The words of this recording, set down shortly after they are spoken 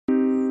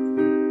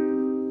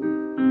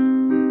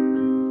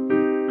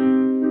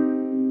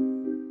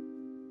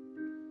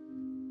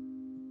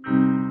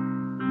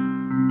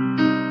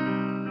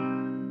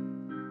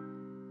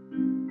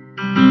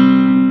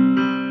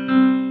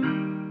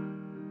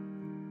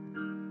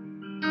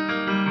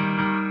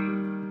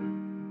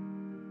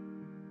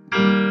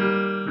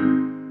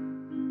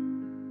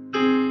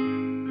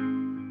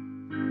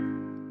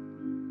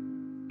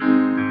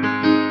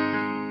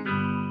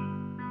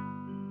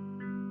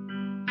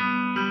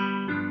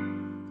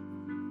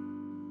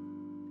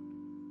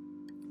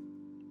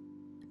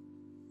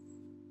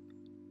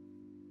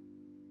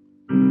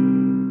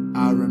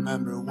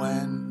remember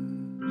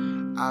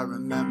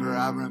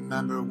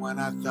when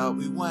I thought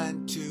we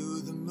went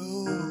to the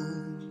moon.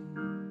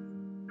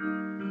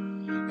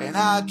 And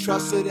I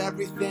trusted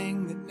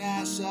everything that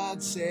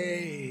NASA'd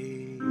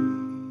say.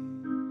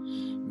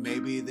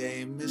 Maybe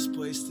they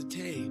misplaced the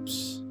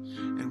tapes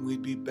and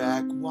we'd be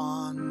back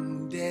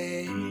one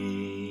day.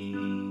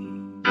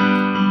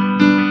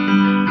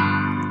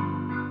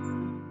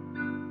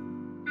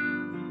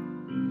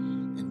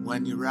 And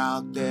when you're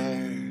out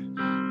there,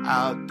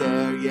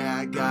 yeah,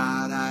 I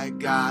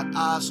got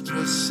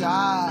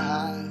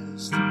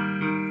ostracized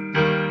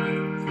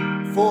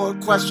for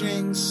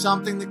questioning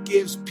something that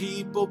gives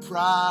people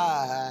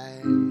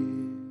pride.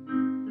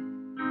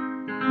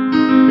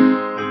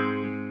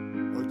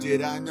 Or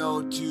did I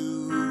know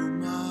too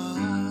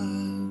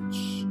much?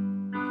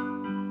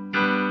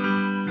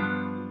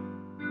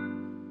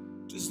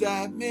 Does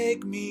that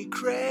make me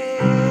crazy?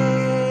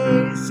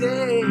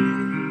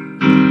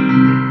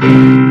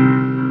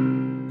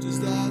 Does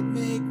that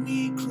make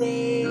me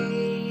crazy?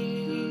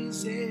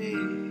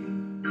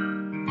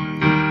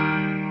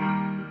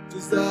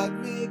 Does that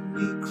make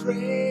me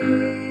crazy?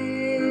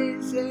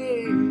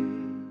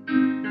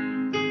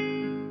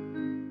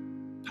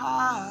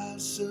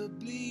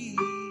 Possibly.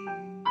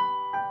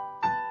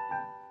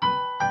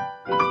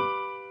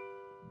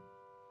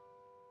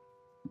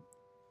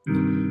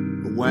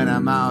 But when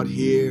I'm out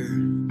here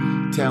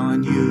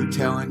telling you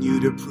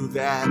to prove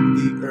that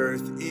the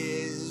earth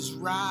is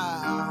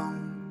round,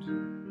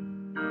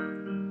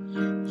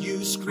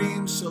 you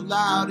scream so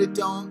loud it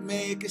don't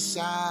make a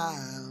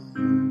sound.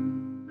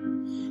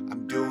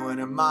 I'm doing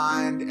a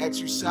mind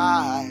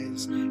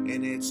exercise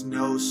and it's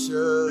no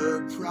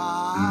surprise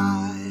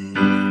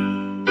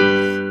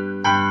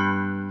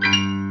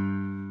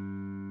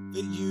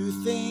that you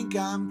think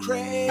I'm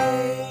crazy,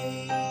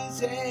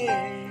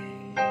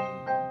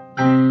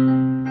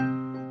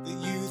 that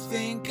you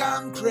think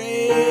I'm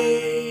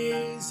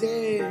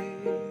crazy,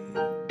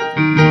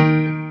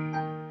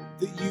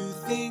 that you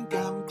think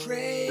I'm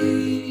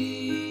crazy,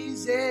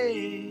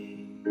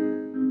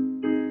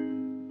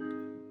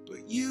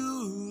 but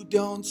you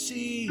don't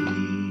see.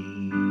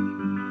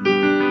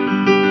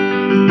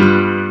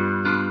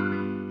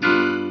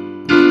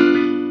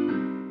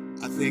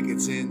 I think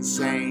it's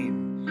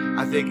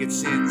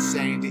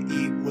insane to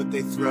eat what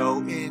they throw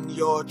in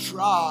your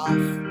trough.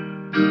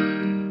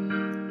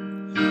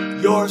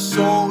 Your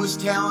soul is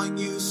telling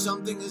you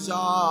something is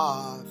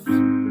off.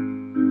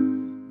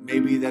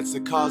 Maybe that's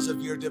the cause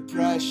of your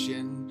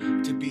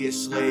depression, to be a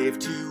slave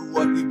to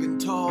what you've been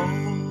told.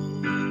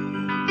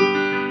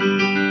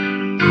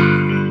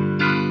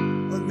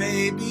 Or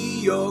maybe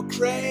you're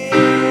crazy.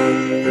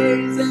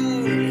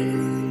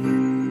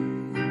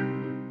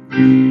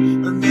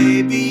 Or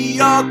maybe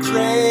you're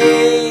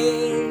crazy.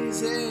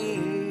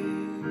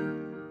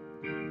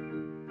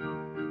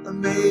 Or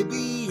maybe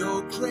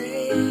you're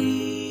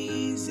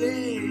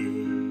crazy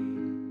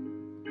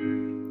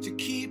to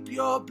keep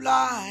your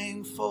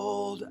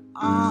blindfold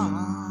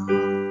on.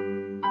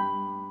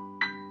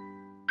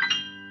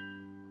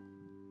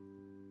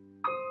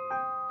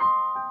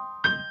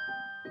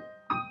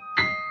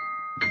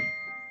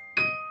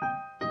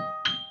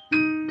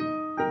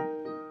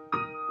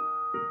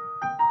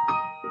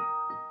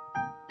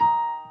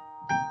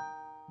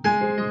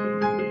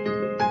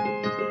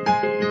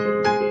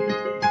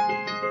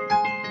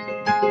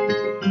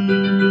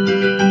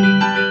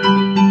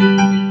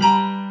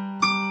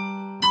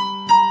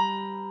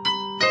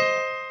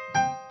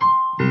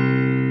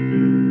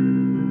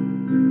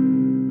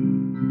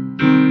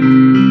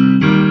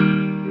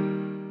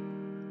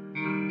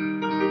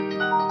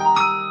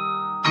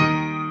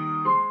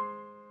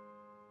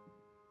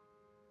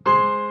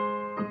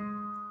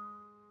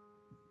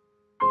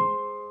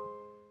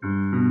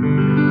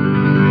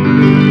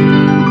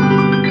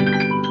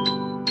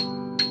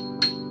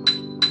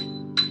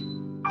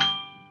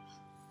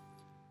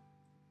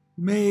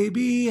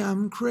 Maybe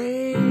I'm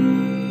crazy.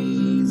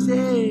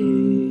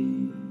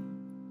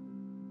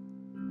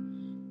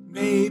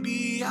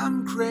 Maybe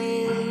I'm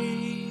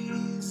crazy.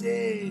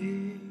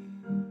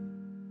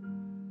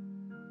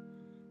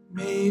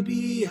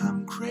 Maybe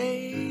I'm crazy,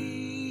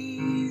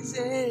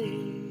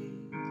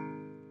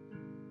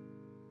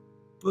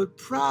 but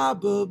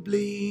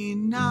probably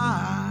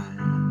not.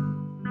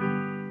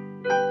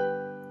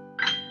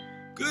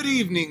 Good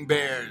evening,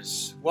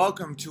 bears.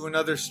 Welcome to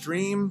another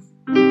stream.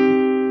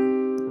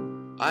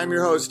 I'm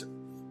your host,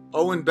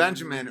 Owen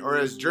Benjamin, or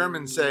as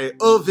Germans say,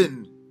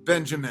 Owen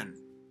Benjamin.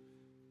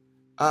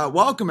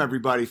 Welcome,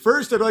 everybody.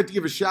 First, I'd like to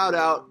give a shout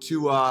out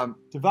to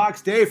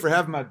Vox Day for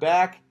having my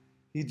back.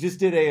 He just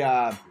did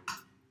a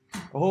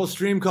whole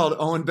stream called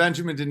Owen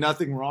Benjamin Did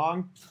Nothing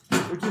Wrong,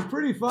 which is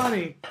pretty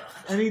funny.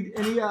 And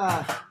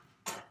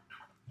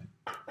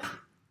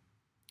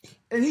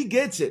he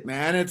gets it,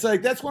 man. It's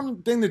like, that's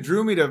one thing that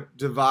drew me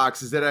to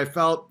Vox, is that I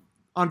felt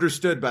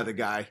understood by the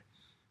guy.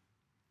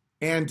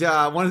 And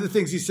one of the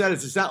things he said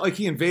is it's not like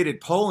he invaded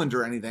Poland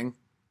or anything.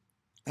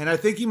 And I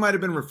think he might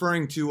have been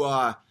referring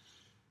to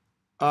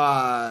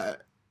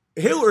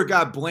Hitler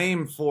got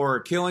blamed for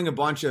killing a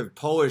bunch of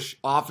Polish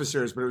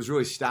officers, but it was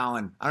really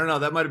Stalin. I don't know.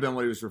 That might have been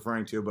what he was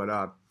referring to,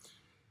 but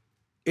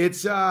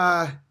it's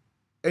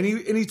and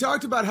he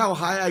talked about how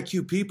high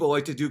IQ people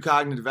like to do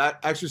cognitive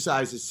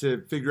exercises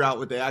to figure out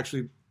what they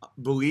actually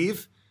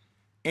believe,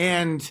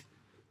 and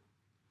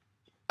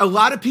a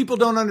lot of people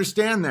don't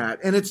understand that,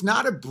 and it's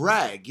not a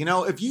brag. You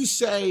know, if you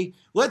say,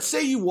 let's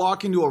say you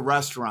walk into a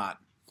restaurant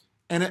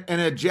and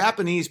a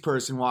Japanese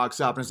person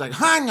walks up and it's like,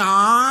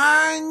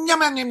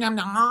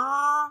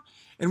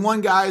 and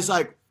one guy's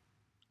like,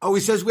 oh,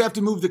 he says we have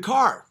to move the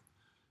car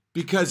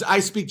because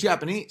I speak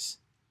Japanese.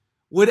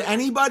 Would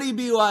anybody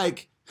be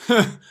like,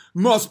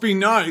 must be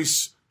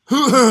nice?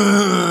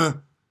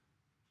 No,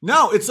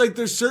 it's like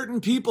there's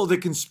certain people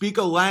that can speak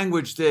a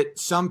language that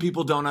some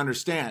people don't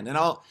understand.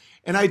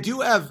 And I do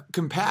have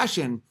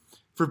compassion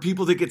for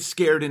people that get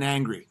scared and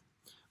angry.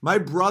 My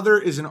brother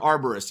is an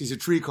arborist. He's a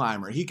tree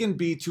climber. He can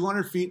be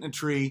 200 feet in a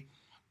tree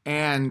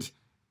and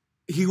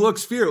he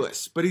looks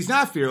fearless, but he's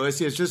not fearless.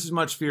 He has just as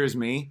much fear as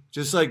me.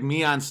 Just like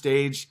me on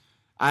stage,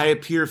 I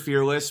appear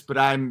fearless, but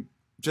I'm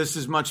just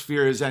as much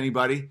fear as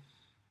anybody.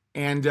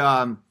 And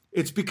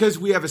it's because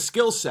we have a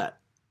skill set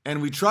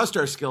and we trust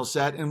our skill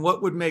set. And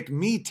what would make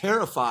me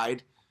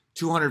terrified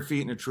 200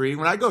 feet in a tree?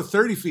 When I go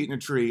 30 feet in a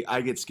tree,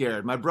 I get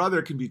scared. My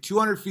brother can be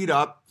 200 feet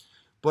up,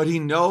 but he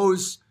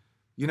knows,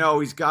 you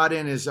know, he's got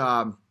in his,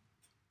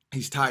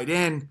 he's tied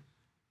in,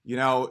 you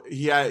know,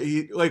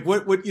 he like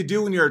what you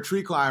do when you're a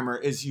tree climber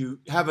is you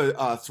have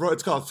a throw,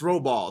 it's called throw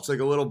ball. It's like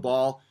a little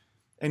ball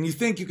and you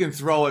think you can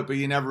throw it, but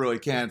you never really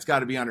can. It's got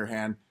to be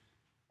underhand.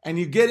 And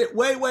you get it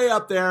way, way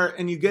up there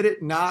and you get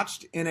it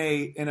notched in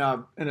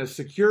a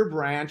secure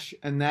branch.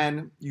 And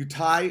then you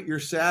tie your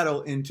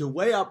saddle into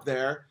way up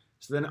there.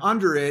 So then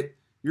under it,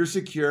 you're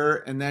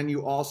secure. And then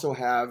you also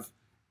have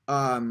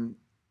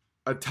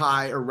a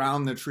tie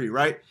around the tree,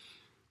 right?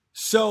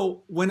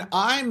 So when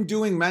I'm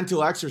doing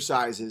mental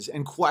exercises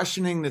and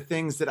questioning the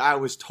things that I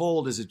was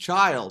told as a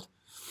child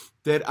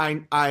that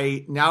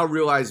I now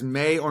realize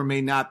may or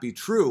may not be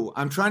true,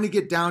 I'm trying to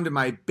get down to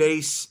my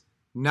base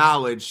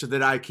knowledge so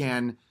that I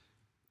can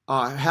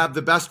have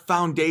the best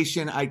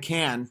foundation I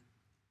can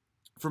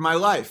for my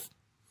life.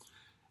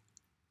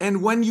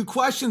 And when you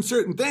question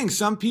certain things,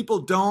 some people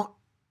don't,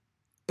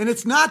 and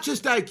it's not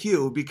just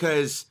IQ,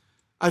 because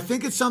I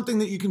think it's something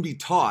that you can be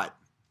taught.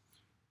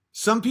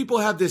 Some people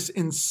have this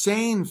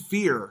insane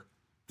fear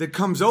that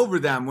comes over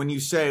them when you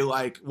say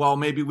like, well,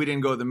 maybe we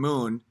didn't go to the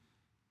moon.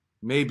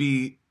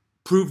 Maybe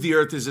prove the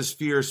earth is a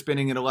sphere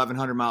spinning at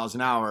 1,100 miles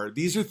an hour.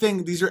 These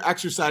are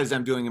exercises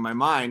I'm doing in my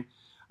mind.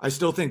 I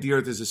still think the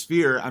earth is a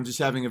sphere. I'm just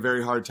having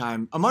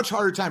a much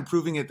harder time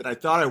proving it than I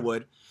thought I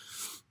would.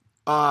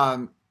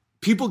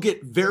 People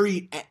get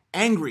very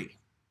angry.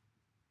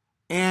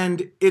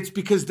 And it's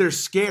because they're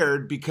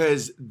scared,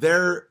 because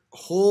their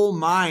whole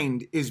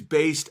mind is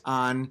based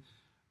on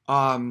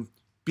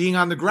being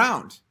on the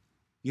ground.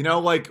 You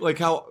know, like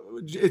how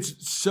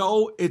it's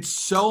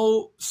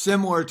so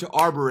similar to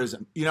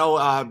arborism, you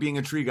know, being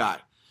a tree guy,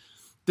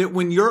 that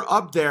when you're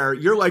up there,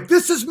 you're like,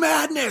 this is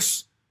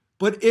madness.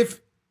 But if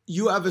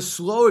you have a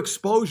slow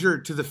exposure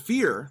to the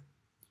fear,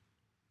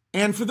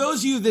 and for those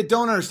of you that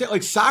don't understand,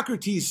 like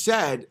Socrates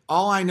said,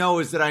 all I know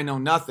is that I know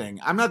nothing.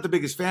 I'm not the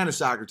biggest fan of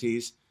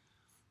Socrates,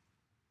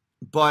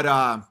 but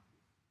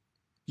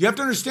you have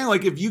to understand,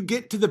 like, if you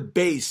get to the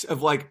base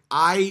of like,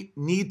 I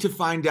need to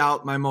find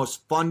out my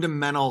most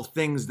fundamental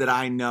things that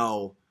I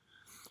know,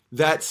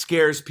 that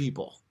scares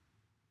people.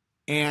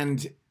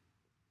 And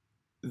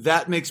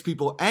that makes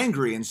people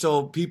angry. And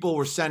so people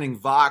were sending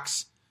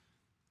Vox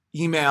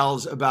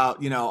emails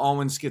about, you know,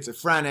 Owen's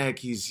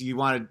schizophrenic. You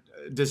want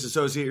to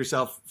disassociate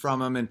yourself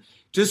from him. And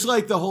just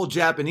like the whole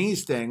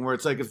Japanese thing, where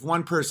it's like, if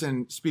one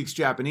person speaks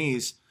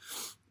Japanese,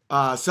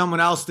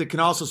 someone else that can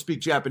also speak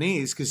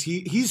Japanese, because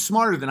he's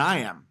smarter than I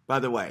am, by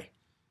the way.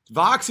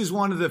 Vox is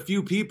one of the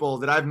few people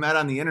that I've met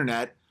on the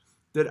internet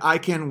that I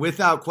can,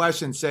 without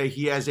question, say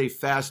he has a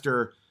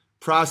faster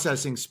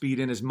processing speed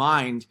in his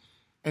mind.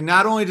 And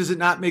not only does it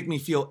not make me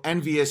feel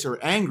envious or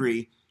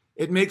angry,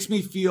 it makes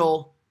me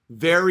feel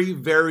very,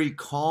 very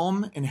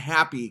calm and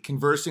happy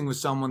conversing with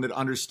someone that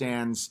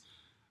understands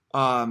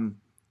the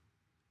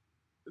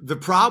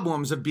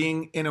problems of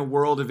being in a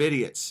world of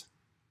idiots.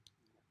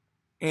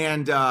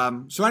 And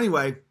so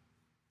anyway,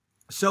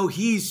 so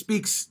he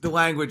speaks the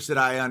language that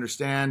I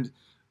understand,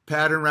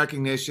 pattern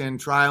recognition,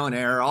 trial and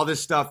error, all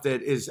this stuff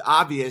that is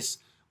obvious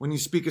when you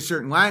speak a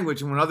certain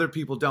language, and when other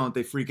people don't,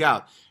 they freak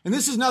out. And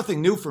this is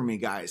nothing new for me,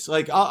 guys.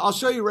 Like, I'll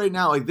show you right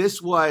now, like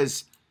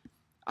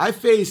I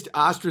faced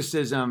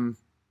ostracism.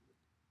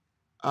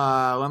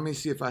 Let me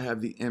see if I have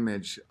the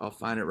image. I'll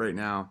find it right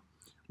now.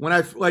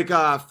 When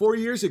 4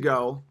 years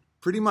ago,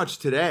 pretty much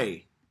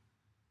today,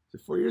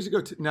 4 years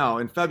ago? No,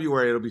 in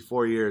February, it'll be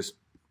 4 years.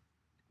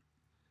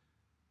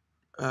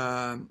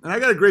 And I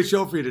got a great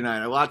show for you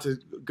tonight. Lots of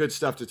good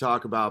stuff to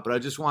talk about, but I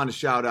just want to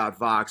shout out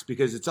Vox,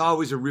 because it's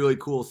always a really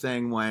cool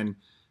thing when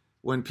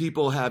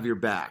people have your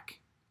back,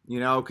 you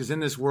know, because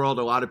in this world,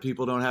 a lot of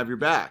people don't have your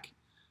back.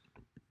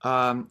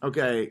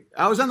 Okay.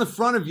 I was on the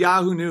front of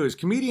Yahoo News.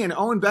 Comedian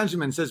Owen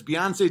Benjamin says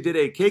Beyonce did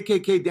a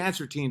KKK dance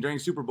routine during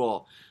Super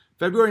Bowl,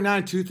 February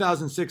 9,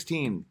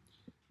 2016.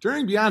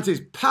 During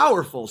Beyonce's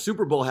powerful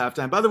Super Bowl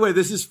halftime. By the way,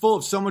 this is full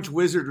of so much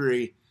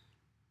wizardry.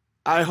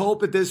 I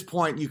hope at this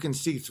point you can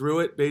see through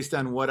it based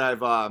on what I've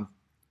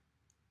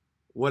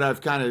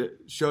kind of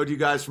showed you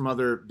guys from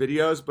other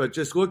videos. But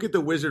just look at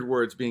the wizard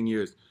words being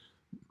used.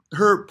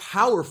 Her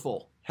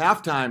powerful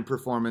halftime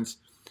performance.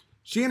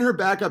 She and her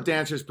backup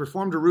dancers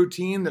performed a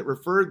routine that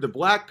referenced the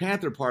Black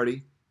Panther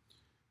Party,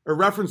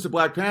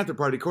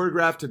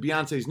 choreographed to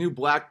Beyonce's new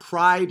Black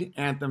Pride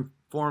anthem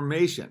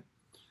formation.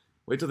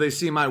 Wait till they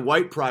see my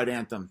white pride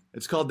anthem.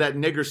 It's called That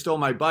Nigger Stole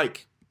My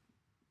Bike.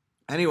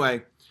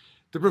 Anyway,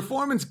 the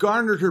performance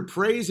garnered her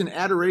praise and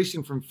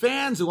adoration from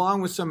fans,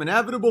 along with some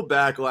inevitable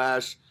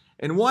backlash.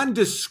 And one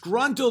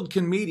disgruntled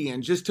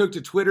comedian just took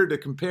to Twitter to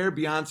compare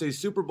Beyonce's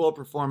Super Bowl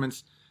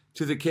performance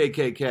to the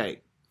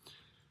KKK.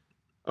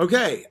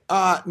 Okay,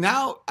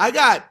 now I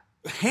got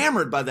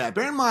hammered by that.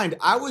 Bear in mind,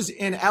 I was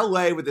in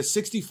LA with a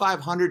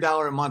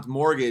 $6,500 a month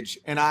mortgage,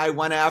 and I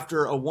went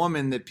after a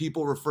woman that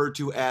people refer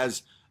to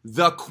as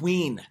the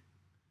Queen.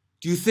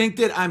 Do you think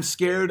that I'm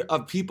scared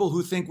of people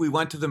who think we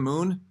went to the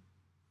moon?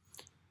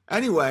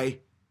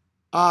 Anyway,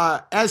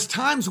 as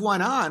times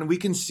went on, we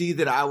can see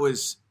that I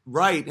was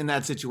right in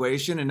that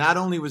situation. And not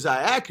only was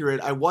I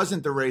accurate, I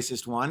wasn't the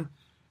racist one.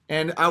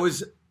 And I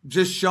was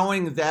just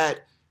showing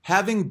that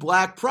having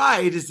black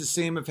pride is the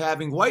same as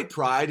having white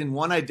pride, and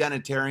one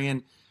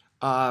identitarian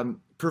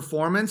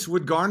performance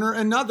would garner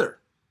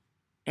another.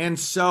 And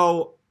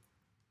so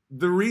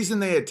the reason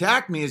they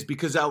attacked me is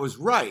because I was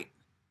right.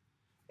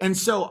 And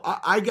so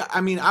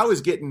I was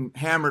getting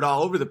hammered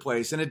all over the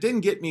place, and it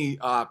didn't get me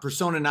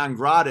persona non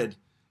grata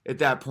at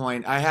that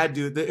point.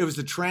 It was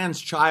the trans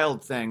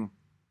child thing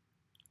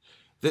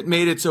that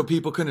made it so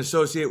people couldn't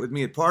associate with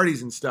me at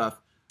parties and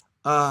stuff.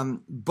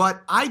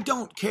 But I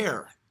don't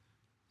care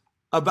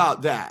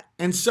about that.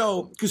 And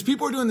so, because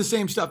people are doing the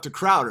same stuff to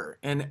Crowder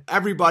and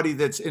everybody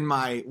that's in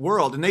my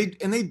world, and they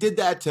did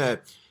that to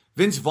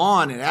Vince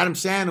Vaughn and Adam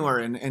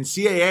Sandler and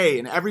CAA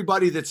and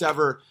everybody that's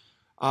ever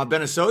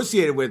been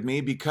associated with me,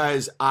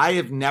 because I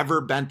have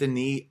never bent the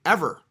knee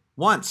ever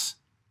once.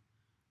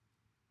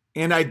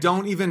 And I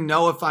don't even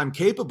know if I'm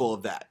capable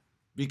of that,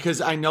 because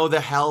I know the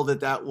hell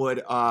that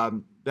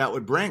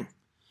would bring.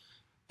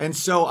 And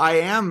so I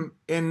am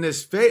in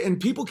this phase, and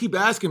people keep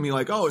asking me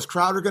like, oh, is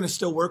Crowder going to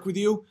still work with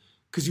you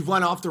because you've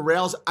went off the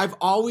rails? I've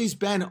always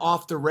been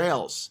off the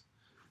rails.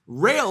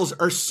 Rails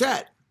are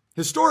set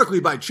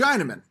historically by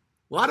Chinamen.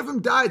 A lot of them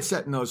died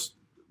setting those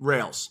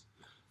rails.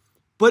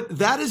 But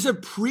that is a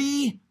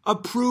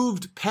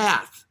pre-approved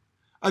path.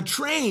 A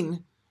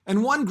train,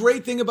 and one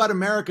great thing about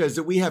America is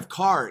that we have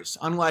cars,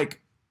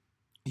 unlike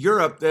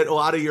Europe, that a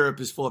lot of Europe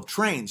is full of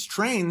trains.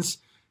 Trains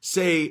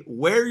say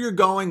where you're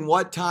going,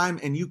 what time,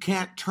 and you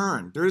can't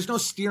turn. There is no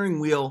steering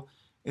wheel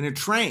in a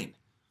train.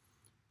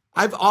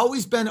 I've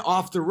always been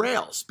off the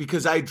rails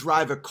because I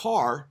drive a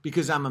car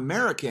because I'm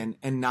American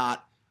and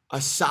not a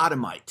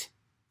sodomite.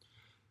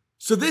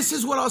 So this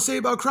is what I'll say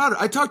about Crowder.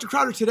 I talked to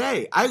Crowder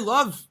today. I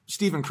love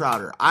Steven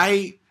Crowder.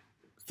 I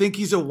think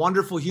he's a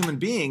wonderful human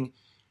being.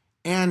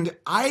 And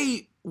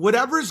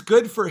whatever is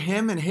good for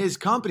him and his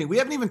company, we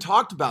haven't even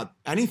talked about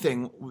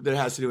anything that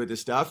has to do with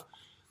this stuff.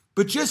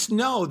 But just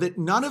know that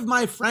none of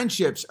my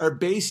friendships are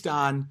based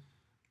on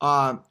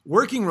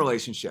working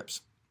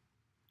relationships.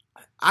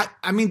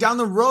 I mean, down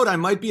the road, I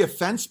might be a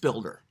fence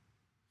builder.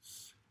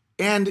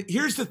 And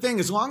here's the thing.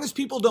 As long as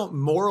people don't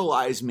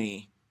moralize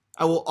me,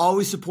 I will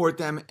always support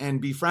them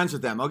and be friends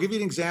with them. I'll give you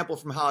an example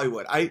from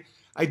Hollywood. I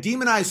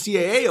demonize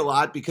CAA a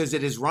lot because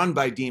it is run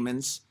by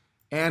demons.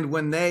 And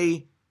when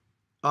they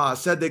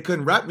said they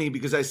couldn't rep me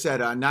because I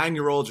said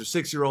 9-year-olds or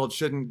 6-year-olds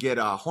shouldn't get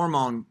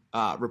hormone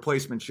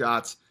replacement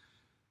shots,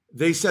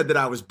 they said that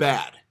I was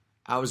bad.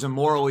 I was a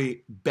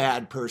morally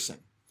bad person.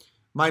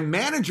 My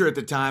manager at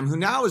the time, who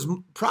now is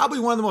probably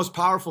one of the most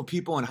powerful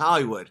people in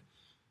Hollywood,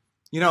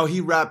 he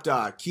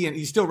repped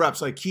he still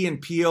reps like Key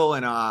and Peele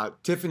and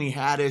Tiffany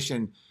Haddish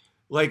and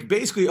like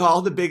basically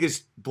all the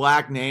biggest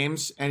black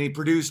names. And he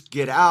produced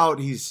Get Out.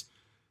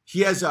 He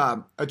has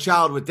a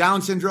child with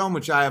Down syndrome,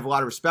 which I have a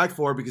lot of respect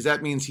for, because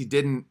that means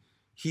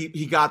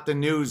he got the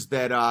news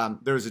that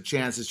there was a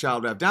chance his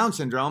child would have Down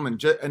syndrome,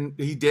 and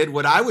he did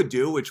what I would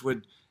do, which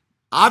would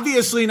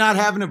obviously not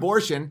have an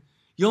abortion.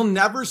 You'll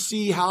never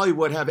see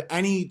Hollywood have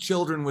any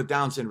children with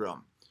Down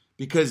syndrome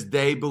because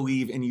they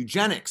believe in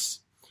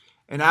eugenics.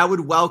 And I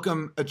would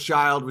welcome a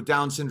child with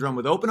Down syndrome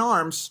with open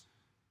arms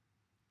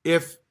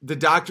if the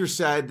doctor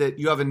said that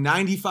you have a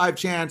 95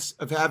 chance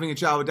of having a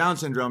child with Down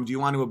syndrome. Do you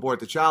want to abort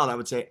the child? I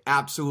would say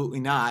absolutely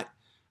not.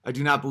 I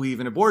do not believe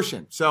in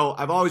abortion. So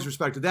I've always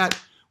respected that.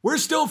 We're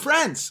still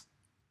friends.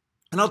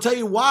 And I'll tell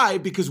you why,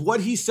 because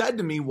what he said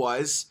to me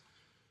was,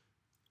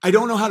 I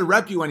don't know how to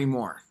rep you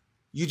anymore.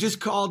 You just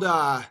called,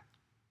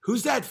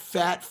 who's that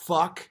fat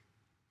fuck?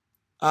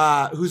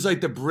 Who's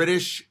like the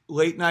British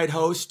late night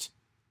host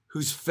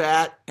who's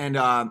fat and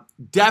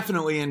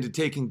definitely into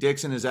taking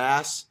dicks in his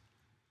ass.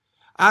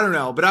 I don't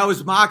know, but I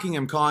was mocking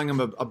him, calling him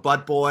a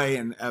butt boy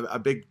and a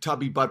big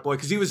tubby butt boy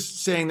because he was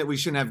saying that we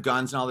shouldn't have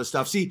guns and all this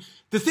stuff. See,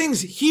 the things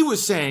he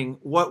was saying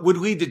what would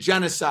lead to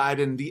genocide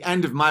and the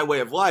end of my way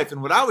of life,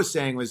 and what I was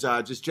saying was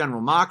just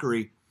general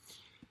mockery.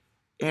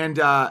 And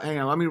hang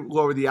on, let me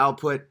lower the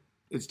output.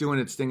 It's doing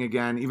its thing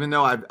again, even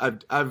though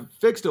I've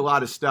fixed a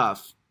lot of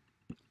stuff,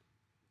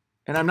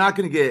 and I'm not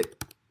going to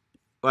get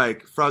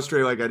like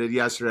frustrated like I did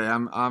yesterday.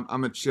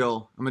 I'm a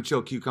chill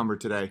cucumber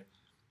today.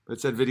 But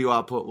it said video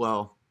output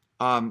low.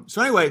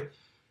 So anyway,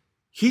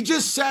 he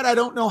just said, I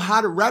don't know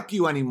how to rep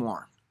you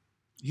anymore.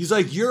 He's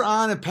like, you're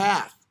on a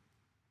path.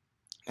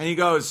 And he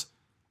goes,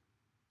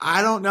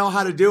 I don't know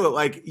how to do it.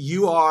 Like,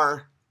 you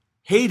are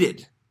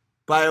hated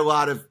by a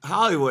lot of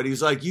Hollywood.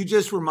 He's like, you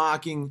just were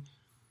mocking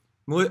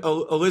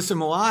Alyssa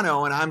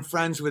Milano, and I'm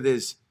friends with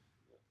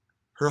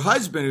her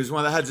husband, who's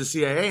one of the heads of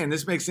CIA, and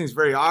this makes things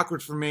very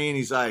awkward for me. And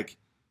he's like,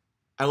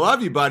 I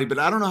love you, buddy, but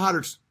I don't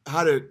know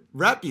how to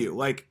rep you.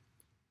 Like,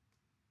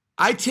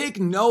 I take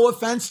no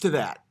offense to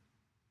that.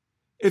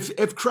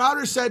 If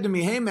Crowder said to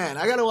me, hey man,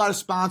 I got a lot of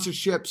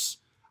sponsorships,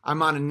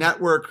 I'm on a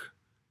network,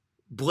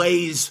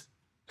 Blaze,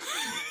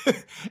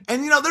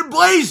 and they're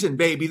blazing,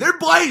 baby, they're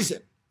blazing.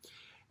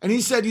 And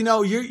he said,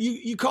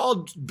 you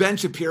called Ben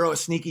Shapiro a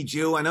sneaky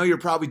Jew. I know you're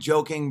probably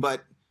joking,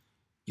 but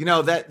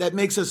that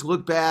makes us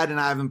look bad, and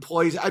I have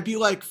employees. I'd be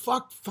like,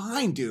 fuck,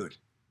 fine, dude.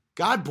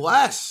 God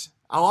bless.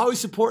 I'll always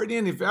support you,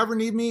 and if you ever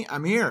need me,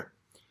 I'm here.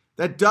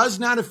 That does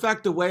not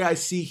affect the way I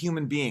see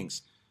human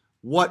beings.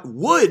 What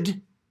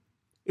would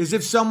is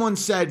if someone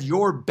said,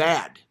 you're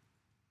bad.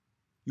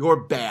 You're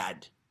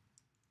bad.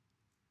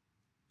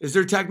 Is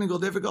there technical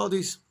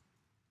difficulties?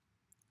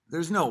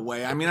 There's no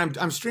way. I mean,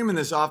 I'm streaming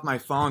this off my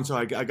phone, so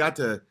I got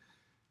to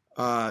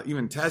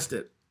even test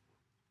it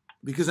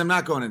because I'm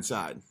not going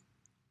inside.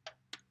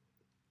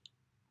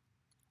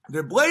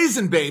 They're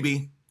blazing,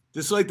 baby.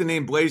 Just like the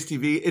name Blaze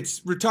TV. It's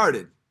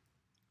retarded.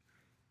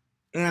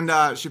 And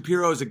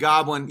Shapiro's a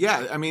goblin.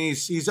 Yeah, I mean,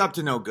 he's up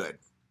to no good.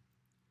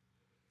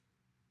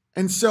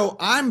 And so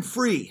I'm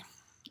free,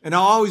 and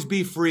I'll always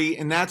be free,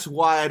 and that's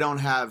why I don't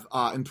have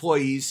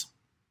employees.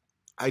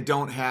 I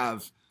don't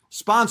have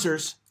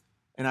sponsors,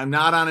 and I'm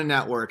not on a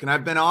network. And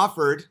I've been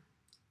offered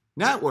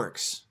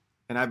networks,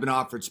 and I've been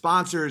offered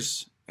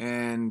sponsors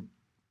and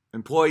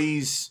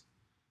employees,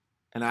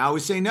 and I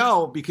always say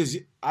no because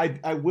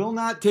I will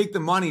not take the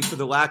money for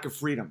the lack of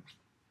freedom.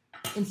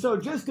 And so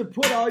just to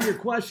put all your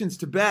questions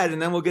to bed,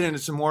 and then we'll get into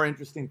some more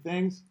interesting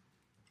things.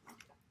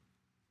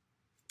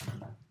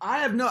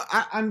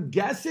 I'm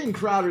guessing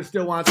Crowder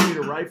still wants me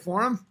to write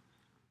for him.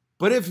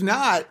 But if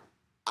not,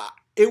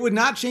 it would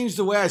not change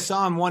the way I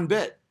saw him one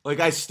bit. Like,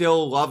 I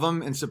still love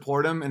him and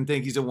support him and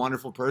think he's a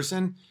wonderful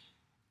person.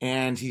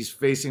 And he's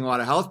facing a lot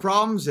of health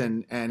problems,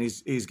 and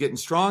he's getting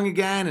strong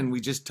again. And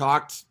we just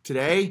talked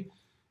today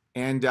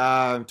and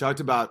talked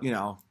about,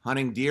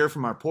 hunting deer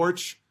from our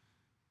porch.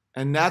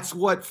 And that's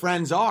what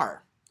friends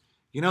are.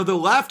 The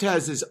left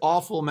has this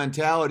awful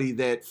mentality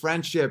that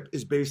friendship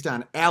is based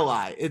on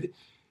ally.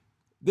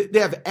 They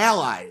have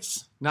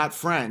allies, not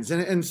friends.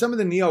 And some of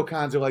the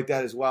neocons are like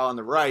that as well on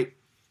the right.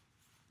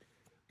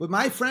 But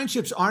my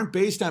friendships aren't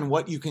based on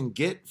what you can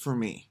get from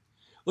me.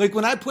 Like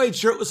when I played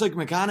Shirtless Like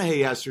McConaughey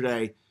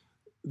yesterday,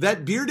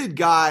 that bearded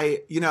guy,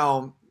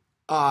 in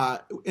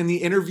the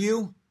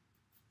interview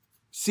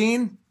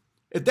scene,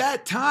 at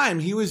that time,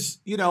 he was,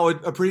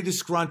 a pretty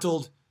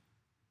disgruntled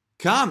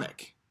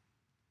comic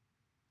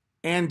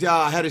and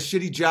had a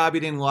shitty job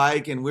he didn't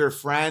like, and we were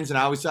friends, and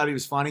I always thought he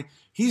was funny.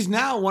 He's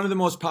now one of the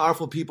most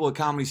powerful people at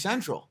Comedy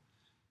Central.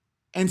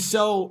 And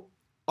so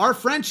our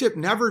friendship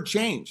never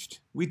changed.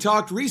 We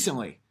talked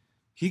recently.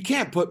 He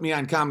can't put me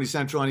on Comedy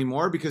Central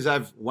anymore because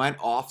I've went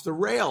off the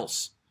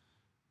rails.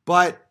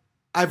 But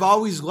I've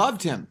always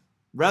loved him.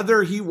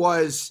 Whether he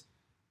was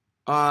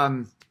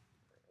Jew,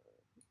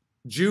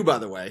 by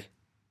the way,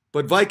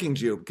 but Viking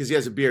Jew, because he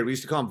has a beard. We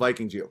used to call him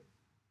Viking Jew.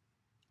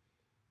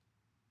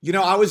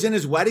 I was in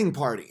his wedding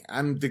party.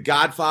 I'm the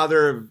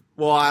godfather of,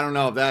 well, I don't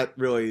know if that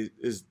really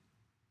is,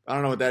 I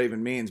don't know what that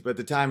even means. But at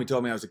the time he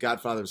told me I was the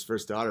godfather of his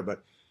first daughter.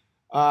 But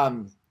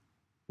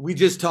we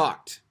just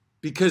talked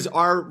because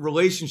our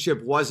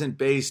relationship wasn't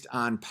based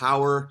on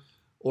power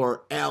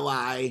or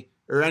ally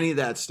or any of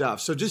that stuff.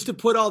 So just to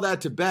put all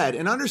that to bed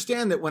and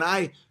understand that when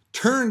I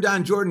turned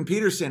on Jordan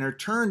Peterson or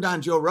turned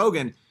on Joe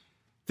Rogan,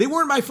 they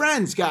weren't my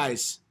friends,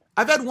 guys.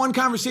 I've had one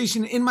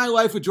conversation in my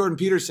life with Jordan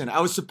Peterson. I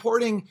was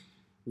supporting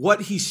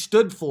what he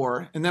stood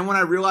for. And then when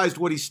I realized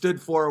what he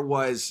stood for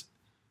was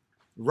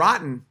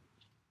rotten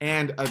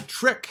and a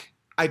trick,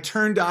 I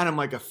turned on him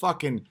like a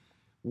fucking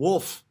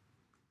wolf.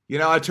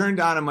 I turned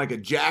on him like a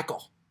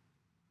jackal.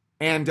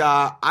 And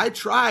I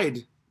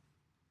tried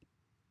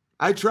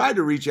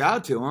to reach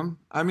out to him.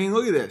 I mean,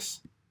 look at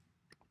this.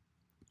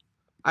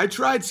 I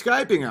tried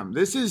Skyping him.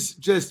 This is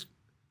just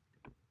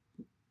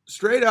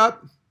straight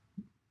up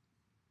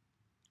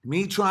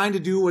me trying to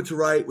do what's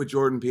right with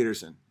Jordan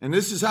Peterson. And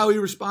this is how he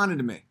responded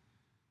to me.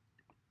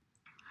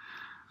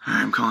 All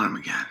right, I'm calling him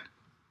again.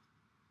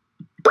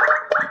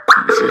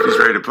 Let's see if he's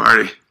ready to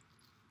party.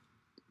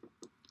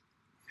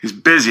 He's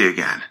busy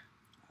again.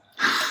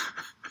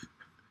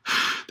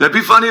 That'd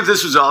be funny if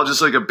this was all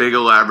just like a big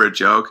elaborate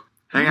joke.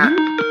 Hang on.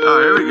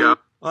 Oh, here we go.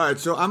 All right,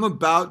 so I'm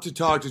about to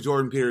talk to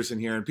Jordan Peterson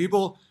here, and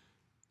people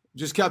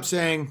just kept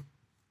saying,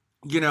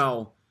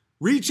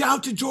 reach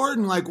out to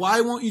Jordan. Like,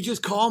 why won't you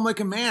just call him like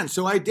a man?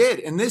 So I did,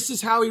 and this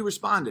is how he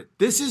responded.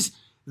 This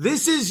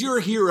is your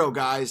hero,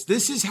 guys.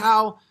 This is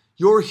how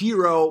your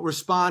hero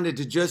responded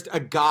to just a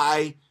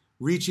guy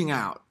reaching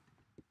out.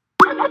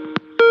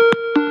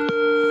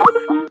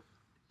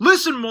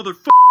 Listen,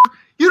 motherfucker,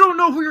 you don't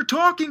know who you're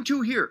talking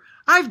to here.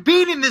 I've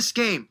been in this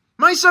game.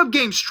 My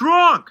sub-game's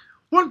strong.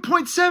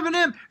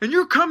 1.7M, and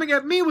you're coming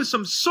at me with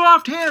some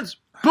soft hands.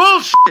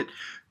 Bullshit.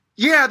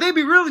 Yeah, they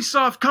be really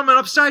soft coming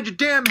upside your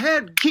damn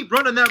head. Keep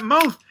running that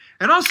mouth,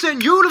 and I'll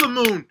send you to the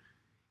moon.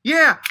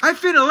 Yeah, I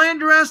finna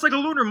land your ass like a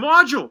lunar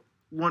module.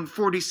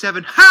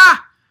 147.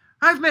 Ha!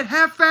 I've met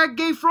half-fat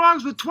gay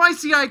frogs with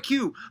twice the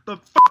IQ. The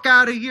fuck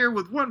out of here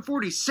with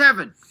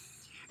 147.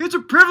 It's a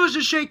privilege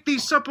to shake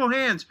these supple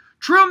hands.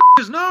 Trill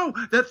niggas know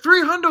that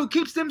 300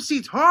 keeps them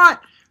seats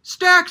hot.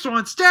 Stacks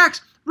on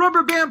stacks.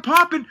 Rubber band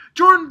popping.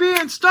 Jordan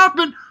band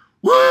stopping.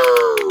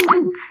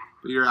 Woo!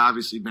 But you're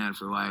obviously banned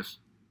for life.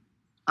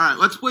 All right,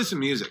 let's play some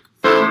music.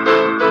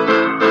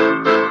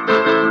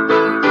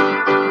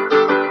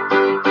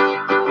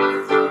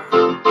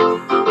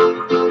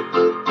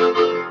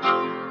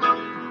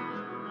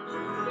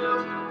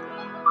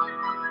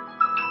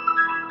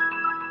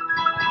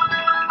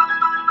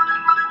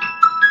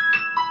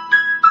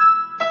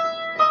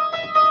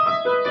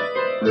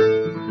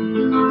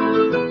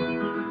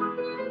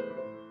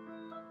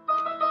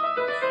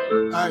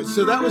 All right,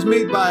 so that was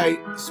made by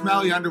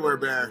Smelly Underwear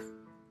Bear.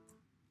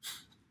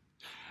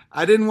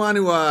 I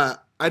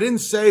didn't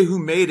say who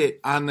made it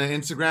on the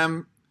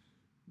Instagram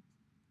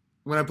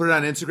when I put it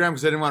on Instagram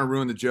because I didn't want to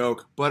ruin the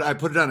joke, but I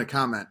put it on a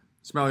comment.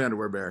 Smelly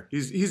Underwear Bear.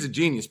 He's a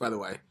genius, by the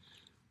way.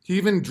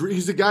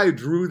 He's the guy who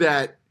drew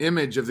that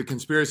image of the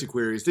conspiracy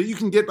queries that you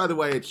can get, by the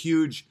way, at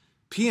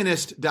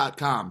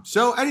hugepianist.com.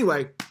 So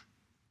anyway,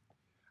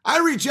 I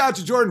reach out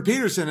to Jordan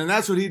Peterson, and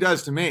that's what he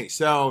does to me.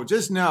 So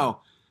just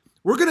know.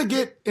 We're going to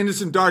get into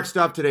some dark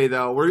stuff today,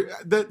 though.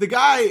 The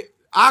guy,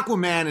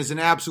 Aquaman, is an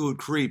absolute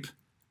creep.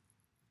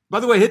 By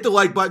the way, hit the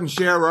like button,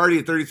 share. We're already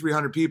at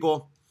 3,300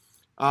 people.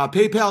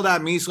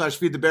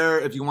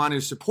 PayPal.me/feedthebear if you want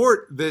to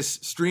support this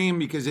stream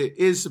because it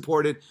is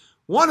supported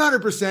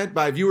 100%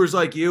 by viewers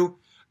like you.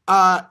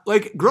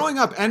 Like growing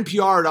up,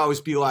 NPR would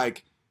always be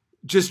like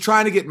just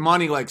trying to get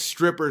money like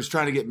strippers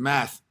trying to get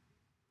meth.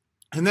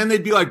 And then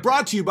they'd be like,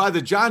 brought to you by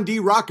the John D.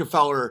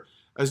 Rockefeller,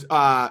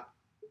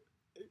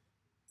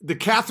 the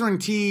Catherine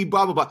T.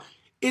 blah, blah, blah.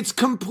 It's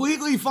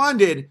completely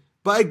funded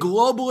by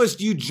globalist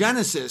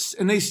eugenicists.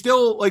 And they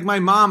still, like my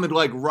mom would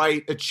like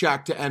write a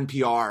check to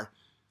NPR.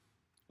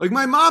 Like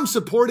my mom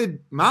supported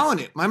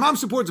Molyneux. My mom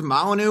supports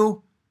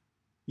Molyneux.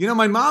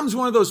 My mom's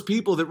one of those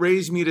people that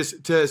raised me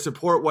to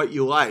support what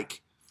you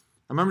like.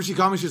 I remember she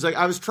called me, she was like,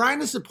 I was trying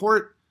to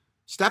support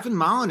Stephen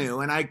Molyneux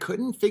and I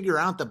couldn't figure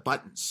out the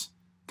buttons.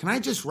 Can I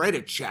just write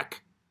a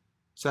check?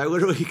 So I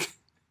literally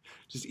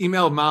just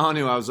emailed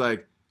Molyneux. I was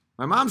like,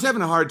 my mom's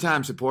having a hard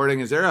time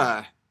supporting. Is there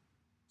a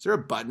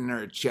button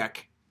or a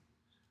check?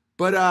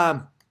 But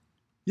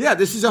yeah,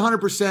 this is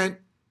 100%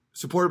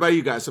 supported by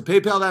you guys. So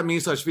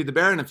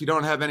paypal.me/feedthebear. And if you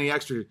don't have any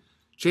extra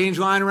change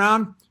lying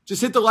around,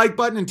 just hit the like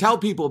button and tell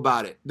people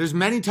about it. There's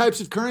many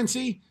types of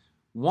currency.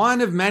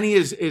 One of many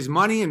is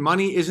money, and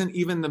money isn't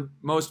even the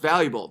most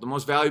valuable. The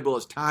most valuable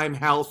is time,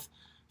 health,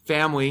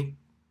 family,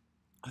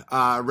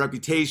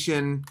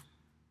 reputation,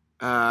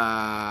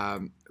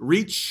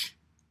 reach,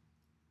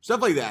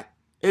 stuff like that.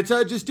 It's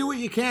just do what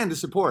you can to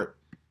support.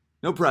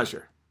 No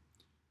pressure.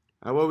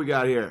 What we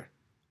got here?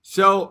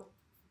 So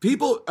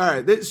people, all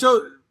right.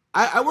 So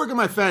I work on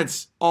my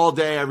fence all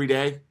day, every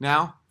day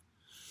now.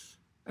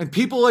 And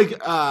people like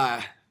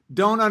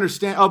don't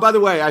understand. Oh, by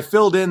the way, I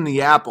filled in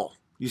the apple.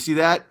 You see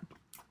that?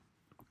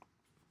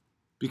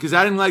 Because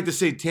I didn't like the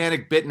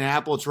satanic bitten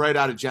apple. It's right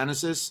out of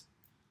Genesis.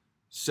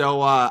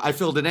 So I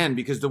filled it in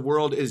because the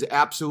world is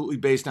absolutely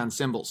based on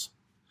symbols.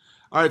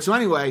 All right. So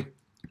anyway,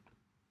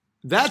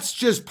 that's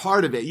just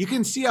part of it. You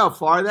can see how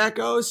far that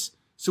goes.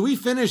 So we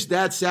finished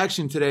that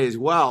section today as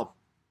well.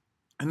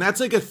 And that's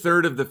like a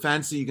third of the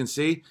fence that you can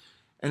see.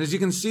 And as you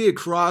can see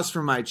across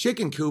from my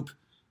chicken coop,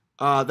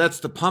 that's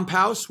the pump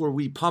house where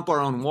we pump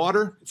our own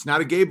water. It's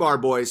not a gay bar,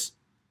 boys.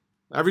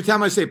 Every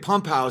time I say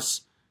pump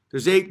house,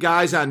 there's 8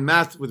 guys on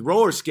meth with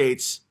roller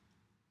skates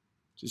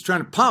just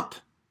trying to pump.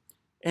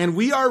 And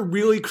we are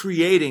really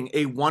creating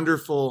a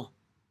wonderful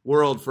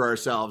world for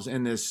ourselves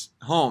in this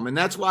home. And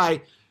that's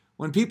why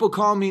when people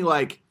call me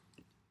like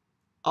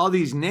all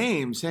these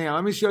names, hang on,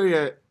 let me show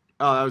you.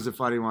 Oh, that was a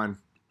funny one.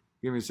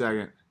 Give me a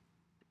second.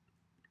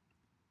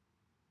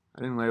 I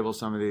didn't label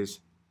some of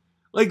these.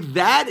 Like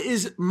that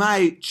is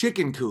my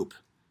chicken coop.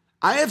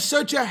 I have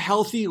such a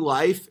healthy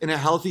life and a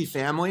healthy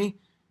family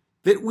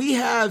that we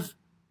have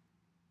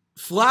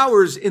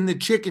flowers in the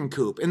chicken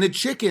coop. And the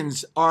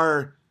chickens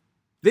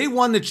they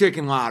won the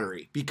chicken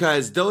lottery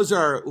because those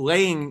are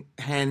laying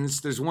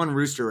hens. There's one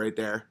rooster right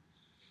there.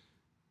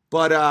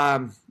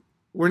 But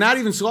we're not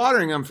even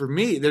slaughtering them for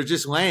meat. They're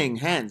just laying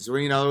hens.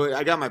 Where,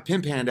 I got my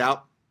pimp hand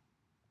out.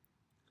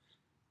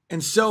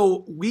 And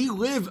so we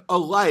live a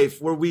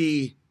life where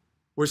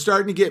we're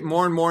starting to get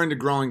more and more into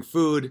growing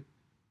food.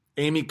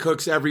 Amy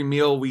cooks every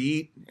meal we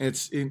eat.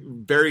 It's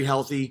very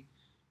healthy.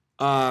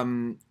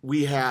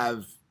 We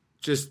have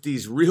just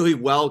these really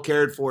well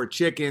cared for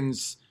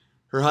chickens.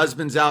 Her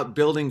husband's out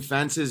building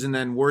fences and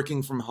then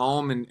working from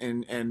home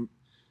and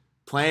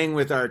playing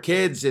with our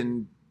kids.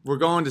 And we're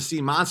going to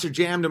see Monster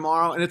Jam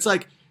tomorrow. And it's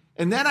like,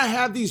 and then I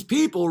have these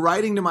people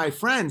writing to my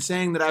friends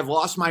saying that I've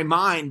lost my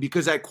mind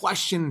because I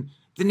question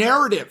the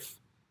narrative.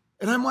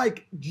 And I'm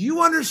like, do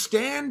you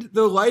understand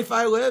the life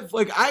I live?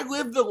 Like, I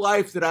live the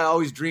life that I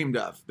always dreamed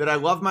of, that I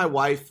love my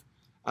wife.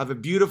 I have a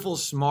beautiful,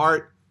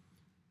 smart,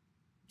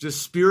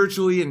 just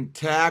spiritually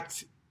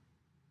intact,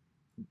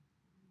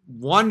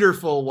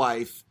 wonderful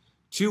wife,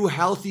 2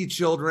 healthy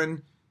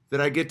children that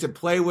I get to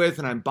play with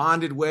and I'm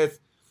bonded with,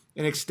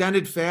 an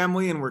extended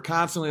family, and we're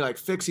constantly like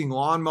fixing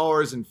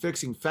lawnmowers and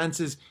fixing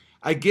fences.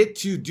 I get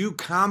to do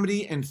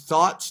comedy and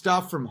thought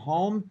stuff from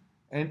home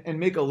and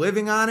make a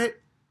living on it.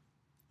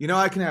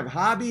 I can have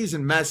hobbies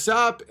and mess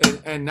up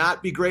and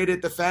not be great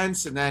at the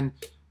fence and then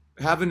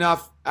have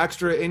enough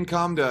extra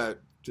income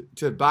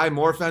to buy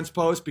more fence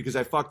posts because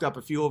I fucked up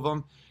a few of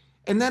them.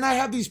 And then I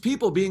have these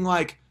people being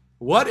like,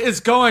 what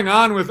is going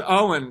on with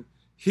Owen?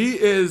 He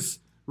is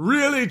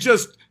really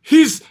just,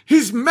 he's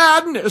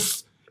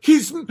madness.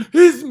 He's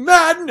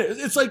madness.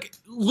 It's like,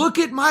 look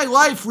at my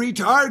life,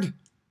 retard.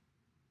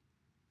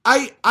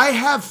 I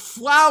have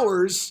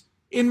flowers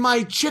in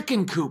my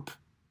chicken coop.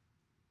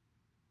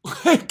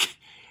 Like,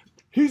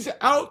 he's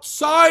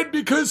outside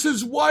because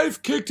his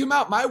wife kicked him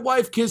out. My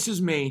wife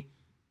kisses me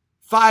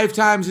 5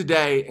 times a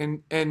day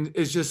and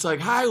is just like,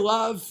 hi,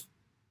 love.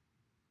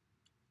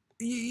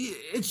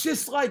 It's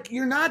just like,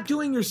 you're not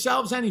doing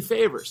yourselves any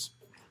favors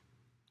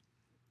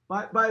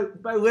by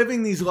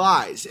living these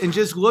lies and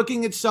just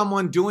looking at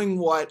someone doing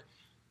what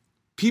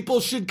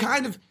people should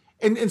kind of,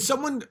 and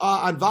someone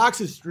on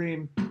Vox's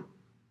stream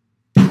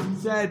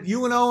said,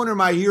 you and Owen are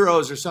my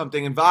heroes or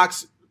something. And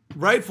Vox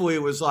rightfully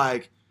was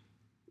like,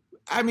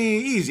 I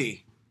mean,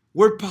 easy.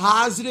 We're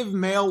positive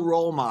male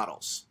role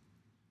models.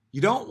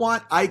 You don't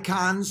want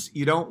icons.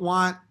 You don't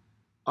want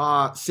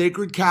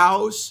sacred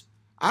cows.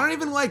 I don't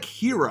even like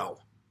hero.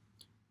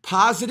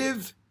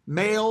 Positive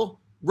male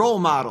role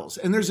models.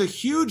 And there's a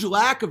huge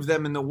lack of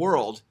them in the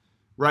world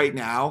right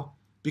now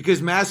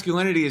because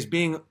masculinity is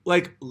being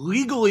like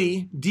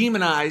legally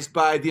demonized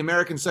by the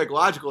American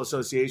Psychological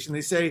Association.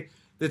 They say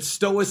that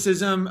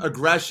stoicism,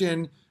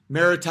 aggression,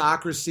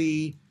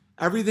 meritocracy,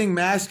 everything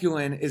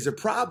masculine is a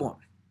problem.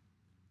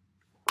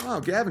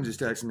 Oh, Gavin just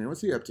texted me. What's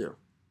he up to?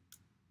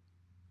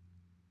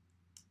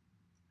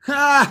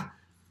 Ha!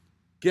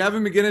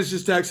 Gavin McGinnis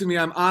just texted me.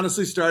 I'm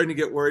honestly starting to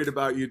get worried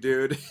about you,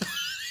 dude.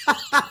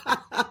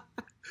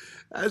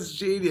 That's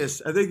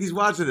genius. I think he's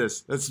watching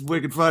this. That's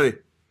wicked funny.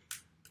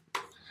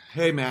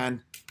 Hey,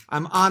 man,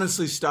 I'm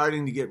honestly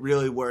starting to get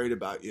really worried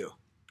about you.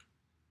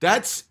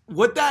 That's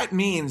what that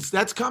means.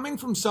 That's coming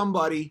from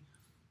somebody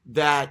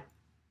that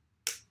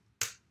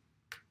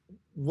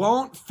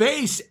won't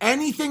face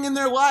anything in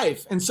their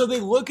life. And so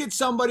they look at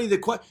somebody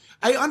that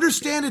I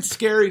understand it's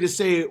scary to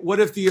say, what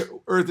if the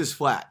earth is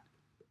flat?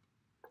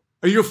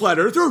 Are you a flat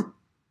earther?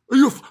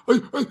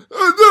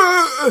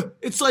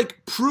 It's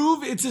like,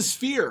 prove it's a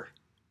sphere.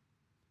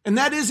 And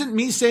that isn't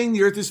me saying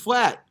the earth is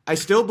flat. I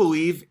still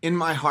believe in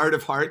my heart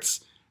of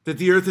hearts that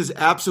the earth is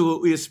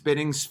absolutely a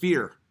spinning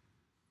sphere.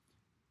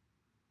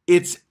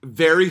 It's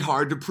very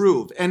hard to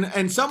prove.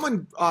 And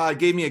someone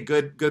gave me a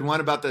good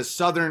one about the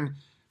southern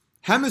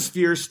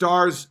hemisphere.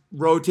 Stars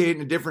rotate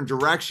in a different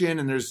direction.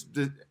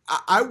 And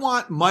I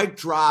want mic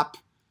drop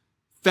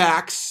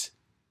facts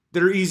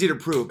that are easy to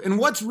prove. And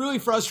what's really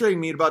frustrating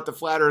me about the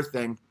flat earth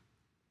thing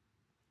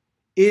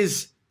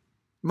is,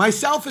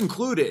 myself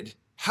included,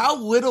 how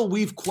little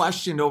we've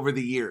questioned over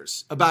the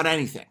years about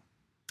anything.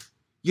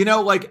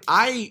 Like,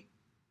 I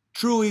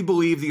truly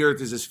believe the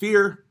earth is a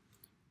sphere.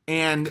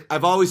 And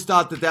I've always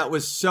thought that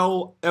was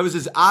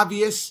as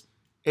obvious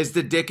as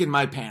the dick in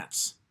my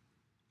pants.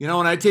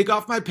 When I take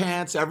off my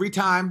pants, every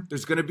time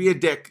there's going to be a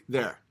dick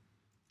there.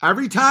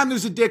 Every time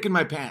there's a dick in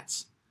my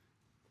pants.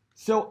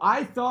 So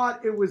I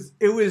thought it was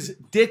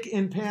dick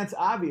in pants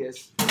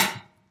obvious.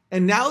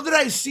 And now that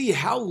I see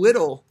how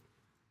little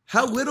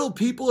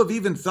people have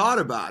even thought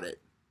about it.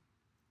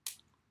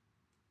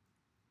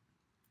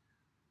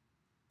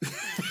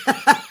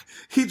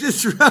 He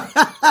just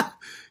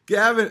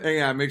Gavin,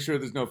 hang on, make sure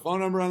there's no phone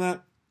number on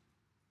that.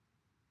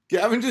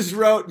 Gavin just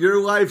wrote,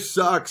 your life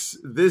sucks.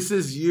 This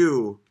is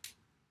you.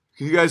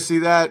 Can you guys see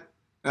that?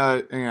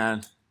 Hang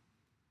on.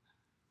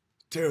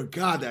 Dude,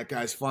 God, that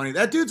guy's funny.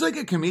 That dude's like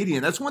a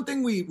comedian. That's one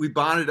thing we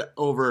bonded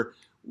over.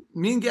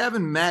 Me and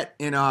Gavin met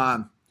in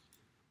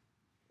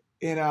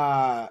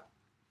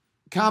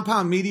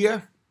Compound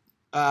Media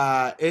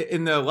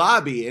in the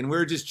lobby, and we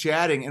were just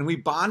chatting, and we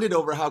bonded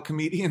over how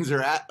comedians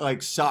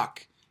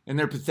suck and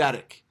they're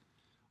pathetic.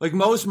 Like,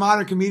 most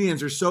modern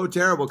comedians are so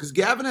terrible because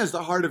Gavin has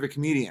the heart of a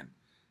comedian.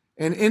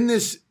 And in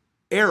this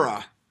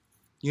era,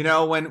 you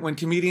know, when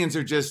comedians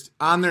are just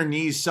on their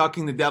knees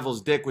sucking the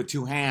devil's dick with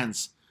two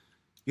hands,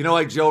 you know,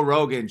 like Joe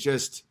Rogan,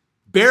 just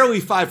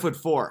barely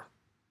 5'4".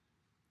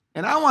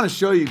 And I want to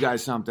show you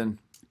guys something.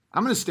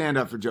 I'm going to stand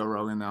up for Joe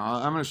Rogan, though.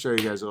 I'm going to show you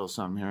guys a little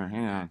something here.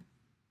 Hang on.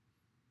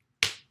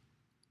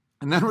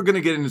 And then we're going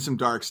to get into some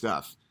dark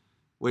stuff,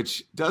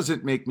 which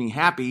doesn't make me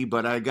happy,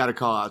 but I got to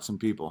call out some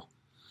people.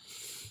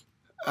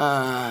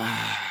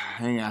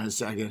 Hang on a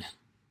second.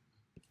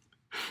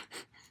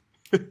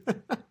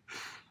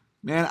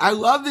 Man, I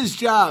love this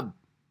job.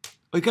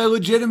 Like, I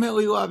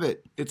legitimately love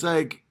it. It's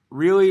like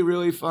really,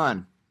 really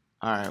fun.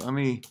 All right, let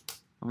me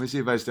see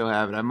if I still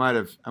have it. I might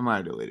have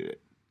deleted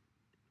it.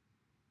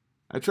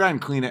 I try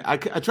and clean it. I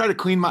try to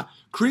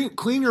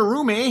clean your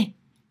room, eh?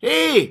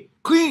 Hey,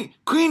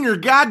 clean your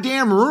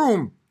goddamn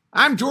room.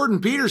 I'm Jordan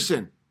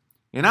Peterson,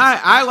 and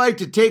I like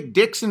to take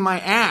dicks in my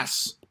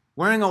ass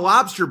wearing a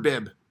lobster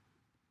bib.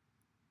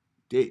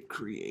 Date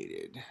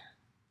created.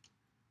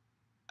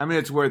 I mean,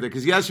 it's worth it,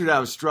 because yesterday I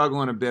was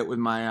struggling a bit with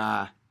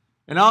my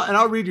and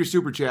I'll read your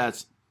super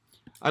chats.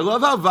 I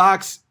love how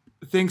Vox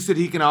thinks that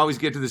he can always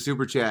get to the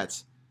super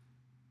chats.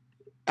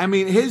 I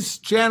mean, his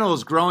channel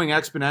is growing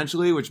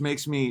exponentially, which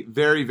makes me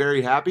very,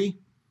 very happy,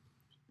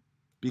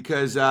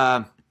 because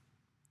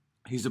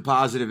he's a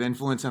positive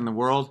influence on the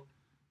world.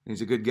 He's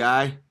a good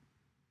guy.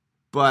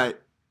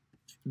 But,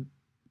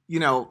 you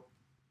know,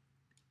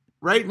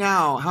 right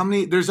now,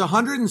 there's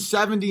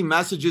 170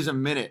 messages a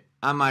minute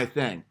on my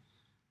thing.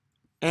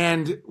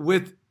 And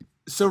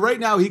so right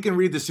now he can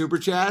read the super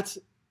chats.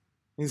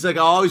 He's like,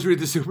 I'll always read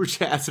the super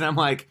chats. And I'm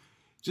like,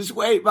 just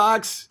wait,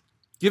 Vox.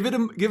 Give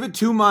it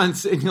 2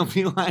 months, and you'll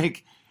be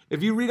like,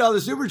 if you read all the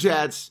super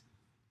chats,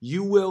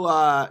 you will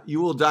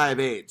die of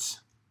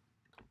AIDS.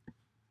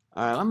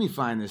 All right, let me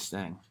find this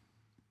thing,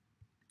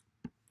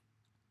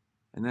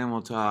 and then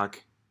we'll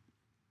talk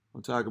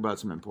about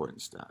some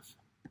important stuff.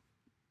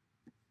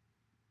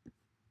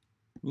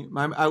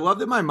 I love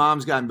that my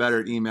mom's gotten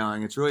better at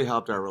emailing. It's really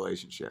helped our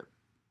relationship.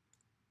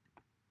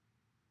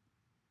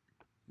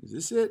 Is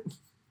this it?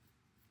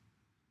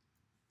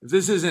 If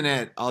this isn't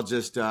it, I'll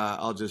just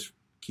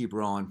keep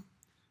rolling,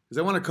 because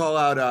I want to call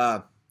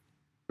out.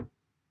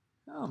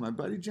 Oh, my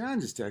buddy John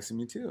just texted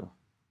me too.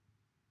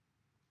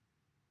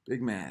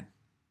 Big man,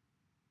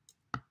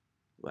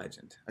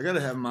 legend. I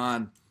gotta have him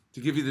on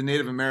to give you the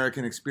Native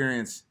American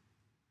experience.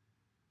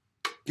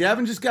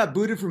 Gavin just got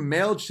booted from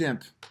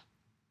MailChimp,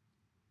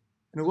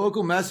 in a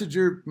local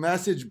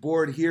message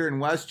board here in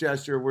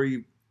Westchester, where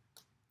you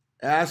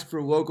ask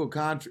for local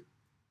contract.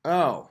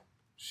 Oh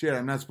shit!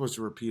 I'm not supposed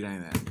to repeat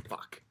anything.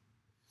 Fuck.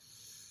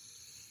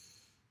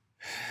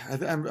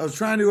 I was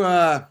trying to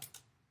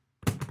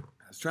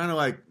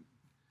like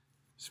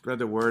spread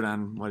the word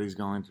on what he's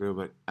going through,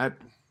 but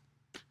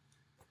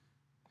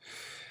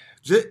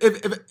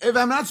if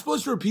I'm not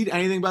supposed to repeat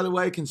anything, by the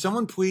way, can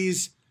someone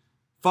please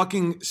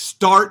fucking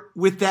start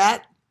with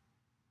that?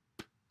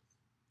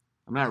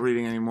 I'm not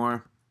reading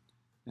anymore,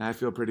 and I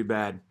feel pretty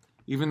bad.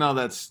 Even though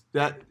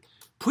that.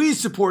 Please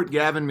support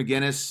Gavin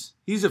McGinnis.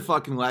 He's a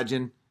fucking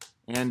legend,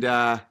 and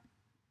all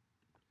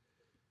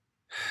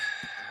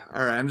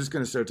right, I'm just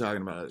going to start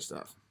talking about other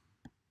stuff.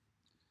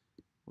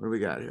 What do we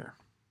got here?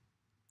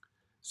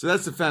 So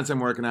that's the fence I'm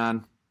working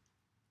on.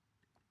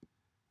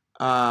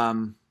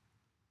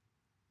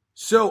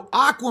 So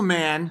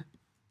Aquaman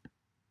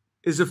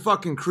is a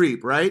fucking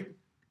creep, right?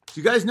 Do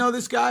you guys know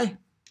this guy?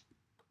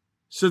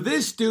 So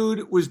this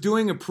dude was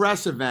doing a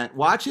press event.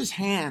 Watch his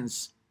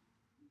hands.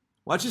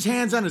 Watch his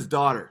hands on his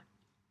daughter.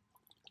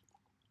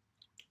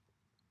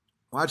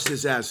 Watch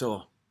this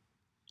asshole.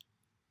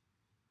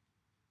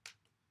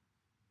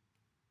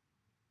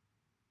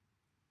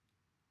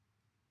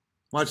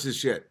 Watch this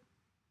shit.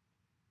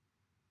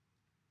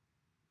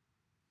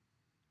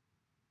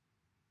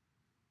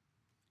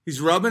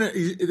 He's rubbing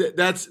it.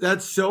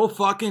 That's so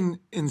fucking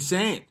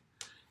insane.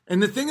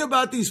 And the thing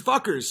about these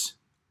fuckers,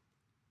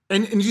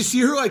 and you see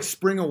her like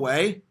spring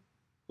away,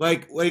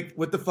 like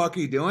what the fuck are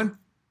you doing?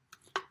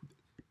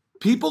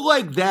 People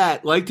like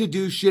that like to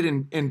do shit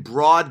in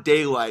broad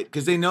daylight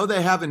because they know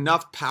they have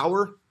enough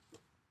power.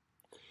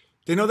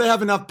 They know they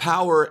have enough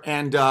power,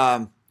 and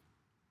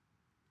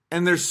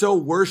they're so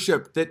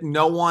worshipped that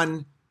no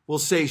one will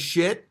say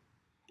shit.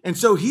 And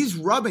so he's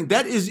rubbing.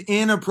 That is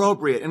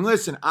inappropriate. And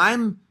listen,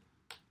 I'm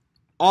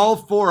all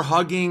for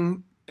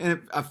hugging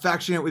and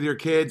affectionate with your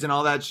kids and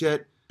all that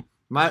shit.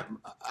 I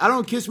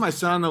don't kiss my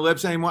son on the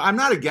lips anymore. I'm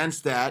not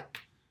against that,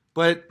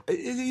 but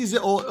he's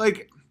old,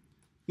 like,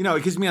 you know,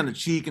 he kisses me on the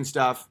cheek and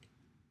stuff.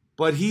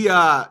 But he,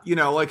 you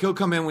know, like he'll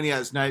come in when he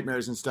has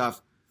nightmares and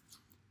stuff.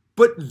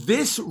 But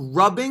this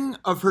rubbing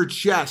of her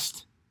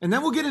chest, and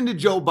then we'll get into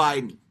Joe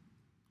Biden.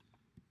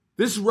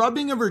 This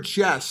rubbing of her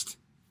chest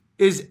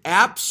is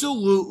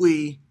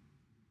absolutely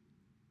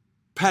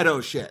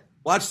pedo shit.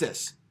 Watch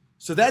this.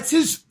 So that's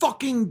his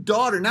fucking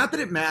daughter. Not that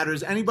it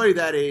matters. Anybody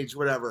that age,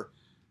 whatever.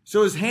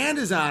 So his hand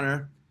is on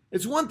her.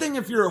 It's one thing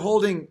if you're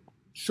holding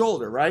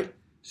shoulder, right?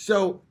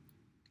 So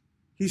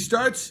he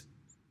starts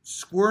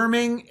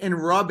squirming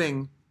and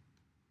rubbing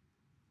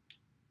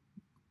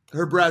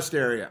her breast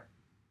area.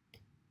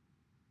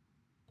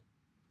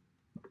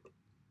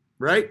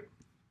 Right?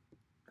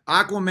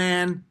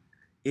 Aquaman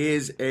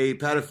is a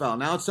pedophile.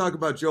 Now let's talk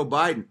about Joe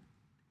Biden.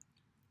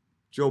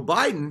 Joe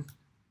Biden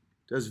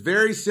does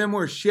very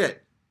similar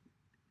shit.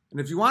 And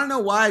if you want to know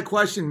why I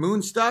question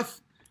moon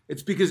stuff,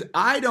 it's because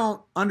I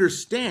don't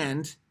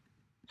understand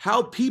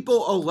how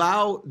people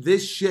allow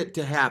this shit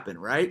to happen,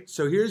 right?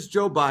 So here's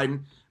Joe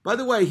Biden. By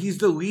the way, he's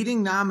the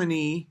leading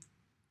nominee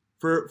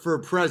for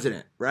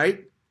president,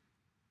 right?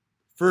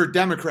 For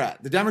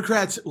Democrat. The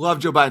Democrats love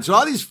Joe Biden. So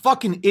all these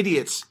fucking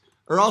idiots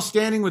are all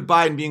standing with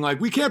Biden being like,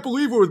 we can't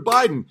believe we're with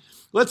Biden.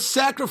 Let's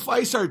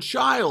sacrifice our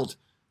child.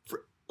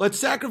 Let's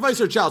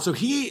sacrifice our child. So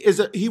he's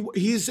a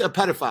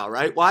pedophile,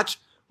 right? Watch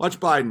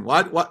Biden.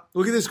 What?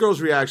 Look at this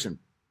girl's reaction.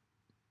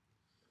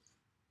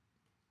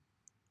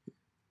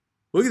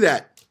 Look at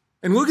that.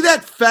 And look at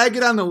that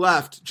faggot on the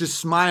left just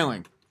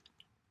smiling.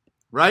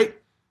 Right?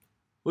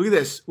 Look at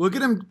this. Look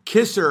at him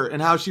kiss her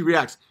and how she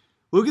reacts.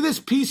 Look at this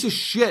piece of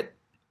shit,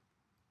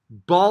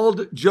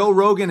 bald Joe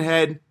Rogan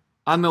head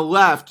on the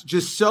left,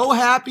 just so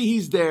happy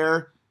he's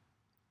there.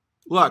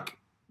 Look,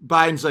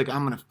 Biden's like,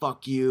 I'm going to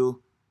fuck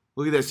you.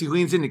 Look at this. He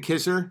leans in to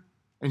kiss her,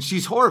 and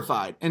she's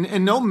horrified.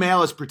 And no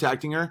male is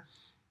protecting her.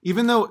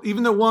 Even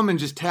the woman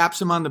just taps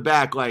him on the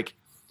back like,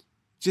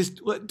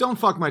 just don't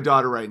fuck my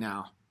daughter right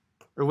now.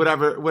 Or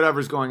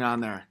whatever's going on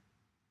there.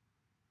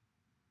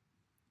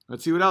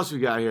 Let's see what else we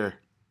got here.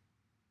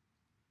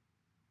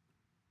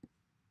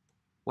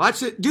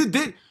 Watch it. Dude,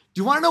 do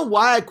you want to know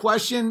why I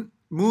question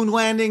moon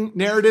landing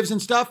narratives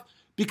and stuff?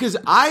 Because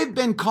I've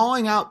been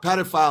calling out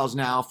pedophiles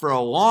now for a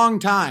long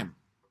time.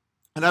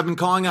 And I've been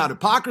calling out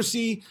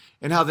hypocrisy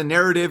and how the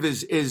narrative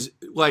is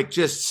like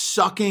just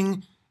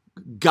sucking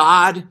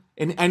God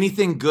and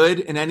anything good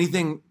and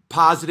anything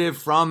positive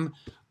from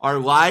our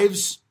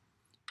lives.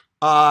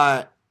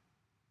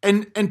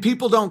 And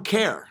people don't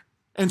care.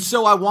 And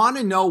so I want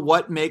to know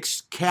what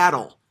makes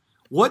cattle.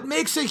 What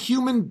makes a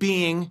human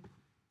being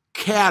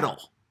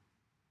cattle?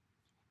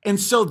 And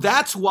so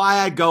that's why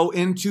I go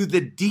into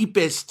the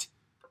deepest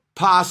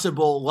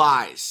possible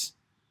lies.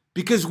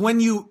 Because when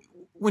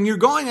you're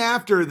going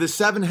after the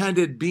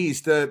seven-headed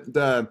beast,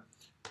 the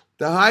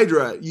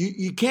Hydra,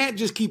 you can't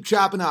just keep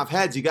chopping off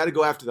heads. You got to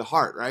go after the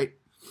heart, right?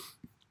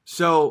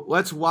 So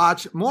let's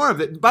watch more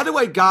of it. By the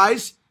way,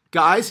 guys,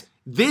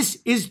 this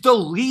is the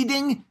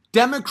leading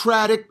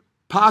Democratic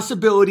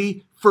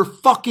possibility for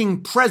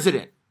fucking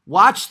president.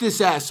 Watch this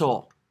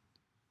asshole.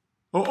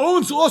 Oh,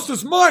 Owen's lost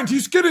his mind.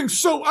 He's getting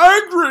so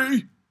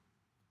angry.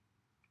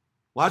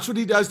 Watch what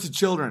he does to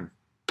children.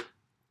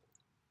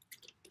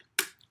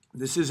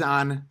 This is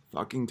on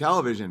fucking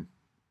television.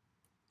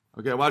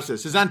 Okay, watch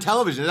this. This is on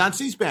television. It's on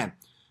C-SPAN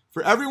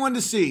for everyone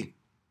to see.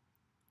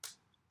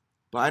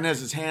 Biden has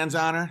his hands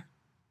on her.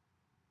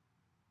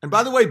 And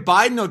by the way,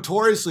 Biden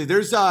notoriously,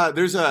 there's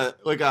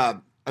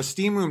a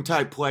steam room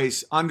type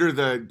place under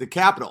the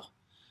Capitol.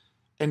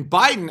 And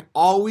Biden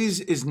always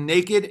is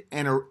naked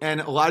and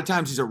a lot of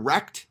times he's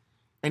erect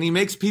and he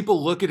makes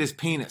people look at his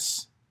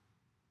penis.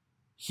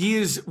 He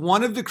is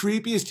one of the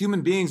creepiest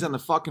human beings on the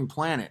fucking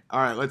planet. All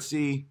right, let's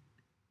see.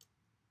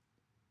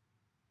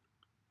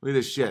 Look at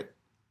this shit.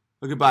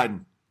 Look at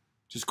Biden.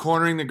 Just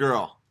cornering the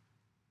girl.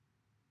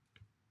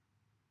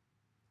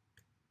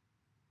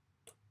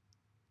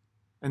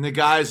 And the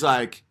guy's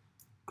like,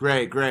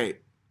 great.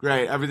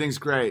 Everything's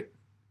great.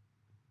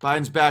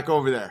 Biden's back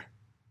over there.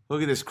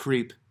 Look at this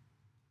creep.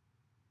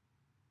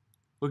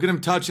 Look at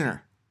him touching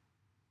her.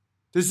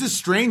 This is a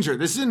stranger.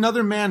 This is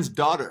another man's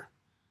daughter.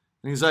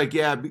 And he's like,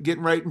 yeah,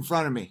 getting right in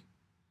front of me.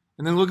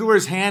 And then look at where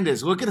his hand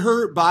is. Look at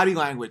her body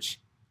language.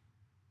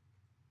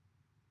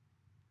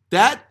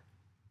 That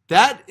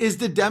is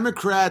the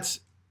Democrats.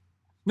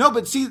 No,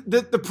 but see,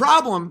 the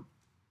problem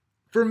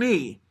for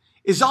me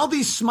is all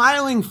these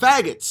smiling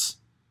faggots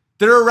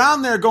that are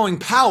around there going,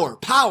 power.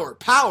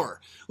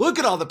 Look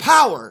at all the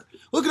power.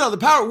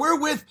 We're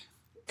with,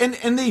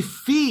 and they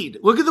feed.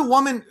 Look at the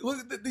woman.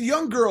 Look at the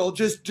young girl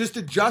just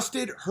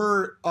adjusted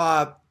her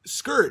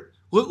skirt.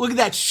 Look at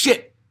that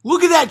shit.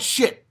 Look at that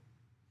shit.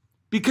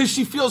 Because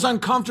she feels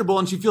uncomfortable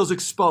and she feels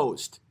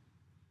exposed.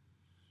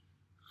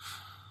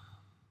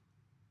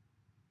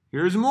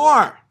 Here's more.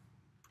 Are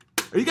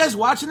you guys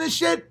watching this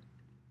shit?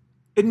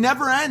 It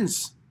never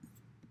ends.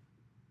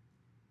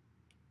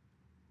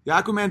 The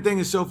Aquaman thing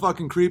is so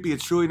fucking creepy.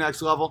 It's truly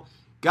next level.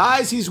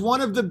 Guys, he's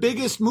one of the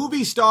biggest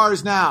movie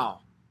stars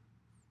now.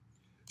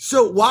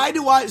 So why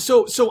do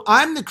so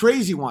I'm the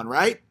crazy one,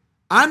 right?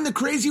 I'm the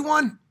crazy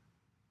one.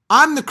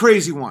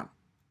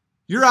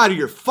 You're out of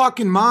your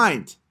fucking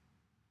mind.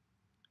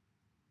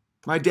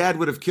 My dad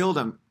would have killed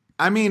him.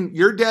 I mean,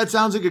 your dad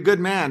sounds like a good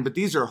man, but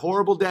these are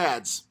horrible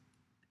dads.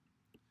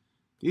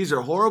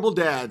 I'll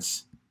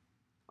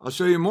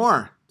show you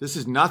more. This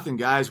is nothing,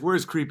 guys.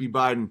 Where's creepy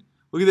Biden?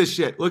 Look at this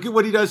shit. Look at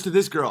what he does to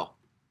this girl.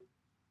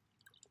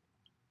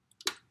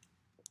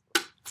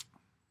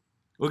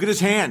 Look at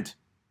his hand.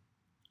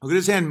 Look at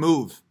his hand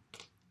move.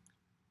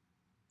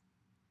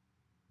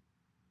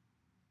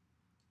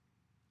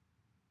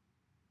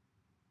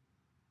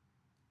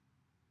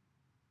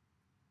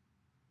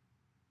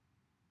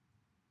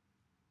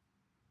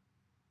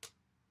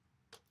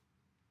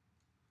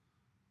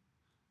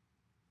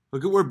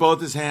 Look at where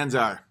both his hands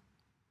are.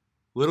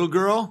 Little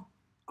girl,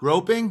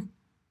 groping,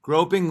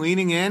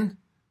 leaning in,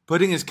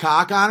 putting his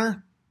cock on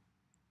her.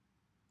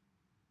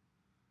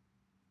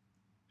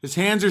 His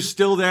hands are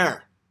still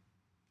there.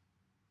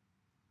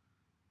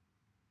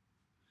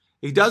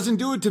 He doesn't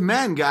do it to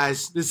men,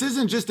 guys. This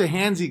isn't just a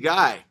handsy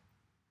guy.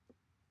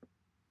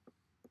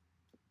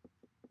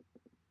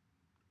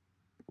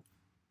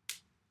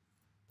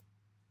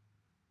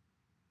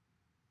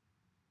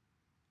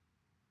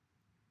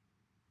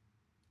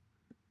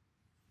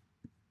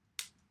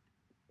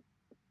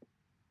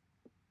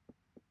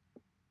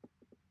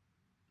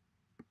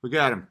 Look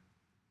at him.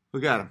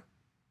 Look at him.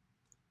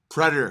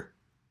 Predator.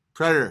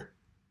 Predator.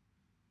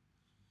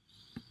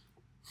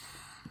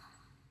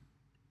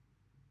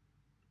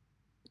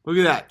 Look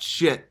at that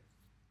shit.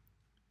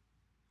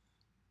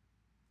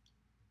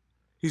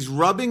 He's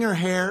rubbing her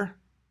hair.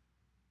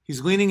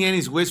 He's leaning in.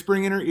 He's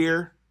whispering in her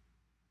ear.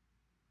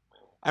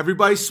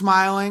 Everybody's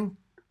smiling.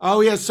 Oh,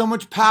 he has so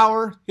much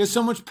power. He has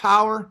so much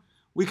power.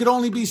 We could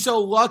only be so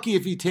lucky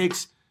if he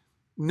takes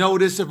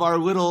notice of our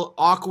little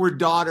awkward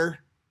daughter.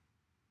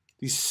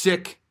 These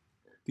sick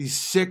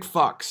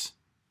fucks.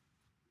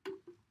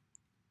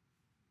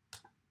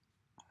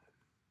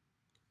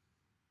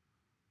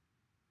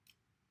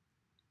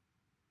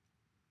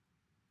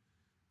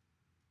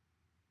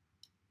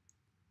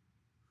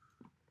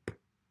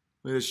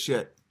 Look at this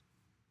shit.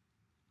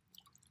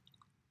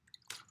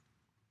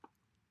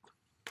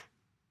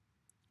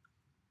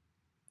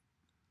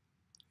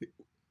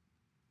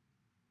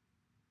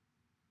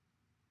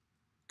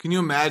 Can you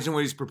imagine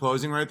what he's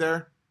proposing right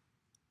there?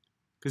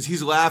 Because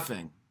he's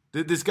laughing.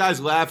 This guy's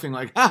laughing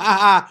like, ha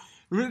ha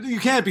ha, you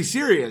can't be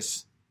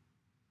serious.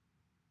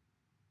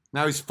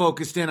 Now he's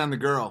focused in on the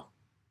girl.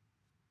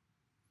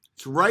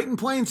 It's right in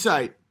plain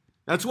sight.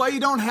 That's why you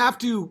don't have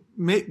to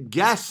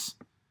guess.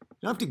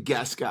 You don't have to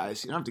guess,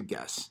 guys. You don't have to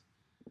guess.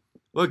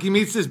 Look, he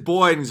meets this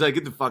boy and he's like,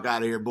 get the fuck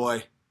out of here,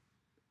 boy.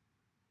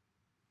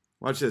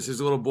 Watch this. There's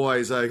a little boy.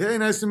 He's like, hey,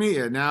 nice to meet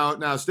you.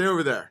 Now stay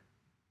over there.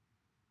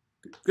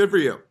 Good for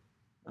you.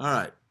 All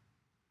right.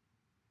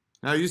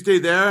 Now you stay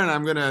there, and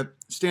I'm going to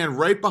stand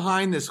right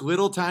behind this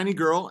little tiny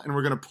girl, and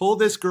we're going to pull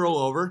this girl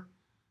over,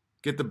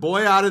 get the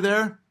boy out of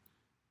there.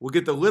 We'll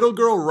get the little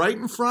girl right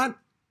in front.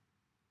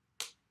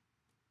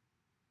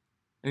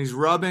 And he's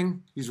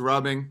rubbing. He's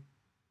rubbing.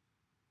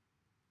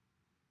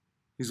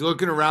 He's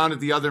looking around at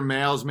the other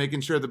males,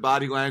 making sure the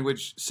body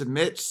language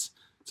submits.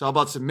 It's all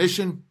about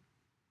submission.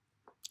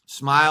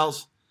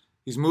 Smiles.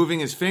 He's moving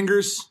his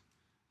fingers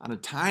on a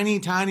tiny,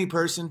 tiny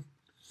person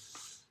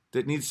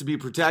that needs to be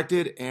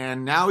protected.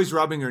 And now he's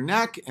rubbing her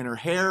neck and her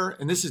hair.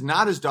 And this is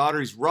not his daughter.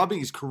 He's rubbing,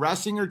 he's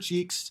caressing her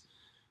cheeks.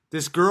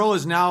 This girl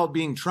is now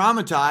being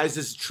traumatized.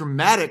 This is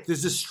traumatic. This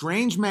is a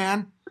strange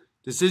man.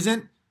 This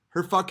isn't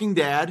her fucking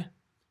dad.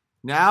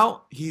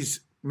 Now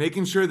he's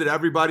making sure that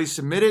everybody's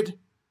submitted.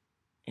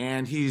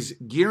 And he's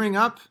gearing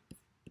up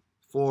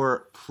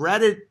for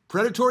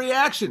predatory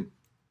action.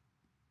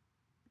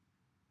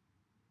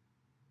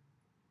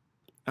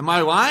 Am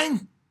I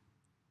lying?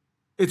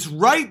 It's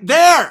right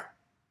there.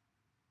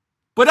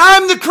 But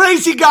I'm the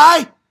crazy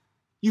guy.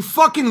 You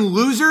fucking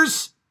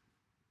losers.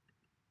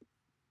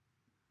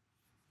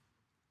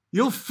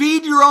 You'll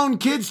feed your own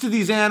kids to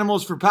these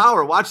animals for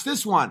power. Watch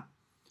this one.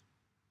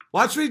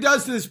 Watch what he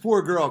does to this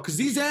poor girl. Because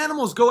these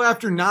animals go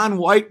after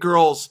non-white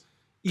girls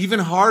even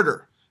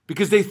harder.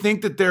 Because they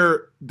think that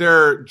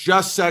they're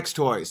just sex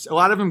toys. A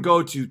lot of them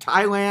go to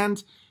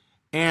Thailand.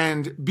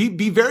 And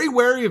be very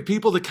wary of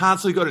people that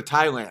constantly go to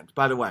Thailand,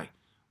 by the way.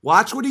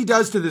 Watch what he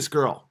does to this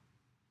girl.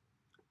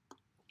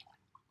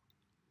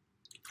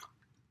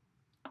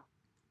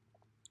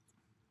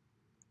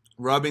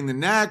 Rubbing the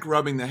neck,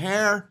 rubbing the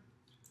hair.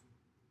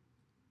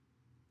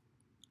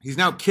 He's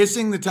now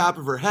kissing the top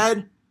of her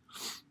head.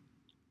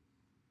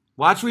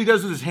 Watch what he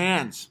does with his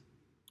hands.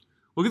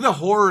 Look at the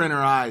horror in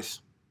her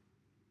eyes.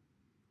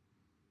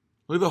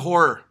 Look at the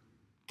horror.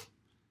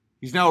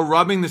 He's now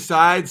rubbing the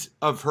sides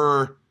of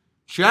her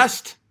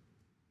chest.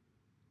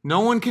 No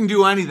one can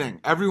do anything.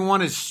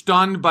 Everyone is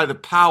stunned by the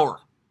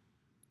power.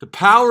 The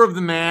power of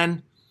the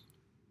man.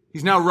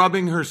 He's now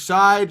rubbing her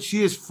side.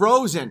 She is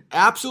frozen,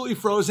 absolutely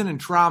frozen in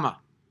trauma.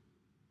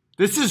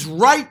 This is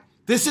right.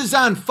 This is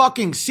on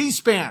fucking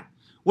C-SPAN.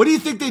 What do you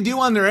think they do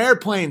on their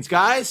airplanes,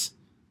 guys?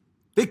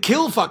 They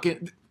kill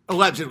fucking,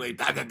 allegedly.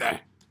 They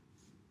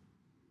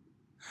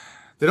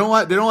don't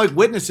like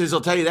witnesses,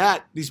 I'll tell you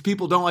that. These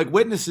people don't like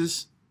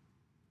witnesses.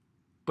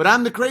 But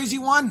I'm the crazy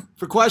one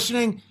for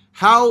questioning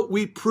how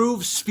we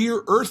prove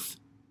sphere Earth.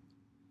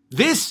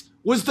 This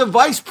was the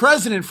vice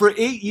president for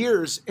 8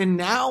 years and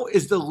now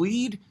is the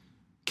lead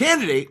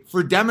candidate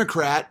for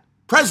Democrat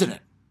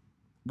president.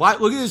 Why?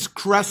 Look at his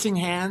caressing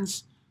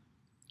hands.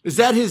 Is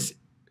that his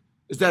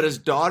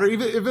daughter?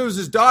 Even if it was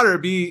his daughter,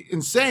 it'd be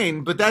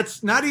insane, but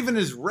that's not even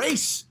his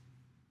race.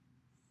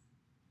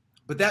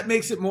 But that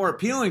makes it more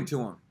appealing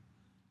to him.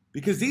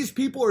 Because these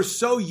people are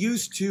so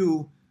used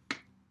to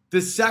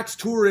the sex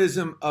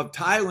tourism of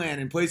Thailand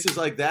and places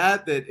like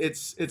that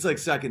it's like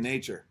second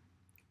nature.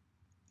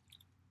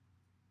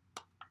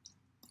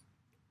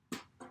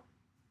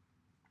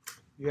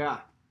 Yeah.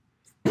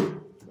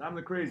 I'm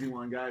the crazy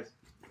one, guys.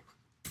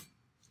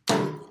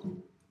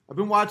 I've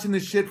been watching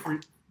this shit for...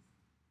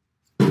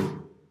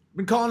 I've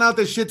been calling out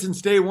this shit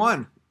since day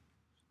one.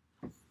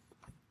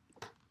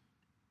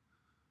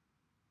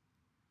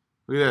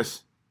 Look at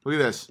this. Look at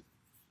this.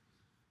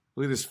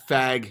 Look at this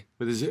fag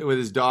with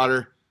his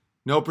daughter.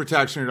 No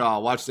protection at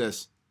all. Watch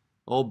this.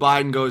 Old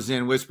Biden goes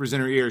in, whispers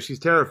in her ear. She's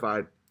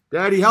terrified.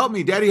 Daddy, help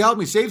me. Daddy, help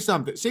me. Save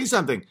something. Say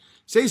something.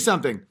 Say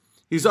something.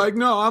 He's like,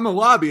 no, I'm a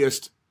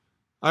lobbyist.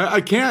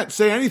 I can't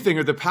say anything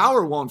or the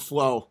power won't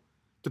flow.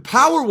 The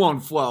power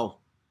won't flow.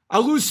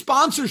 I'll lose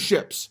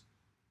sponsorships.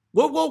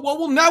 What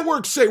will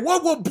networks say?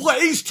 What will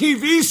Blaze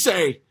TV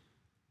say?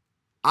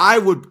 I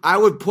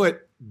would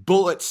put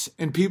bullets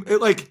in people.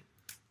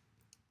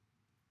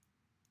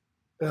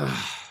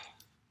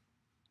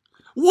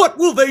 What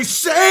will they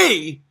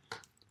say?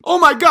 Oh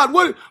my God!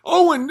 What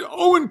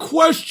Owen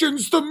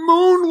questions the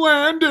moon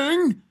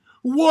landing.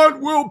 What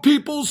will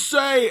people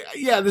say?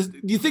 Yeah, do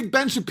you think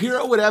Ben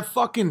Shapiro would have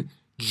fucking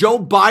Joe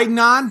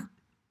Biden on?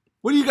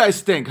 What do you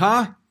guys think,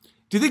 huh?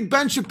 Do you think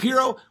Ben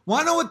Shapiro...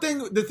 Want to know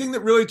the thing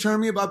that really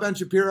turned me about Ben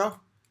Shapiro?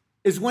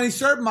 Is when he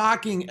started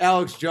mocking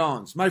Alex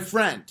Jones, my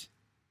friend.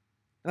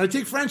 And I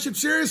take friendship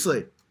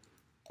seriously.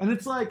 And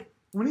it's like,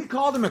 when he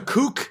called him a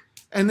kook,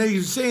 and then he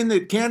was saying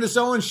that Candace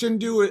Owens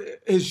shouldn't do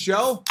his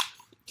show,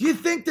 do you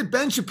think that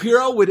Ben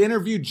Shapiro would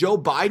interview Joe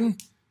Biden?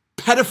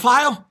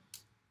 Pedophile?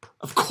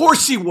 Of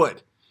course he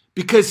would.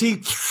 Because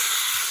he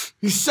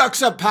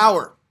sucks up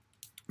power.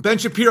 Ben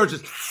Shapiro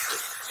just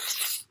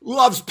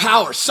loves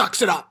power,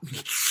 sucks it up.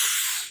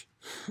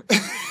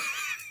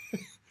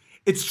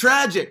 It's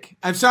tragic.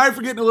 I'm sorry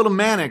for getting a little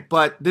manic,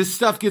 but this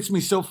stuff gets me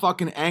so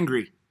fucking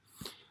angry.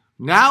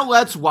 Now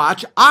let's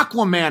watch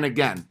Aquaman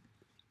again.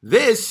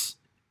 This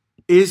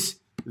is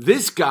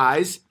this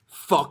guy's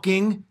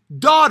fucking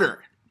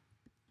daughter.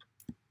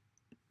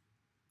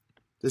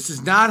 This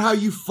is not how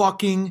you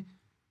fucking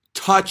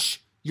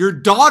touch your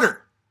daughter.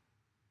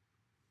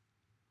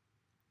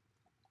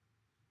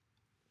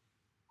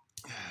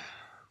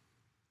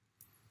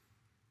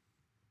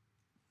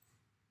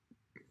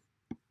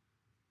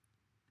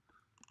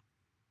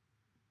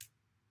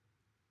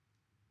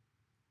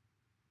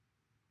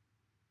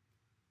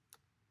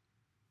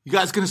 You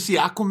guys gonna see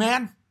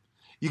Aquaman?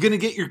 You gonna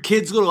get your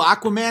kids little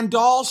Aquaman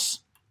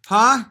dolls?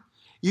 Huh?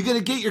 You gonna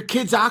get your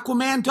kids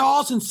Aquaman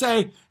dolls and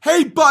say,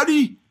 hey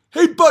buddy,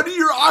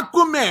 you're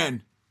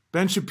Aquaman.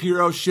 Ben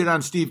Shapiro shit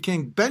on Steve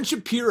King. Ben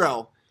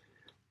Shapiro,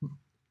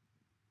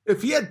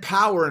 if he had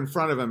power in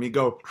front of him, he'd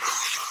go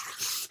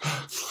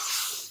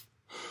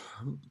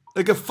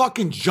like a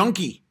fucking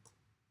junkie.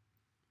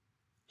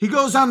 He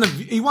wants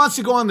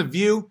to go on The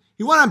View.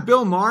 He went on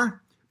Bill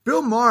Maher.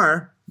 Bill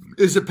Maher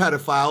is a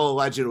pedophile,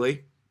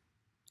 allegedly.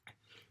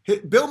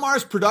 Bill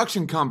Maher's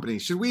production company.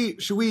 Should we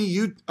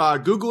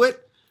Google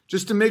it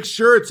just to make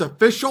sure it's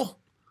official?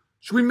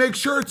 Should we make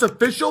sure it's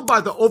official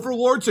by the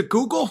overlords at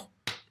Google?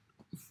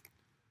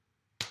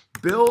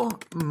 Bill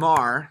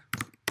Maher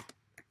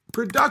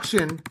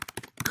production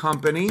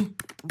company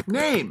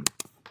name.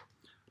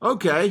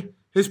 Okay,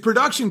 his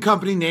production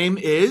company name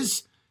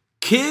is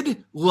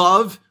Kid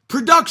Love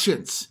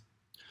Productions.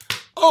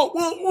 Oh,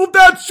 well,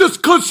 that's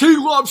just because he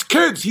loves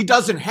kids. He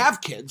doesn't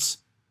have kids.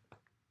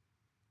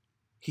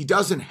 He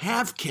doesn't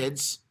have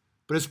kids,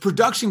 but his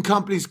production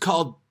company's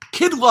called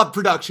Kid Love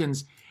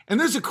Productions, and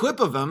there's a clip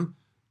of him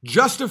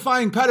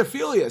justifying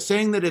pedophilia,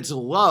 saying that it's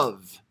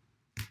love.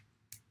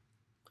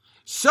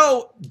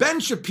 So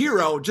Ben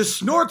Shapiro just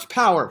snorts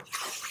power,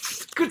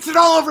 gets it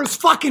all over his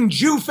fucking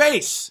Jew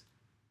face,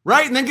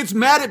 right? And then gets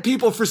mad at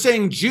people for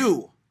saying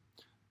Jew.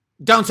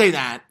 Don't say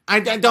that.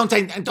 Don't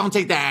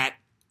say that.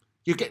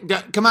 You can,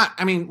 come on.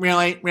 I mean,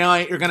 really,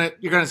 you're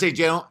gonna say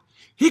Jew?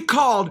 He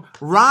called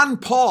Ron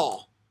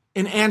Paul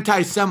an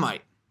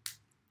anti-Semite.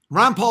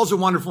 Ron Paul's a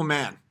wonderful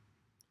man.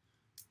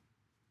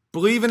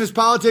 Believe in his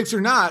politics or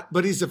not,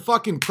 but he's a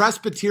fucking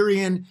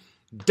Presbyterian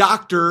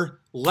doctor,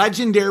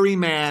 legendary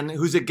man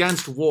who's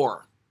against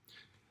war.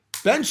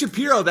 Ben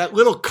Shapiro, that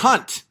little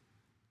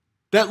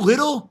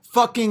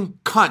fucking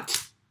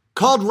cunt,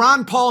 called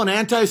Ron Paul an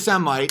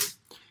anti-Semite,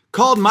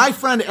 called my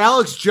friend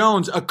Alex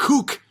Jones a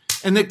kook,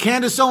 and that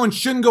Candace Owens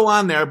shouldn't go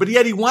on there, but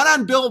yet he went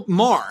on Bill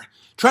Maher,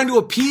 trying to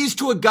appease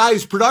to a guy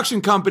whose production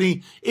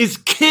company is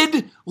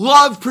Kid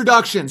Love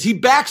Productions. He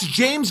backs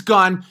James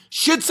Gunn,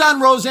 shits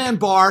on Roseanne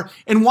Barr,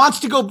 and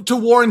wants to go to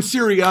war in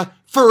Syria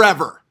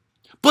forever.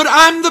 But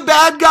I'm the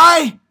bad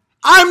guy?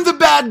 I'm the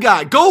bad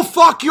guy. Go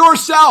fuck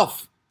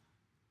yourself.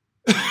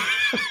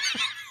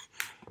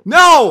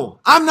 No,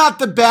 I'm not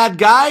the bad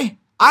guy.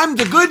 I'm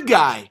the good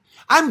guy.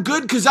 I'm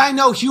good because I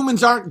know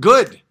humans aren't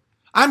good.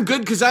 I'm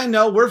good because I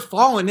know we're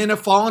fallen in a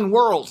fallen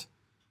world.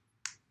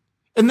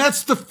 And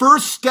that's the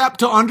first step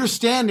to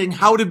understanding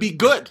how to be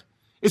good,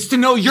 is to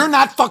know you're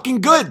not fucking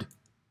good.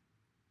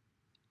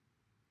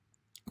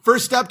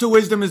 First step to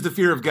wisdom is the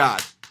fear of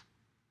God.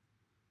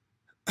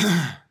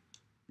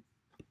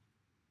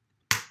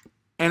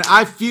 And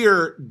I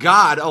fear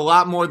God a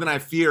lot more than I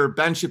fear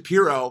Ben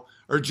Shapiro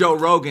or Joe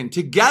Rogan.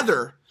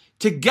 Together,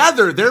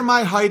 they're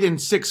my height in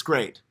 6th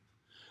grade.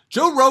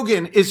 Joe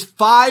Rogan is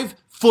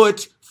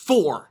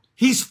 5'4".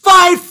 He's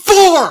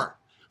 5'4".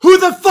 Who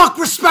the fuck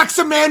respects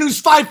a man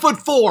who's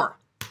 5'4"?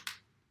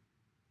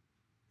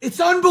 It's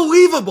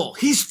unbelievable.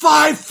 He's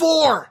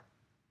 5'4".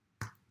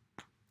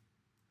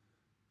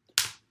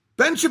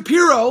 Ben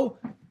Shapiro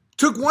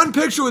took one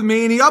picture with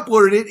me and he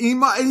uploaded it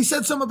and he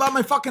said something about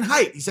my fucking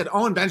height. He said,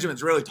 Owen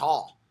Benjamin's really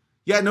tall.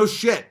 Yeah, no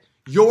shit.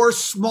 You're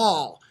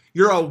small.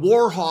 You're a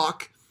war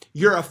hawk.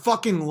 You're a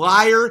fucking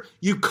liar.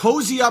 You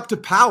cozy up to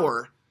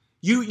power.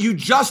 You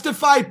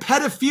justify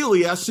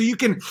pedophilia so you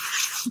can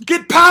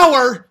get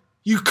power,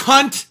 you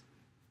cunt.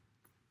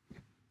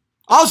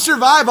 I'll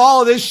survive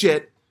all of this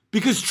shit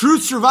because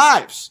truth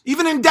survives,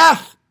 even in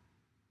death.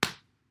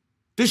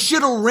 This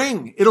shit'll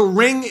ring. It'll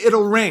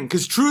ring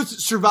because truth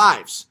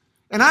survives.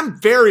 And I'm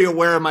very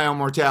aware of my own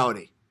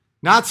mortality.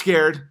 Not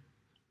scared.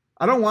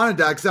 I don't want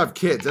to die because I have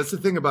kids. That's the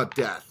thing about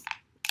death.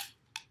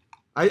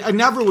 I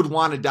never would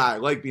want to die. I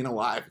like being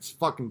alive. It's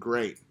fucking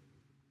great.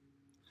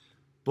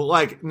 But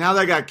like, now that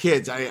I got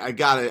kids, I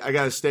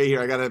gotta stay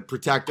here. I gotta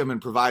protect them and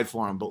provide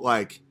for them. But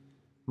like,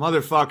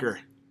 motherfucker,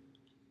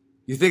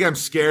 you think I'm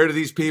scared of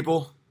these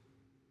people?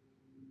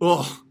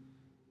 Ugh.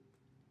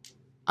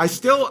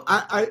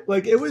 I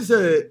like, it was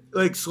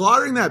like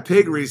slaughtering that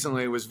pig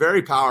recently was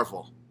very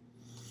powerful.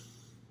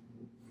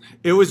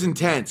 It was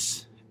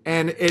intense.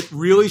 And it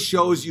really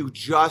shows you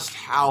just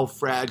how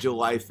fragile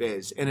life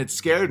is. And it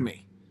scared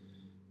me.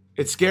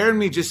 It scared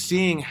me just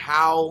seeing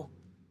how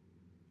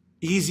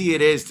easy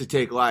it is to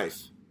take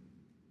life.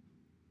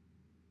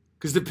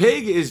 Because the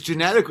pig is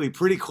genetically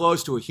pretty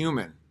close to a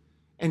human.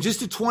 And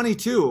just at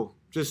 22,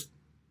 just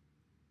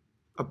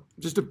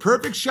a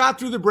perfect shot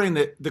through the brain.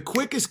 The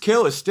quickest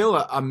kill is still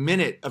a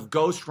minute of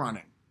ghost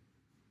running.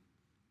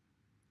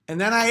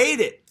 And then I ate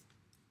it.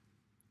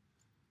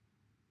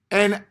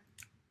 And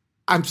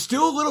I'm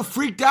still a little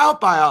freaked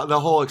out by the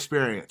whole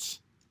experience.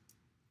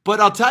 But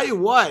I'll tell you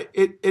what,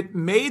 it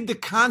made the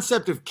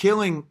concept of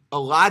killing a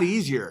lot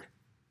easier.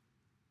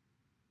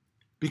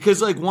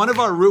 Because like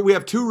we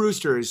have two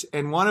roosters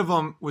and one of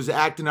them was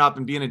acting up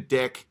and being a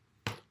dick.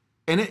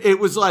 And it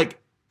was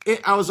like,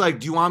 I was like,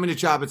 do you want me to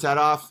chop its head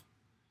off?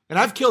 And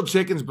I've killed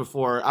chickens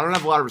before. I don't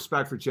have a lot of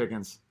respect for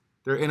chickens.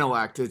 Their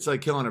intellect, it's like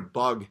killing a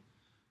bug.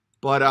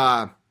 But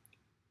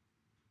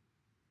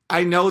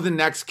I know the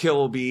next kill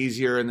will be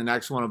easier and the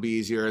next one will be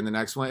easier and the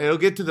next one. It'll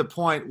get to the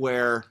point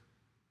where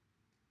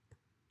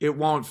it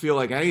won't feel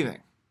like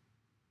anything.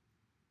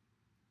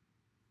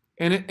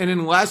 And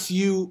unless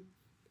you...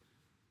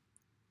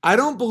 I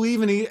don't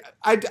believe in...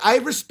 I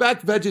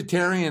respect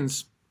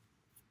vegetarians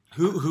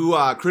who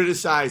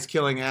criticize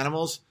killing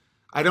animals.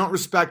 I don't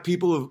respect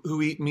people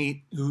who eat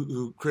meat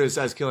who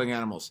criticize killing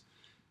animals.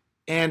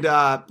 And,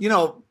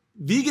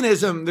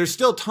 veganism, there's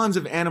still tons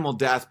of animal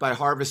death by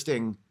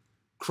harvesting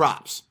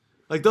crops.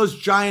 Like those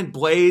giant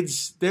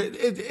blades,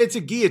 it's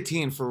a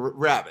guillotine for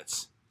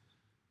rabbits.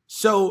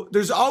 So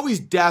there's always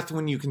death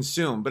when you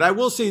consume. But I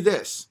will say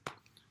this.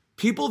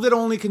 People that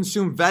only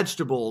consume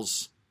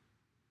vegetables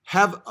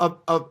have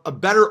a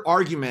better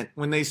argument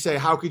when they say,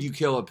 how could you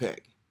kill a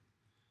pig?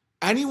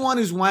 Anyone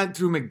who's went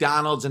through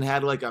McDonald's and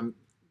had like a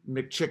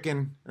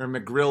McChicken or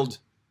McGrilled,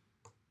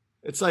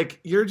 it's like,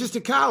 you're just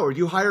a coward.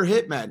 You hire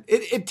hitmen.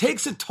 It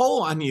takes a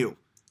toll on you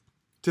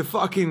to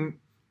fucking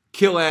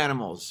kill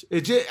animals.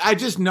 I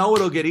just know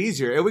it'll get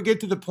easier. It would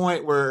get to the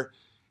point where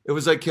it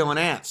was like killing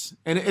ants.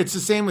 And it's the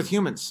same with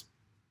humans.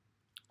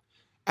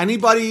 A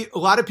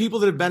lot of people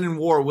that have been in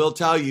war will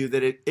tell you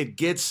that it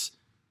gets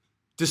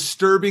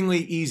disturbingly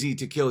easy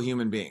to kill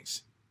human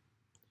beings.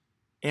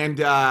 And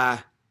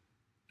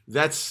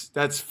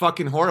that's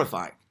fucking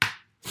horrifying.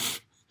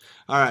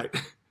 All right.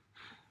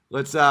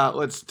 Let's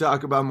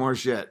talk about more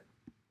shit.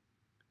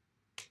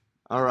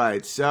 All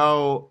right.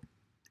 So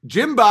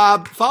Jim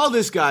Bob, follow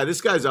this guy.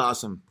 This guy's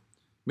awesome.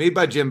 Made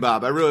by Jim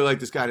Bob. I really like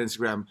this guy on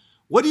Instagram.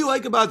 What do you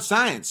like about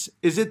science?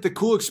 Is it the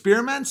cool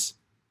experiments?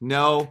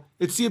 No,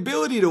 it's the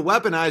ability to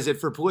weaponize it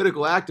for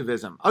political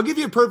activism. I'll give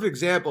you a perfect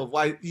example of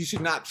why you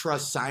should not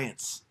trust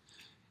science.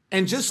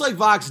 And just like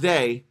Vox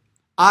Day,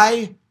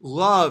 I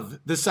love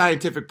the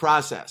scientific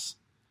process.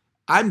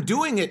 I'm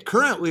doing it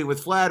currently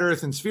with Flat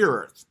Earth and Sphere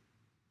Earth.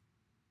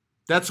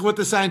 That's what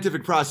the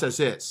scientific process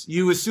is.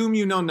 You assume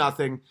you know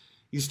nothing.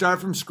 You start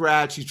from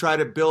scratch. You try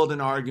to build an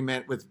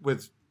argument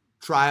with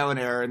trial and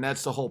error, and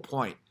that's the whole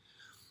point.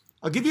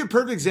 I'll give you a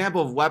perfect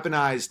example of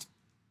weaponized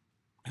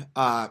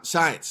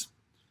science.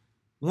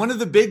 One of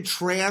the big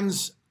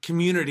trans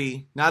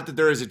community, not that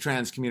there is a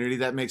trans community,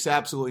 that makes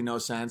absolutely no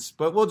sense,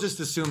 but we'll just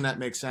assume that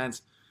makes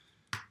sense.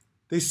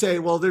 They say,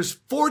 well, there's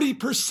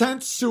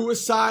 40%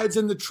 suicides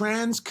in the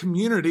trans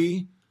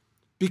community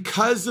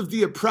because of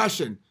the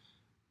oppression.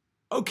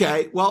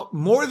 Okay, well,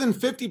 more than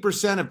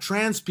 50% of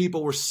trans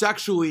people were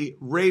sexually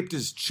raped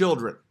as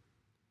children.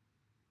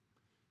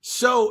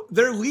 So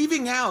they're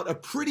leaving out a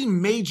pretty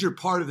major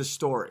part of the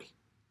story.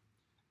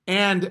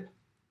 And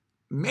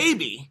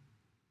maybe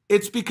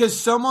it's because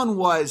someone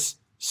was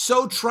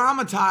so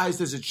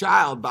traumatized as a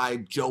child by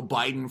Joe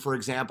Biden, for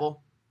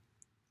example,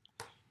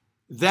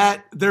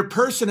 that their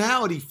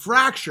personality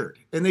fractured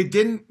and they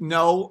didn't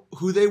know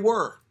who they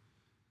were.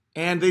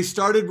 And they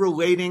started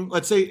relating,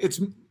 let's say it's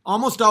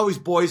almost always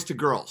boys to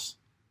girls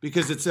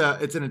because it's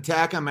an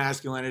attack on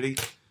masculinity.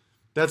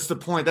 That's the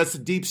point. That's the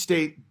deep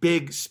state,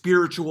 big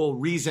spiritual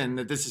reason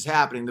that this is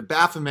happening. The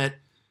Baphomet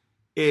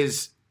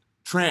is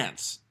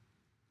trans.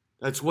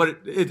 That's what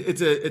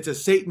it's a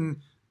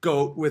Satan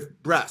goat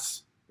with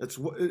breasts.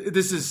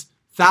 This is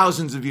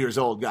thousands of years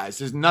old, guys.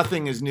 There's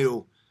nothing is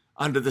new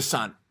under the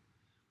sun.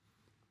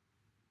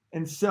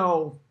 And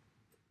so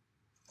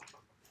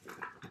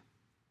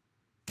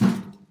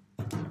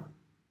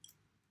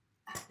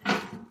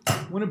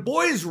when a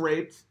boy is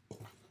raped,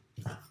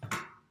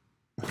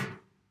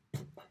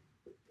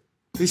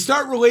 they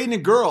start relating to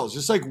girls,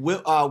 just like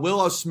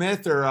Willow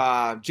Smith or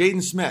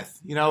Jaden Smith.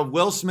 You know,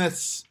 Will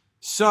Smith's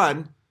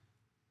son,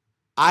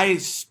 I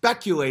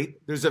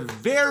speculate there's a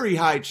very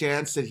high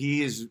chance that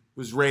he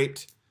was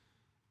raped.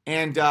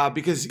 And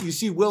because you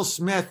see Will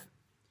Smith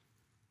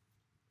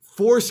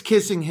force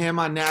kissing him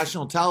on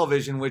national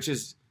television, which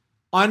is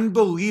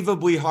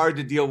unbelievably hard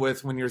to deal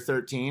with when you're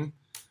 13.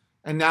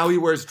 And now he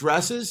wears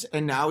dresses,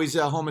 and now he's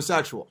a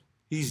homosexual.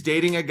 He's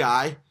dating a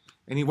guy,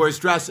 and he wears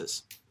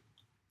dresses.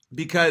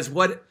 Because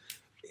what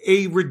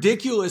a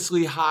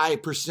ridiculously high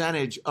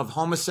percentage of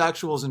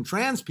homosexuals and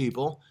trans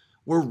people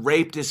were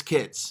raped as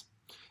kids.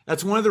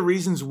 That's one of the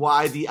reasons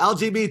why the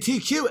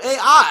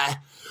LGBTQAI,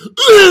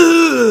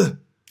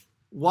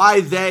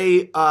 why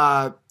they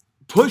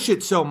push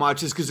it so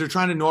much is because they're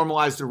trying to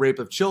normalize the rape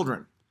of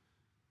children.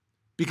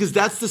 Because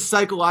that's the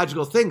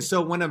psychological thing.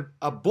 So when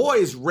a boy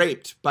is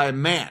raped by a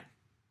man,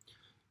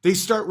 they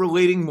start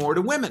relating more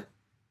to women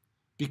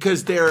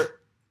because they're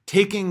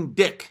taking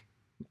dick.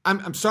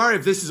 I'm sorry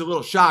if this is a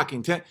little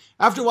shocking.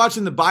 After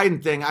watching the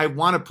Biden thing, I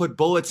want to put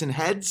bullets in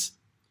heads.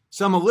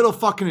 So I'm a little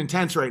fucking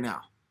intense right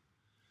now.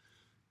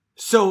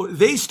 So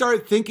they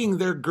start thinking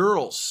they're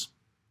girls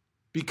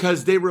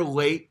because they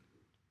relate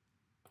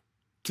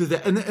to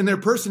the, and their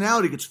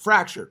personality gets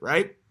fractured,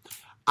 right?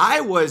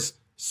 I was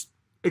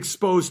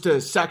exposed to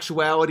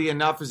sexuality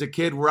enough as a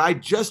kid where I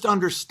just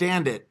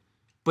understand it,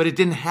 but it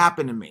didn't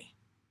happen to me.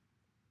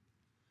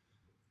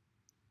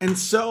 And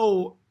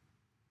so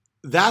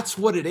that's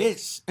what it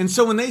is. And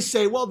so when they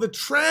say, well,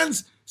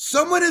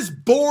 someone is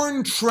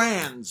born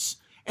trans,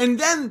 and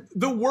then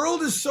the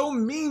world is so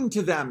mean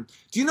to them.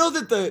 Do you know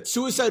that the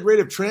suicide rate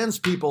of trans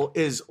people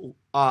is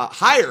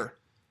higher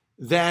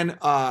than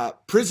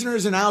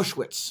prisoners in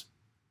Auschwitz?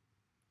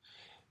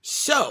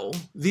 So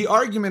the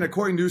argument,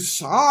 according to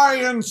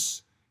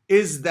science,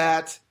 is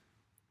that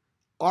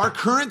our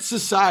current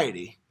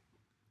society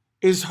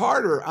is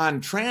harder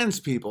on trans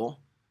people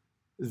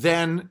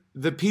than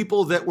the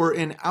people that were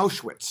in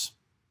Auschwitz,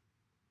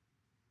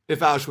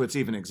 if Auschwitz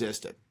even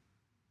existed.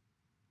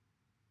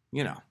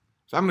 You know,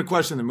 if I'm going to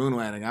question the moon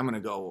landing, I'm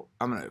going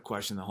to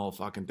question the whole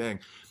fucking thing.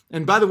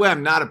 And by the way,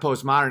 I'm not a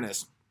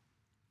postmodernist.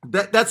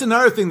 That's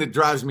another thing that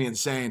drives me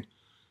insane,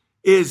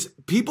 is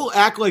people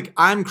act like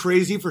I'm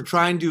crazy for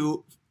trying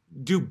to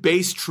do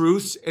base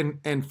truths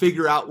and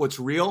figure out what's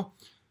real.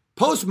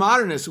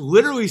 Postmodernists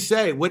literally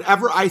say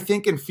whatever I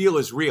think and feel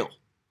is real.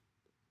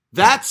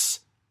 That's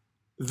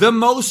the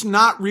most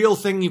not real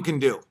thing you can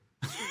do.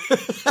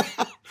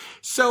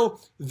 So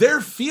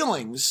their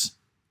feelings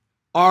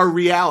are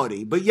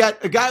reality. But yet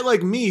a guy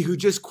like me who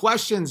just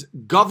questions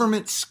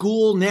government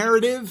school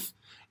narrative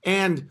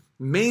and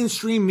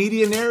mainstream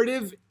media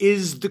narrative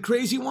is the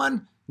crazy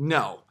one?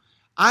 No.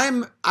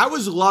 I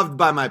was loved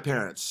by my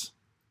parents.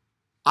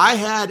 I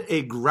had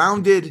a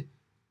grounded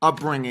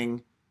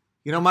upbringing.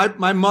 You know,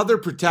 my mother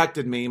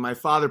protected me. My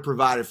father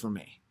provided for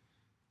me.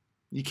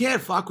 You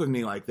can't fuck with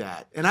me like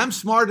that. And I'm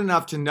smart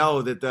enough to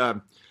know that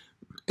the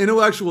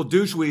intellectual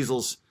douche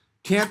weasels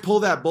can't pull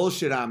that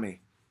bullshit on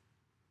me.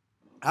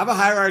 I have a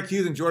higher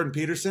IQ than Jordan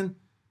Peterson.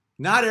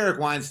 Not Eric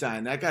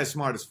Weinstein. That guy's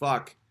smart as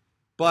fuck.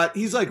 But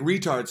he's like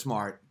retard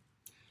smart.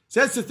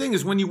 So that's the thing,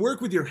 is when you work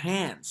with your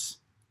hands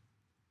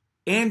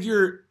and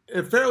you're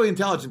a fairly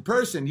intelligent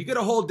person, you get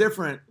a whole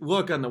different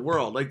look on the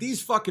world. Like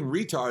these fucking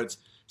retards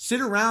sit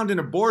around in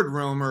a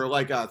boardroom or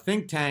like a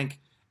think tank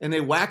and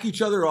they whack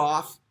each other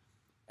off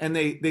and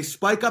they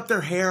spike up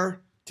their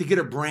hair to get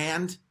a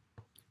brand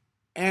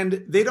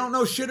and they don't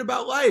know shit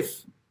about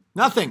life.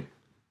 Nothing.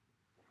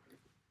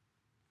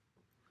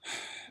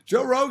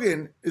 Joe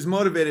Rogan is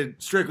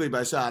motivated strictly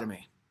by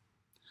sodomy.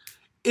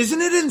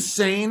 Isn't it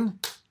insane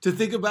to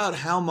think about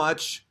how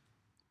much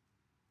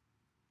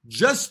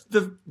just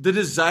the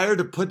desire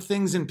to put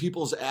things in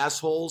people's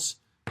assholes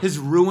has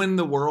ruined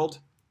the world?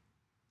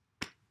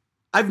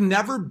 I've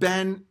never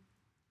been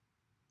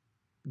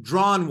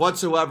drawn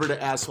whatsoever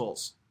to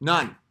assholes.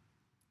 None.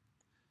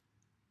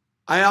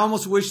 I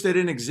almost wish they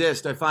didn't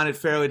exist. I find it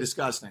fairly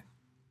disgusting.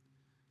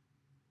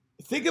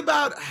 Think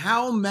about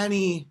how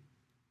many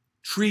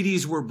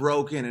treaties were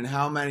broken and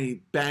how many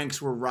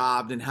banks were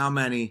robbed and how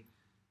many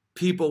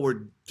people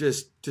were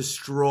just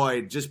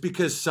destroyed just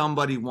because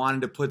somebody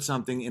wanted to put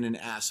something in an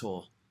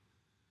asshole.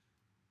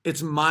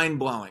 It's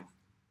mind-blowing.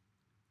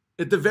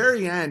 at the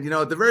very end,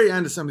 at the very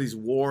end of some of these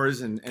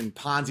wars and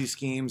Ponzi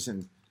schemes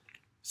and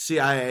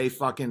CIA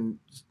fucking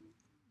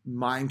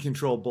mind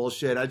control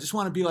bullshit, I just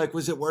want to be like,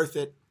 was it worth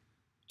it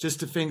just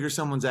to finger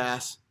someone's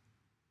ass?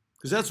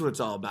 Because that's what it's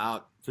all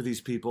about for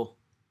these people.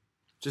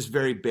 Just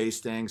very base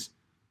things.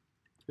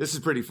 This is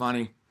pretty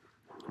funny.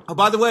 Oh,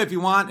 by the way, if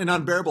you want an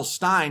unbearable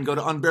Stein, go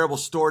to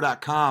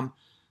unbearablestore.com.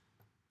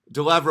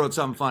 Delev wrote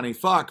something funny.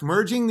 Fuck,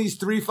 merging these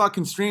 3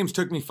 fucking streams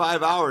took me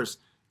 5 hours.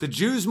 The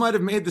Jews might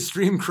have made the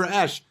stream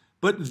crash,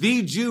 but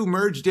the Jew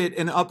merged it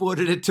and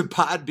uploaded it to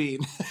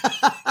Podbean.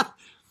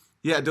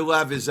 Yeah,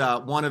 Delev is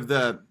one of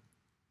the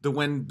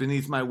wind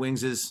beneath my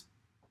wings is.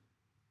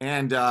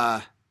 And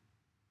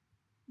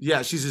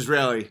yeah, she's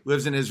Israeli,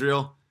 lives in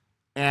Israel,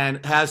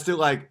 and has to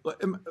like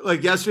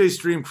yesterday's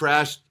stream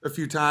crashed a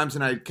few times,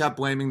 and I kept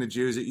blaming the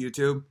Jews at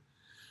YouTube.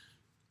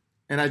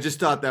 And I just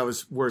thought that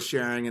was worth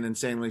sharing and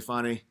insanely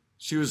funny.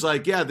 She was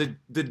like, yeah,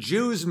 the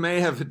Jews may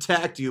have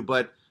attacked you,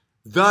 but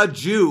the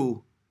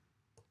Jew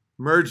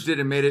merged it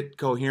and made it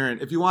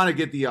coherent. If you want to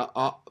get the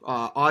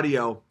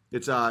audio,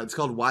 it's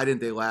called Why Didn't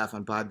They Laugh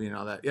on Podbean and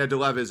all that. Yeah,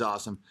 Delev is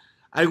awesome.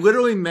 I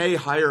literally may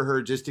hire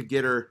her just to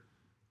get her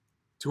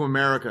to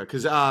America.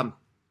 Because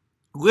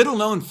little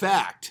known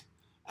fact,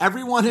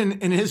 everyone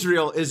in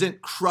Israel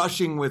isn't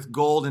crushing with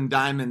gold and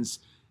diamonds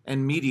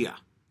and media.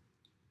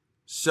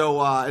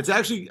 So it's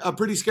actually a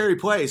pretty scary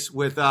place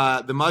with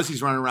the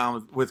Muzzies running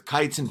around with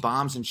kites and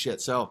bombs and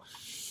shit. So,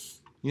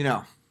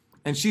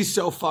 and she's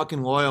so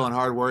fucking loyal and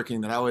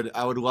hardworking that I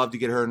would love to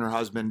get her and her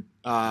husband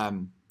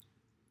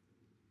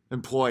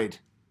employed.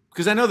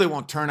 Because I know they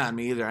won't turn on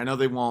me either. I know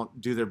they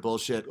won't do their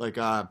bullshit. Like,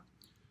 when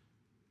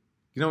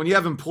you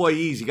have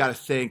employees, you got to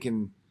think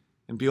and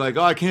be like,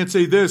 oh, I can't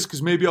say this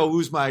because maybe I'll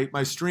lose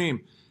my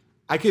stream.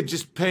 I could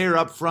just pay her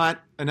up front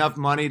enough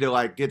money to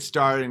like get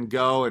started and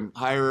go and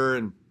hire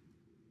her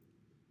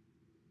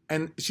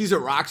and she's a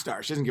rock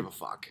star. She doesn't give a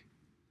fuck.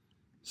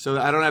 So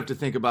I don't have to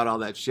think about all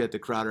that shit that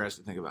Crowder has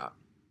to think about.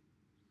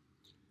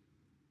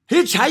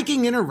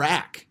 Hitchhiking in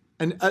Iraq.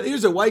 And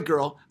here's a white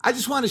girl. I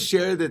just want to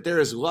share that there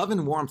is love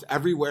and warmth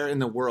everywhere in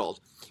the world.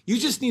 You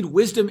just need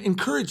wisdom and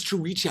courage to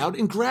reach out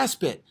and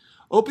grasp it.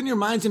 Open your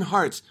minds and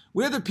hearts.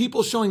 We are the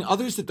people showing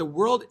others that the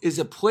world is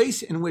a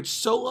place in which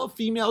solo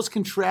females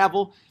can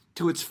travel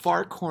to its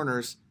far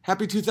corners.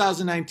 Happy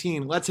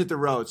 2019. Let's hit the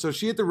road. So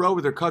she hit the road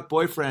with her cuck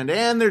boyfriend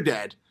and they're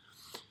dead.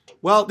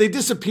 Well, they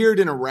disappeared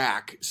in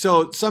Iraq.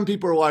 So some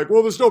people are like,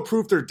 well, there's no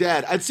proof they're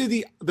dead. I'd say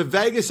the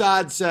Vegas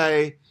odds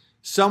say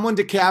someone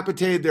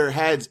decapitated their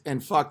heads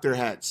and fucked their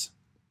heads.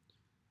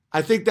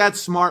 I think that's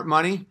smart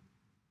money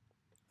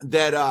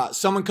that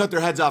someone cut their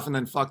heads off and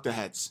then fucked the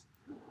heads.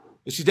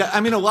 Is she dead? I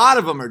mean, a lot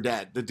of them are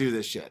dead that do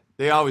this shit.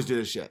 They always do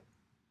this shit.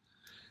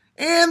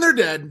 And they're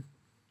dead.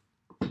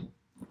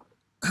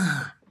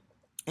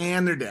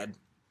 And they're dead.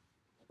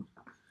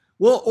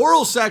 Well,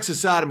 oral sex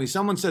is sodomy.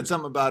 Someone said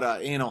something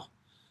about anal.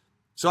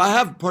 So I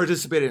have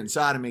participated in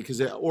sodomy because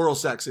oral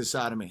sex is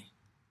sodomy.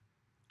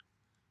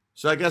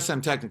 So I guess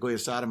I'm technically a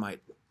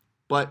sodomite.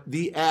 But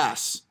the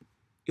ass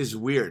is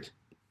weird.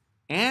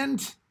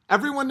 And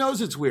everyone knows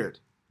it's weird.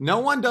 No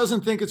one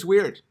doesn't think it's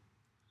weird.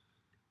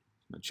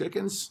 My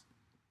chickens.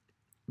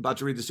 I'm about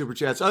to read the super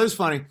chats. Oh, this is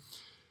funny.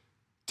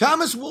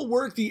 Thomas will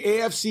work the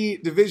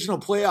AFC divisional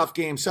playoff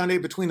game Sunday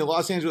between the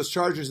Los Angeles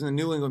Chargers and the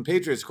New England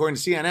Patriots, according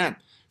to CNN.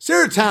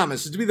 Sarah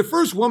Thomas is to be the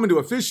first woman to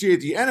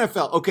officiate the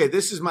NFL. Okay,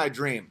 this is my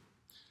dream.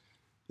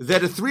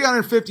 That a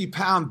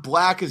 350-pound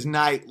black as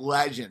night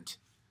legend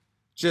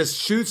just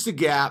shoots the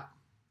gap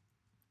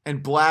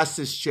and blasts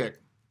this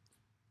chick.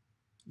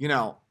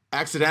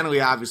 Accidentally,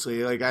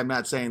 obviously. Like, I'm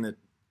not saying that,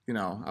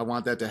 I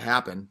want that to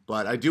happen,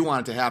 but I do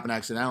want it to happen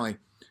accidentally.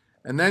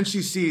 And then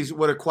she sees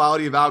what a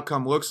quality of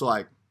outcome looks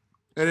like.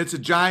 And it's a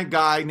giant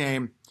guy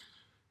named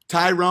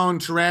Tyrone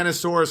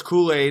Tyrannosaurus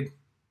Kool-Aid.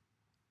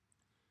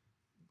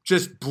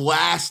 Just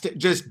blast it.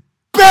 Just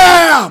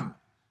BAM!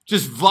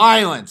 Just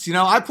violence.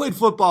 I played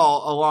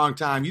football a long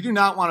time. You do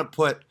not want to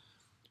put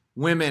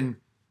women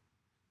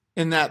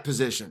in that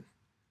position.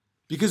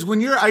 Because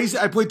when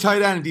I played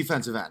tight end and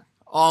defensive end.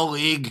 All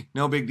league,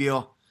 no big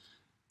deal.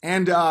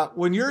 And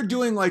when you're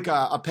doing like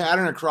a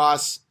pattern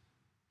across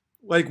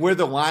like where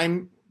the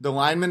linebackers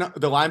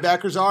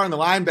are, and the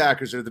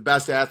linebackers are the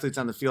best athletes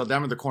on the field,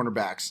 them are the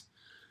cornerbacks.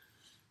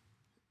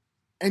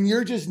 And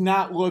you're just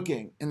not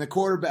looking, and the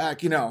quarterback,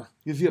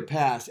 gives you a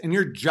pass, and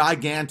you're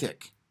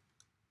gigantic.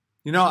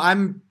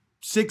 I'm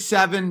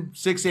 6'7",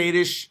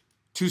 6'8"-ish,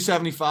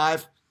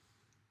 275.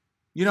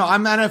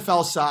 I'm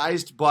NFL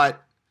sized,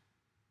 but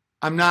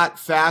I'm not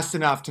fast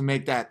enough to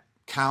make that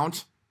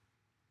count.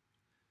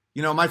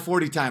 My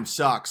 40 time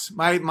sucks.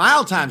 My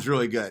mile time's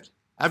really good.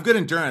 I have good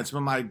endurance,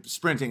 but my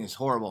sprinting is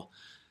horrible.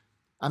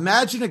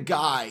 Imagine a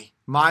guy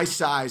my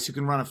size who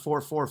can run a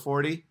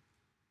 4.40,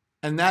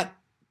 and that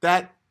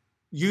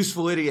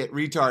useful idiot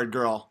retard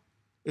girl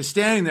is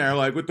standing there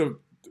like with the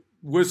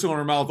whistle in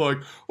her mouth like,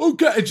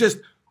 okay, it just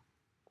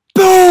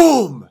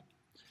boom.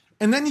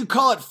 And then you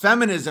call it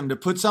feminism to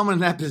put someone in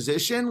that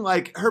position,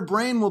 like her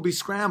brain will be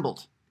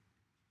scrambled.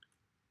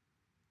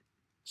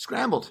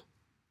 Scrambled.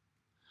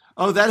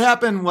 Oh, that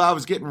happened while I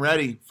was getting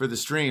ready for the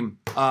stream.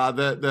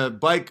 The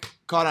bike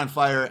caught on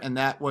fire, and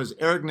that was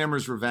Eric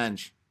Nimmer's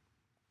revenge.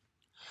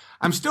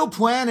 I'm still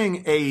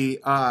planning a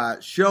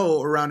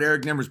show around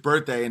Eric Nimmer's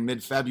birthday in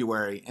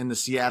mid-February in the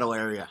Seattle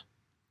area.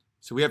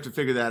 So we have to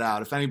figure that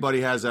out. If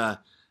anybody has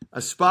a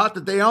spot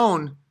that they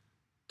own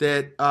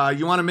that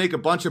you want to make a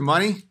bunch of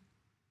money,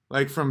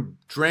 like from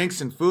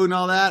drinks and food and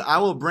all that, I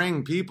will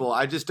bring people.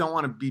 I just don't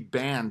want to be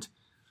banned.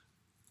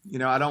 You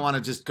know, I don't want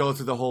to just go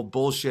through the whole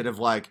bullshit of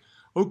like,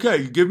 okay,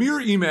 you give me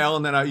your email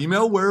and then I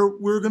email where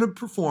we're going to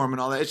perform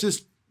and all that. It's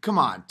just, come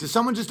on. Does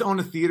someone just own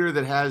a theater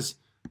that has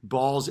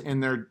balls in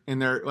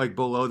their like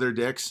below their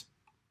dicks?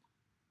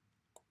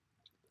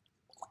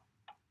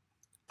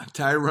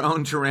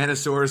 Tyrone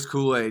Tyrannosaurus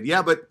Kool-Aid.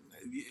 Yeah, but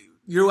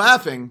you're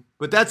laughing,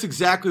 but that's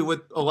exactly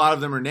what a lot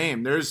of them are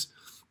named. There's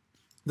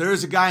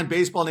a guy in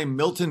baseball named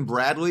Milton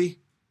Bradley.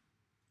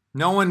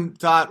 No one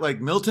thought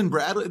like Milton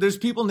Bradley. There's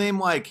people named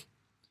like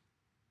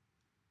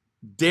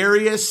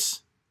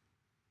Darius,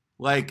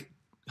 like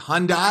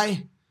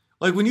Hyundai.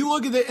 Like when you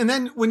look at it, and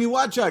then when you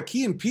watch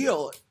Key and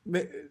Peele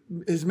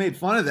has made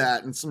fun of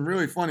that in some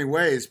really funny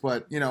ways.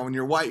 But you know, when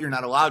you're white, you're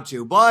not allowed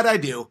to. But I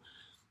do,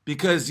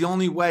 because the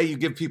only way you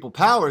give people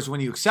power is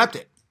when you accept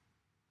it,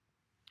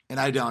 and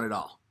I don't at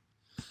all.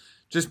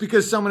 Just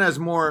because someone has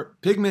more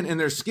pigment in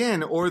their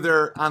skin or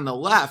they're on the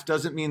left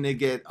doesn't mean they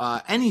get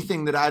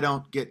anything that I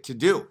don't get to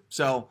do.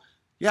 So,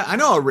 yeah, I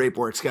know how rape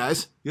works,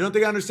 guys. You don't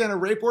think I understand how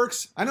rape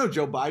works? I know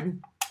Joe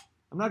Biden.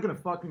 I'm not going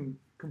to fucking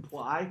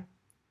comply.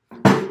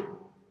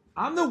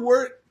 I'm the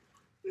worst.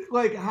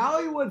 Like,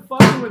 Hollywood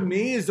fucking with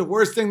me is the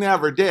worst thing they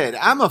ever did.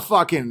 I'm a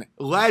fucking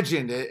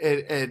legend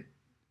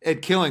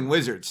at killing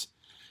wizards.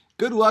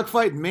 Good luck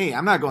fighting me.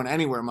 I'm not going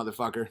anywhere,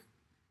 motherfucker.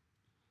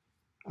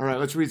 All right,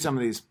 let's read some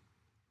of these.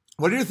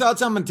 What are your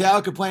thoughts on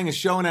Metallica playing a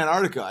show in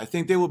Antarctica? I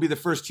think they will be the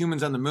first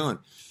humans on the moon.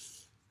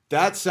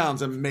 That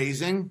sounds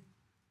amazing.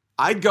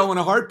 I'd go in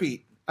a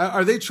heartbeat.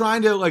 Are they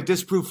trying to like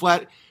disprove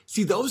flat?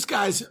 See, those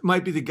guys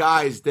might be the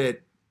guys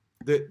that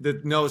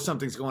know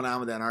something's going on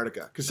with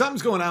Antarctica. Because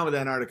something's going on with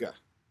Antarctica.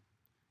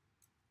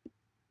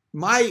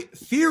 My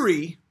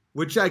theory,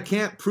 which I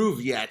can't prove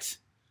yet,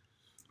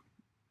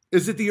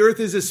 is that the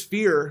Earth is a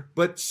sphere,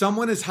 but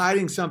someone is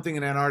hiding something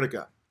in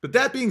Antarctica. But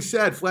that being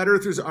said, flat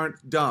earthers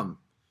aren't dumb.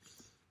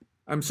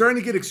 I'm starting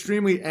to get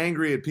extremely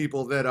angry at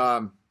people that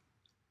are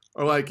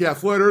like, yeah,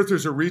 flat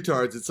earthers are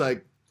retards. It's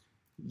like,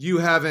 you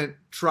haven't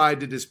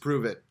tried to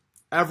disprove it.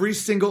 Every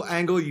single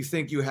angle you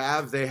think you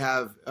have, they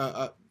have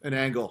an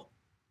angle.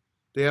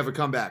 They have a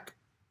comeback.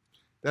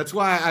 That's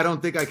why I don't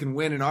think I can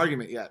win an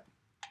argument yet.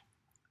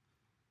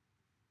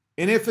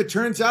 And if it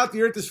turns out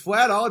the earth is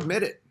flat, I'll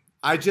admit it.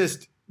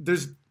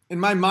 In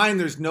my mind,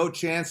 there's no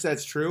chance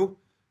that's true,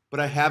 but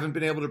I haven't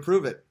been able to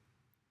prove it.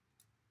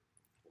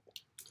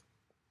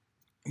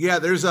 Yeah,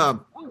 there's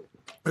a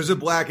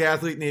black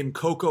athlete named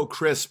Coco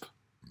Crisp,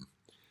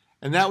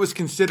 and that was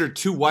considered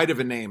too white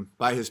of a name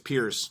by his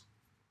peers.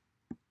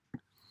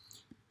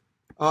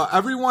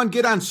 Everyone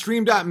get on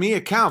stream.me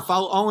account.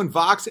 Follow Owen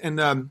Vox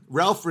and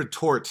Ralph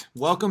Retort.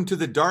 Welcome to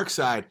the dark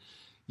side.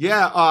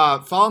 Yeah,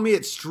 follow me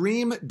at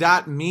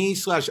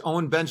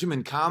stream.me/Owen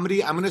Benjamin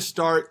Comedy. I'm going to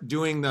start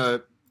doing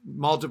the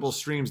multiple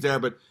streams there,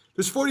 but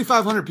there's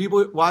 4,500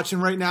 people watching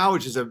right now,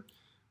 which is a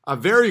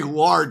very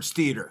large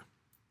theater.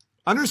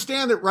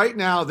 Understand that right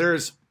now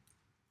there's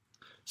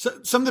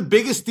some of the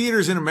biggest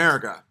theaters in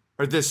America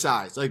are this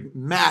size, like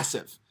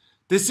massive.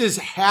 This is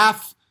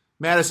half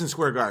Madison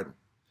Square Garden.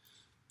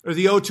 Or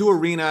the O2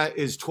 Arena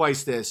is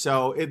twice this.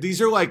 So these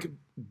are like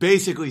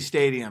basically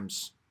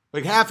stadiums,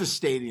 like half a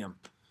stadium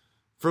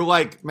for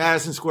like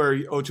Madison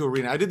Square O2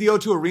 Arena. I did the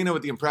O2 Arena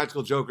with the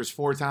Impractical Jokers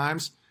 4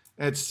 times.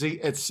 It's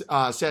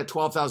sat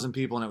 12,000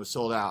 people and it was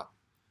sold out.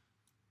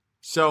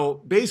 So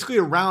basically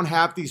around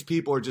half these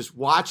people are just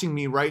watching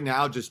me right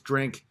now just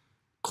drink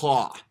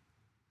Claw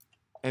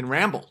and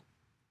ramble.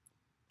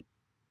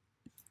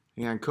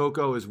 And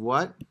Coco is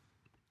what?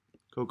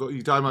 Coco,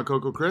 you talking about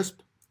Coco Crisp?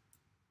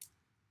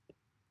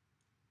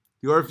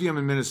 The Orpheum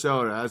in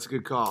Minnesota. That's a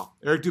good call.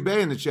 Eric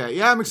Dubé in the chat.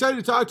 Yeah, I'm excited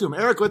to talk to him.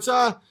 Eric, let's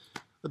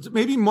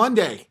maybe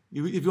Monday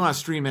if you want to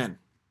stream in.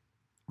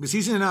 Because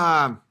he's in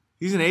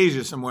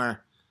Asia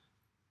somewhere.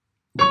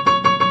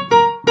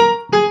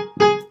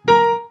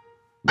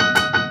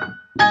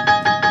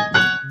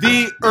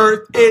 The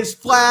earth is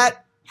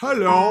flat.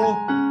 Hello.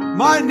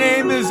 My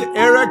name is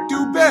Eric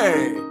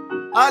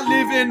Dubé. I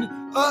live in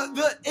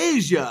the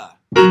Asia.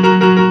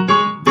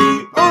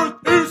 The earth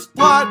is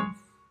flat.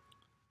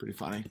 Pretty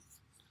funny.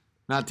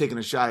 Not taking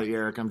a shot at you,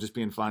 Eric. I'm just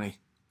being funny.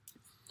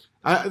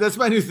 That's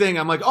my new thing.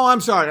 I'm like, oh,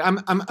 I'm sorry.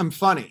 I'm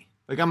funny.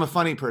 Like, I'm a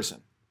funny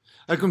person.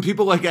 Like, when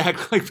people, like,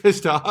 act, like,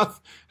 pissed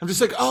off, I'm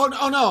just like, oh,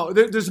 no.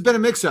 There's been a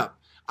mix-up.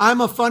 I'm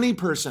a funny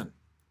person.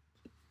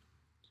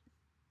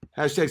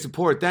 Hashtag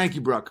support. Thank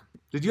you, Brooke.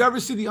 Did you ever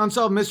see the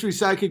Unsolved Mystery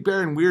Sidekick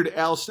Bear and Weird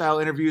Al-style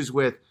interviews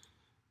with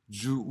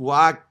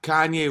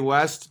Kanye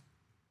West?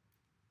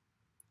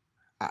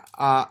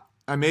 I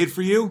made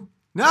for you?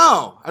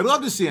 No. I'd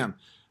love to see him.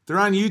 They're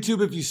on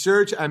YouTube if you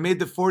search. I made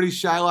the 40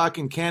 Shylock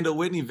and Candle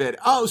Whitney vid.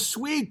 Oh,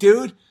 sweet,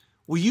 dude.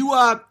 Will you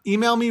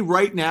email me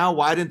right now,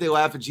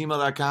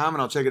 whydidn'ttheylaugh@gmail.com,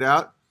 and I'll check it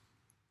out?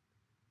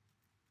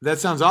 That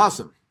sounds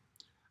awesome.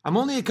 I'm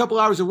only a couple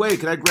hours away.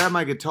 Could I grab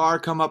my guitar,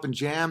 come up and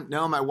jam?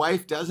 No, my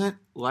wife doesn't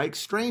like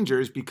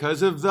strangers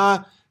because of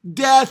the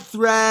death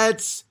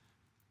threats.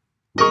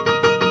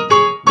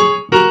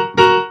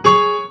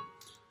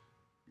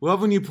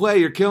 Love when you play.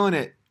 You're killing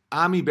it.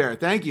 Ami Bear,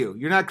 thank you.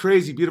 You're not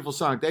crazy. Beautiful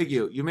song. Thank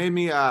you. You made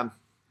me, from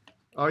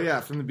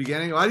the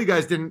beginning. A lot of you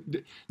guys didn't.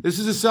 This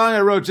is a song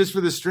I wrote just for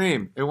the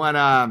stream. It went,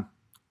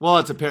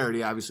 it's a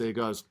parody, obviously. It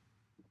goes,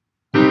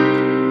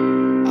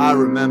 I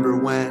remember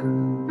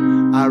when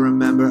I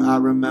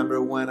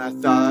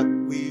thought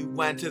we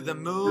went to the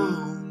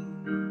moon.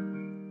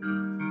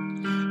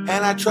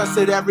 And I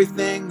trusted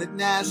everything that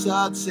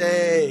NASA'd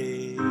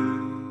say.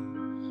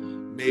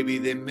 Maybe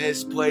they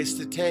misplaced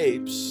the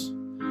tapes,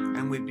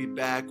 and we'd be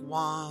back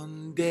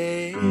one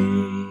day.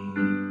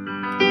 And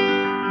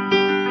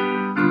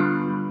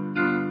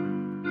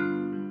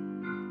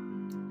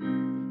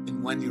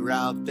when you're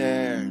out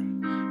there,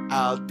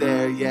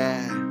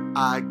 yeah,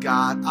 I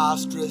got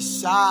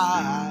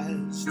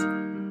ostracized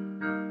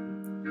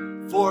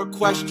for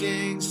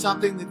questioning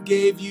something that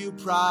gave you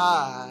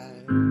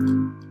pride.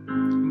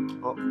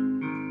 Oh.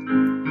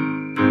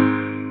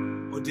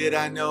 Or did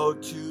I know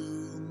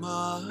too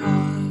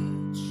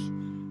much?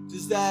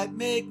 Does that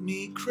make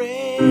me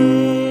crazy?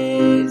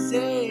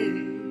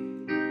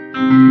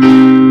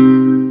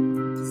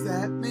 Does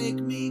that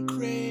make me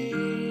crazy?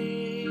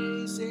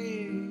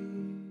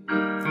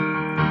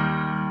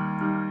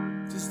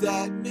 Does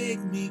that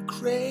make me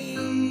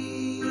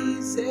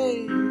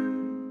crazy?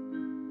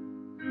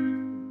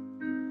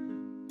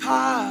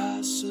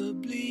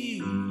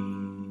 Possibly.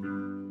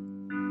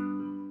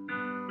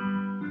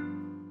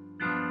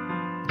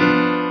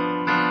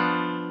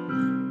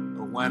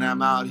 But when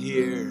I'm out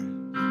here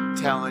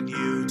telling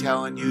you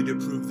to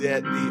prove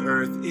that the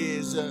earth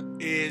is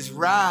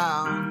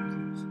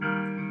round,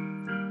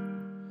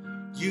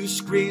 you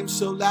scream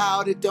so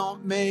loud it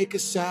don't make a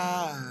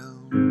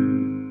sound.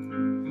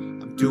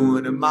 I'm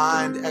doing a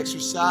mind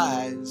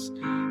exercise,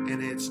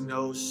 and it's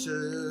no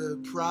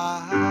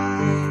surprise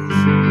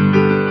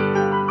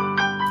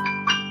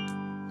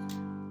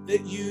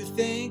that you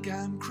think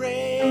I'm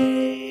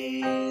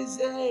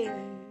crazy.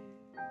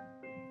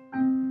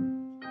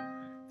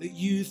 That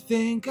you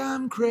think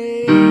I'm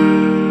crazy.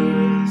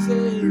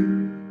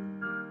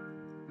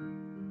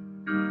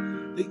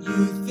 That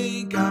you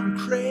think I'm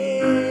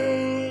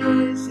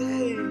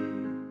crazy.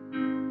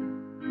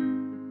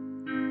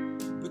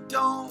 But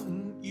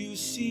don't you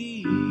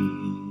see?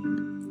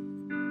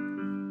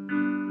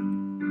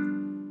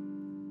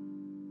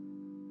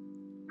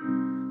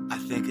 I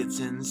think it's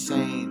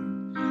insane.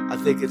 I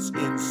think it's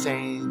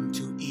insane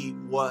to eat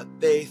what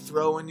they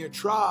throw in your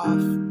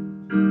trough.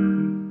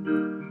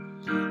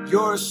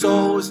 Your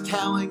soul is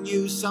telling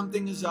you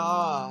something is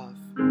off.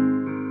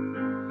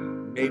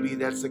 Maybe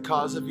that's the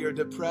cause of your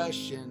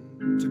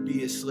depression, to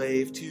be a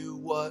slave to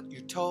what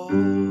you're told.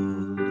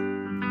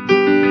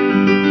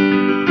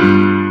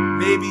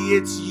 Maybe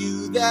it's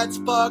you that's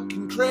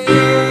fucking crazy.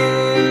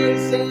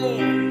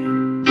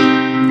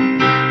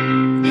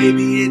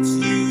 Maybe it's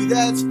you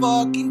that's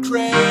fucking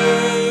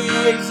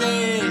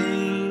crazy.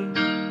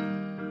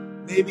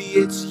 Maybe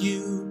it's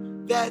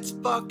you that's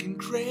fucking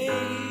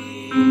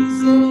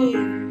crazy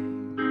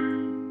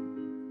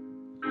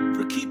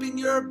for keeping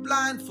your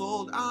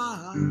blindfold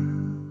on.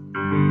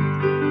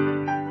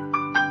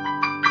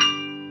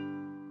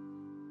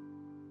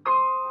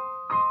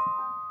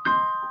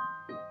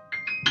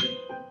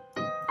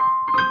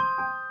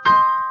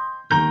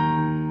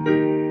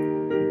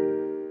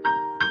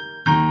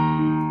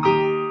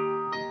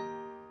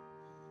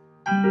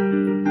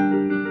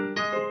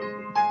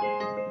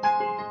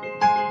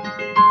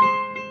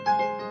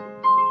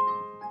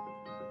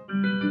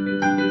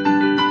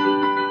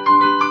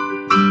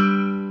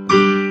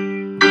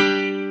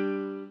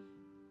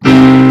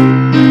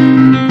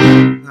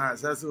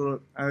 So that's a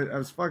little. I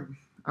was fucking.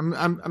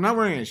 I'm not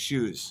wearing any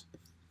shoes,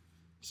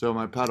 so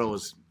my pedal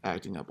was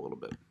acting up a little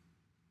bit.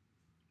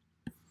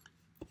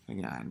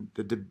 Hang on.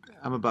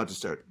 I'm about to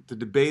start. The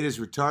debate is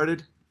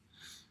retarded.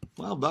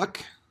 Well,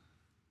 Buck.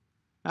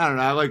 I don't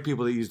know. I like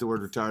people that use the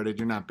word retarded.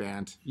 You're not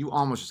banned. You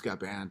almost just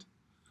got banned.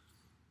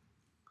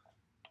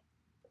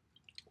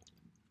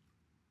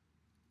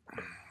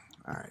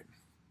 All right.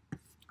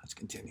 Let's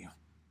continue.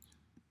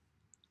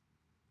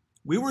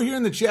 We were here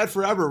in the chat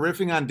forever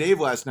riffing on Dave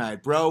last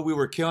night. Bro, we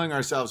were killing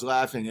ourselves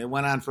laughing. It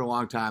went on for a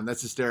long time.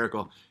 That's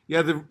hysterical.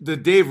 Yeah, the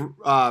Dave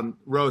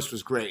roast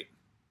was great.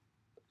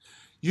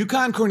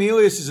 Yukon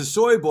Cornelius is a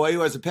soy boy who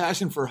has a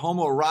passion for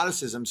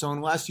homoeroticism, so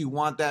unless you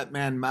want that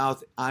man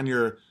mouth on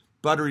your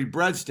buttery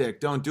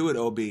breadstick, don't do it,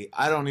 OB.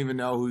 I don't even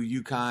know who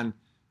Yukon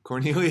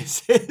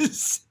Cornelius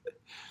is.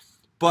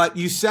 But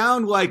you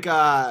sound like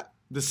the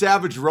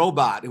Savage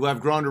Robot, who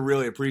I've grown to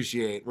really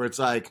appreciate, where it's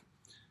like,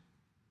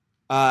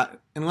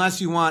 unless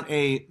you want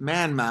a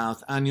man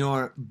mouth on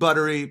your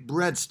buttery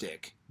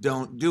breadstick,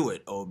 don't do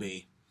it, OB.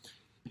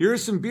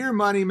 Here's some beer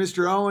money,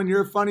 Mr. Owen.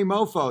 You're a funny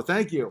mofo.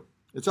 Thank you.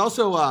 It's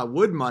also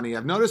wood money.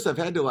 I've noticed I've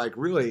had to like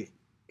really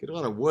get a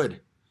lot of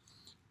wood.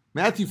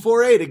 Matthew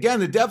 4:8,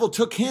 again, the devil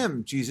took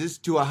him, Jesus,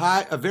 to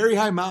a very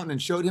high mountain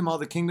and showed him all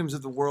the kingdoms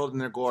of the world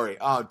and their glory.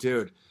 Oh,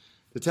 dude,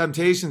 the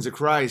temptations of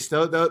Christ.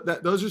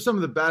 Those are some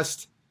of the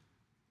best.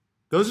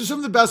 Those are some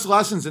of the best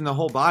lessons in the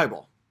whole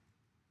Bible.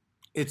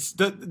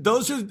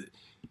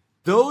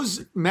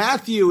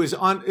 Matthew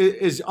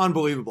is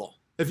unbelievable.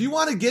 If you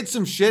want to get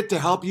some shit to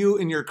help you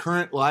in your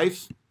current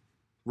life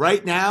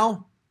right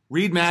now,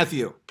 read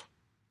Matthew.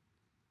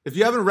 If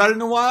you haven't read it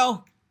in a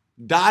while,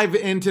 dive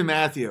into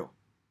Matthew.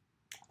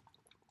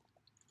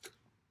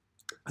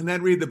 And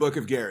then read the book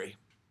of Gary.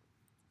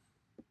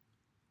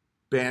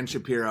 Ben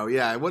Shapiro.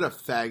 Yeah, what a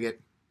faggot.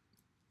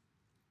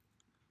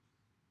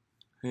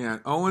 Yeah,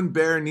 Owen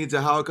Bear needs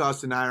a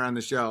Holocaust denier on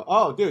the show.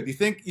 Oh, dude, you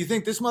think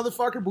this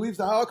motherfucker believes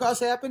the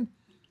Holocaust happened?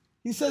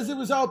 He says it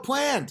was all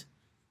planned.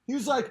 He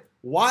was like,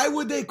 why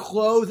would they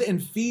clothe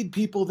and feed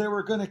people they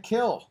were going to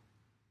kill?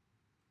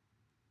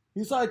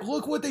 He's like,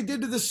 look what they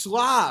did to the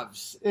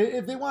Slavs.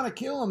 If they want to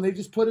kill them, they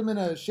just put them in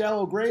a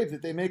shallow grave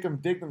that they make them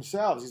dig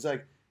themselves. He's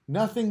like,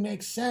 nothing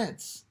makes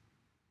sense.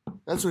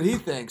 That's what he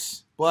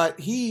thinks.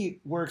 But he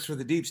works for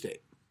the deep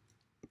state.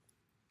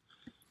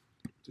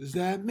 Does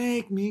that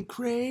make me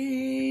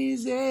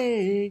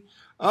crazy?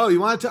 Oh, you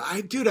want to?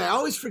 I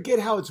always forget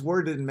how it's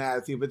worded in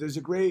Matthew, but there's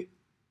a great.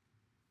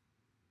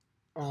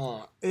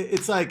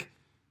 It's like,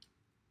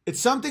 it's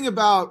something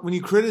about when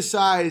you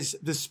criticize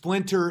the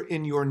splinter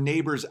in your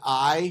neighbor's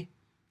eye,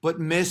 but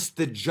miss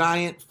the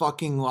giant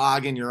fucking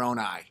log in your own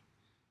eye.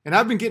 And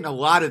I've been getting a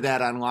lot of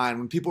that online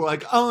when people are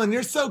like, oh, and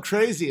you're so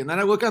crazy. And then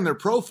I look on their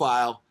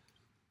profile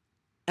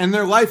and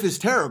their life is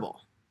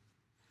terrible.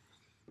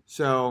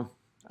 So,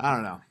 I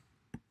don't know.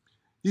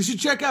 You should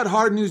check out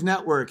Hard News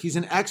Network. He's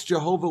an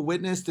ex-Jehovah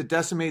Witness that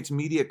decimates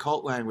media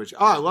cult language.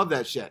 Oh, I love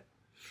that shit.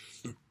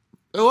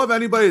 I love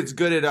anybody that's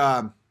good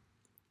at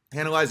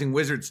analyzing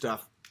wizard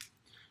stuff.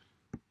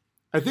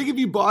 I think if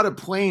you bought a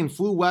plane,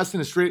 flew west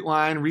in a straight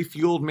line,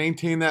 refueled,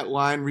 maintained that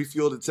line,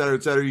 refueled, et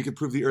cetera, you could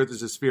prove the Earth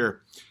is a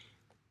sphere.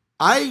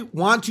 I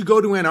want to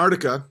go to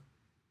Antarctica.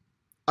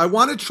 I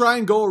want to try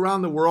and go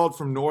around the world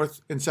from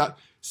north and south.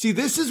 See,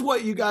 this is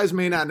what you guys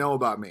may not know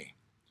about me.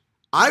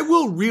 I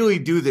will really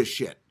do this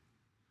shit.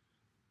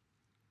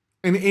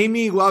 And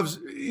Amy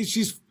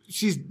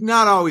she's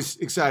not always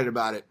excited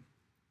about it.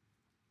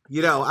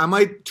 You know, I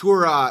might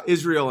tour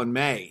Israel in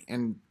May,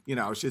 and, you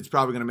know, it's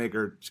probably going to make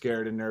her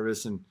scared and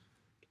nervous and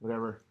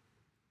whatever.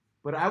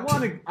 But I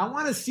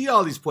want to see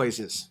all these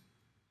places.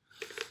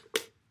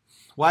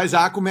 Why is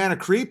Aquaman a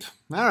creep?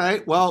 All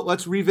right, well,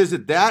 let's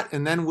revisit that,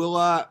 and then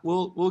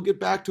we'll get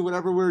back to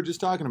whatever we were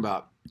just talking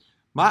about.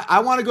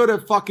 I want to go to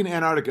fucking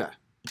Antarctica,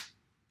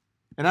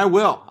 and I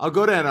will. I'll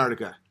go to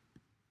Antarctica.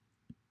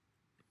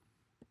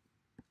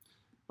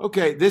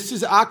 Okay, this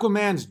is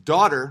Aquaman's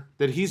daughter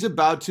that he's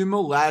about to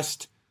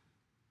molest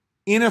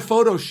in a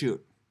photo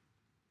shoot.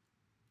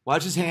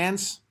 Watch his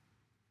hands.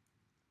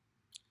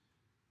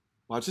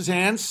 Watch his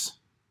hands.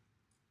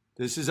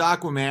 This is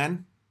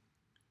Aquaman.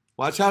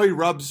 Watch how he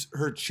rubs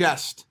her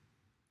chest.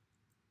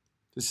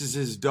 This is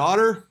his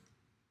daughter.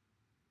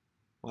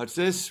 Watch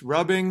this.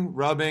 Rubbing.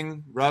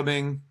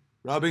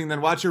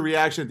 Then watch her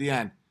reaction at the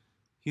end.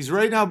 He's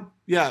right now,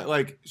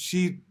 like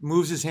she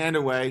moves his hand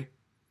away.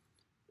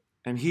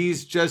 And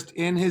he's just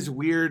in his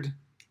weird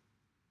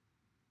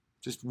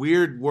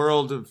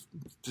world of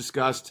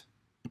disgust.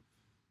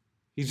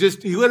 He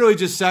literally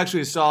just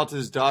sexually assaulted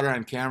his daughter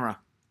on camera.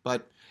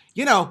 But,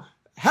 you know,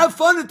 have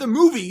fun at the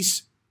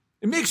movies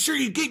and make sure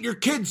you get your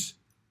kids.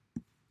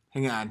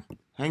 Hang on.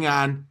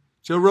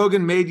 Joe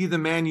Rogan made you the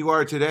man you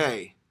are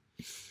today.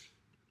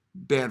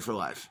 Banned for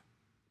life.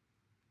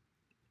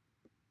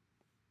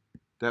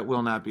 That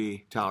will not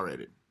be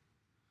tolerated.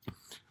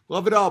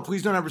 Love it all.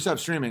 Please don't ever stop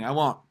streaming. I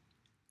won't.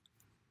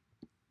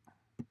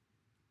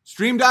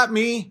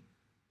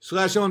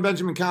 Stream.me/Owen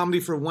Benjamin Comedy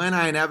for when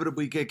I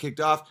inevitably get kicked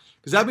off.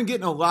 Because I've been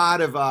getting a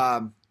lot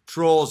of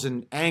trolls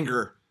and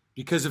anger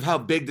because of how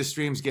big the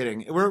stream's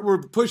getting.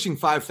 We're pushing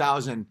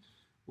 5,000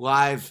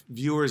 live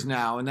viewers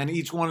now. And then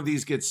each one of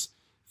these gets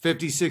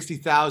 50,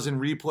 60,000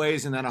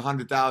 replays and then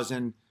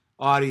 100,000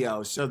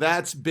 audio. So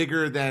that's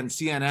bigger than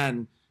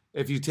CNN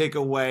if you take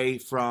away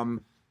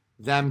from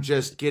them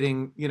just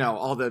getting, you know,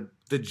 all the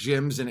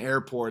gyms and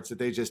airports that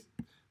they just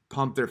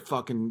pump their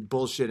fucking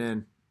bullshit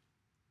in.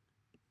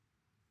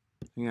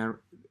 Yeah,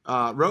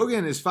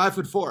 Rogan is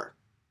 5'4".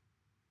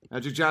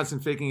 Magic Johnson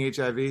faking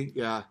HIV.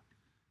 Yeah.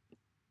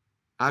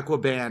 Aqua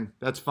ban.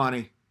 That's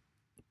funny.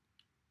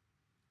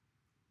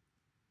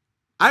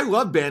 I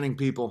love banning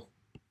people.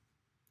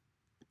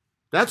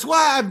 That's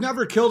why I've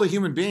never killed a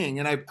human being,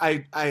 and I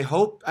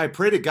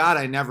pray to God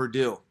I never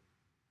do.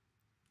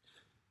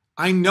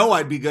 I know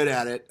I'd be good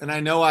at it, and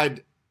I know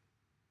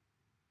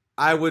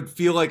I would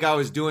feel like I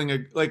was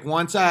doing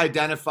once I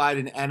identified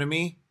an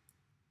enemy.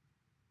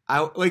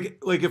 Like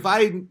if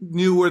I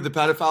knew where the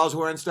pedophiles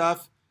were and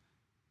stuff,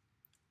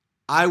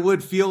 I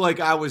would feel like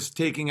I was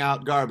taking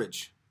out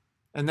garbage.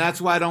 And that's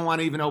why I don't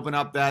want to even open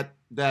up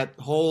that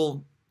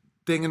whole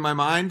thing in my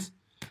mind.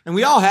 And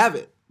we all have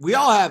it. We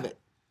all have it.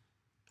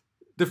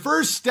 The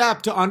first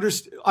step to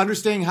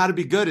understanding how to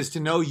be good is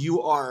to know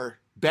you are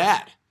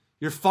bad.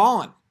 You're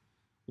fallen.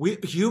 We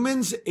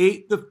humans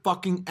ate the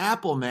fucking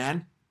apple,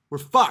 man. We're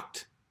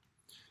fucked.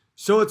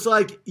 So it's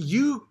like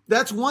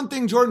that's one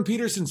thing Jordan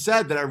Peterson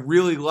said that I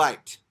really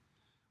liked,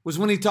 was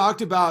when he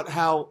talked about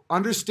how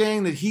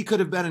understanding that he could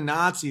have been a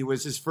Nazi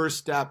was his first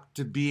step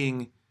to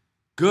being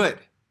good.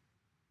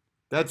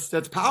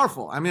 That's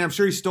powerful. I mean, I'm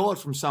sure he stole it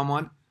from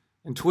someone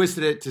and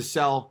twisted it to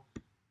sell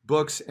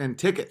books and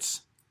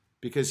tickets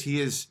because he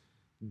is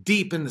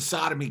deep in the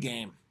sodomy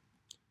game.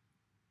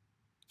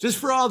 Just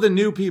for all the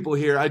new people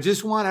here, I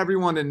just want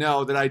everyone to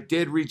know that I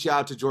did reach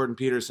out to Jordan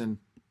Peterson.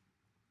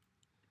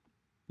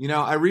 You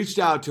know, I reached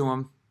out to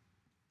him,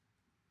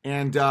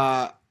 and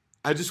I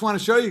just want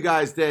to show you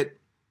guys that,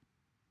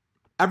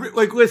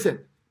 listen,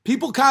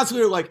 people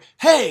constantly are like,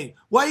 hey,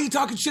 why are you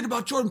talking shit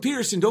about Jordan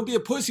Peterson? Don't be a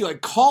pussy. Like,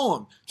 call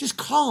him. Just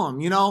call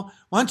him, you know?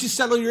 Why don't you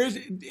settle your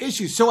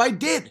issues? So I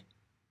did.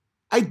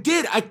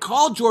 I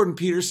called Jordan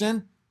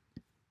Peterson,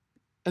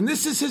 and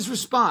this is his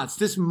response.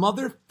 This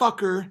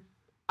motherfucker,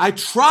 I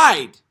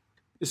tried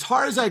as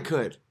hard as I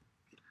could.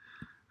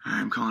 All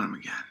right, I'm calling him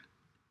again.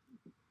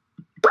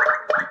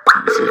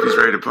 Let's see if he's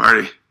ready to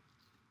party.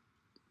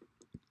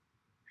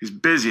 He's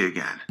busy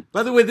again.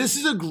 By the way, this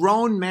is a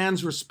grown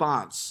man's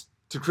response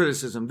to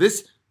criticism.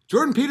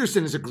 Jordan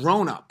Peterson is a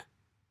grown-up.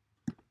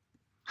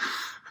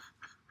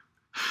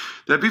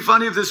 That'd be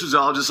funny if this was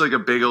all just like a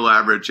big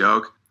elaborate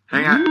joke.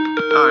 Hang on.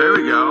 Oh, here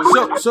we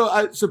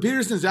go. So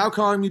Peterson's out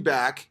calling me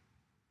back,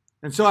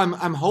 and so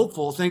I'm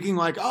hopeful, thinking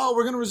like, oh,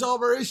 we're gonna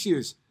resolve our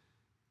issues.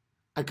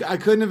 I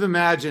couldn't have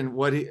imagined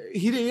what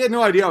he had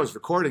no idea I was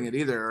recording it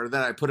either, or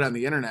that I put it on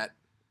the internet.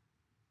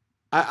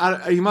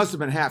 He must have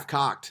been half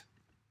cocked.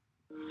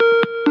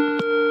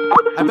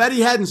 I bet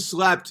he hadn't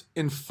slept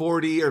in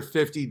 40 or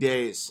 50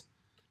 days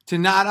to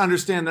not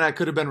understand that I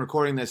could have been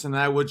recording this and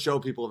that I would show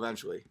people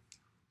eventually.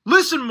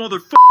 Listen,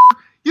 motherfucker,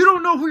 you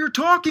don't know who you're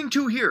talking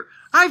to here.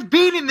 I've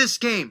been in this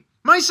game.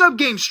 My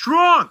sub-game's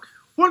strong.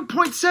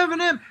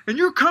 1.7M, and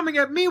you're coming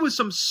at me with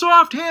some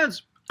soft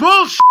hands.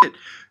 Bullshit.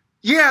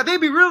 Yeah, they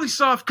be really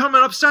soft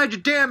coming upside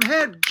your damn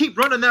head. Keep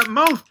running that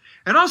mouth,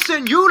 and I'll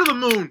send you to the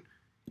moon.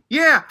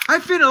 Yeah, I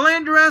finna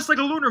land your ass like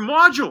a lunar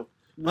module.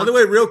 By the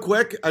way, real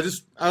quick, I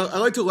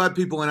like to let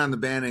people in on the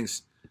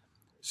bannings.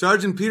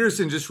 Sergeant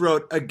Peterson just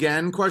wrote,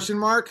 again, ?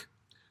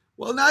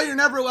 Well, now you're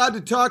never allowed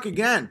to talk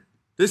again.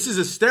 This is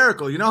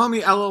hysterical. You know how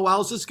many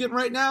LOLs it's getting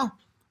right now?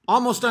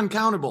 Almost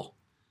uncountable.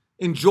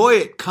 Enjoy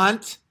it,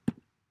 cunt.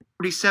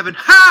 47.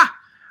 Ha!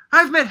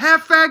 I've met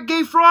half-fat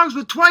gay frogs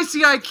with twice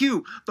the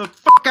IQ. The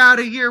fuck out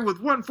of here with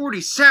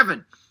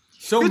 147.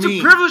 So it's mean.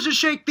 A privilege to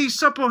shake these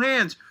supple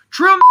hands.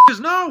 Trill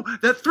know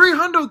that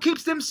 300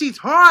 keeps them seats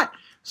hot.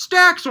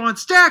 Stacks on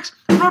stacks.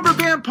 Rubber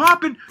band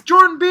popping.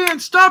 Jordan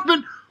band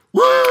stopping.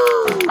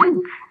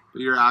 Woo!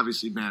 But you're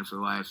obviously banned for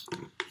life. All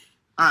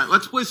right,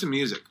 let's play some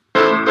music.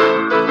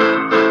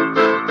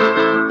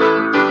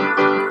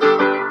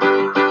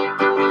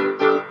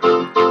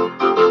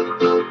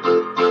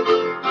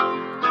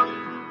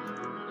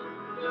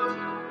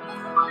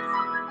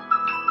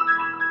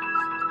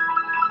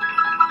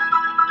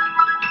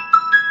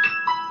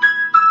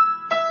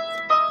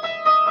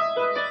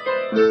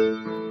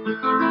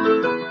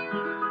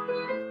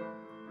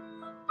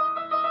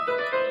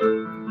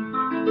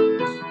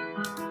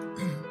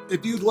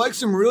 If you'd like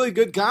some really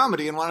good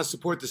comedy and want to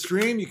support the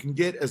stream, you can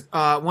get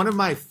one of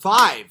my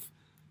 5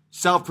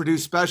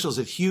 self-produced specials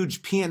at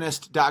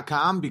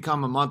hugepianist.com.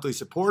 Become a monthly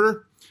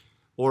supporter,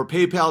 or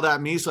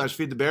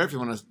paypal.me/feedthebear if you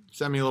want to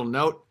send me a little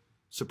note.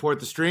 Support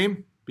the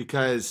stream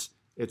because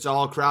it's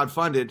all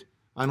crowd-funded,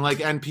 unlike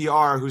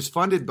NPR, who's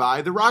funded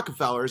by the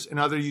Rockefellers and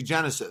other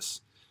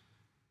eugenicists.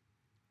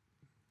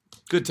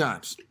 Good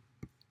times.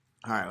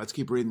 All right, let's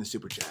keep reading the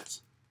super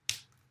chats.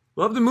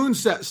 Love the moon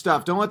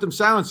stuff. Don't let them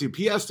silence you.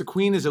 P.S. The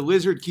queen is a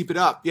lizard. Keep it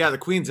up. Yeah, the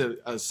queen's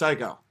a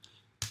psycho.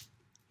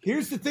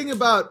 Here's the thing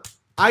about,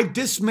 I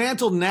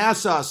dismantled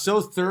NASA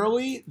so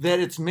thoroughly that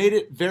it's made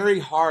it very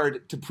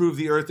hard to prove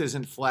the earth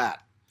isn't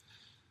flat.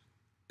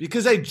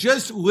 Because I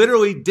just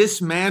literally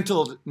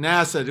dismantled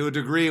NASA to a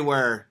degree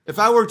where if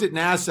I worked at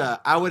NASA,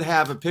 I would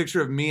have a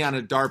picture of me on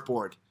a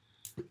dartboard.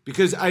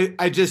 Because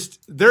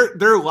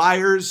they're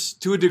liars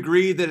to a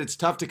degree that it's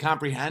tough to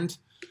comprehend.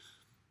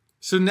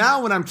 So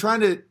now when I'm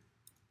trying to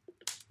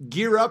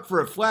gear up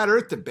for a flat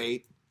earth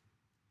debate,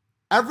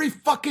 every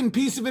fucking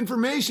piece of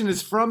information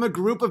is from a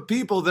group of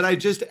people that I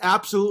just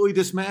absolutely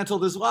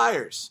dismantled as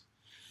liars.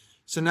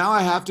 So now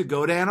I have to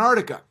go to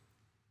Antarctica.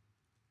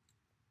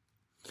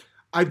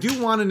 I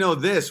do want to know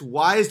this.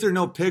 Why is there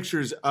no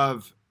pictures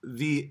of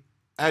the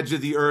edge of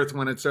the earth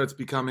when it starts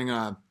becoming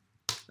a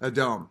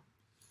dome?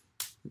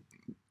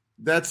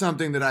 That's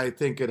something that I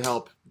think could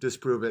help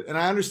disprove it. And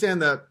I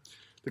understand the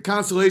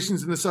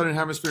constellations in the southern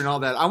hemisphere and all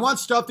that. I want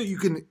stuff that you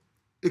can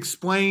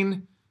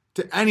explain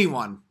to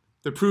anyone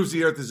that proves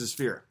the earth is a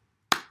sphere.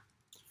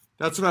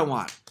 That's what I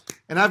want.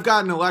 And I've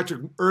gotten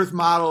electric earth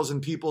models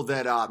and people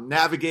that,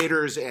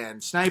 navigators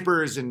and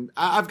snipers, and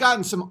I've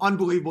gotten some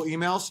unbelievable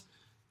emails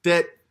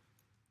that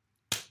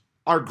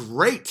are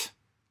great.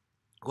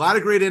 A lot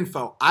of great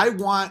info. I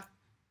want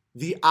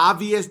the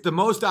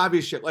most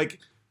obvious shit. Like,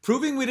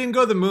 proving we didn't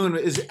go to the moon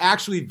is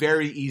actually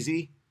very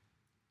easy.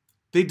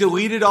 They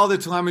deleted all the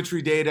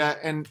telemetry data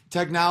and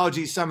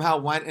technology somehow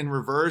went in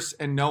reverse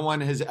and no one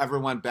has ever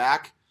went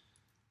back.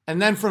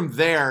 And then from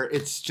there,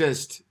 it's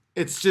just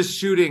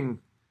shooting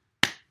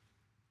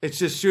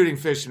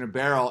fish in a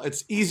barrel.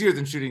 It's easier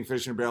than shooting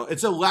fish in a barrel.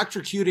 It's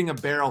electrocuting a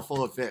barrel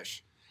full of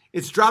fish.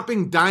 It's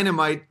dropping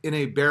dynamite in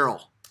a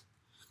barrel.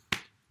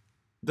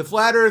 The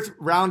flat earth,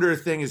 round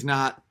earth thing is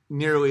not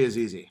nearly as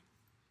easy.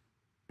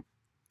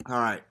 All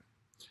right.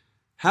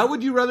 Who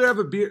would you rather have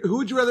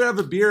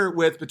a beer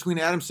with between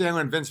Adam Sandler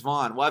and Vince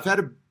Vaughn? Well, I've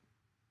had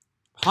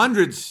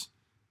hundreds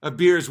of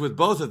beers with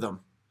both of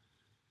them.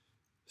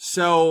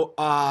 So,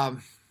 I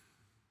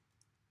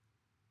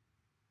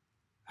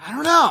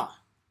don't know.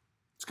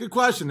 It's a good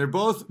question. They're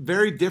both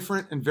very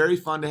different and very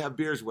fun to have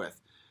beers with.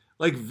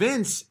 Like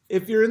Vince,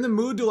 if you're in the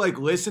mood to like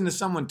listen to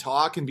someone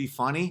talk and be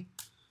funny,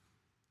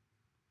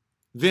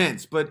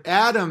 Vince. But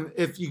Adam,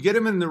 if you get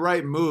him in the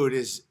right mood,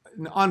 is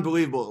an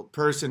unbelievable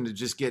person to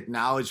just get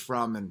knowledge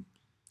from, and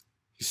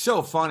he's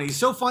so funny. He's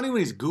so funny when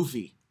he's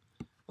goofy.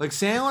 Like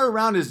Sandler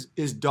around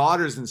his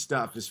daughters and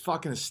stuff is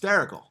fucking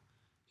hysterical.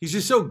 He's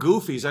just so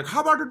goofy. He's like,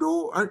 how about to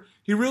do?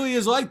 He really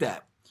is like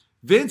that.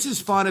 Vince is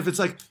fun if it's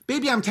like,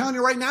 baby, I'm telling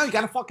you right now, you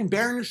got a fucking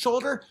bear on your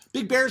shoulder.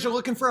 Big bears are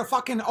looking for a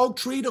fucking oak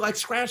tree to like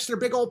scratch their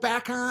big old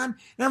back on. And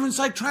everyone's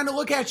like trying to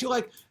look at you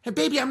like, hey,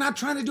 baby, I'm not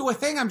trying to do a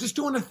thing. I'm just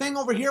doing a thing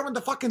over here with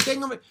the fucking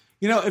thing of it.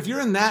 You know, if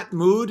you're in that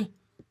mood,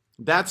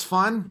 that's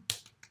fun.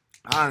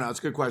 I don't know. It's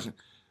a good question.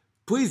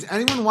 Please,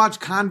 anyone watch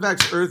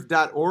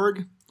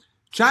convexearth.org?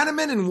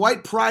 Chinamen and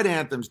white pride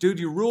anthems. Dude,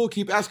 you rule.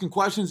 Keep asking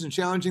questions and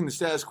challenging the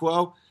status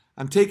quo.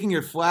 I'm taking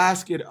your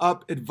flask it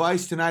up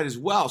advice tonight as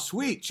well.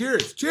 Sweet.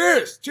 Cheers.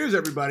 Cheers. Cheers,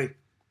 everybody.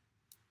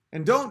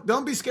 And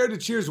don't be scared to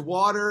cheers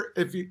water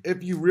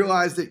if you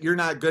realize that you're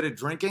not good at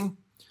drinking.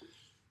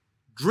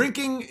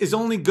 Drinking is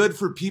only good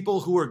for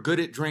people who are good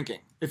at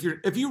drinking. If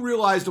you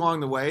realized along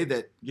the way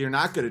that you're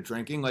not good at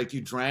drinking, like you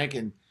drank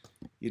and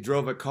you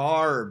drove a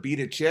car or beat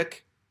a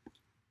chick,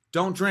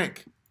 don't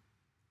drink.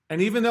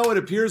 And even though it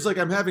appears like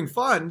I'm having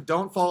fun,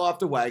 don't fall off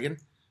the wagon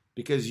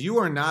because you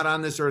are not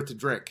on this earth to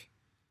drink.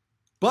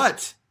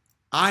 But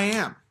I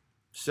am.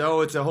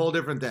 So it's a whole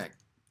different thing.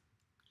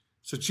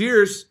 So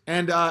cheers.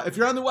 And if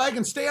you're on the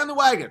wagon, stay on the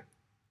wagon.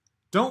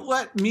 Don't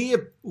let me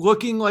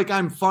looking like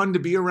I'm fun to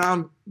be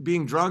around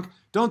being drunk.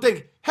 Don't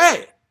think,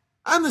 hey,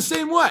 I'm the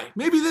same way.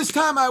 Maybe this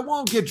time I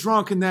won't get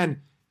drunk and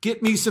then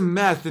get me some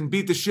meth and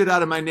beat the shit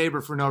out of my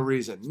neighbor for no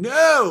reason.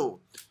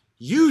 No,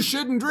 you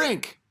shouldn't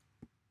drink.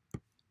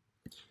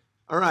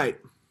 All right.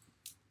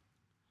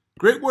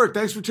 Great work.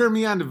 Thanks for turning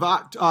me on to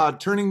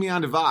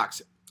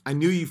Vox. I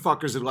knew you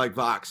fuckers would like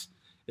Vox.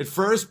 At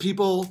first,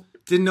 people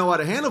didn't know how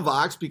to handle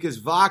Vox because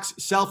Vox,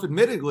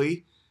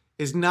 self-admittedly,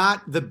 is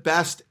not the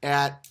best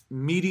at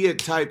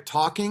media-type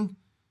talking.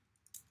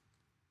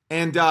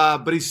 And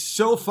but he's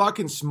so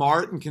fucking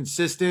smart and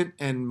consistent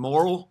and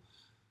moral.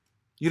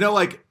 You know,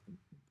 like,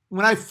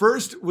 when I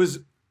first was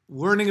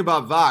learning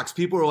about Vox,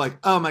 people were like,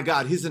 oh my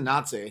God, he's a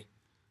Nazi.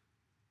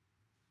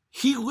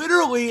 He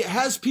literally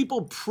has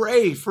people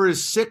pray for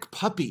his sick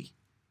puppy.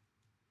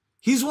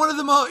 He's one of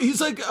the most,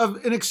 he's like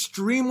an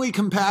extremely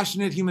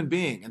compassionate human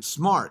being and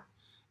smart.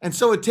 And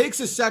so it takes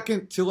a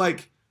second to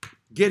like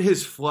get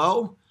his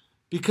flow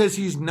because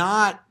he is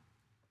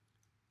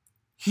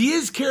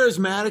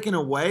charismatic in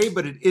a way,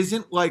 but it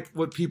isn't like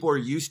what people are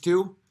used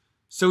to.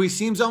 So he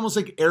seems almost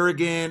like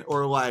arrogant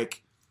or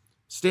like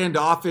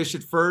standoffish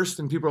at first.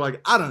 And people are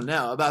like, I don't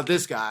know about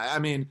this guy. I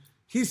mean,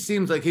 he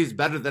seems like he's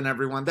better than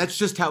everyone. That's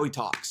just how he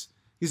talks.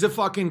 He's a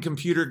fucking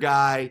computer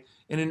guy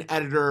and an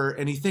editor,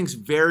 and he thinks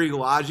very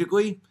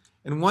logically.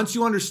 And once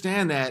you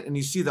understand that and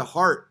you see the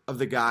heart of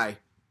the guy,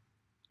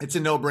 it's a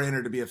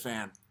no-brainer to be a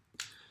fan.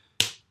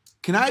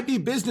 Can I be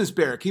Business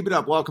Bear? Keep it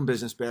up. Welcome,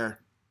 Business Bear.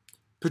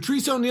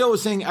 Patrice O'Neill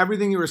was saying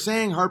everything you were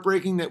saying.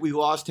 Heartbreaking that we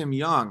lost him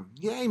young.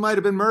 Yeah, he might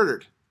have been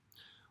murdered.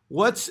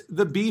 What's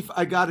the beef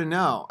I got to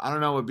know? I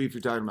don't know what beef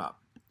you're talking about.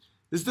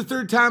 This is the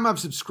third time I've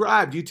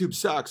subscribed. YouTube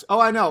sucks. Oh,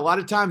 I know. A lot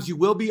of times you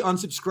will be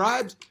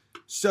unsubscribed.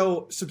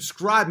 So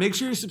subscribe. Make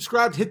sure you're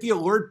subscribed. Hit the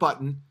alert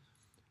button.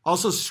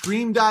 Also,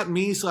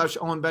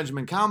 stream.me/Owen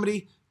Benjamin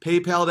Comedy.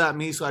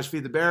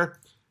 PayPal.me/FeedTheBear.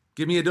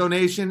 Give me a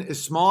donation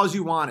as small as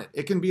you want it.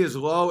 It can be as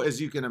low as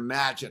you can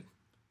imagine.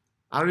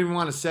 I don't even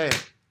want to say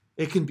it.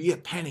 It can be a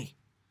penny.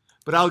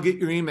 But I'll get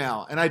your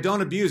email. And I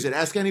don't abuse it.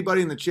 Ask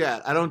anybody in the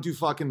chat. I don't do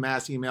fucking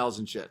mass emails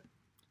and shit.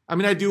 I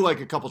mean, I do like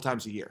a couple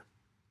times a year.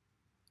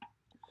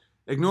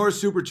 Ignore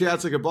super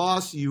chats like a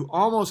boss. You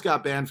almost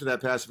got banned for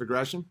that passive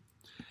aggression.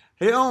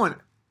 Hey, Owen,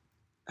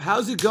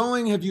 how's it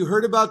going? Have you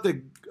heard about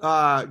the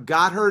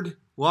Gotthard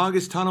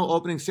longest tunnel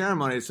opening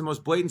ceremony? It's the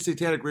most blatant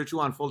satanic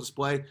ritual on full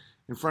display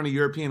in front of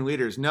European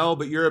leaders. No,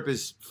 but Europe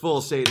is full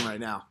of Satan right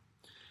now.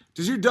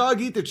 Does your dog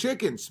eat the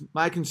chickens?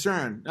 My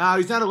concern. No,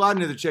 he's not allowed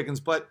near the chickens,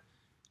 but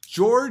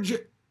George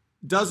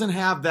doesn't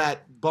have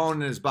that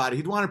bone in his body.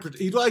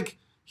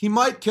 He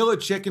might kill a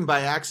chicken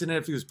by accident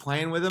if he was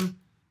playing with him,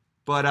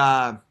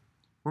 But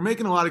we're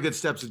making a lot of good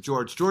steps with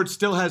George. George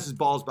still has his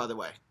balls, by the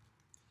way.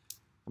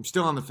 I'm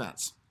still on the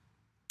fence.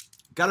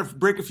 Got to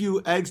break a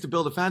few eggs to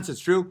build a fence. It's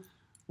true.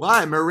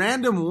 Why?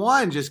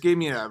 Mirandom1 just gave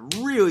me a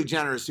really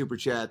generous super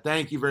chat.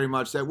 Thank you very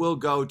much. That will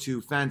go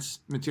to fence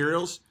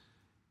materials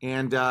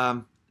and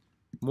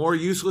more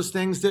useless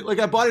things. Like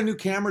I bought a new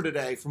camera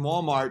today from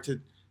Walmart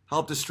to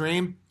help the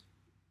stream.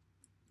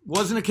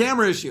 Wasn't a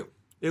camera issue.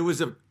 It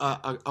was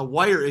a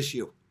wire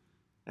issue.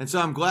 And so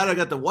I'm glad I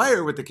got the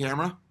wire with the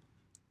camera.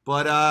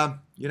 But,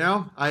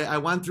 I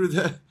went through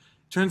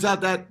turns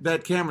out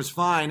that camera's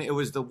fine. It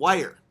was the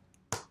wire.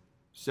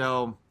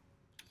 So,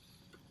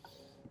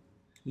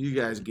 you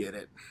guys get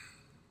it.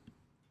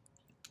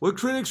 What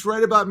critics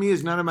write about me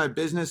is none of my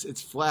business.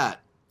 It's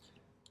flat.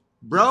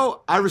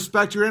 Bro, I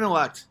respect your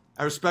intellect.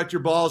 I respect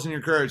your balls and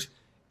your courage.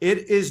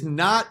 It is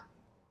not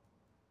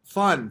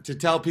fun to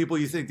tell people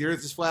you think the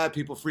earth is flat.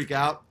 People freak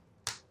out.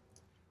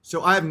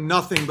 So I have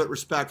nothing but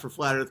respect for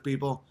flat earth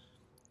people.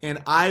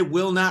 And I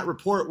will not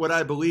report what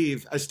I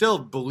believe. I still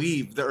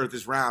believe the earth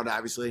is round,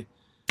 obviously.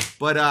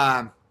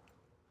 But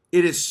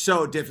it is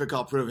so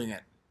difficult proving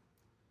it.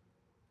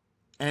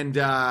 And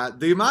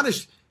the amount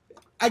of...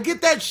 I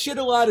get that shit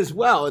a lot as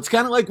well. It's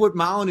kind of like what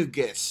Molyneux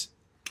gets.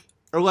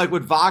 Or like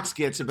what Vox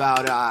gets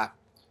about,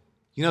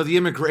 the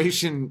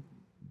immigration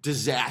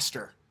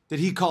disaster that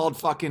he called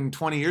fucking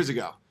 20 years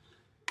ago.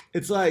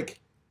 It's like,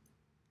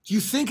 do you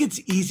think it's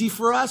easy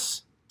for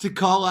us to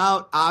call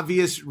out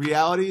obvious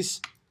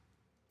realities?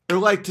 Or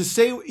like to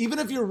say, even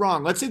if you're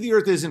wrong, let's say the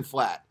earth isn't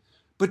flat.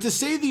 But to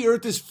say the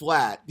earth is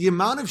flat, the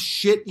amount of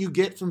shit you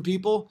get from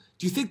people,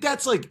 do you think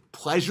that's like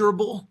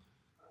pleasurable?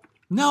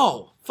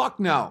 No. Fuck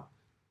no.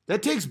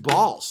 That takes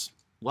balls.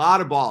 A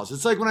lot of balls.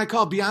 It's like when I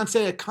call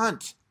Beyonce a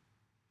cunt.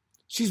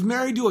 She's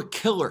married to a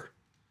killer.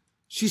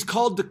 She's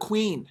called the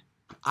queen.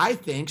 I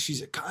think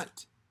she's a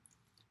cunt.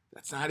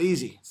 That's not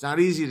easy. It's not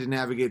easy to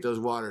navigate those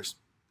waters.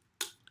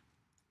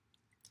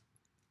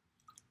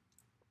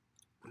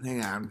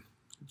 Hang on.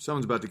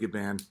 Someone's about to get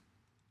banned.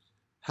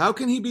 How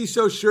can he be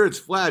so sure it's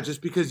flat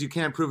just because you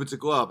can't prove it's a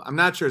globe? I'm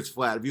not sure it's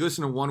flat. If you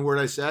listen to one word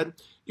I said,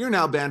 you're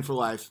now banned for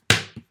life.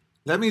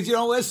 That means you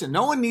don't listen.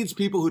 No one needs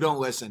people who don't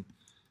listen.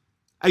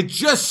 I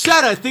just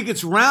said I think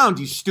it's round,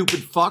 you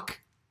stupid fuck.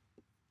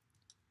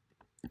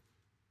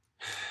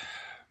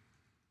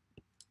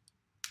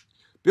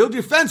 Build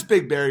your fence,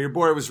 Big Bear. Your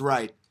boy was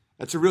right.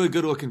 That's a really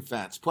good looking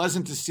fence.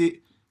 Pleasant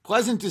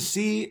to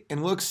see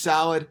and looks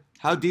solid.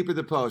 How deep are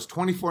the posts?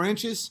 24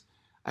 inches.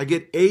 I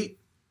get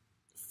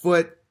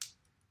 8-foot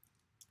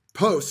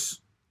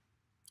posts,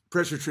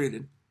 pressure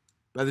treated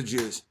by the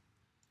Jews.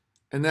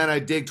 And then I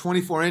dig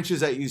 24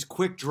 inches. I use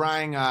quick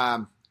drying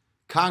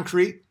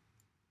concrete,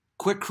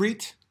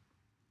 Quickcrete.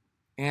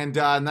 And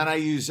then I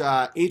use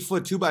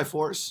 8-foot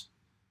 2x4s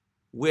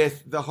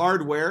with the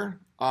hardware.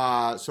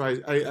 So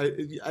I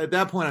at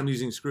that point I'm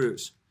using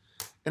screws.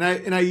 And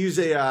I use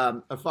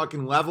a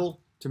fucking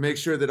level to make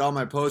sure that all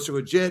my posts are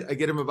legit. I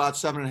get them about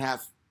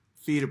 7.5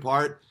 feet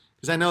apart.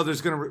 Because I know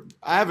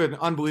I have an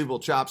unbelievable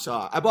chop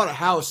saw. I bought a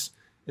house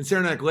in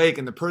Saranac Lake,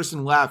 and the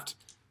person left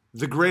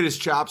the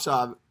greatest chop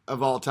saw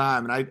of all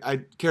time, and I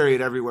carry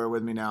it everywhere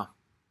with me now.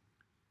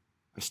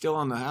 I still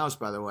own the house,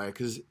 by the way,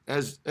 because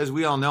as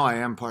we all know, I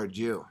am part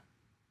Jew.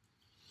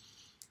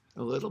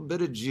 A little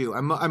bit of Jew.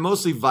 I'm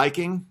mostly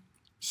Viking,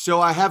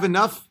 so I have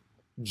enough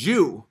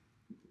Jew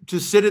to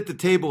sit at the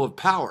table of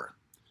power.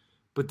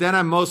 But then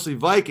I'm mostly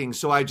Viking,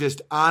 so I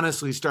just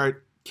honestly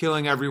start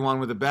killing everyone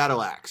with a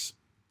battle axe.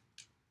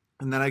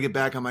 And then I get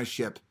back on my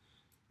ship,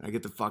 and I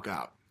get the fuck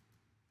out.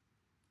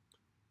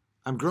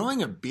 I'm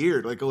growing a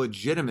beard, like a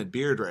legitimate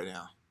beard right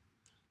now.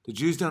 The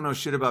Jews don't know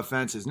shit about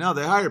fences. No,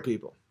 they hire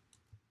people.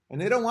 And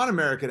they don't want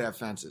America to have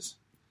fences.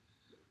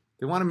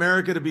 They want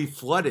America to be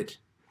flooded.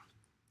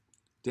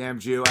 Damn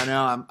Jew, I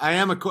know.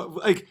 I'm a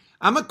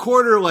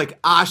quarter like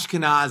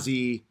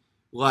Ashkenazi,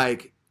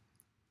 that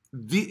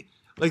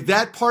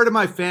part of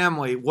my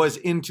family was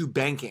into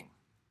banking.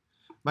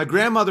 My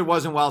grandmother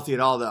wasn't wealthy at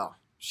all, though.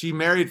 She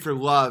married for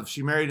love.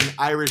 She married an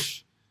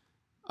Irish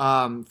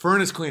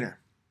furnace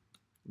cleaner.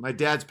 My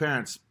dad's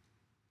parents.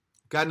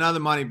 Got none of the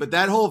money. But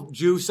that whole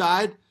Jew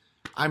side,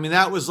 I mean,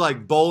 that was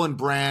like Boll and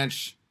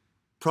Branch,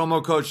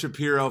 promo code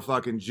Shapiro,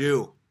 fucking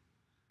Jew.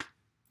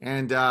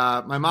 And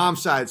my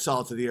mom's side,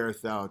 salt of the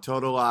earth, though.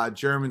 Total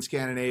German,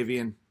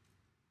 Scandinavian,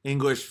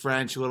 English,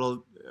 French, a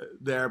little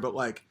there, but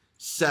like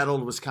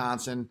settled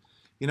Wisconsin.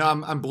 You know,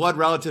 I'm blood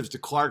relatives to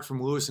Clark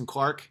from Lewis and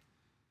Clark.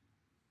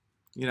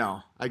 You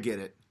know, I get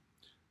it.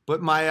 But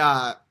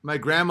my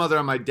grandmother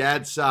on my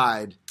dad's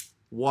side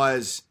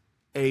was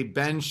a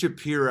Ben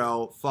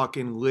Shapiro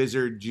fucking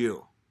lizard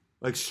Jew.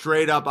 Like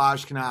straight up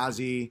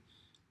Ashkenazi,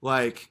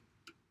 like,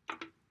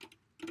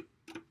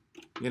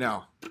 you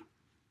know,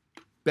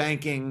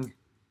 banking,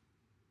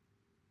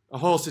 a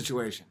whole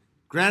situation.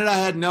 Granted, I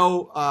had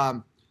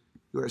no,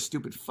 you're a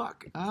stupid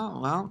fuck. Oh,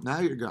 well, now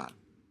you're gone.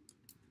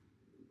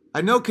 I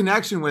had no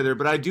connection with her,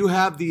 but I do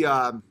have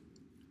the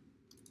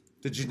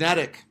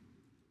genetic.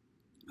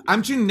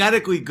 I'm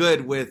genetically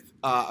good with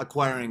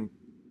acquiring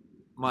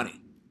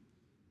money.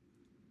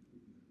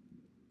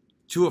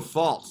 to a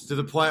fault, to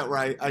the point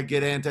where I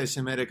get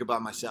anti-Semitic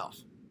about myself.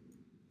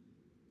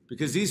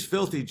 Because these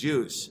filthy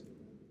Jews,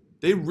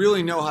 they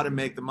really know how to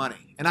make the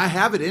money. And I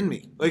have it in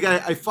me. Like,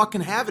 I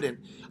fucking have it in.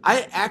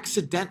 I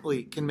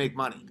accidentally can make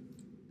money.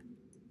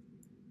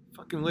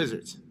 Fucking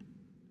lizards.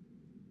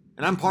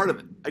 And I'm part of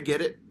it. I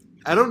get it.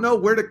 I don't know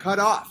where to cut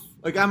off.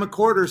 Like, I'm a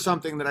quarter or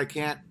something that I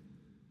can't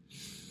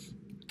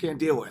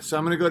deal with. So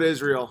I'm going to go to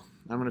Israel.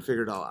 I'm going to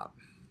figure it all out.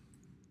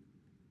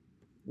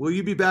 Will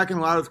you be back in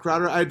Loud with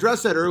Crowder? I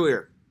addressed that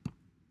earlier.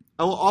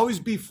 I will always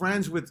be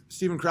friends with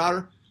Steven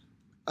Crowder.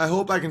 I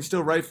hope I can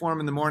still write for him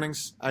in the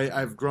mornings.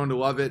 I've grown to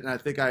love it, and I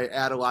think I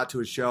add a lot to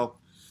his show.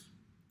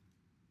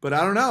 But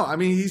I don't know. I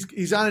mean,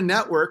 he's on a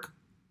network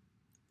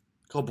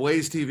called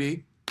Blaze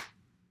TV.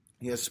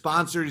 He has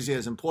sponsors. He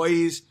has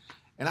employees.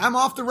 And I'm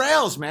off the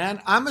rails,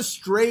 man. I'm a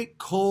straight,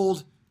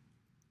 cold,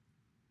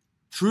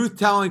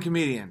 truth-telling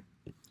comedian.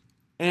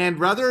 And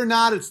whether or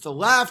not it's the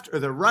left or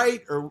the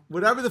right or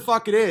whatever the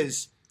fuck it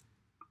is,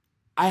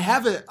 I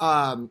have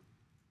a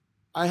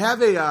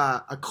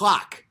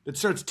clock that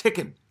starts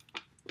ticking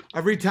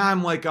every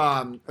time, like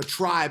a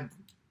tribe,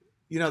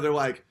 you know, they're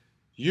like,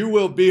 "You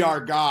will be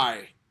our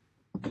guy,"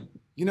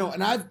 you know.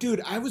 And I've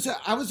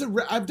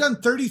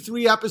done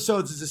 33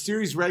 episodes as a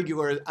series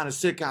regular on a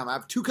sitcom. I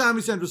have 2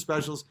 Comedy Central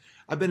specials.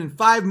 I've been in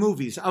 5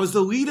 movies. I was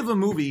the lead of a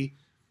movie.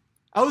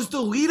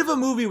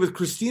 With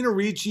Christina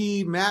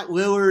Ricci, Matt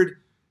Lillard.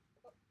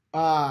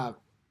 What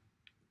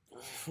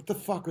the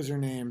fuck was her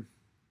name?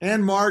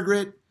 Anne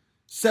Margaret,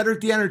 Cedric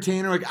the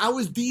Entertainer. Like, I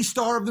was the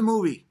star of the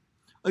movie.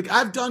 Like,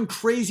 I've done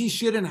crazy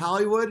shit in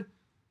Hollywood,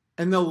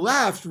 and the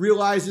left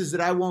realizes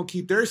that I won't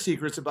keep their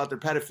secrets about their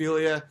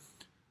pedophilia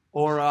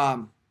or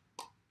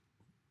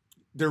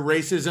their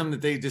racism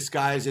that they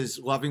disguise as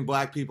loving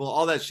black people,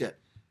 all that shit.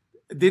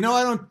 They know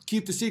I don't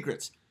keep the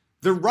secrets.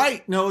 The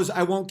right knows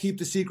I won't keep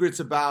the secrets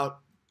about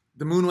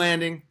the moon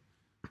landing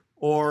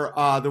or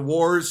the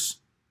wars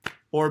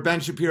or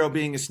Ben Shapiro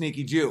being a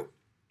sneaky Jew.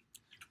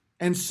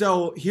 And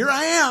so here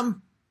I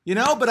am, you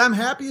know, but I'm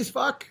happy as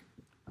fuck.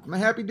 I'm a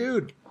happy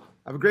dude.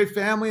 I have a great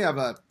family. I have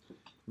a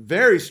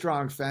very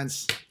strong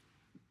fence.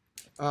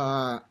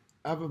 I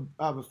have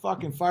a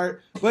fucking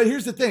fire. But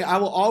here's the thing. I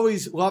will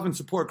always love and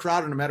support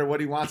Crowder no matter what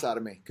he wants out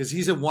of me, because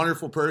he's a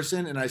wonderful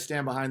person, and I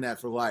stand behind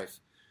that for life.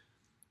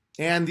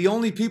 And the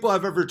only people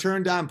I've ever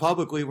turned on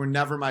publicly were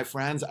never my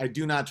friends. I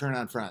do not turn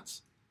on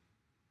friends.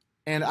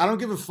 And I don't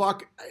give a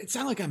fuck. It's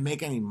not like I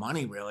make any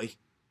money, really.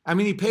 I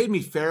mean, he paid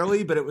me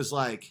fairly, but it was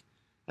like,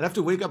 I'd have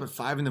to wake up at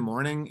 5 a.m.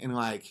 and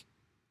like,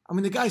 I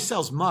mean, the guy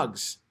sells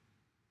mugs.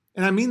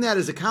 And I mean that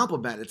as a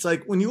compliment. It's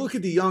like, when you look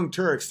at the Young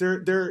Turks,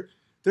 they're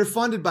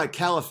funded by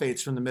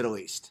caliphates from the Middle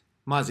East.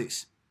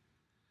 Muzzies.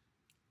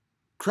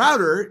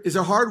 Crowder is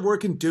a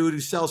hardworking dude who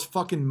sells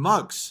fucking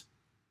mugs.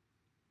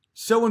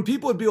 So when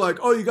people would be like,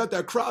 "Oh, you got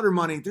that Crowder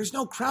money," there's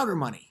no Crowder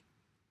money.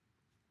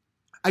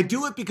 I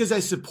do it because I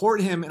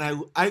support him,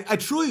 and I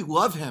truly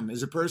love him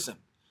as a person.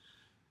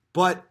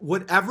 But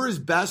whatever is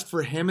best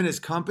for him and his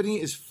company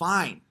is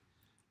fine.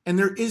 And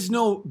there is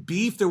no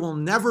beef. There will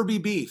never be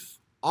beef.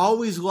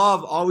 Always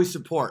love, always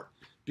support.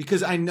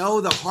 Because I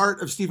know the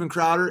heart of Steven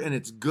Crowder, and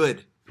it's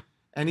good.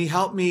 And he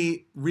helped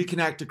me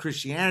reconnect to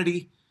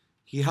Christianity.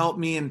 He helped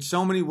me in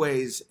so many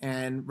ways.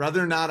 And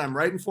whether or not I'm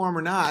writing for him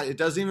or not, it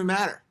doesn't even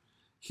matter.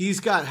 He's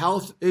got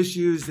health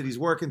issues that he's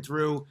working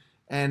through.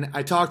 And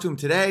I talked to him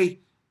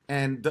today.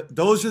 And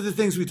those are the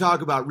things we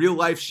talk about. Real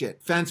life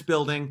shit. Fence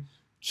building,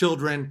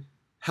 children,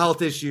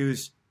 health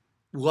issues,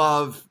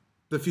 love,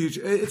 the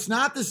future. It's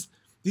not this.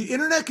 The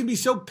internet can be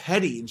so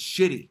petty and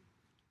shitty.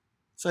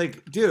 It's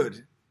like,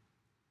 dude,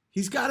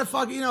 he's got to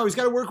fucking, he's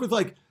got to work with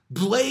like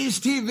Blaze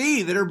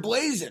TV that are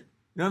blazing. You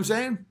know what I'm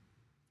saying?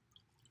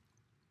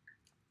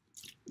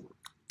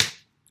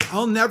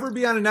 I'll never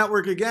be on a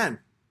network again.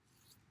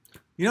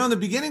 In the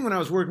beginning when I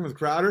was working with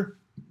Crowder,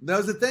 that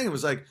was the thing. It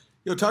was like,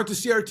 talk to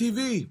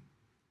CRTV.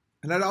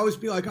 And I'd always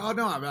be like, oh,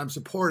 no, I'm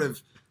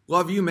supportive.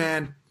 Love you,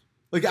 man.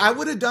 Like, I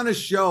would have done a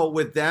show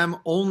with them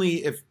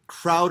only if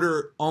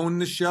Crowder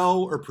owned the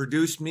show or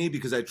produced me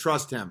because I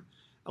trust him.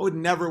 I would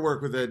never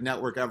work with a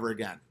network ever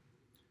again.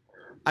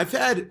 I've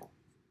had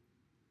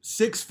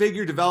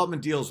 6-figure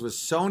development deals with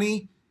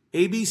Sony,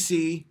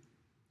 ABC,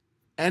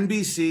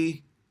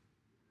 NBC,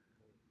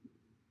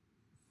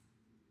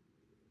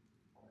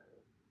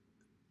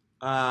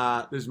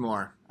 there's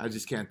more. I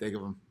just can't think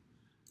of them.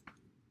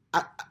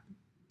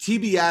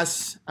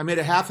 TBS, I made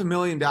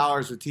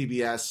 $500,000 with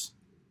TBS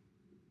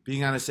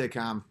being on a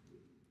sitcom.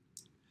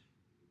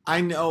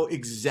 I know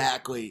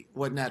exactly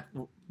what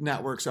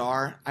networks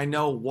are. I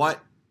know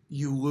what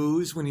you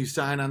lose when you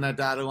sign on that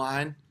dotted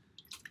line.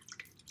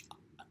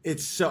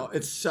 It's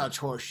such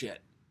horseshit.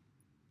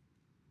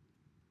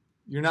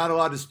 You're not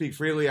allowed to speak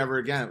freely ever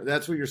again.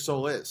 That's what your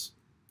soul is.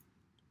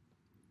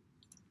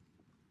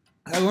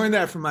 I learned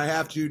that from my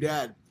half-Jew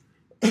dad.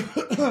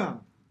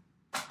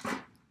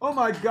 Oh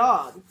my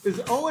God.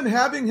 Is Owen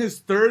having his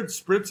third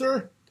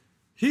spritzer?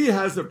 He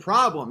has a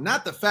problem.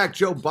 Not the fact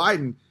Joe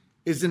Biden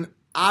is an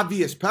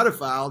obvious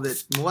pedophile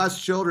that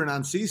molests children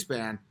on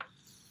C-SPAN.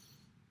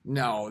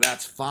 No,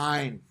 that's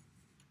fine.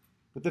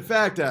 But the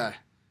fact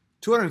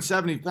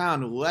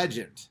 270-pound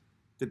legend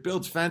that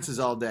builds fences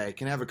all day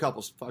can have a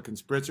couple fucking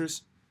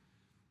spritzers.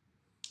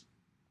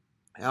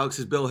 Alex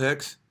is Bill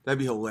Hicks. That'd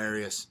be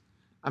hilarious.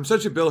 I'm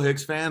such a Bill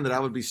Hicks fan that I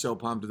would be so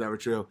pumped if that were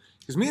true.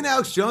 Because me and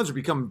Alex Jones are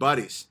becoming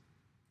buddies.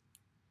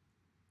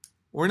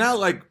 We're not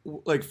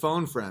like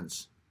phone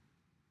friends.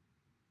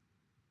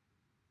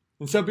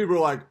 And some people are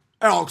like,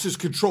 Alex is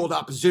controlled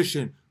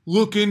opposition.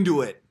 Look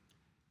into it.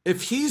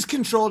 If he's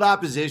controlled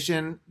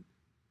opposition,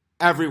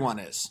 everyone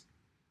is.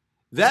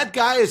 That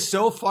guy is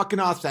so fucking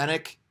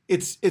authentic.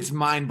 It's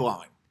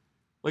mind-blowing.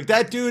 Like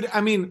that dude,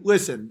 I mean,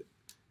 listen,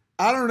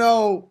 I don't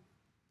know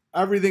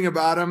everything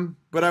about him,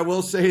 but I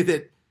will say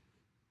that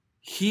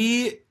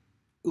he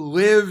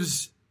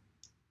lives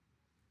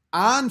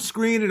on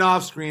screen and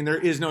off screen. There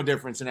is no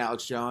difference in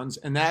Alex Jones.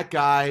 And that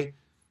guy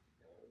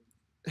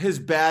has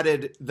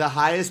batted the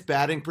highest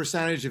batting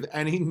percentage of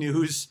any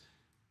news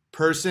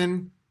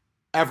person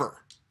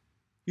ever.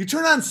 You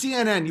turn on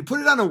CNN, you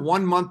put it on a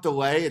 1-month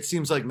delay, it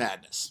seems like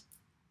madness.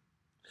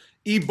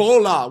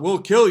 Ebola will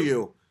kill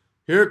you.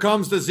 Here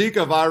comes the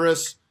Zika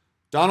virus.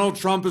 Donald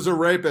Trump is a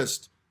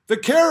rapist. The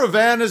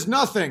caravan is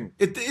nothing.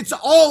 It's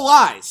all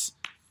lies.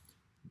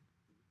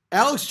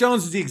 Alex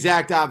Jones is the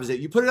exact opposite.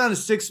 You put it on a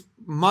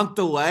 6-month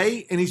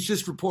delay, and he's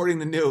just reporting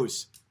the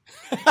news.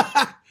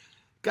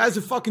 Guy's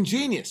a fucking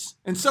genius.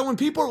 And so when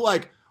people are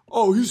like,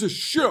 oh, he's a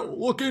shit,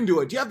 look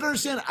into it. You have to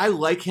understand, I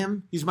like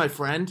him. He's my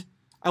friend.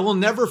 I will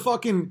never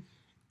fucking...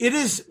 It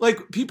is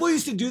like, people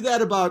used to do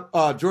that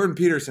about Jordan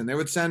Peterson. They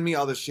would send me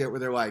all this shit where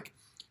they're like,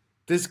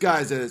 this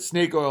guy's a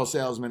snake oil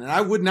salesman. And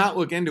I would not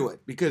look into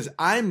it because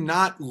I'm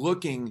not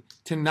looking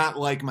to not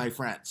like my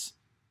friends.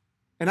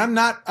 And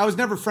I was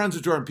never friends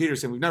with Jordan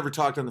Peterson. We've never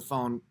talked on the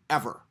phone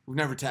ever. We've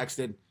never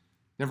texted,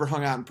 never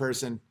hung out in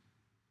person.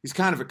 He's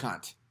kind of a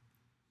cunt.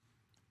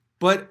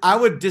 But I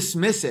would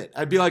dismiss it.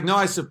 I'd be like, no,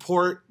 I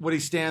support what he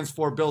stands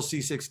for, Bill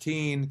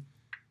C-16.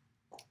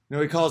 You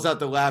know, he calls out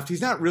the left.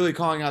 He's not really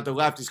calling out the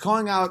left. He's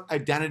calling out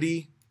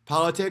identity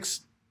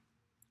politics.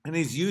 And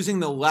he's using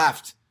the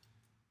left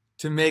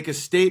to make a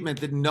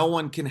statement that no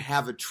one can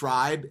have a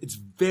tribe. It's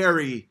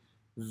very,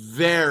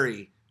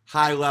 very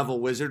high-level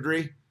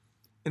wizardry.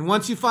 And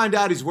once you find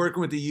out he's working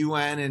with the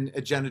UN and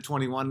Agenda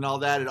 21 and all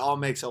that, it all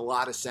makes a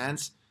lot of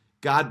sense.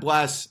 God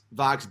bless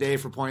Vox Day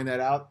for pointing that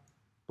out.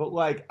 But,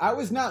 like, I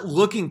was not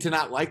looking to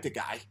not like the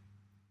guy.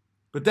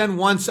 But then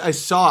once I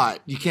saw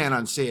it, you can't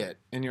unsee it.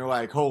 And you're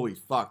like, holy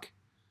fuck.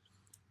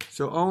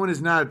 So Owen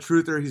is not a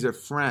truther. He's a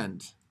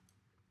friend.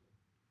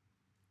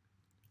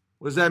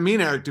 What does that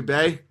mean, Eric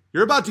Dubay?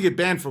 You're about to get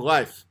banned for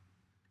life.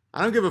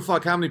 I don't give a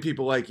fuck how many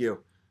people like you.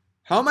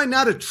 How am I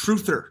not a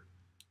truther?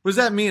 What does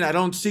that mean? I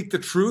don't seek the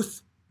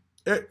truth?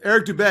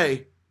 Eric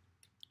Dubay,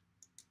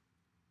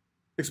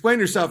 explain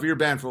yourself or you're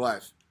banned for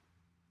life.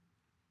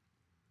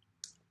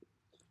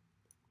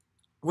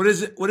 What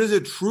does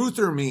a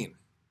truther mean?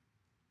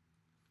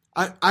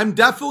 I'm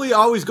definitely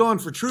always going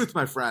for truth,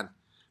 my friend.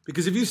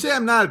 Because if you say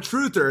I'm not a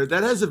truther,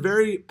 that has a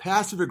very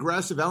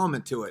passive-aggressive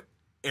element to it,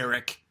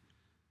 Eric.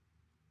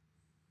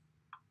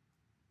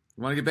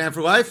 You want to get banned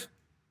for life?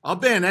 I'll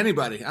ban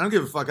anybody. I don't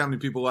give a fuck how many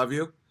people love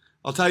you.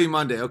 I'll tell you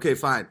Monday. Okay,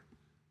 fine.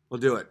 We'll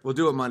do it. We'll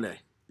do it Monday.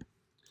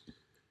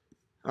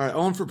 All right,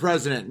 Owen for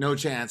president. No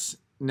chance.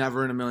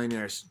 Never in a million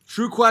years.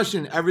 True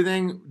question.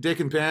 Everything dick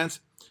and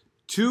pants.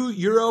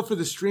 €2 for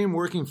the stream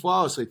working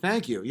flawlessly.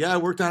 Thank you. Yeah, I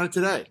worked on it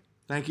today.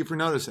 Thank you for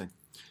noticing.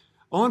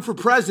 Owen for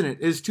president.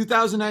 Is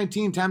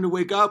 2019 time to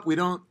wake up? We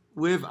don't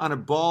live on a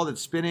ball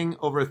that's spinning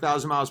over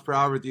 1,000 miles per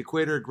hour at the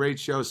equator. Great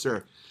show,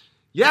 sir.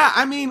 Yeah,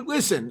 I mean,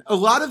 listen, a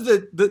lot of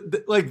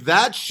the like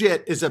that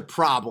shit is a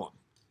problem.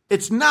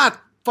 It's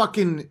not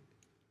fucking,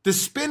 the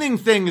spinning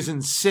thing is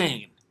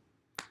insane.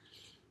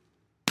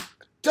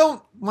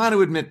 Don't want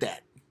to admit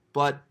that,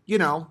 but, you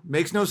know,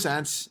 makes no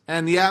sense.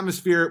 And the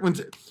atmosphere, when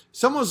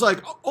someone was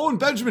like, Owen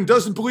Benjamin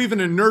doesn't believe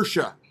in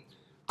inertia.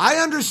 I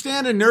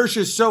understand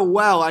inertia so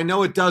well, I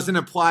know it doesn't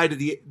apply to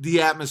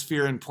the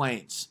atmosphere in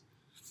planes.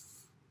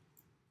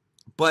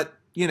 But,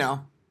 you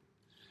know.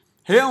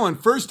 Hey, Owen,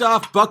 first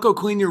off, bucko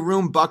clean your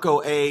room,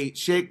 bucko A.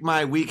 Shake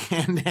my weak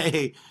hand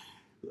A.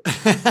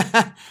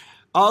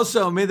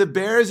 Also, may the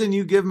Bears and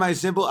you give my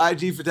simple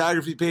IG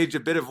photography page a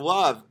bit of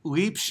love.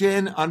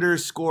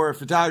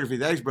 Leapshin_photography.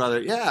 Thanks,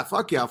 brother. Yeah,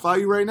 fuck yeah. I'll follow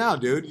you right now,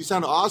 dude. You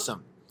sound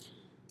awesome.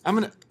 I'm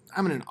in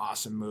an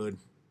awesome mood.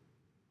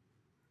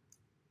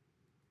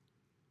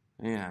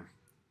 Yeah.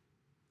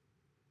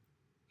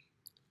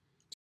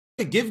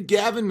 Give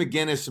Gavin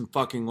McGinnis some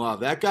fucking love.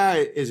 That guy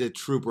is a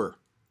trooper.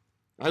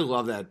 I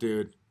love that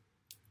dude.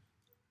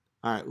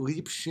 All right,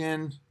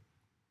 Leapshin.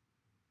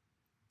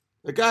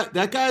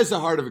 That guy is the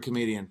heart of a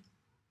comedian.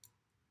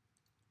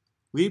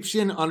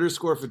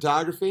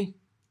 Leapshin_photography.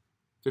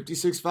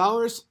 56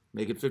 followers.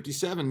 Make it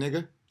 57,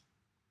 nigga.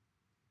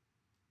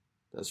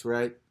 That's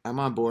right. I'm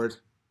on board.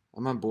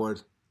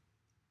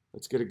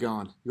 Let's get it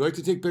going. You like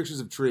to take pictures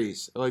of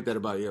trees. I like that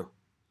about you.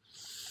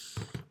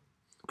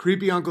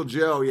 Creepy Uncle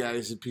Joe. Yeah,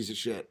 he's a piece of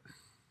shit.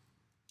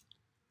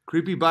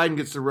 Creepy Biden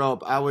gets the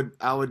rope. I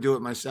would do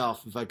it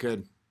myself if I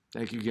could.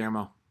 Thank you,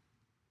 Guillermo.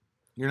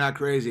 You're not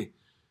crazy.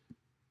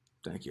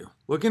 Thank you.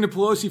 Look into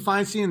Pelosi,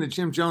 Feinstein, and the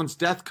Jim Jones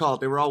death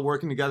cult. They were all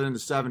working together in the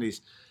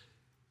 70s.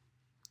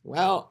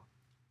 Well,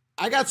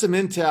 I got some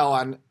intel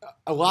on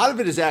a lot of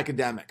it is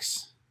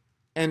academics.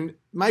 And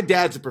my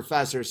dad's a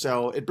professor,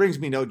 so it brings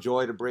me no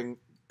joy to bring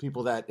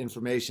people that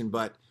information,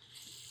 but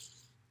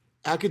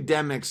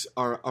academics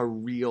are a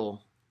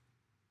real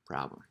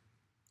problem.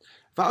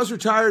 If I was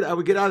retired, I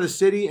would get out of the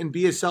city and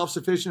be as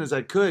self-sufficient as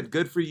I could.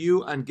 Good for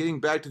you on getting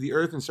back to the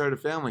earth and start a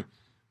family.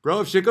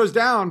 Bro, if shit goes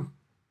down,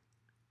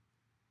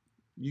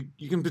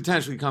 you can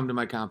potentially come to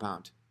my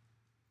compound.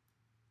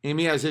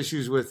 Amy has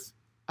issues with,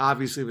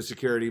 obviously, with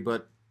security,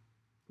 but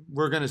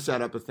we're going to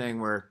set up a thing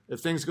where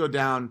if things go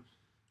down,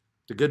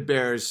 the good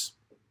bears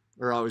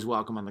are always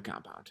welcome on the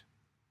compound.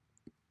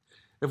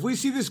 If we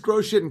see this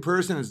gross shit in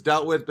person, it's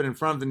dealt with, but in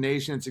front of the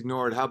nation, it's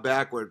ignored. How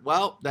backward?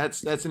 Well,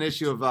 that's an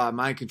issue of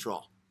mind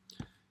control.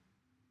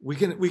 We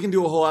can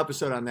do a whole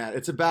episode on that.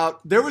 It's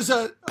about, there was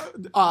a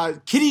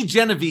Kitty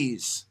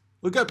Genovese.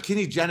 Look up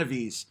Kitty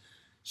Genovese.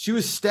 She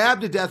was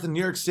stabbed to death in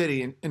New York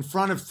City in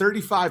front of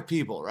 35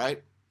 people,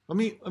 right? Let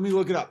me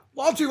look it up.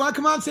 Walter, you want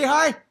to come on, say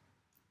hi?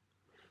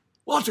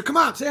 Walter, come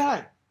on, say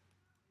hi.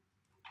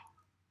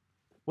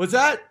 What's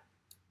that?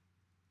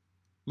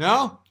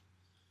 No?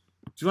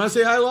 Do you want to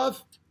say hi,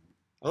 love?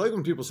 I like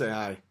when people say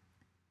hi.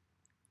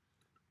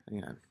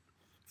 Hang on.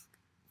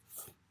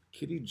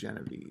 Kitty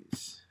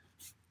Genovese.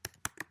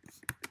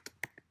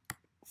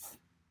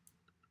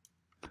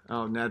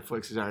 Oh,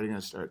 Netflix is already going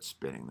to start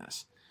spinning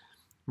this.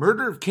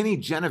 Murder of Kitty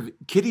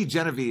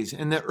Genovese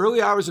in the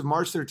early hours of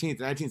March 13th,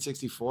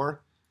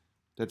 1964.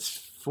 That's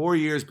 4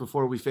 years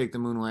before we faked the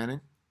moon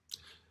landing.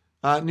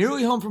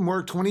 Nearly home from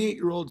work,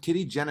 28-year-old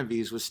Kitty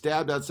Genovese was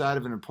stabbed outside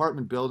of an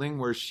apartment building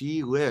where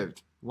she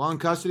lived. While in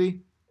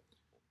custody,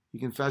 he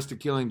confessed to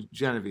killing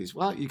Genovese.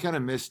 Well, you kind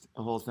of missed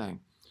a whole thing.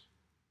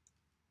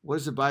 What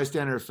is the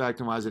bystander effect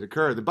and why does it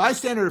occur? The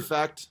bystander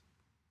effect,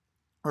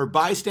 or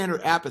bystander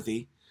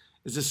apathy,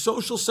 is a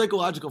social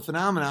psychological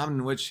phenomenon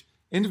in which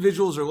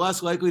individuals are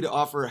less likely to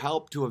offer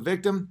help to a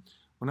victim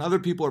when other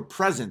people are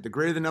present. The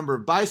greater the number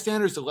of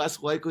bystanders, the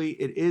less likely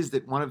it is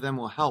that one of them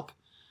will help.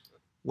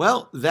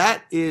 Well,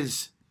 that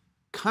is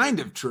kind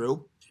of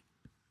true,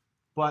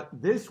 but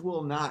this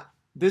will not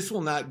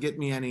get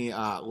me any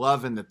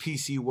love in the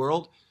PC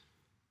world.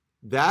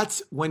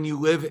 That's when you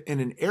live in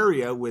an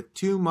area with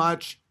too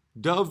much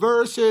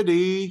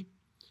diversity.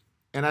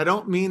 And I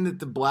don't mean that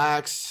the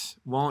blacks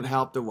won't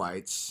help the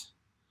whites.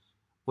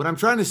 What I'm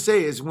trying to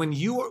say is when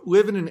you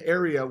live in an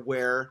area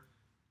where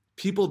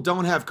people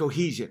don't have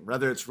cohesion,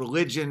 whether it's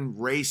religion,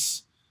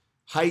 race,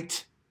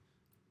 height,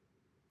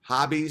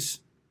 hobbies,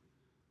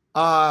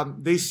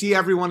 they see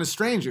everyone as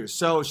strangers.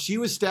 So she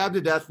was stabbed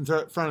to death in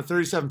front of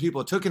 37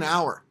 people. It took an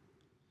hour.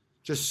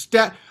 Just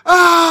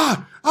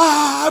I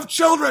have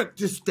children.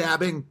 Just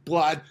stabbing,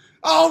 blood.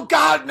 Oh,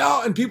 God,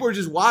 no. And people are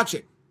just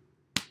watching.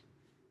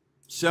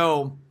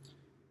 So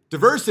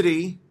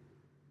diversity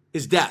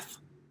is death.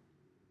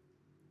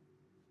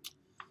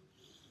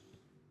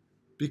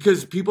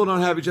 Because people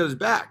don't have each other's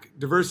back.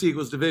 Diversity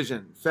equals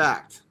division.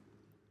 Fact.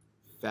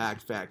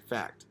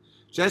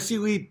 Jesse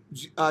Lee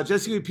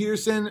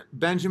Peterson,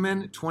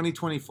 Benjamin,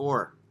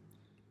 2024.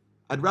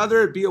 I'd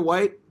rather it be a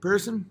white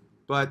person,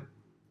 but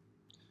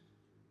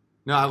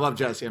no, I love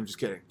Jesse. I'm just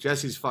kidding.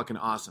 Jesse's fucking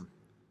awesome.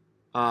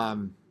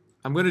 I'm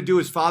going to do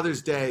his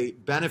Father's Day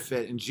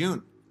benefit in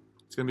June.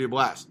 It's going to be a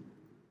blast.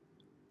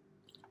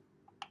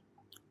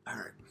 All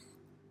right.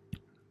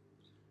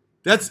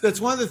 That's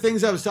one of the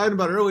things I was talking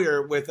about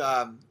earlier with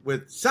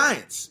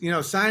science. You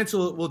know, science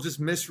will just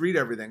misread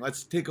everything.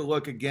 Let's take a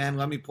look again.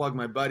 Let me plug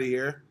my buddy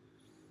here,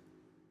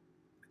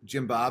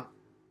 Jim Bob.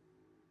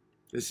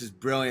 This is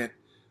brilliant.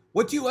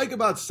 What do you like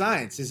about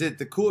science? Is it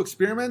the cool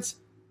experiments?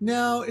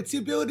 No, it's the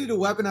ability to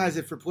weaponize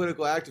it for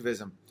political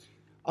activism.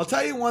 I'll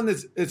tell you one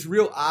that's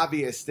real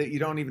obvious that you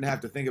don't even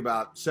have to think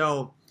about.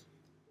 So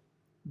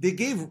they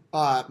gave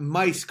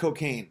mice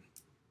cocaine.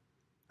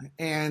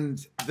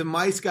 And the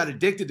mice got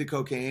addicted to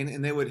cocaine,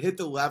 and they would hit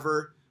the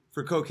lever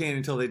for cocaine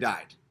until they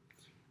died.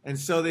 And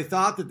so they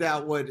thought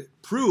that would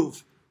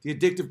prove the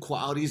addictive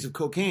qualities of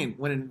cocaine,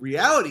 when in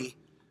reality,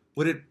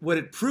 what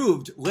it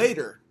proved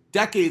later,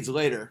 decades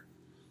later,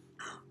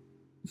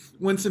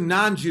 when some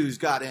non-Jews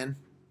got in,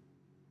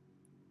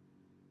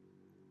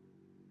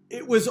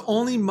 it was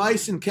only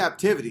mice in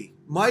captivity,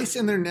 mice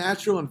in their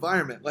natural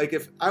environment. Like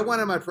if I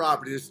went on my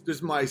property,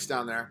 there's mice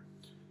down there,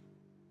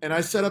 and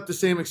I set up the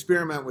same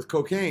experiment with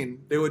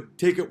cocaine, they would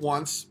take it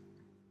once,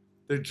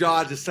 their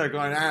jaw just start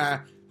going,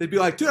 ah. They'd be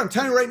like, dude, I'm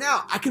telling you right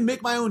now, I can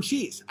make my own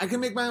cheese. And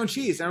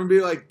I would be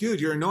like, dude,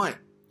 you're annoying.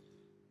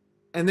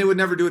 And they would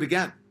never do it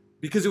again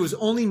because it was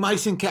only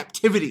mice in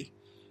captivity.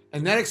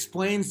 And that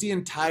explains the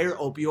entire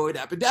opioid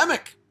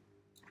epidemic.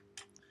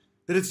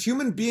 That it's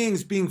human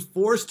beings being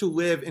forced to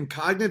live in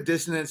cognitive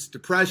dissonance,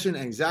 depression,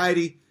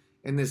 anxiety,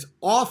 and this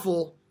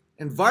awful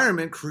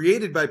environment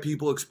created by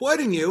people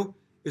exploiting you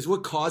is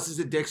what causes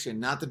addiction,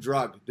 not the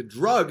drug. The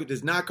drug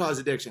does not cause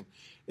addiction.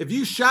 If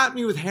you shot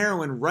me with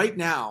heroin right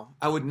now,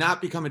 I would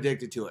not become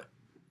addicted to it.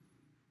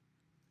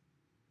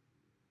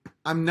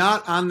 I'm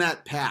not on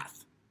that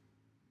path.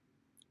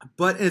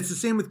 But it's the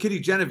same with Kitty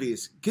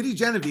Genovese. Kitty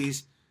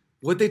Genovese,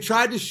 what they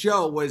tried to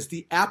show was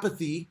the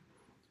apathy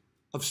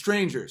of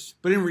strangers.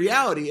 But in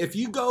reality, if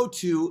you go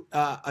to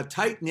a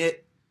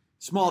tight-knit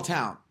small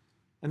town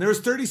and there was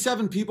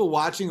 37 people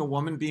watching a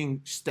woman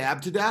being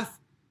stabbed to death,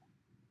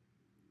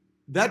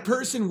 that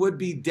person would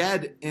be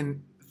dead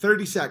in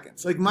 30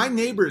 seconds. Like my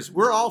neighbors,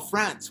 we're all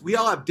friends. We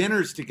all have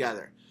dinners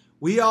together.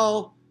 We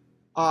all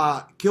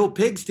kill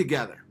pigs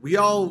together. We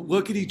all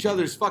look at each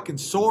other's fucking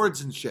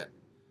swords and shit.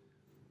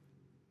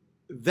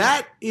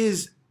 That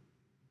is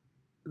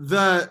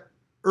the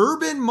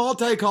urban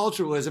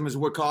multiculturalism is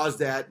what caused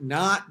that,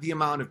 not the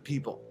amount of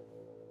people.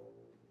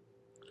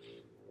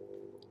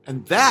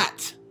 And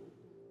that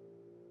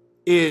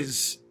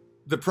is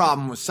the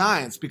problem with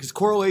science, because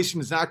correlation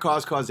does not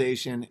cause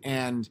causation.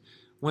 And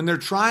when they're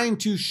trying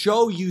to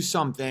show you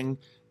something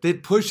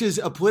that pushes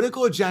a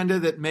political agenda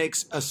that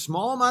makes a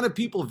small amount of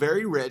people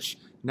very rich,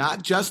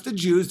 not just the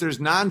Jews, there's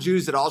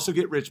non-Jews that also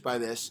get rich by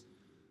this,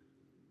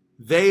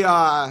 they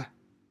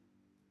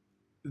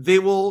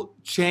will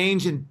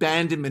change and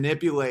bend and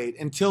manipulate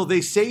until they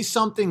say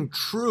something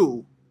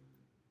true,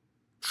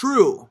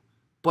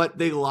 but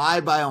they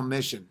lie by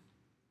omission,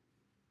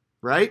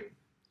 right?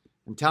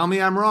 And tell me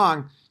I'm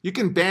wrong. You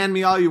can ban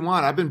me all you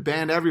want. I've been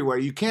banned everywhere.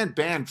 You can't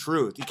ban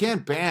truth. You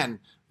can't ban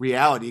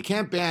reality. You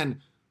can't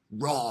ban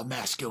raw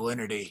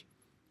masculinity.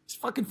 It's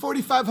fucking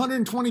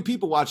 4,520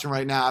 people watching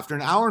right now after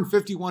an hour and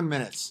 51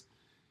 minutes.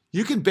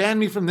 You can ban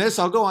me from this.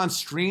 I'll go on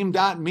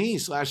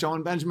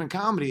stream.me/Owen Benjamin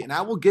Comedy and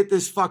I will get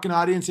this fucking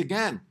audience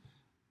again.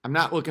 I'm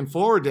not looking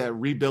forward to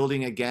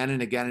rebuilding again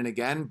and again and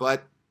again,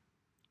 but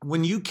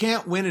when you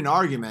can't win an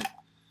argument,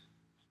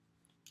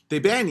 they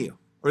ban you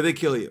or they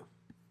kill you.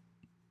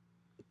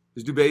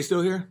 Is Dubé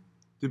still here?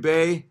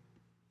 Dubé?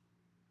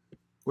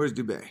 Where's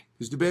Dubé?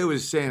 Because Dubé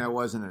was saying I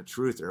wasn't a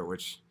truther,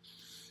 which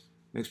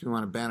makes me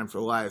want to ban him for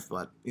life,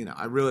 but, you know,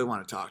 I really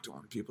want to talk to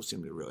him. People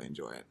seem to really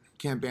enjoy it.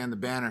 Can't ban the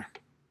banner.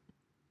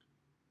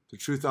 The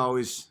truth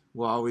always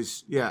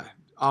truth.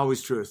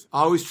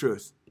 Always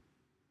truth.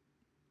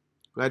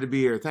 Glad to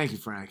be here. Thank you,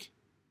 Frank.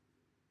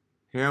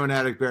 Heroin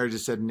addict Bear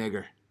just said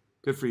nigger.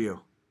 Good for you.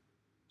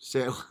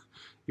 Say it.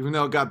 Even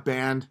though it got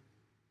banned,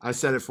 I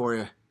said it for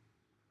you.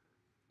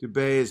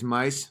 Dubé is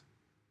mice.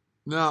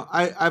 No,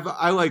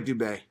 I like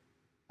Dubé.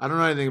 I don't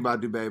know anything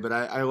about Dubé, but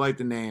I like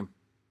the name.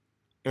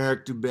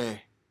 Eric Dubé.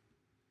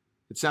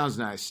 It sounds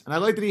nice. And I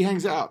like that he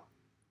hangs out.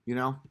 You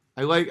know?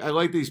 I like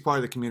that he's part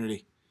of the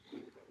community.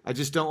 I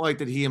just don't like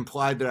that he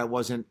implied that I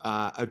wasn't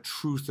a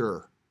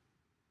truther.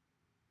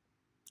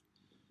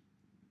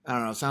 I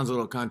don't know. Sounds a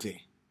little cunty.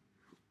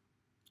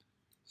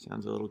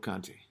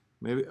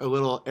 Maybe a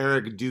little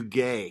Eric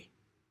Dugay.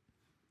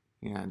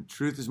 And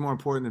truth is more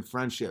important than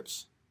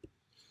friendships.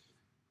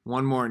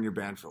 One more and you're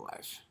banned for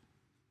life.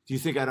 Do you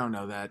think I don't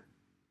know that?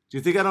 Do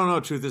you think I don't know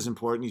truth is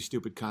important, you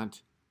stupid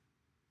cunt?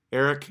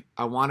 Eric,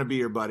 I want to be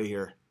your buddy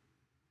here.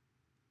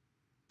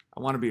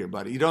 I want to be your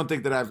buddy. You don't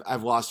think that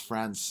I've lost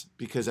friends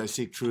because I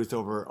seek truth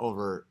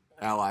over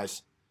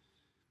allies.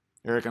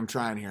 Eric, I'm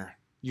trying here.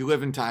 You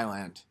live in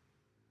Thailand.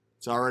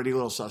 It's already a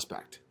little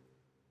suspect.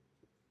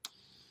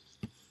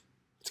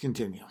 Let's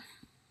continue.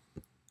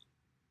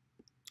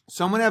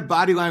 Someone have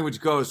body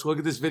language ghost. Look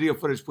at this video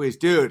footage, please.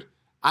 Dude,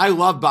 I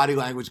love body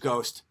language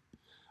ghost.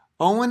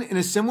 Owen, in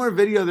a similar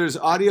video, there's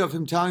audio of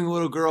him telling a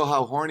little girl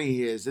how horny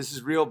he is. This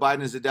is real.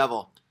 Biden is the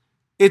devil.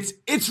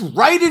 It's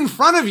right in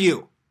front of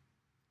you.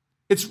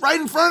 It's right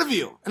in front of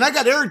you. And I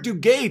got Eric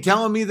Dugay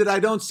telling me that I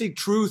don't seek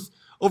truth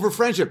over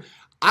friendship.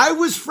 I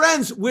was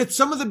friends with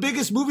some of the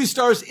biggest movie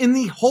stars in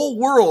the whole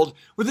world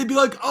where they'd be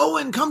like,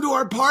 Owen, come to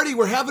our party.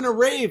 We're having a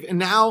rave. And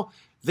now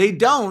they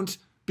don't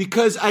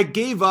because I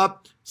gave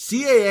up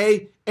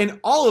CAA and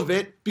all of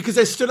it because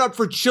I stood up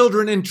for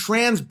children and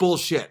trans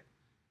bullshit.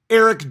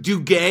 Eric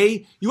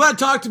Dugay, you want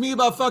to talk to me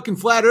about fucking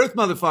flat earth,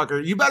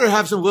 motherfucker? You better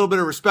have some little bit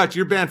of respect.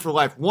 You're banned for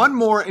life. One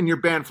more and you're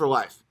banned for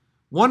life.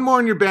 One more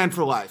and you're banned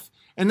for life.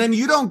 And then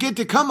you don't get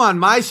to come on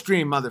my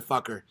stream,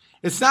 motherfucker.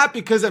 It's not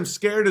because I'm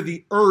scared of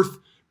the earth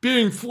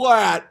being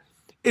flat.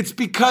 It's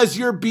because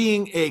you're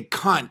being a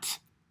cunt.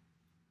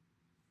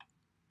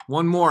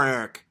 One more,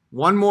 Eric.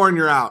 One more and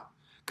you're out.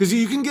 Because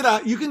you can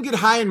get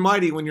high and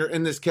mighty when you're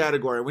in this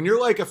category. When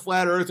you're like a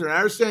flat earther, and I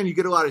understand you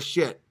get a lot of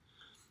shit.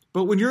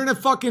 But when you're in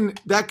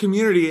that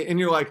community and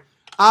you're like,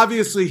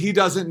 obviously he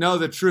doesn't know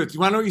the truth. You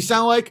want to know what you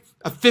sound like?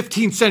 A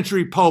 15th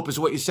century pope is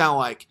what you sound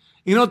like.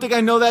 You don't think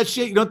I know that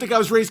shit? You don't think I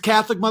was raised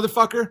Catholic,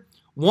 motherfucker?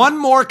 One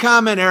more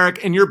comment,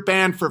 Eric, and you're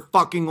banned for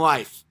fucking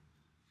life.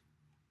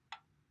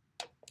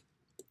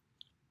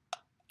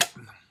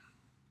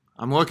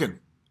 I'm looking.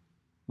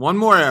 One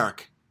more,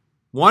 Eric.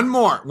 One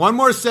more. One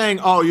more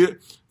saying,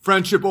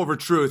 friendship over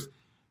truth.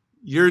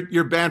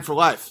 You're banned for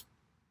life.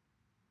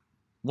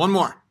 One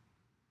more.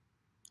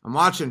 I'm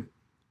watching.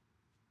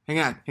 Hang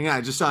on.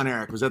 I just saw an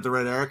Eric. Was that the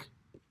right Eric?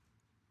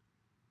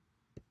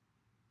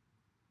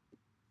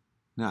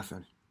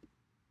 Nothing.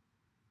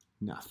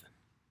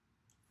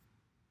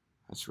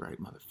 That's right,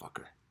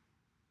 motherfucker.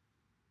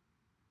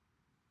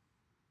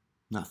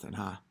 Nothing,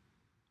 huh?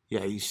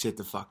 Yeah, you sit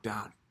the fuck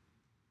down.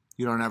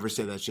 You don't ever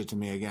say that shit to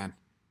me again.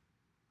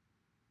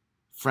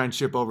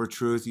 Friendship over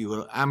truth, you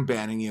little... I'm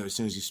banning you as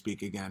soon as you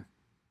speak again.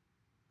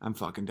 I'm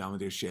fucking done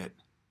with your shit.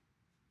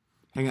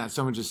 Hang on,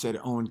 someone just said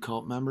Owen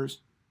cult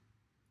members.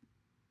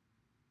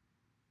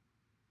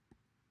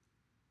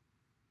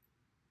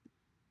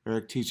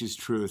 Eric teaches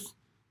truth.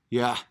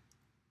 Yeah.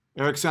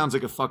 Eric sounds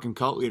like a fucking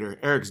cult leader.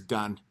 Eric's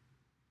done.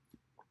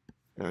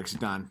 Eric's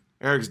done.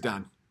 Eric's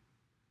done.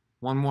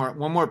 One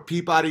more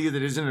peep out of you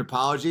that isn't an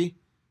apology,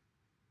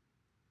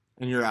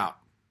 and you're out.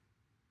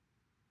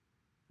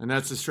 And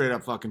that's the straight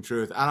up fucking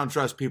truth. I don't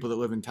trust people that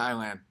live in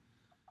Thailand.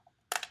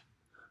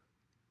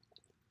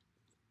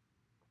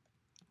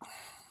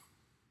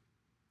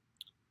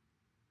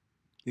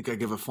 Think I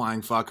give a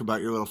flying fuck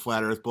about your little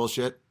flat earth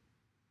bullshit?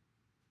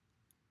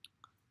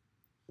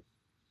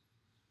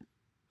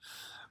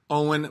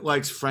 Owen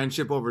likes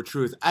friendship over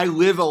truth. I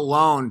live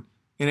alone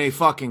in a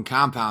fucking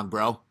compound,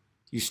 bro.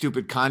 You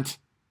stupid cunt.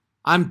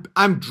 I'm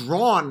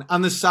drawn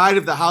on the side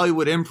of the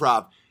Hollywood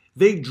Improv.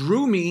 They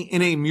drew me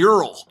in a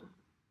mural.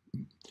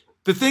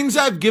 The things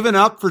I've given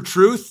up for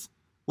truth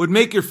would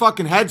make your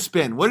fucking head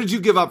spin. What did you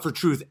give up for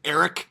truth,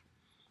 Eric?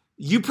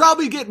 You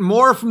probably get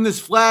more from this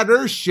flat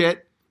earth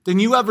shit than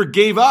you ever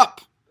gave up.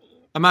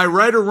 Am I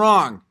right or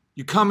wrong?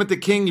 You come at the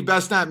king, you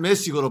best not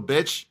miss, you little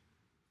bitch.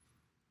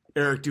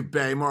 Eric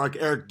Dubay, more like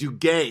Eric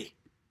Dugay.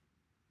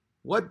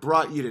 What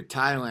brought you to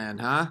Thailand,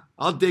 huh?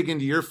 I'll dig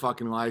into your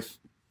fucking life.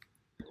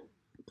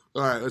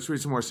 All right, let's read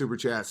some more super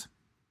chats.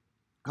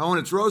 Owen,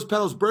 it's Rose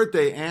Petal's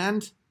birthday,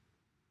 and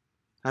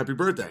happy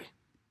birthday.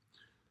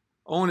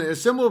 Owen, a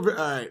symbol of... All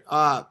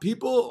right,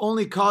 people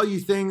only call you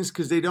things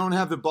because they don't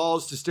have the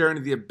balls to stare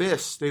into the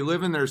abyss. They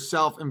live in their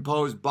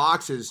self-imposed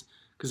boxes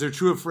because they're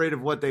too afraid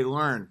of what they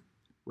learn.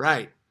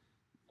 Right.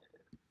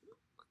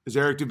 Is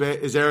Eric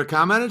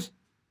commented?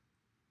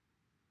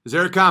 Is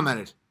Eric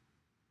commented?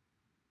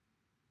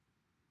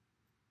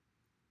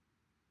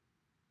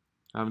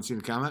 I haven't seen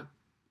a comment.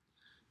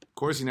 Of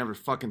course, he never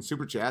fucking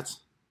super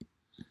chats.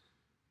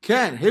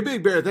 Ken, hey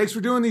Big Bear, thanks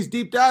for doing these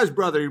deep dives,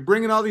 brother. You're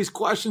bringing all these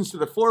questions to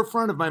the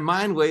forefront of my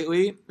mind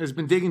lately. I've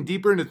been digging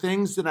deeper into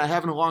things than I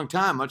have in a long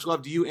time. Much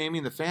love to you, Amy,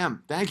 and the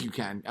fam. Thank you,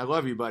 Ken. I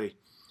love you, buddy.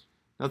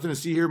 Nothing to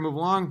see here. Move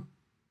along.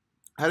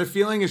 I had a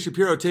feeling a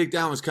Shapiro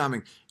takedown was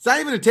coming. It's not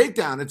even a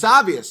takedown. It's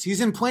obvious.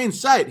 He's in plain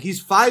sight.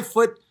 He's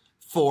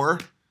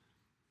 5'4".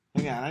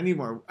 Hang on, I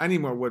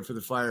need more wood for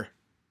the fire.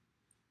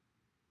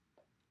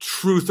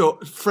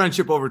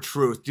 Friendship over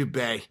truth,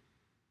 Dubay.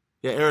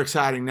 Yeah, Eric's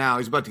hiding now.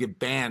 He's about to get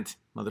banned,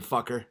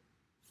 motherfucker.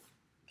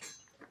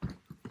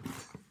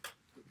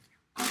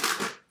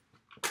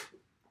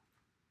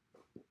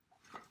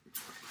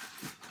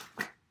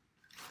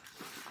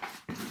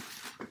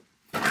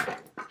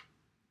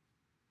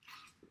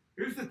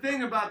 Here's the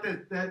thing about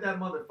that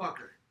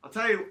motherfucker.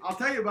 I'll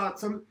tell you about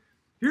some.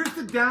 Here's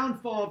the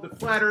downfall of the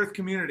flat Earth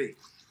community.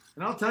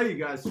 And I'll tell you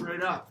guys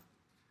straight up.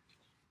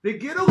 They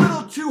get a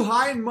little too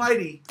high and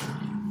mighty.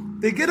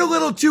 They get a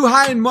little too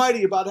high and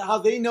mighty about how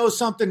they know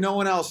something no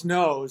one else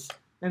knows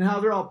and how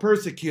they're all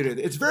persecuted.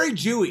 It's very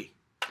Jewy.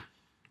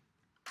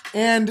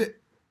 And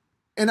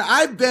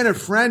I've been a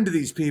friend to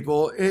these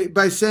people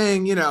by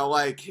saying, you know,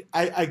 like,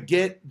 I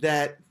get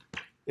that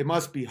it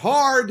must be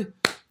hard,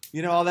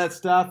 you know, all that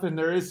stuff, and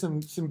there is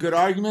some good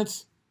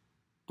arguments.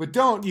 But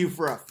don't you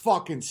for a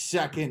fucking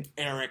second,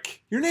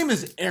 Eric. Your name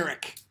is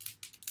Eric.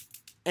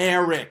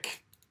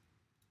 Eric.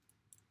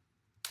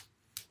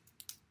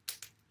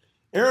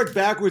 Eric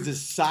backwards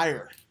is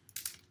sire.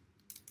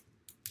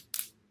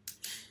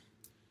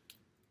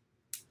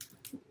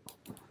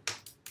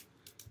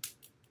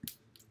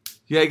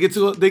 Yeah, they get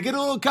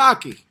a little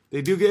cocky.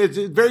 They do get, it's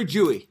very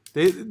Jewy.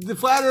 The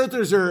flat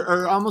earthers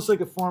are almost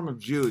like a form of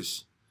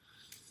Jews.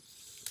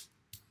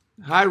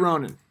 Hi,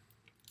 Ronan.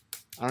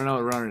 I don't know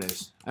what Ronan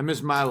is. I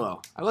miss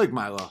Milo. I like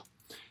Milo.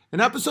 An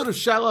episode of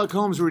Sherlock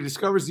Holmes where he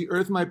discovers the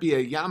Earth might be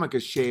a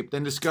yarmulke shape,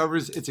 then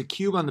discovers it's a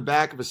cube on the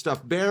back of a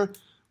stuffed bear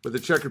with a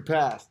checkered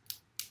past.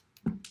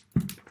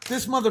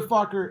 This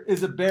motherfucker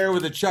is a bear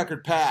with a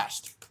checkered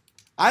past.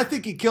 I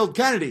think he killed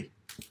Kennedy.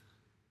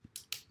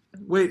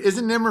 Wait,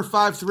 isn't Nimmer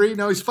 5'3"?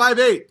 No, he's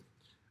 5'8".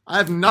 I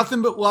have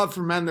nothing but love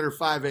for men that are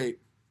 5'8".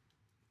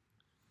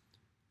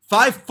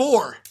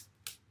 5'4".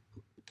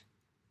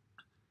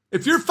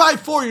 If you're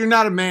 5'4", you're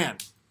not a man.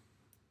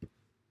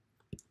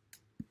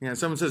 Yeah,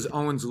 someone says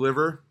Owen's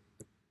liver.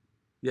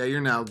 Yeah,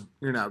 you're now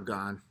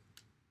gone.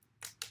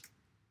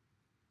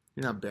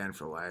 You're not banned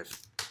for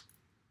life.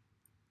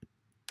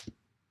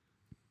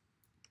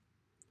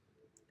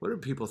 What are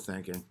people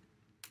thinking?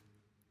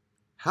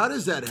 How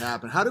does that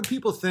happen? How do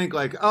people think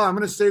like, oh, I'm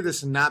going to say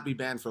this and not be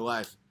banned for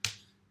life?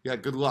 Yeah,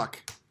 good luck.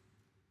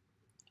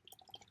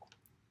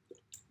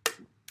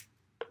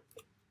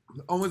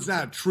 Owen's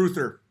not a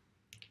truther.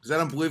 Because I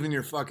don't believe in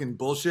your fucking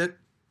bullshit.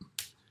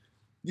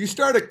 You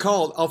start a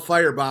cult, I'll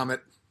firebomb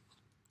it.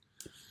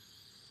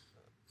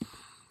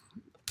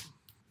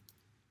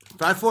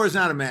 5'4" is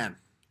not a man.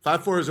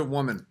 5'4" is a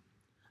woman.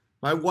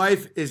 My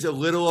wife is a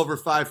little over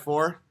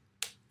 5'4",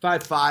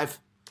 5'5".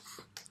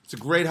 It's a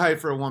great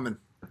height for a woman.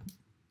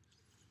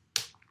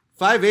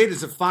 5'8"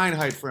 is a fine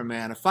height for a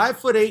man. A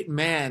 5'8"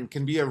 man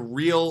can be a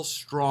real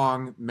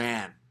strong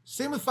man.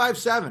 Same with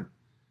 5'7".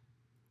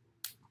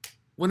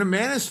 When a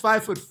man is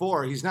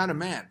 5'4", he's not a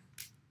man.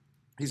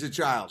 He's a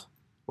child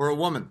or a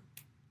woman.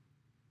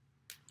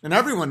 And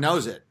everyone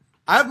knows it.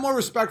 I have more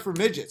respect for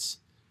midgets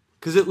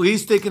because at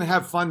least they can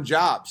have fun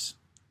jobs.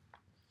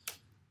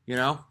 You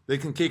know, they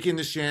can kick you in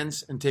the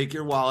shins and take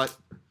your wallet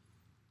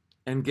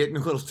and get in a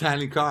little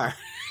tiny car.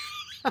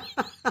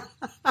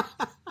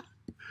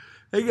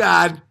 Hey,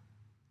 God.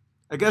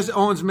 I guess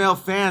Owen's male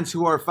fans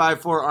who are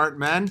 5'4" aren't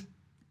men.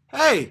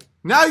 Hey,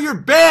 now you're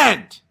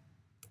banned.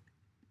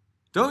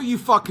 Don't you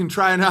fucking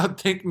try and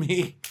outthink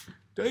me.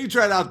 Don't you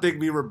try to outthink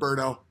me,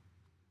 Roberto.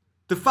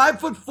 The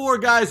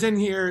 5'4" guys in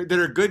here that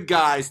are good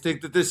guys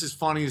think that this is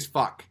funny as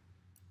fuck.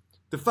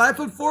 The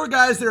 5'4"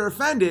 guys that are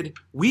offended,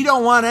 we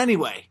don't want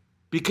anyway,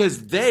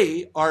 because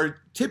they are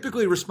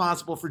typically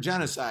responsible for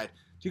genocide.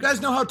 Do you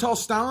guys know how tall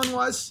Stalin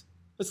was?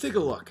 Let's take a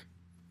look.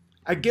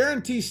 I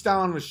guarantee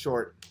Stalin was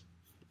short.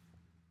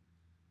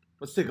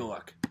 Let's take a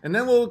look. And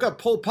then we'll look up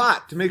Pol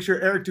Pot to make sure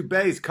Eric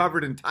Dubé is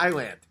covered in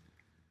Thailand.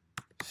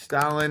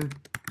 Stalin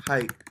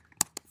height.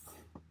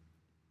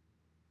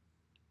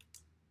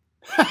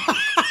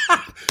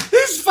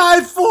 He's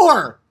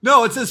 5'4".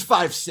 No, it says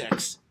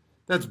 5'6".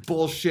 That's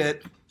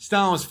bullshit.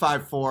 Stalin was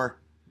 5'4".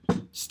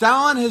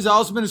 Stalin has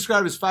also been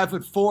described as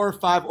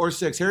 5'4", 5 or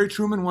 6. Harry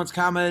Truman once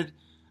commented,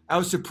 "I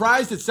was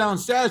surprised at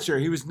Stalin's stature.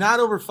 He was not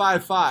over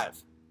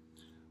 5'5".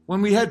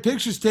 When we had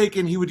pictures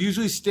taken, he would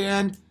usually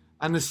stand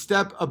on the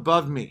step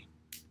above me.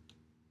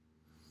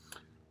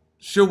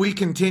 Shall we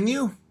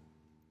continue?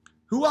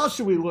 Who else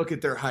should we look at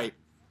their height?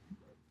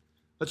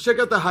 Let's check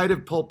out the height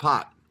of Pol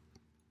Pot.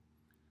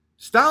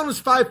 Stalin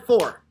was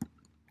 5'4".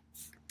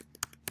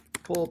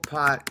 Pol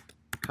Pot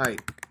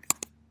height.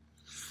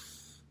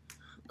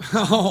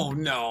 Oh,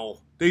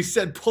 no. They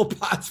said Pol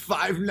Pot's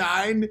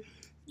 5'9"?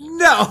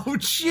 No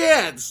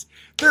chance.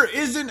 There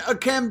isn't a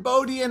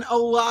Cambodian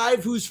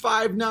alive who's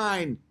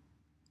 5'9".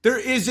 There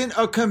isn't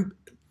a...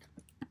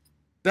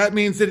 That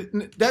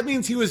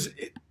means he was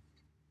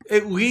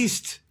at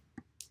least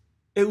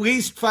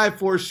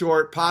 5'4"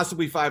 short,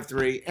 possibly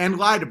 5'3", and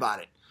lied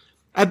about it.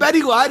 I bet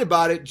he lied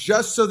about it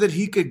just so that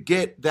he could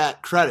get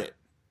that credit.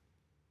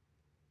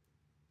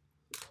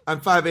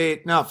 I'm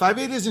 5'8". No,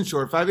 5'8" isn't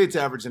short. 5'8's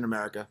average in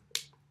America.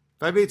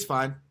 5'8's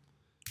fine.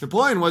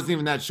 Napoleon wasn't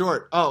even that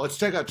short. Oh, let's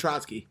check out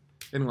Trotsky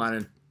and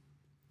Lenin.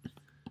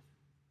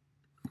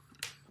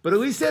 But at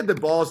least they had the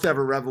balls to have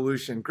a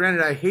revolution.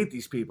 Granted, I hate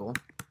these people.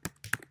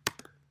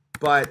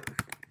 But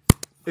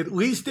at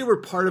least they were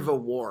part of a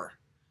war.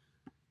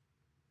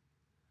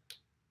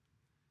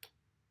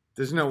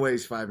 There's no way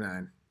he's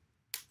 5'9".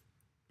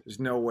 There's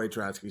no way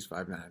Trotsky's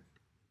 5'9".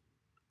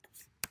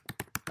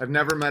 I've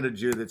never met a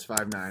Jew that's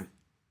 5'9".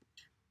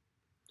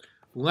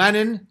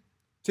 Lenin.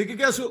 Take a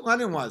guess what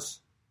Lenin was.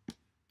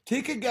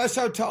 Take a guess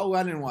how tall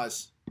Lenin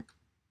was.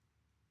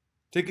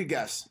 Take a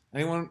guess.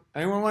 Anyone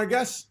want to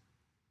guess?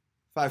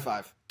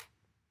 5'5".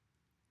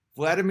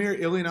 Vladimir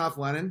Ilyinov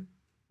Lenin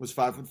was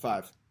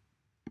 5'5".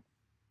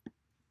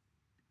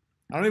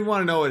 I don't even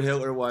want to know what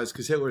Hitler was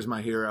because Hitler's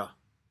my hero.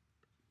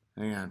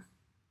 Hang on.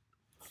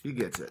 He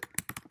gets it.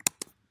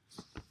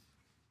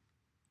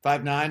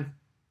 5'9".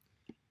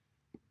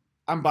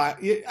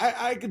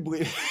 I could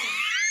believe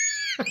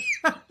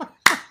it.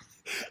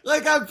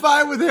 Like, I'm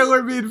fine with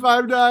Hitler being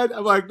 5'9".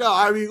 I'm like, no,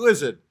 I mean,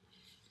 listen.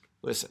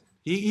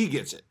 He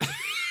gets it.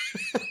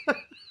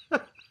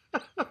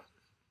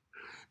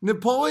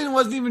 Napoleon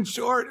wasn't even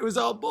short. It was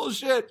all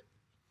bullshit.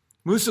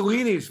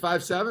 Mussolini's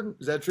 5'7".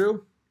 Is that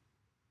true?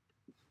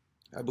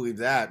 I believe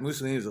that.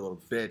 Mussolini's a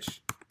little bitch.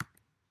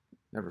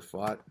 Never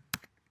fought.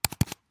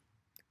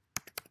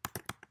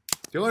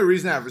 The only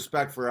reason I have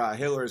respect for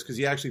Hitler is because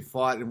he actually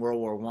fought in World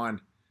War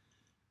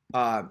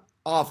I.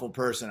 Awful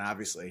person,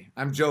 obviously.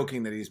 I'm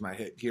joking that he's my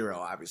hero,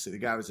 obviously. The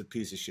guy was a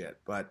piece of shit.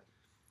 But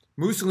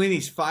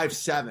Mussolini's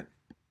 5'7".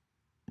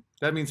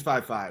 That means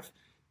 5'5".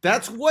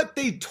 That's what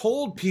they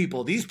told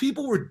people. These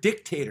people were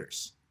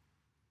dictators.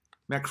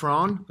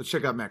 Macron. Let's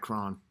check out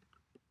Macron.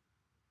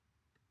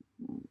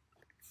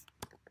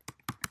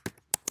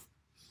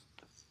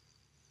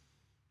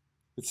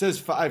 It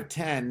says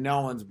 5'10".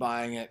 No one's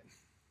buying it.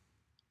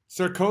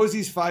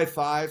 Sarkozy's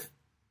 5'5".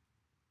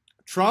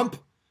 Trump?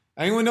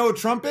 Anyone know what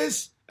Trump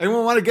is?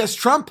 Anyone want to guess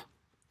Trump?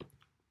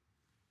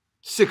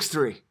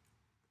 6'3".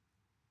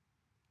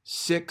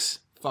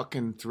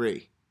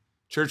 6'3".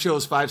 Churchill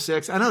is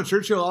 5'6". I know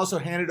Churchill also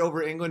handed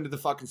over England to the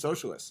fucking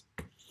socialists.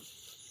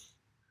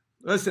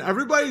 Listen,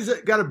 everybody's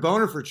got a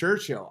boner for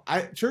Churchill.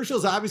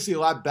 Churchill's obviously a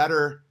lot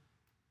better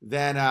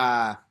than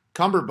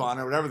Cumberbund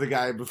or whatever the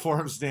guy before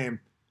him's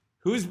name.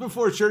 Who's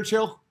before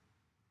Churchill?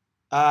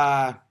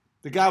 The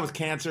guy with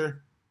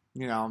cancer.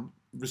 You know,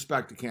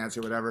 respect to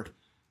cancer, whatever.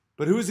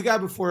 But who was the guy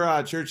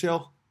before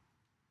Churchill?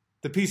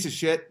 The piece of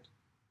shit.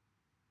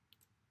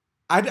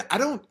 I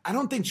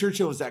don't think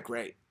Churchill was that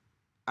great.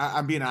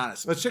 I'm being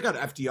honest. Let's check out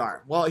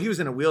FDR. Well, he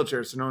was in a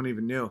wheelchair, so no one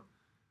even knew.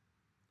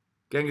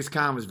 Genghis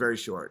Khan was very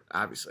short,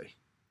 obviously.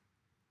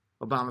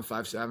 Obama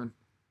 5'7".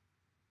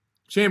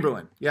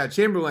 Chamberlain. Yeah,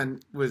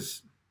 Chamberlain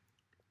was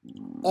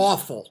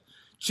awful.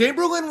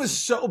 Chamberlain was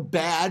so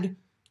bad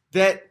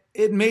that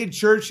it made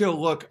Churchill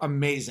look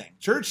amazing.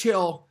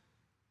 Churchill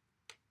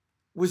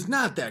was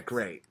not that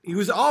great. He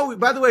was always,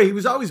 by the way, he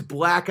was always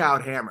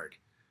blackout hammered.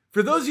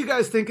 For those of you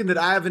guys thinking that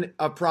I have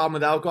a problem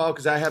with alcohol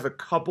because I have a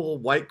couple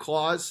White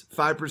Claws,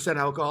 5%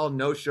 alcohol,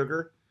 no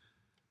sugar.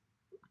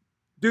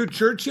 Dude,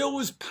 Churchill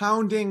was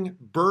pounding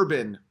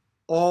bourbon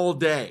all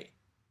day.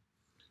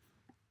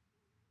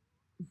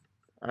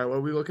 All right, what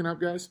are we looking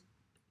up, guys?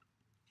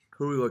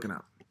 Who are we looking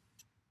up?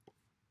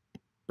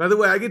 By the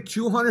way, I get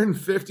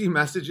 250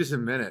 messages a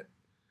minute.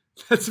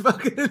 That's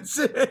fucking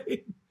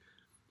insane.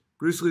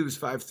 Bruce Lee was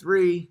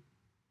 5'3".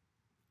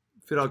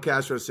 Fidel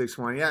Castro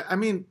 6'1". Yeah, I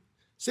mean,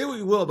 say what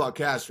you will about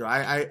Castro.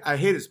 I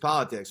hate his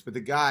politics, but the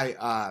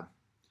guy,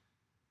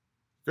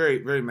 very,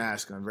 very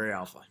masculine, very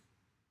alpha.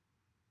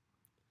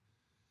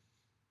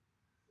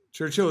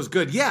 Churchill was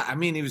good. Yeah, I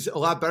mean, he was a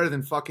lot better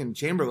than fucking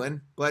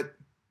Chamberlain, but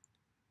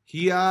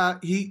I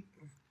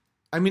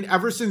mean,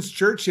 ever since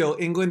Churchill,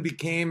 England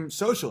became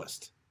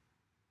socialist,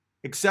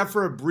 except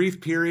for a brief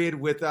period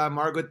with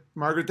Margaret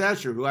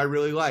Thatcher, who I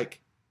really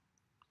like.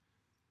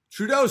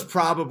 Trudeau's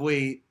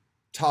probably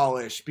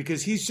tallish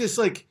because he's just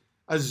like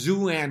a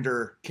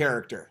Zoolander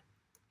character.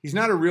 He's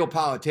not a real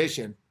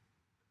politician.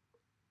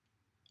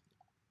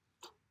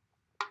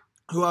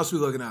 Who else are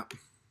we looking at?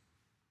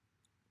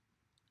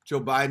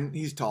 Joe Biden,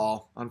 he's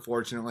tall,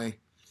 unfortunately.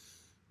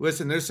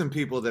 Listen, there's some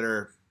people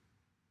that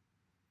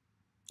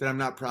I'm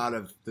not proud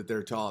of that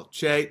they're tall.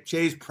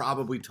 Che's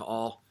probably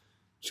tall.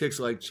 Chicks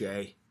like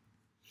Che.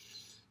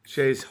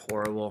 Che's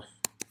horrible.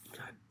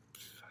 God,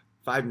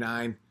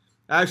 5'9".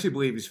 I actually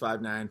believe he's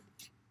 5'9",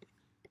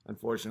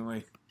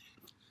 unfortunately.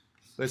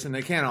 Listen,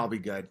 they can't all be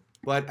good.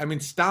 But, I mean,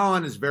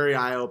 Stalin is very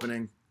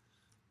eye-opening.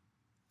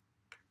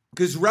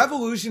 Because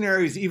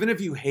revolutionaries, even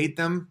if you hate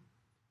them,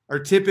 are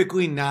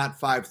typically not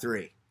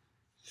 5'3".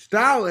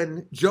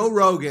 Stalin, Joe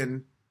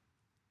Rogan,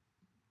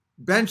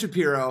 Ben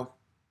Shapiro,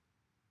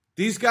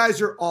 these guys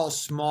are all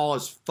small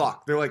as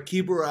fuck. They're like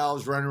keyboard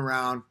elves running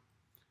around.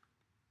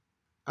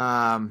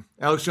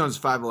 Alex Jones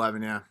is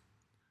 5'11", yeah.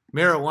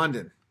 Mayor of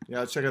London. Yeah,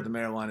 let's check out the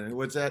Mayor of London.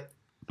 What's that?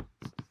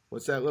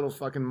 What's that little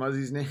fucking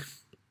muzzy's name?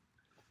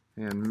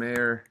 And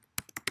Mayor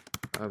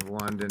of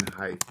London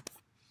height.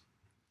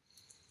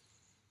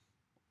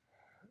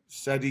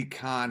 Sadiq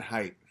Khan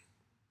height.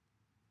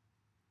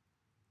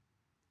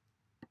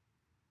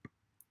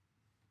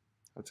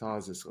 How tall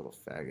is this little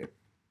faggot?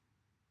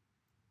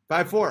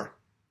 5'4".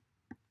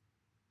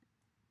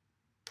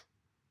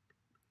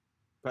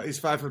 But he's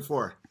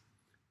 5'4".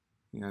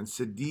 Yeah, and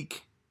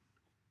Sadiq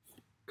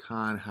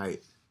Khan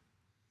height.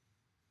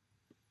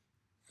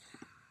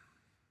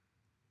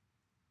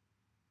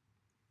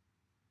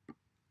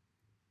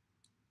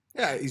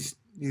 Yeah, he's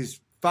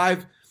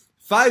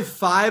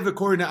 5'5"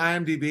 according to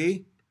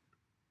IMDb.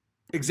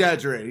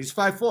 Exaggerated. He's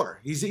 5'4".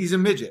 He's a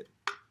midget.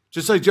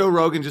 Just like Joe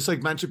Rogan, just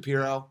like Ben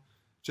Shapiro,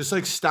 just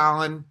like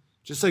Stalin,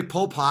 just like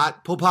Pol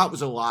Pot. Pol Pot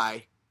was a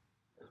lie.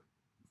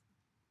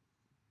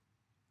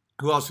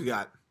 Who else we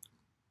got?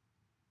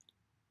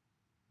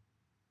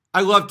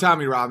 I love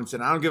Tommy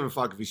Robinson. I don't give a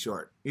fuck if he's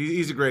short.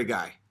 He's a great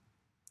guy.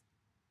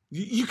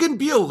 You can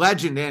be a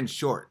legend and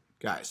short,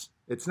 guys.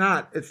 It's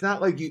not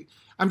like you...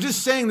 I'm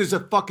just saying there's a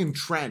fucking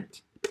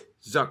trend,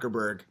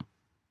 Zuckerberg.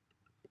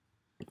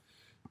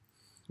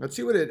 Let's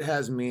see what it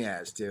has me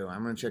as, too.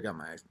 I'm going to check out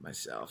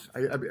myself.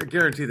 I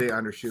guarantee they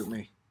undershoot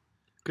me.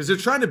 Because they're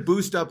trying to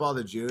boost up all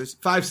the Jews.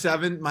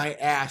 5'7", my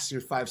ass,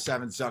 you're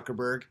 5'7",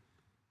 Zuckerberg.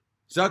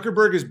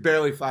 Zuckerberg is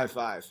barely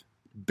 5'5".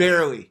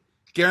 Barely.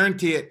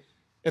 Guarantee it.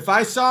 If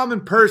I saw him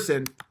in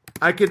person,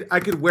 I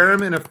could wear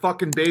him in a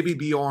fucking baby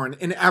Bjorn,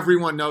 and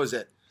everyone knows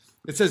it.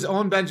 It says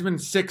Owen Benjamin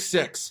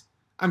 6'6".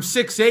 I'm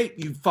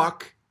 6'8", you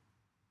fuck.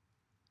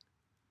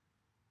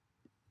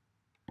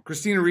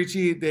 Christina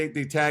Ricci, they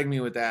tagged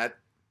me with that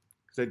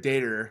because I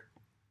dated her.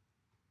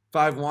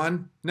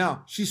 5'1"?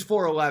 No, she's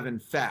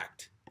 4'11",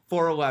 fact.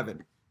 4'11".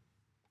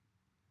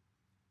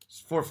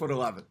 She's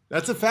 4'11".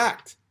 That's a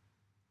fact.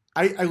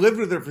 I lived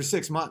with her for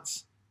 6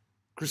 months.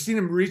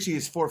 Christina Ricci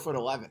is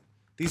 4'11".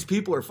 These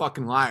people are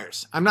fucking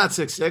liars. I'm not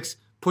 6'6",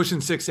 pushing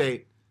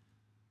 6'8".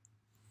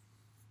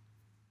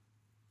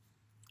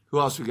 Who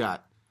else we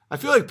got? I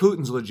feel like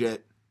Putin's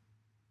legit.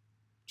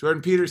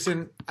 Jordan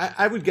Peterson,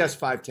 I would guess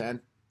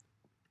 5'10".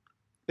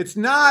 It's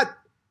not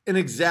an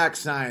exact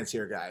science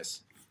here,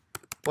 guys.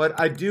 But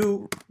I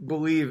do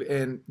believe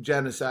in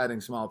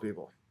genociding small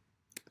people.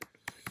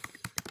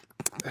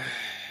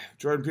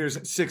 Jordan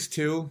Peterson,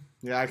 6'2".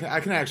 Yeah, I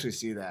can actually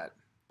see that.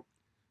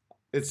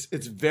 It's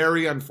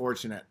very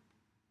unfortunate.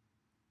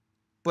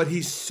 But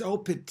he's so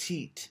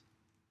petite.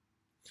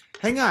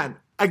 Hang on.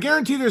 I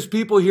guarantee there's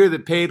people here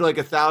that paid like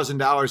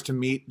 $1,000 to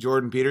meet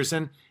Jordan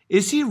Peterson.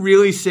 Is he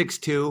really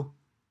 6'2"?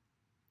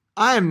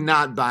 I am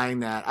not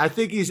buying that. I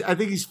think he's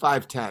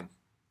 5'10".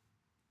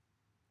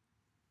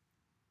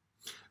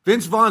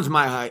 Vince Vaughn's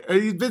my height.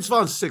 Vince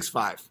Vaughn's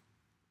 6'5".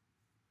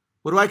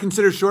 What do I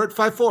consider short?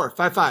 5'4",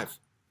 5'5".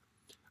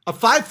 A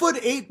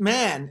 5'8"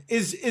 man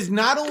is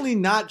not only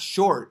not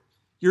short,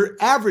 You're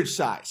average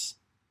size.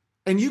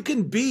 And you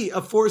can be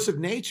a force of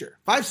nature.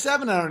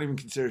 5'7", I don't even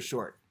consider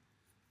short.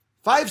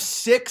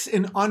 5'6"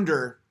 and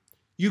under,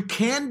 you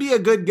can be a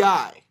good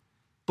guy,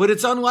 but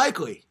it's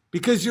unlikely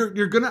because you're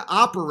going to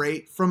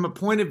operate from a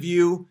point of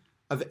view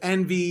of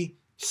envy,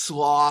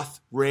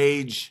 sloth,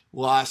 rage,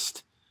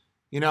 lust.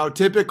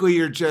 Typically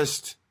you're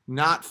just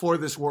not for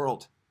this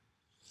world.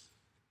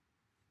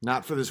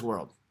 Not for this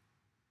world.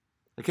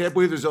 I can't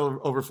believe there's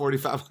over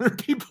 4,500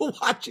 people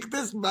watching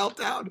this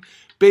meltdown.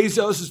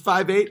 Bezos is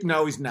 5'8".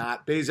 No, he's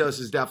not. Bezos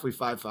is definitely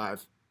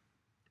 5'5".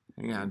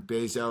 Hang on,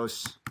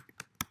 Bezos.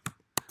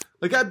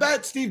 I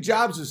bet Steve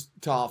Jobs was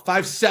tall.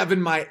 5'7",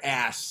 my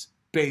ass.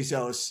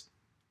 Bezos.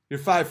 You're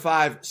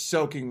 5'5",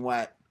 soaking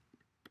wet.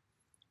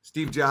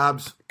 Steve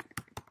Jobs.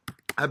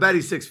 I bet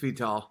he's 6 feet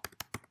tall.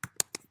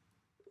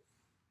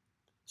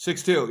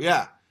 6'2",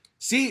 yeah.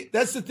 See,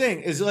 that's the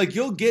thing, is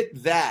you'll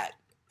get that.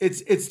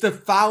 It's the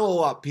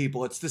follow-up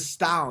people. It's the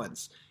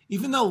Stalins.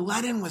 Even though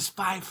Lenin was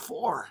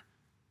 5'4".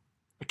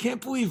 I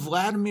can't believe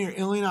Vladimir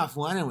Ilyinov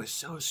Lenin was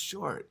so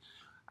short.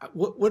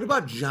 What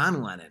about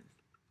John Lennon?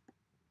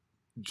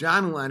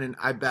 John Lennon,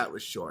 I bet,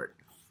 was short.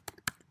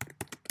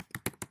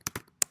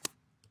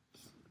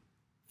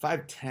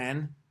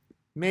 5'10"?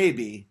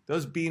 Maybe.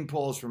 Those bean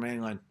poles from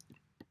England.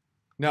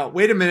 No,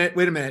 wait a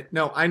minute.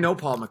 No, I know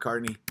Paul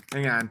McCartney.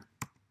 Hang on.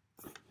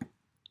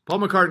 Paul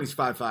McCartney's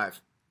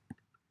 5'5".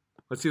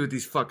 Let's see what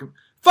these fucking...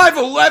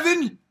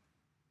 5'11"?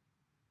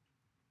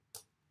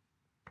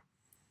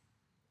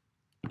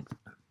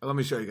 Let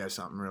me show you guys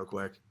something real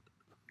quick.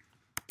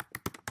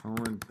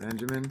 Owen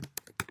Benjamin,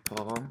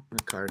 Paul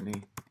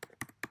McCartney.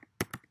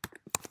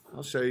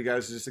 I'll show you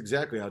guys just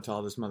exactly how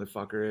tall this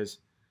motherfucker is.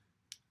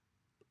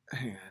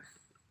 Hang on.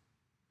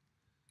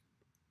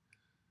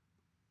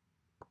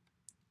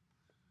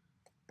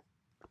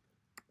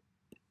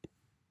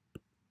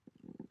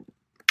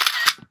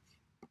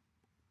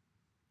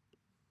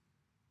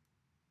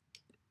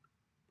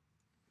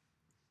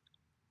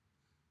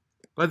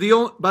 By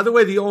the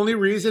way, the only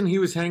reason he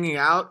was hanging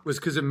out was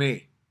because of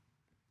me.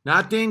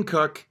 Not Dane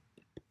Cook.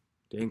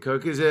 Dane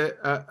Cook is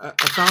a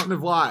fountain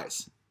of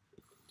lies.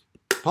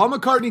 Paul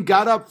McCartney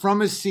got up from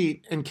his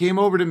seat and came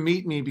over to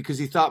meet me because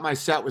he thought my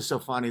set was so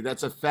funny.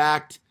 That's a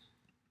fact.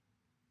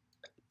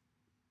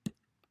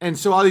 And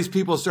so all these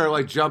people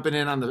started jumping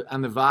in on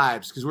the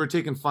vibes because we're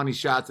taking funny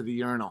shots at the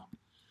urinal.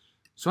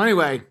 So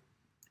anyway,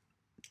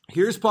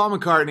 here's Paul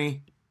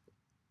McCartney.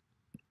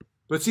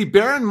 But see,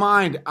 bear in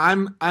mind,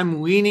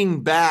 I'm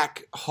leaning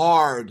back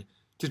hard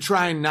to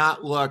try and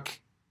not look.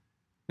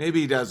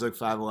 Maybe he does look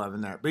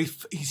 5'11" there, but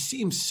he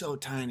seems so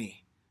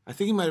tiny. I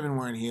think he might have been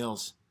wearing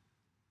heels.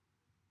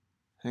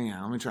 Hang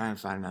on, let me try and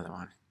find another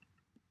one.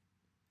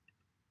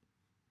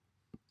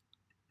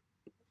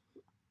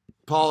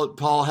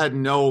 Paul had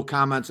no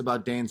comments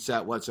about Dane's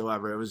set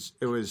whatsoever.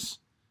 It was.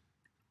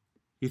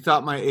 He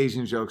thought my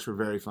Asian jokes were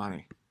very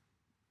funny.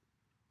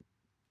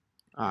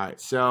 All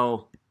right,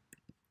 so.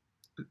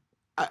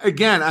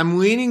 Again, I'm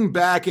leaning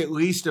back at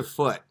least a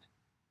foot.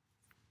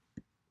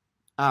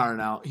 I don't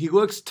know. He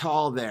looks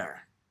tall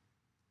there.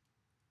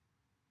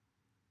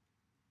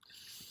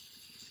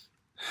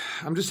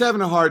 I'm just having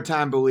a hard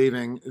time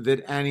believing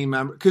that any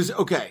member... Because,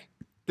 okay,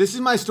 this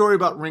is my story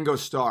about Ringo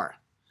Starr.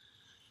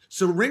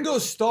 So Ringo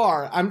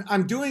Starr,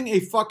 I'm doing a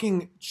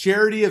fucking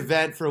charity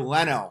event for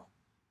Leno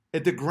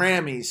at the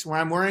Grammys where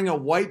I'm wearing a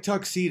white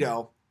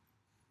tuxedo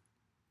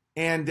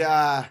and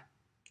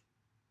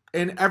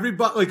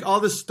everybody, all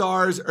the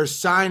stars are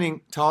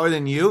signing taller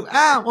than you.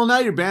 Well, now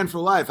you're banned for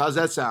life. How's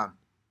that sound?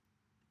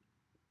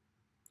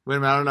 Wait a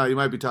minute, I don't know. You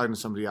might be talking to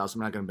somebody else.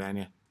 I'm not going to ban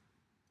you.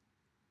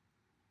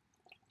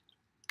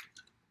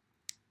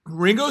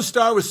 Ringo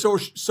Starr was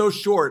so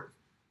short.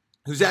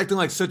 He was acting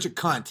like such a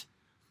cunt.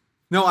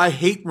 No, I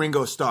hate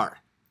Ringo Starr.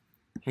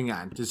 Hang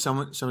on. Did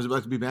someone's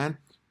about to be banned?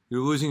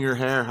 You're losing your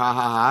hair. Ha,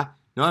 ha, ha.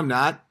 No, I'm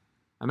not.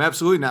 I'm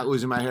absolutely not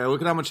losing my hair.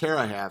 Look at how much hair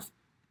I have.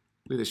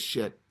 Look at this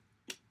shit.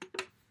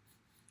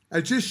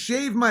 I just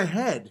shaved my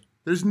head.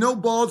 There's no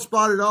bald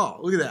spot at all.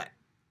 Look at that.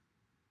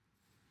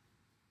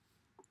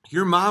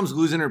 Your mom's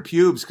losing her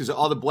pubes because of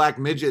all the black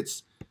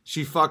midgets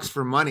she fucks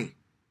for money.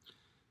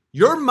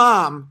 Your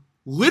mom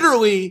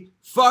literally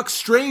fucks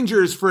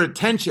strangers for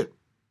attention.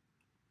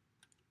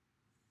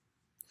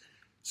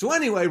 So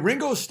anyway,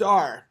 Ringo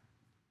Starr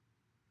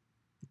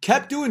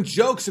kept doing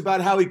jokes about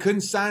how he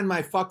couldn't sign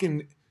my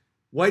fucking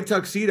white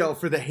tuxedo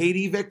for the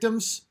Haiti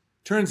victims.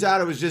 Turns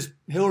out it was just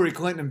Hillary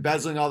Clinton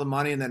embezzling all the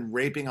money and then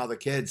raping all the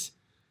kids.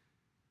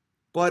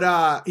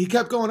 But he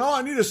kept going,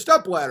 I need a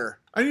stepladder.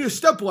 I need a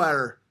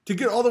stepladder to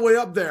get all the way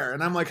up there.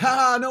 And I'm like,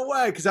 no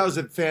way. Because I was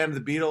a fan of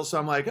the Beatles. So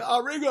I'm like,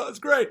 Ringo, that's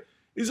great.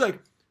 He's like,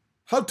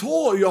 how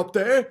tall are you up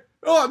there?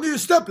 I need a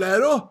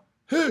stepladder.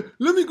 Hey,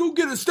 let me go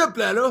get a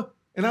stepladder.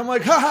 And I'm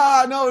like,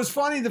 no, it was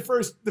funny the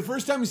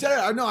first time he said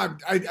it. I know,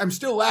 I'm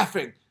still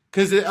laughing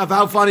because of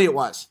how funny it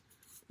was.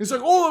 He's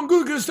like, I'm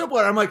going to get a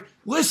stepladder. I'm like,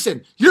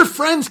 listen, your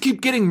friends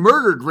keep getting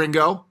murdered,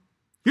 Ringo.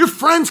 Your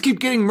friends keep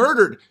getting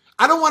murdered.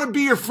 I don't want to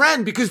be your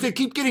friend because they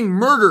keep getting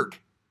murdered.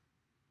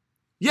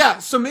 Yeah,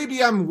 so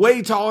maybe I'm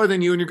way taller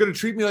than you and you're going to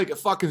treat me like a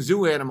fucking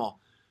zoo animal.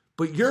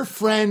 But your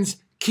friends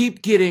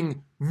keep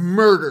getting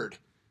murdered.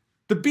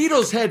 The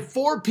Beatles had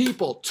 4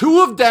 people.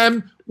 2 of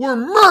them were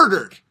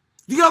murdered.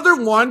 The other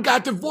one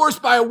got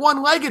divorced by a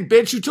one-legged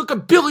bitch who took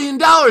 $1 billion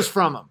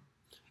from him.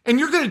 And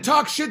you're going to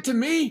talk shit to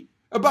me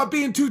about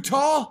being too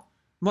tall?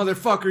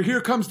 Motherfucker,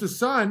 here comes the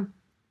sun.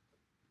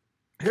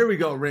 Here we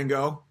go,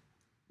 Ringo.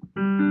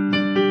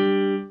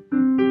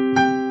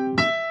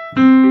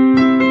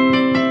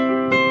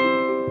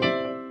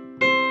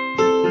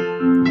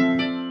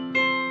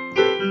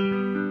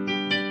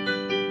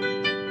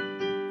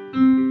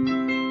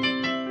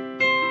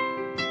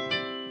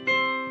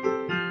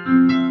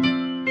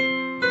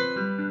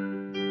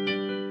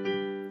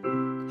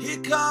 Here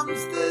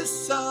comes the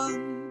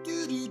sun,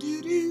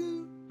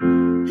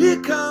 doo-doo-doo-doo.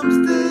 Here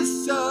comes the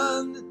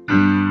sun,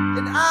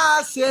 and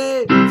I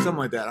say... Something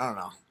like that, I don't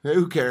know. Hey,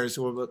 who cares?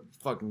 What about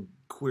fucking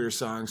queer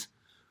songs?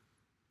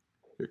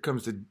 Here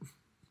comes the...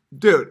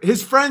 Dude,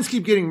 his friends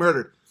keep getting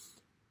murdered.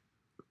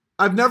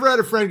 I've never had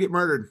a friend get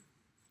murdered.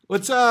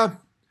 This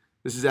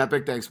is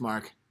epic, thanks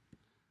Mark.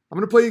 I'm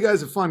going to play you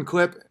guys a fun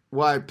clip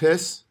while I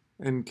piss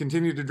and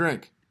continue to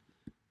drink.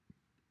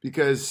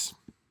 Because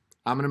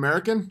I'm an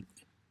American,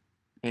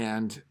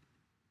 and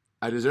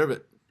I deserve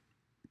it.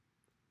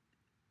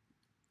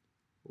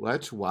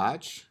 Let's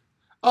watch.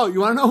 Oh,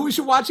 you want to know who we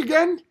should watch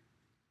again?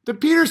 The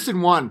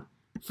Peterson one.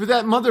 For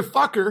that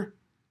motherfucker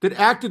that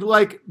acted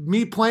like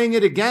me playing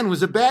it again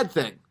was a bad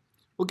thing.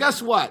 Well,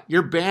 guess what?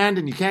 You're banned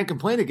and you can't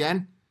complain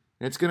again.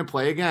 And it's going to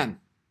play again.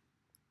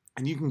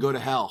 And you can go to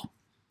hell.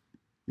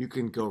 You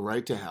can go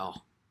right to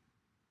hell.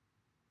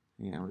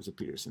 Yeah, it was a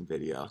Peterson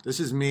video. This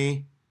is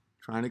me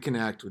trying to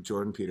connect with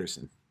Jordan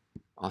Peterson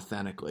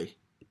authentically.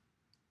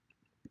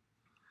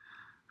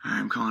 All right,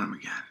 I'm calling him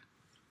again.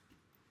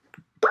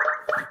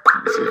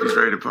 Let's see if he's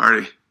ready to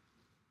party.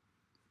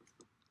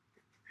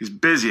 He's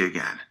busy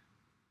again.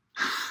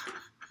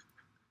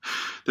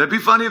 That'd be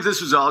funny if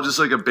this was all just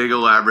like a big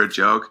elaborate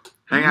joke.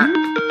 Hang on.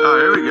 Oh,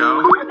 here we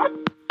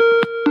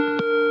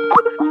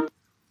go.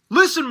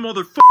 Listen,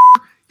 motherfucker.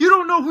 You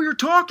don't know who you're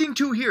talking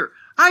to here.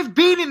 I've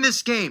been in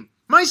this game.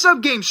 My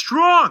sub-game's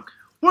strong.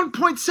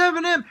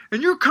 1.7M,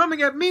 and you're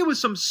coming at me with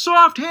some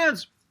soft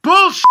hands.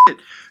 Bullshit.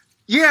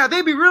 Yeah,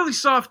 they be really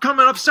soft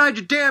coming upside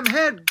your damn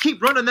head.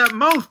 Keep running that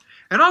mouth,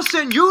 and I'll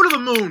send you to the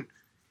moon.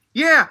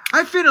 Yeah,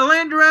 I finna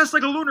land your ass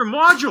like a lunar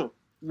module.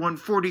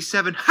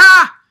 147.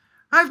 Ha!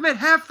 I've met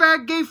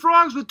half-fat gay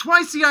frogs with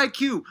twice the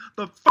IQ.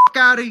 The fuck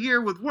out of here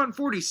with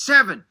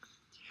 147.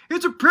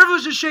 It's a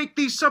privilege to shake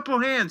these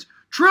supple hands.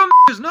 Trill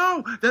niggas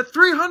know that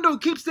 300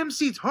 keeps them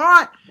seats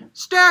hot.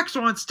 Stacks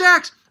on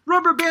stacks.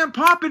 Rubber band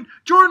popping.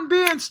 Jordan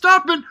band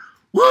stopping.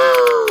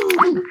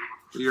 Woo!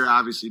 You're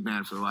obviously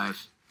banned for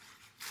life.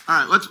 All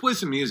right, let's play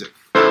some music.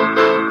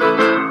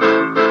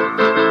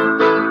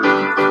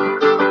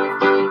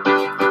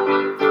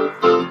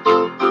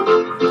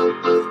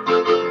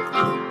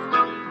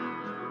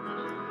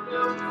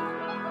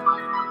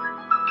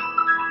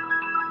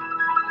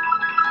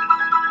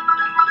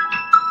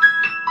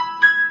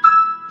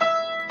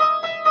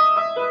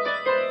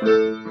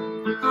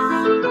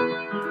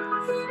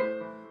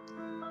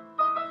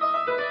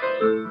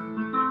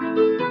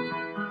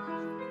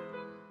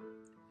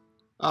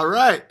 All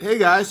right. Hey,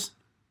 guys.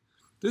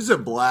 This is a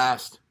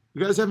blast.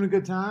 You guys having a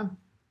good time?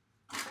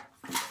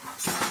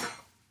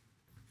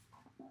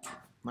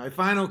 My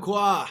final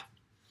claw.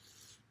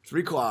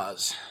 3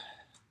 claws.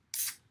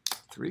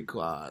 3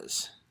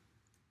 claws.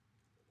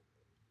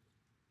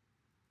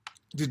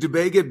 Did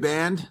Dubé get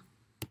banned?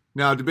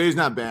 No, Dubé's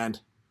not banned.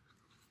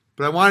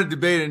 But I wanted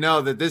Dubé to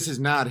know that this is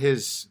not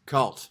his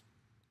cult.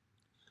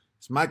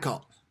 It's my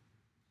cult.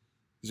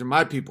 These are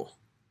my people.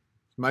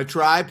 It's my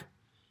tribe.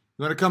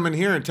 You want to come in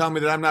here and tell me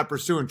that I'm not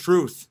pursuing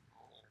truth?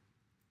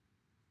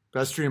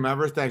 Best stream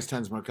ever. Thanks,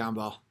 Tensmore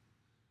Combo.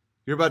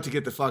 You're about to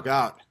get the fuck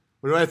out.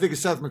 What do I think of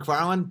Seth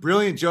MacFarlane?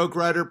 Brilliant joke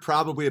writer,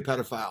 probably a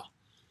pedophile.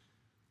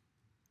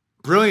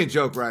 Brilliant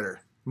joke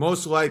writer.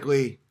 Most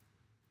likely.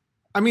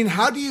 I mean,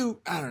 how do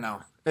you... I don't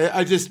know.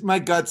 My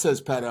gut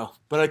says pedo,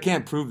 but I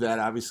can't prove that,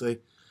 obviously.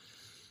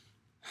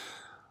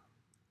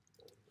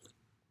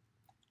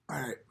 All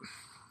right.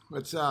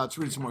 Let's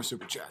read some more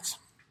super chats.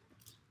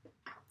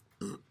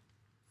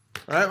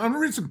 All right, I'm going to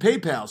read some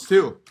PayPals,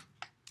 too.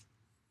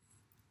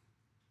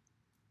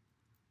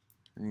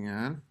 Hang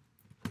on.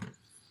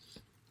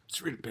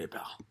 Let's read a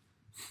PayPal.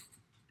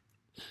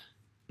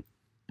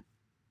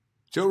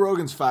 Joe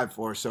Rogan's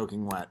 5'4",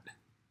 soaking wet.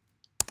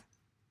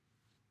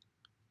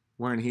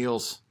 Wearing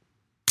heels.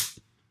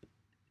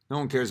 No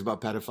one cares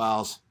about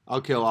pedophiles.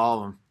 I'll kill all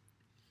of them.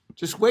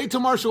 Just wait till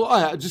martial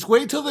law. Just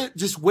wait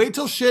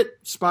till shit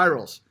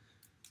spirals.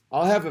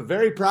 I'll have a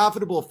very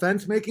profitable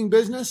fence-making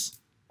business.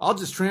 I'll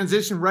just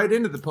transition right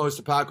into the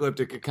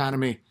post-apocalyptic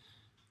economy.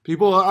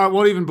 People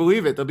won't even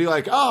believe it. They'll be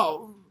like,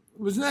 oh,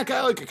 wasn't that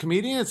guy like a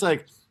comedian? It's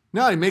like,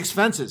 no, he makes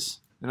fences.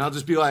 And I'll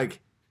just be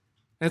like,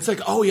 and it's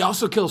like, oh, he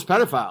also kills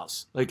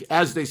pedophiles, like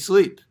as they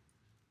sleep.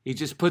 He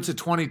just puts a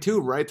 22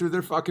 right through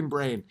their fucking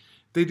brain.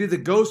 They do the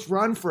ghost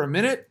run for a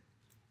minute,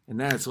 and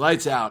then it's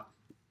lights out.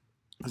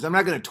 Because I'm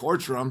not going to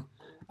torture them.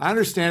 I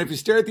understand if you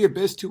stare at the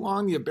abyss too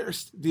long, the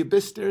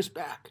abyss stares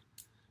back.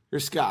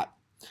 Here's Scott.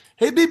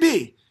 Hey,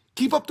 BB,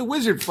 keep up the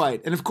wizard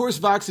fight. And of course,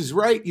 Vox is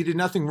right. You did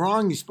nothing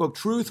wrong. You spoke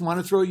truth. Want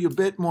to throw you a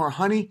bit more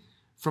honey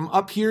from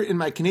up here in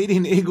my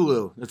Canadian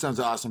igloo. That sounds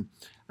awesome.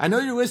 I know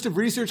your list of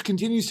research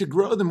continues to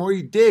grow the more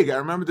you dig. I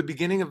remember the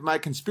beginning of my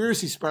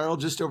conspiracy spiral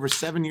just over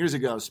 7 years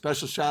ago.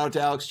 Special shout out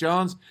to Alex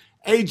Jones.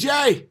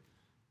 AJ,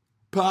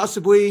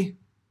 possibly,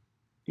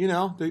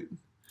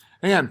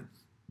 again.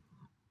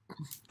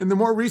 And the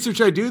more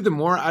research I do, the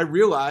more I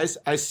realize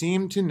I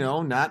seem to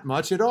know not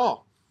much at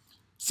all.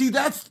 See,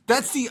 that's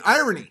the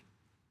irony.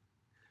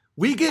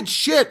 We get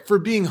shit for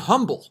being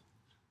humble.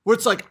 Where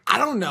it's like, I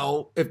don't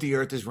know if the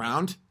earth is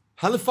round.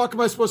 How the fuck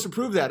am I supposed to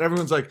prove that?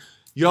 Everyone's like,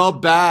 you're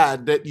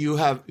bad that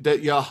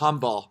you're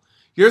humble.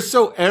 You're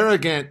so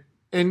arrogant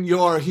in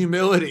your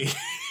humility.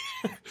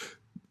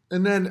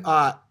 And then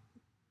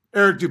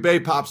Eric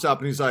Dubé pops up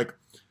and he's like,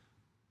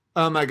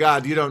 oh my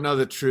God, you don't know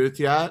the truth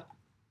yet?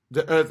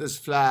 The earth is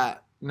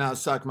flat. Now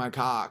suck my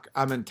cock.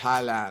 I'm in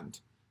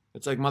Thailand.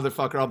 It's like,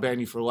 motherfucker, I'll ban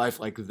you for life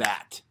like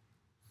that.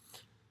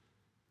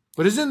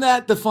 But isn't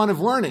that the fun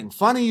of learning?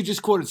 Funny you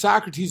just quoted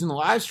Socrates in the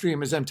live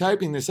stream as I'm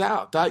typing this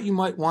out. Thought you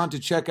might want to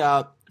check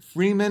out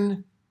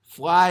Freeman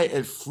Fly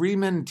at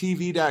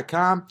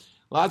freemantv.com.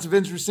 Lots of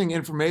interesting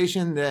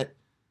information that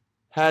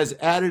has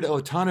added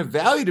a ton of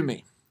value to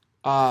me.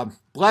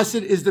 Blessed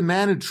is the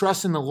man who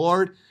trusts in the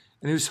Lord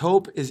and whose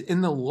hope is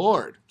in the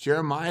Lord.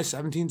 Jeremiah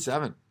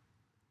 17:7.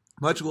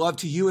 Much love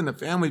to you and the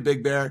family,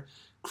 Big Bear.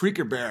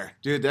 Creaker Bear.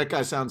 Dude, that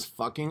guy sounds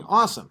fucking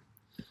awesome.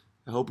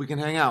 I hope we can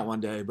hang out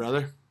one day,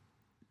 brother.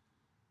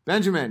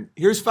 Benjamin,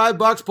 here's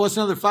 $5 plus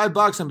another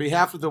 $5 on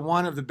behalf of the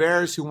one of the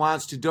Bears who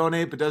wants to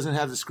donate but doesn't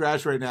have the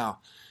scratch right now.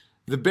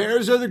 The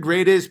Bears are the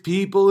greatest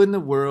people in the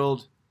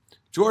world.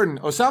 Jordan,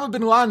 Osama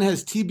bin Laden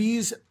has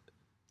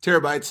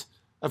terabytes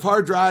of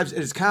hard drives at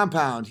his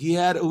compound. He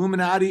had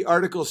Illuminati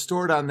articles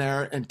stored on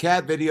there and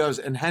cat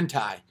videos and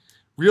hentai.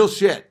 Real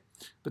shit.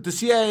 But the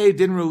CIA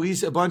didn't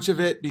release a bunch of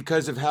it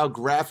because of how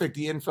graphic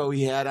the info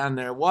he had on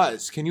there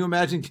was. Can you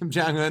imagine Kim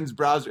Jong-un's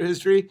browser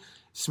history?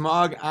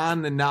 Smog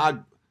on the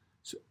Nog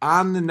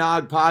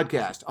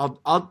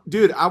podcast.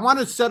 Dude, I want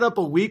to set up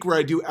a week where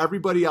I do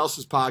everybody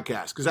else's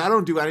podcast because I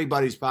don't do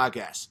anybody's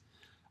podcast.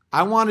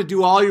 I want to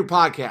do all your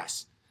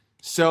podcasts.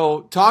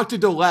 So talk to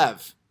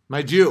Dolev,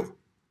 my Jew.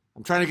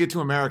 I'm trying to get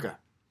to America.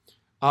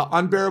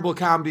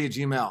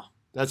 Unbearablecomedy@gmail.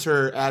 That's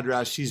her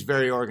address. She's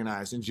very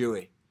organized and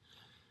Jewy.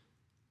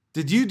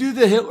 Did you do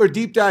the Hitler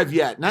deep dive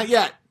yet? Not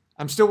yet.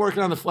 I'm still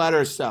working on the flat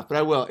earth stuff, but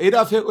I will.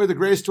 Adolf Hitler, the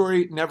greatest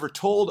story never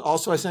told.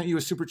 Also, I sent you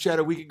a super chat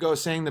a week ago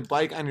saying the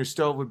bike on your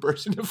stove would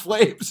burst into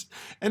flames.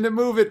 And to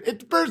move it,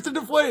 it burst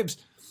into flames.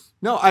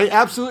 No, I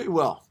absolutely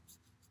will.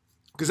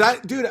 Because I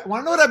want to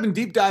know what I've been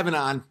deep diving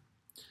on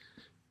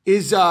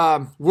is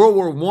World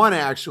War I,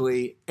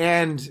 actually.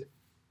 And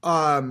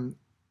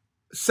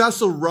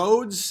Cecil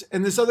Rhodes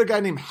and this other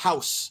guy named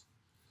House.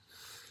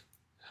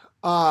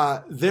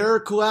 Their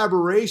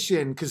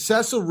collaboration, because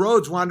Cecil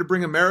Rhodes wanted to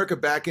bring America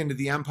back into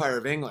the Empire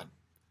of England.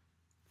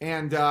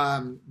 And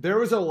there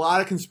was a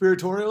lot of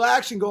conspiratorial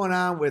action going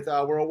on with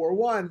World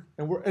War I.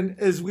 And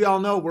as we all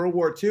know, World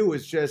War II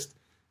was just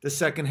the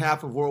second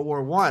half of World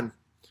War I.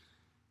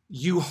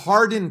 You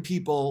harden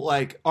people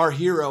like our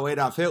hero,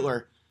 Adolf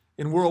Hitler,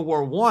 in World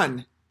War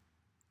I,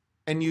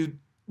 and you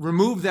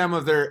remove them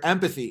of their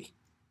empathy.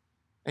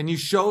 And you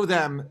show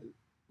them,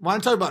 I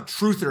want to talk about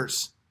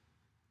truthers.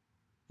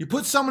 You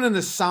put someone in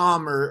the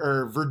Somme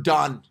or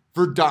Verdun,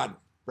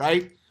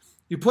 right?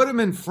 You put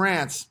him in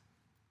France,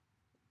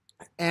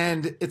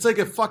 and it's like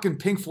a fucking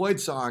Pink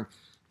Floyd song.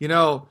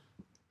 Lines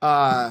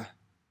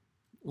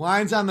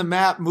on the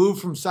map move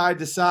from side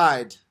to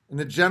side, and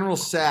the general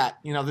sat.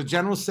 The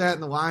general sat,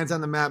 and the lines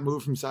on the map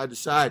move from side to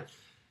side.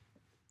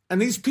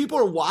 And these people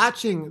are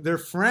watching their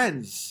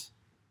friends,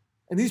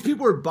 and these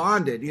people are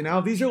bonded.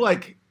 These are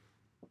like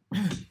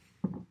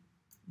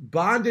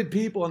bonded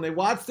people, and they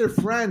watch their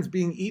friends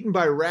being eaten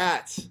by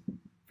rats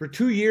for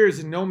 2 years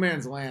in no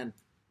man's land,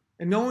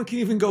 and no one can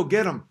even go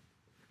get them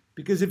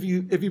because if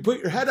you put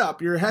your head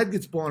up, your head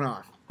gets blown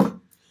off.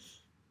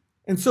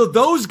 And so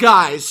those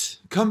guys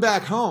come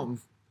back home,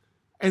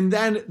 and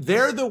then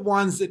they're the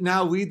ones that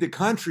now lead the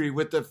country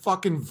with the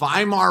fucking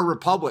Weimar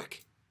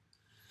Republic.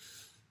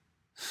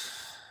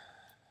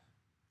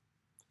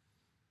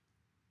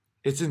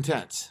 It's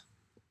intense.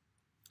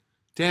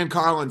 Dan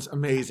Carlin's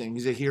amazing.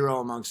 He's a hero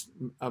amongst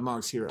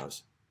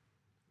heroes.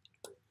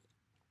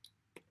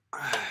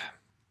 I'm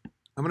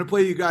going to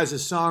play you guys a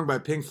song by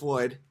Pink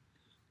Floyd.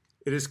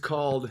 It is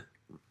called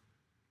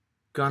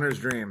Gunner's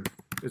Dream.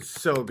 It's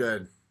so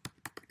good.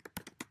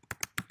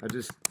 I'm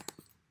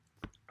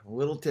a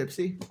little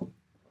tipsy,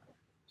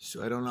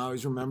 so I don't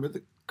always remember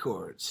the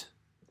chords.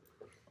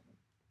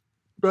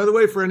 By the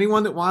way, for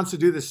anyone that wants to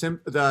do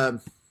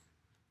the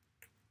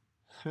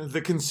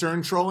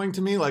concern trolling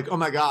to me, like, oh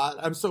my God,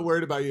 I'm so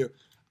worried about you.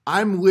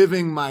 I'm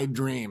living my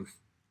dream.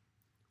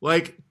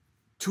 Like,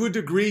 to a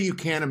degree you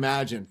can't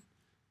imagine.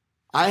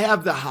 I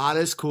have the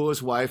hottest,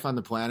 coolest wife on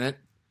the planet.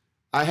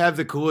 I have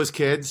the coolest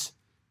kids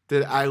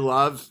that I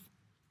love.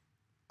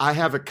 I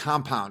have a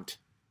compound.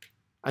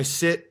 I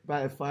sit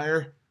by a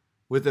fire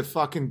with a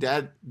fucking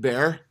dead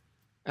bear,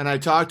 and I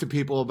talk to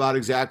people about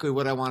exactly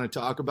what I want to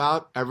talk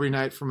about every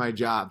night for my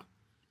job.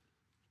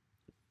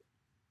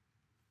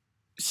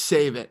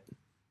 Save it.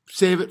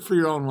 Save it for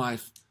your own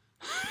life.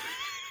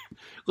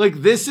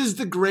 Like, this is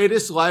the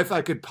greatest life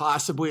I could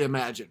possibly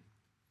imagine.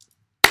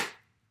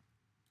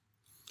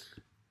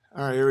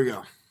 All right, here we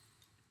go.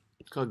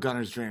 It's called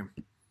Gunner's Dream.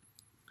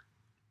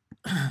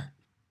 There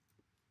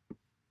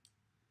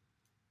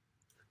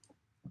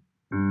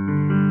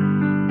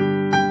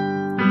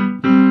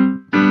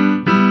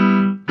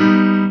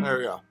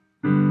we go.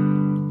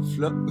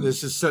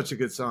 This is such a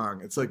good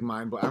song. It's like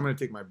mind-blowing. I'm going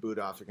to take my boot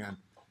off again.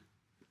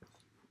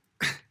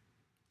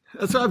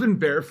 That's why I've been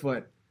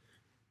barefoot.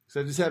 So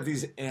I just have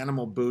these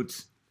animal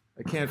boots.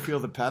 I can't feel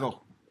the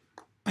pedal.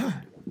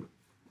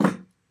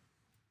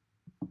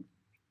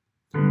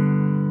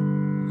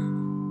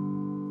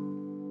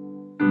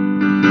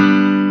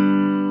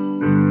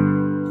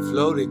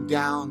 Floating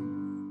down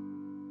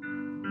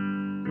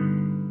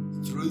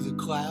through the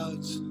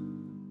clouds,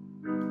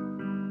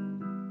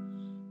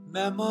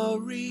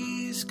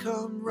 memories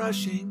come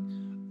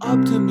rushing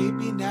up to meet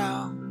me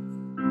now.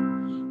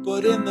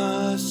 But in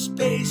the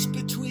space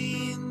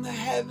between the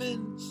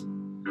heavens,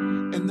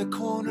 in the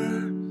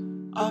corner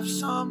of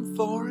some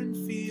foreign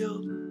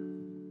field.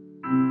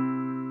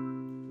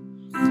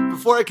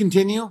 Before I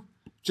continue,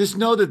 just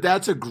know that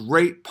that's a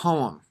great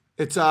poem.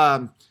 It's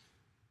the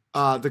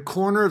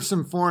corner of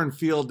some foreign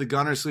field, the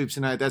gunner sleeps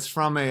tonight. That's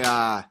from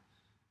a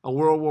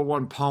World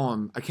War I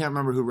poem. I can't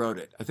remember who wrote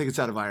it. I think it's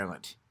out of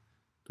Ireland.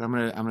 But I'm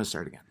gonna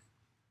start again.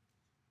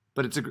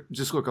 But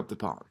just look up the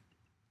poem.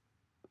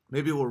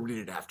 Maybe we'll read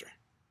it after.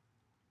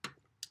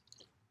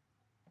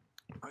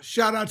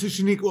 Shout out to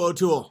Shaniqua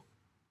O'Toole,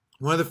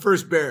 one of the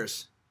first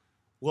bears.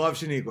 Love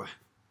Shaniqua.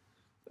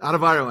 Out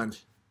of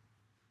Ireland.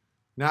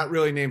 Not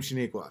really named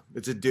Shaniqua.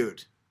 It's a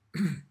dude.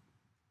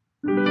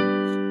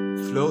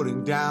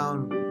 Floating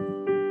down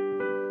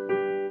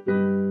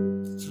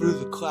through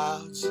the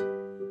clouds,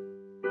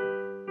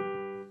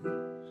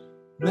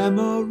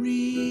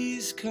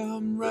 memories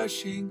come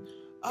rushing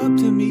up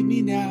to meet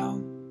me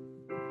now.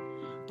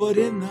 But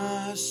in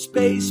the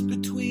space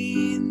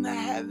between the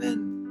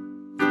heaven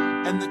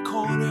and the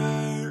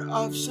corner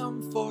of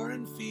some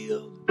foreign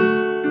field,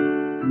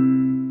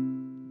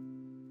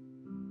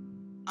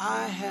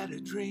 I had a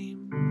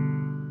dream.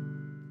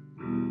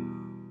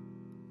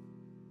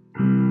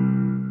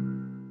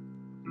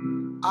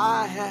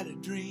 I had a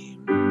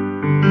dream.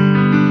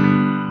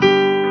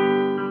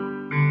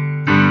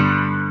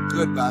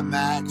 Goodbye,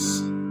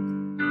 Max.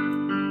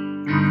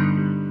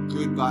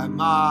 Goodbye,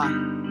 Ma.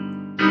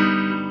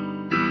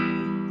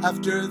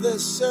 After the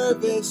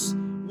service,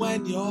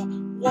 when you're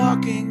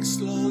walking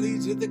slowly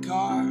to the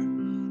car,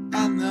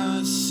 and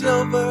the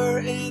silver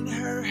in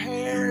her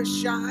hair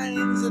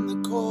shines in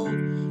the cold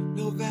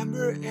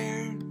November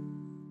air,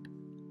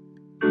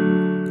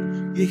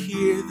 you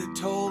hear the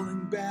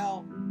tolling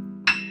bell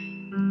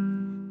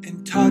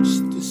and touch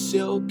the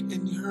silk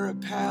in her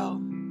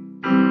lapel.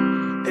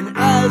 And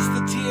as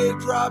the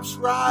teardrops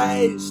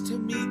rise to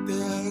meet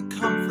the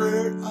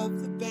comfort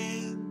of the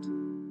band,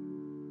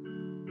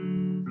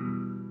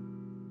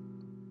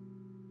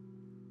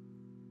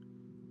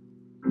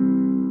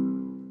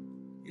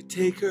 you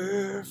take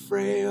her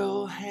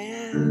frail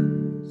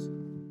hands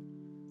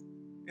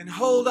and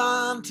hold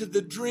on to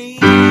the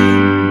dream.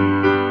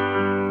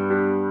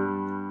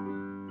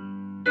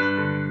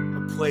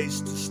 A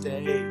place to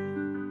stay,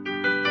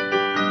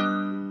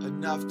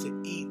 enough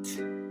to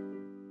eat.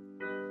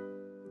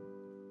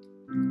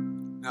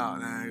 No,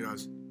 there he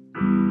goes.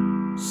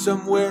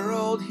 Somewhere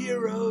old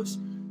heroes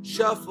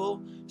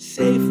shuffle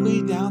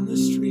safely down the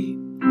street,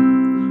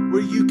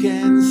 where you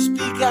can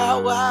speak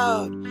out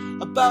loud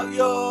about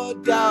your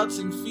doubts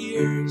and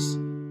fears.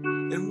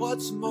 And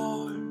what's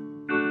more,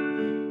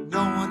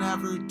 no one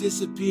ever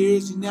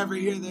disappears. You never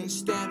hear their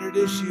standard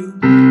issue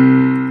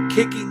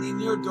kicking in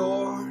your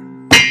door.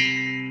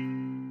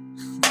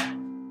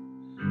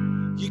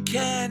 You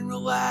can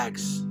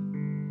relax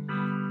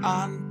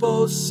on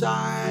both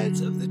sides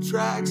of the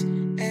tracks,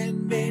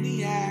 and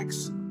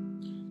maniacs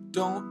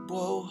don't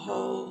blow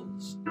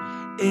holes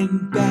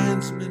in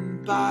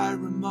bandsmen by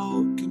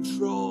remote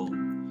control.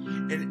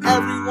 And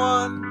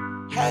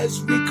everyone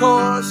has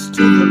recourse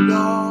to the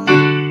law,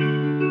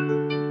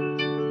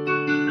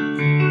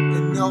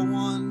 and no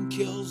one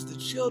kills the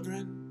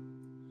children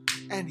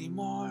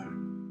anymore.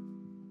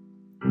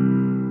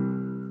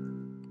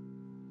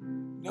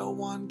 No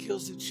one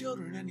kills the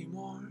children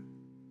anymore.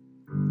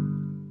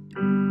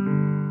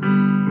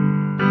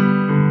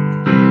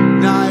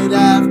 Night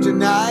after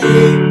night,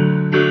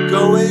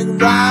 going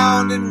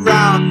round and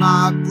round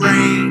my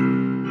brain,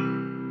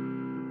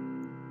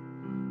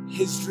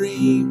 his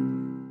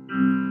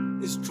dream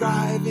is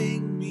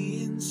driving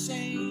me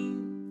insane.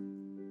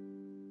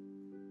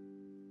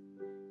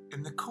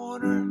 In the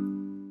corner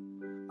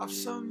of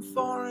some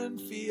foreign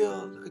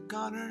field, a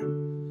gunner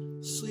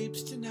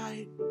sleeps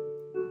tonight.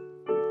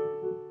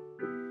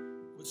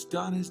 What's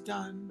done is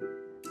done.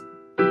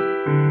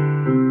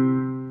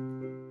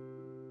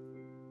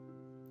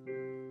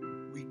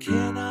 We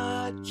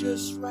cannot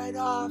just write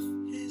off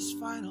his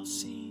final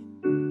scene.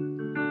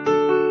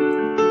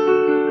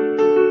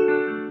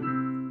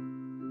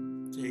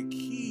 Take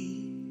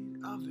heed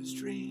of his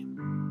dream.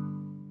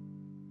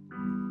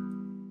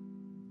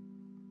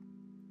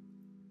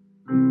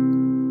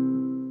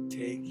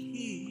 Take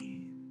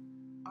heed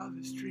of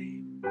his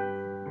dream.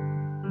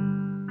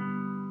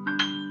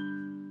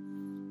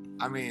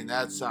 I mean,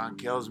 that song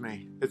kills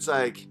me. It's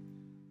like,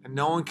 and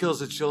no one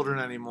kills the children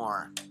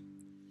anymore.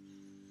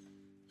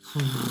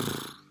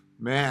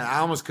 Man, I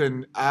almost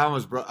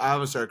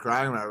started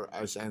crying when I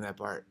was saying that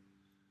part.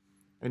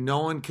 And no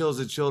one kills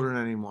the children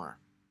anymore.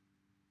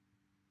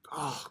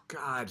 Oh,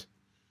 God.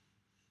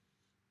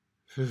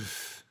 And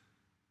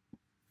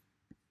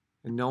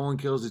no one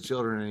kills the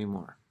children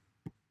anymore.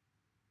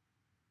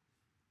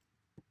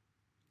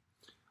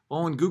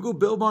 Oh, and Google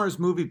Bill Maher's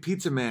movie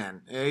Pizza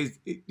Man.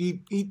 He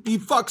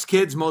fucks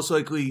kids, most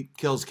likely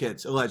kills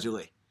kids,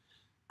 allegedly.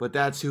 But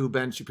that's who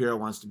Ben Shapiro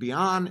wants to be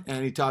on,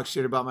 and he talks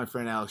shit about my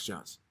friend Alex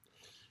Jones.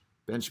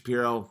 Ben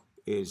Shapiro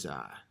is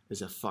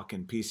a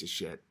fucking piece of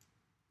shit.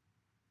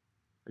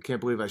 I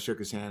can't believe I shook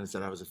his hand and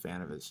said I was a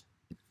fan of his.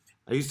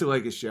 I used to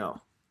like his show.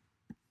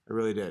 I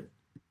really did.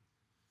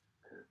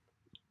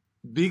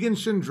 Vegans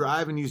shouldn't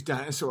drive and use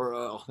dinosaur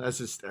oil. That's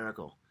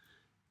hysterical.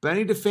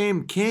 Benny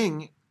defamed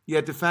King,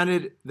 yet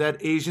defended that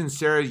Asian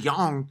Sarah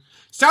Young,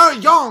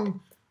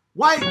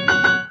 white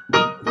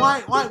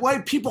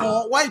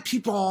people,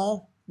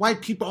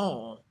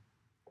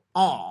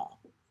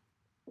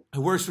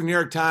 who works for New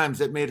York Times,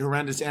 that made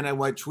horrendous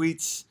anti-white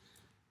tweets,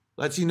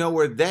 lets you know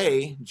where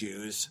they,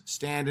 Jews,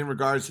 stand in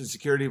regards to the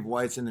security of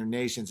whites and their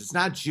nations. It's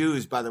not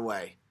Jews, by the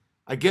way.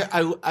 I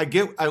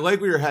like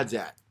where your head's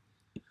at.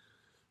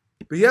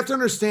 But you have to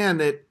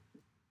understand that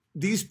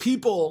these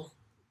people,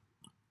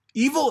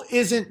 evil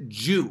isn't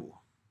Jew.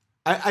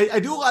 I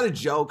do a lot of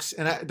jokes,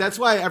 and that's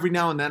why every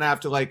now and then I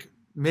have to like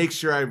make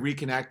sure I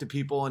reconnect to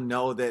people and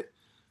know that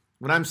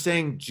when I'm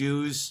saying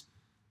Jews,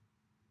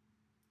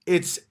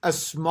 it's a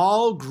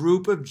small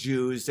group of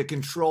Jews that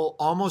control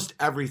almost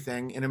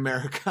everything in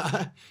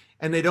America,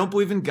 and they don't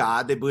believe in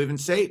God, they believe in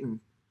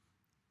Satan,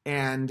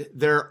 and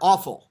they're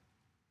awful.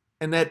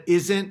 And that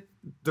isn't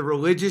the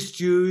religious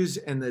Jews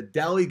and the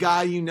deli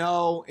guy you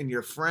know, and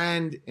your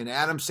friend, and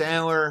Adam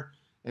Sandler,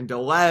 and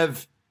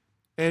Dolev,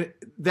 and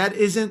that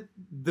isn't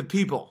the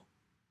people.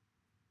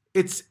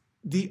 It's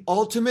the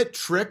ultimate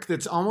trick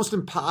that's almost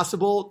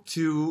impossible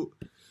to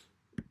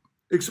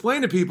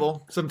explain to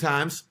people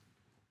sometimes,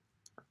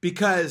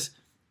 because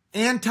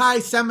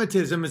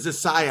anti-Semitism is a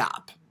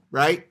psyop,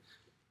 right?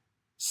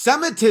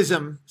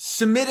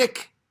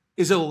 Semitic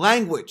is a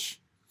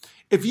language.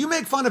 If you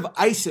make fun of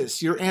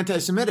ISIS, you're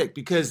anti-Semitic,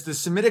 because the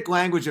Semitic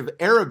language of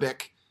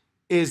Arabic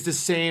is the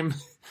same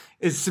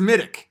as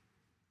Semitic.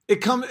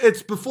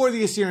 It's before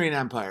the Assyrian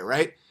Empire,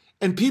 right?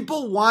 And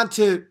people want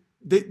to,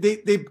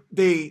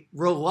 they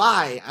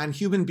rely on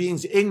human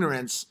beings'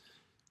 ignorance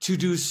to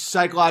do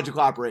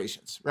psychological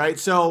operations, right?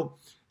 So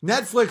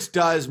Netflix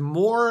does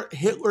more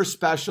Hitler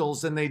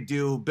specials than they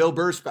do Bill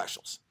Burr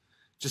specials.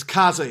 Just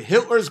constantly,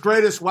 Hitler's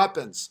greatest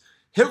weapons,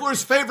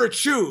 Hitler's favorite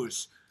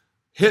shoes,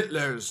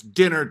 Hitler's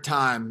dinner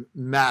time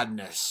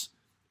madness.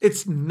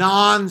 It's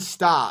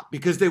nonstop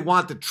because they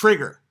want the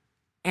trigger,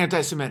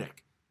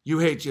 anti-Semitic. You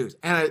hate Jews,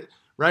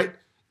 right?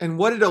 And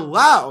what it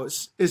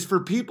allows is for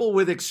people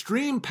with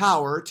extreme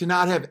power to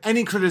not have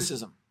any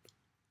criticism.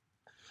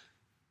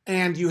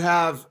 And you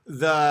have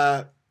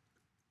the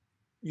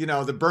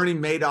Bernie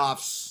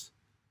Madoffs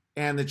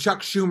and the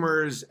Chuck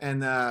Schumers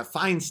and the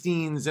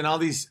Feinsteins and all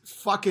these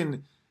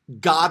fucking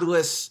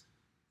godless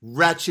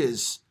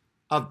wretches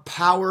of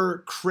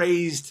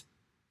power-crazed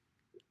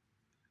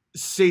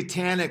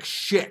satanic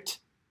shit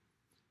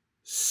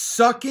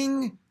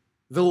sucking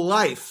the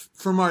life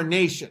from our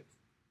nation.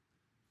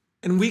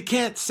 And we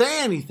can't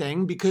say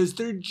anything because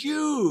they're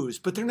Jews,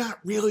 but they're not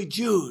really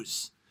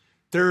Jews.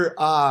 They're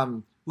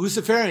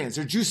Luciferians.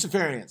 They're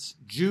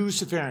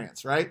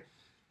Jewsiferians, right?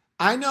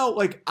 I know,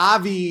 like,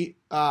 Avi,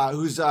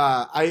 who's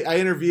I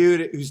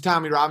interviewed, who's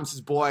Tommy Robinson's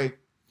boy.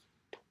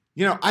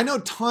 You know, I know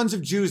tons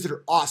of Jews that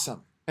are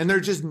awesome, and they're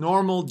just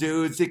normal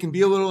dudes. They can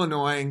be a little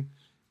annoying.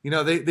 You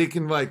know, they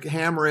can, like,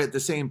 hammer it at the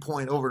same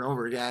point over and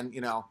over again. You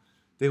know,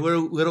 they wear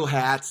little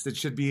hats that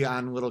should be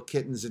on little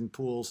kittens in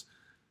pools.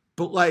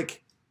 But,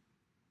 like,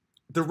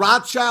 the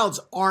Rothschilds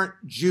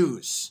aren't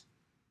Jews.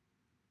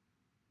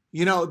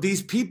 You know,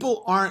 these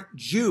people aren't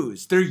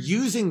Jews. They're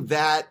using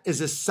that as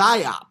a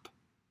psyop.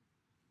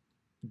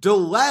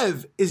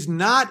 Dolev is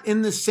not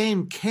in the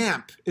same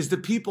camp as the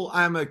people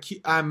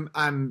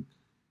I'm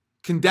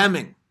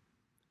condemning.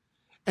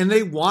 And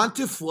they want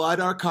to flood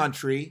our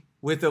country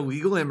with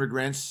illegal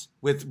immigrants,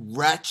 with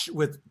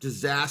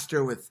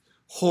disaster, with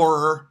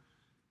horror,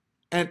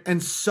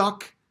 and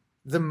suck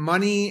the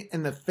money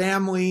and the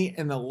family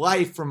and the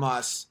life from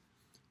us.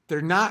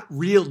 They're not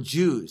real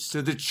Jews.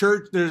 They're the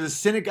church, they're the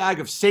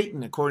synagogue of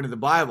Satan, according to the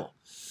Bible.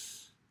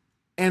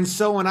 And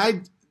so when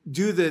I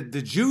do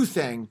the Jew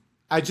thing,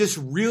 I just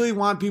really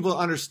want people to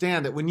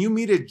understand that when you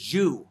meet a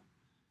Jew,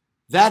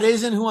 that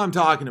isn't who I'm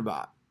talking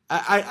about.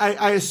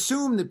 I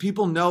assume that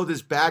people know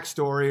this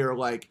backstory or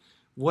like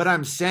what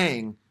I'm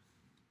saying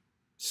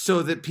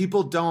so that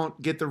people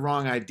don't get the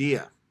wrong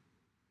idea.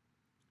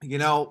 You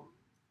know,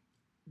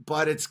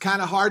 but it's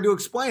kind of hard to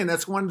explain.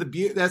 That's one of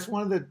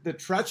the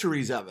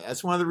treacheries of it.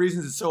 That's one of the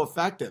reasons it's so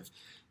effective.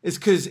 Is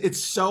because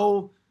it's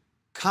so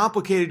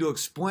complicated to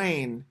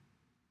explain.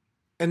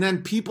 And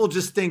then people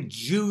just think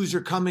Jews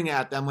are coming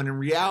at them when in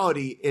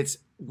reality, it's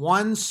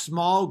one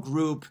small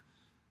group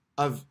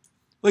of,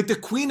 like the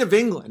Queen of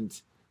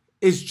England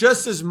is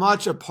just as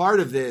much a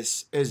part of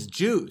this as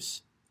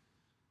Jews.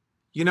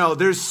 You know,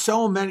 there's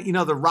so many, you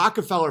know, the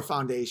Rockefeller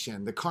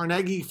Foundation, the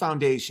Carnegie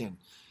Foundation,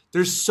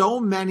 there's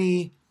so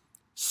many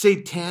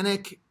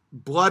satanic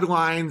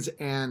bloodlines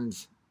and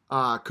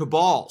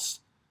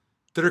cabals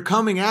that are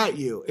coming at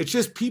you. It's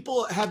just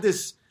people have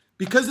this,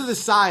 because of the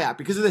PSYOP,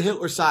 because of the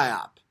Hitler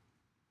PSYOP.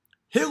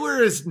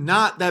 Hitler is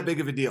not that big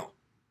of a deal.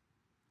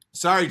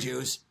 Sorry,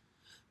 Jews.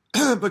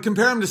 But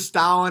compare him to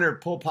Stalin or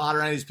Pol Pot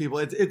or any of these people.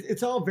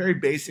 It's all very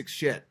basic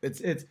shit.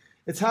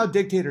 It's how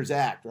dictators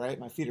act, right?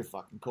 My feet are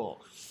fucking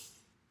cold.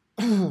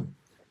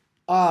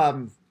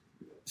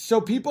 So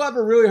people have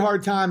a really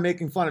hard time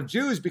making fun of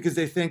Jews because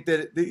they think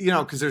that, you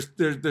know, because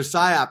their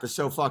PSYOP is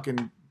so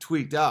fucking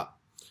tweaked up.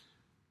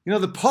 You know,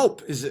 the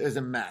Pope is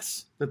a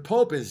mess. The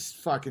Pope is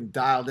fucking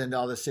dialed into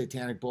all this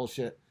satanic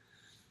bullshit.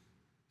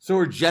 So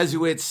are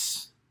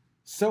Jesuits.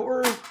 So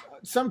are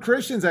some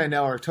Christians I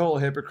know are total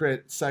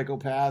hypocrite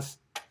psychopaths.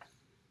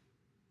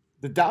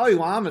 The Dalai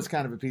Lama is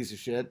kind of a piece of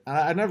shit.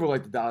 I never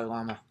liked the Dalai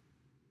Lama.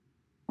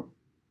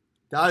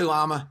 Dalai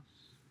Lama,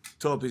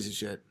 total piece of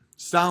shit.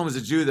 Stalin was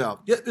a Jew, though.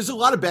 Yeah, there's a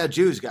lot of bad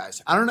Jews,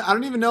 guys. I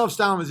don't even know if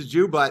Stalin was a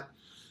Jew, but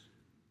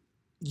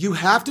you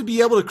have to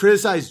be able to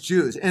criticize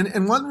Jews.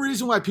 And one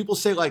reason why people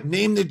say, like,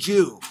 name the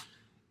Jew,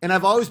 and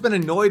I've always been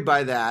annoyed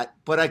by that,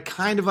 but I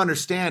kind of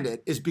understand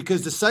it, is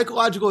because the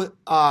psychological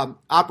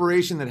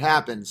operation that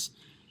happens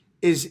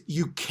is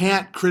you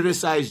can't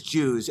criticize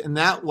Jews. And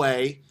that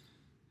way,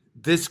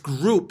 this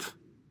group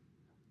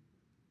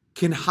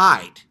can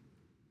hide.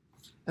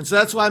 And so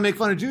that's why I make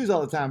fun of Jews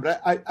all the time.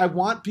 But I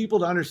want people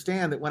to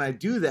understand that when I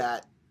do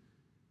that,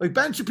 like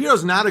Ben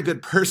Shapiro's not a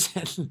good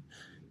person.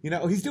 You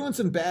know, he's doing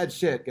some bad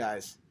shit,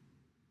 guys.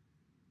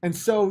 And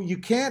so you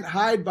can't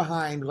hide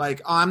behind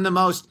like,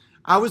 oh,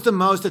 I was the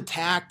most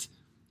attacked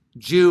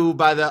Jew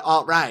by the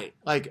alt-right.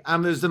 Like I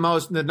was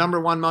the number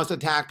one most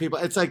attacked people.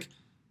 It's like,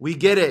 we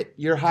get it.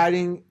 You're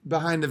hiding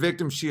behind the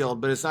victim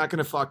shield, but it's not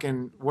going to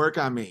fucking work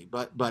on me,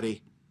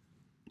 buddy.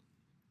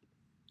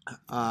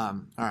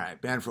 All right,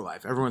 banned for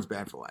life. Everyone's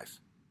banned for life.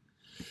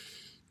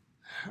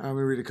 Let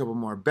me read a couple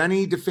more.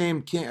 Benny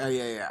defamed King.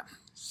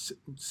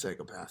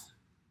 Psychopath.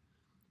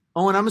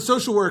 Oh, and I'm a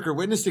social worker.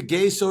 Witnessed to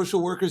gay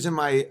social workers in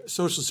my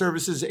social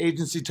services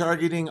agency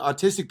targeting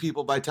autistic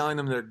people by telling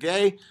them they're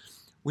gay.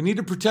 We need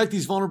to protect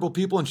these vulnerable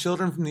people and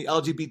children from the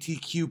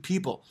LGBTQ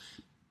people.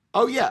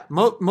 Oh, yeah.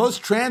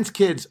 Most trans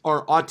kids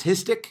are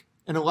autistic,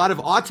 and a lot of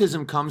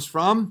autism comes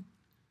from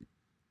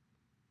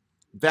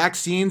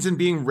vaccines and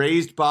being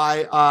raised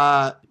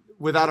by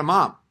without a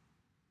mom.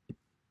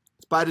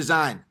 It's by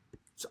design.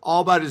 It's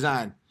all by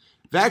design.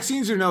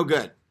 Vaccines are no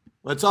good.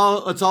 Let's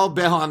all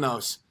bail on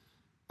those.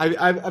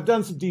 I've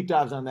done some deep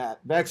dives on that.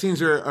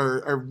 Vaccines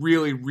are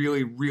really,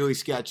 really, really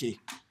sketchy.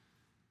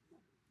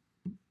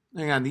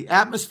 Hang on. The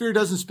atmosphere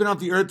doesn't spin off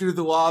the Earth due to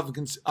the law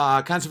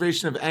of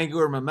conservation of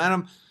angular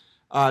momentum.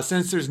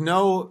 Since there's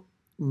no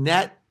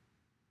net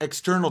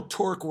external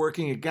torque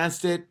working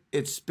against it,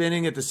 it's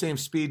spinning at the same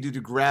speed due to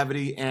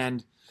gravity.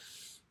 And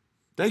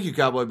thank you,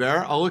 Cowboy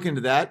Bear. I'll look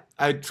into that.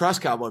 I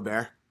trust Cowboy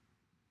Bear.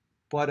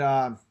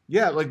 But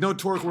yeah, like no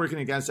torque working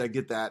against it. I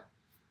get that.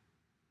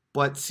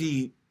 But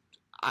see,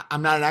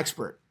 I'm not an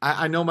expert.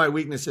 I know my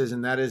weaknesses,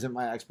 and that isn't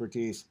my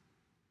expertise.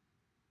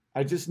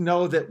 I just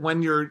know that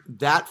when you're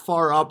that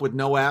far up with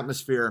no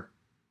atmosphere,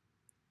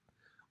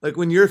 like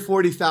when you're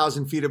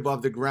 40,000 feet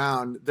above the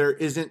ground,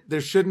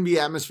 there shouldn't be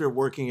atmosphere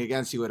working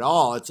against you at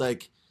all. It's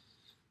like,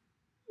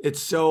 it's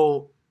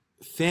so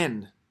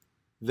thin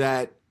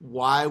that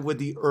why would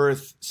the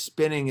Earth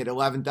spinning at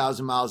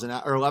 11,000 miles an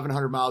hour or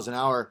 1,100 miles an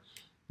hour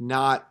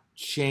not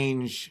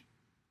change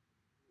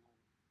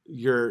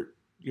your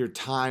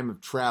time of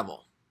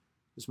travel?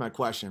 Is my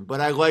question. But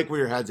I like where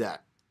your head's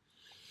at.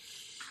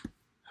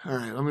 All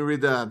right, let me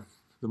read the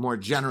more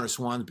generous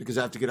ones because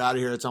I have to get out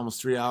of here. It's almost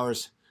 3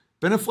 hours.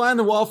 Been a fly on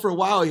the wall for a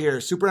while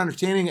here. Super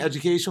entertaining,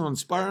 educational,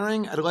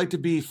 inspiring. I'd like to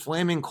be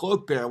Flaming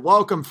Cloak Bear.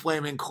 Welcome,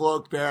 Flaming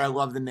Cloak Bear. I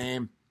love the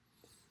name.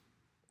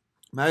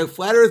 My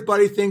flat Earth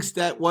buddy thinks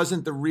that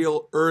wasn't the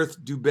real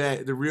Earth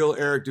Dubé, the real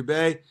Eric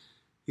Dubé.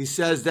 He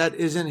says that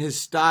isn't his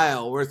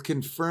style, worth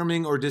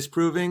confirming or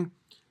disproving.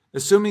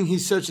 Assuming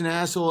he's such an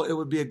asshole, it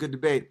would be a good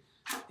debate.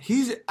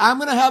 I'm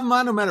going to have him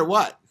on no matter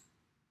what.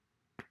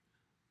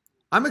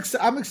 I'm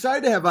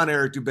excited to have on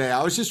Eric Dubé.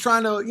 I was just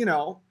trying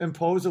to,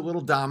 impose a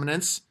little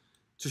dominance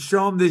to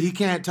show him that he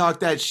can't talk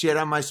that shit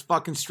on my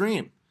fucking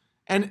stream.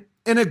 And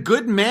a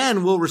good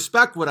man will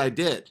respect what I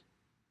did.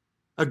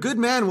 A good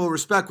man will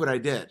respect what I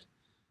did.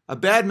 A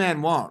bad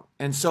man won't.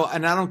 And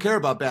I don't care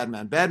about bad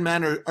men. Bad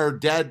men are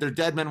dead. They're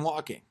dead men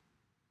walking.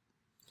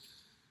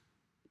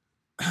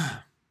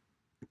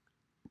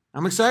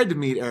 I'm excited to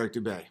meet Eric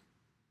Dubay.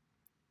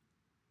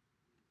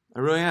 I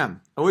really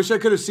am. I wish I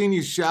could have seen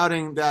you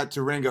shouting that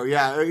to Ringo.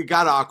 Yeah, it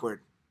got awkward.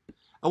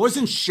 I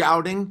wasn't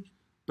shouting,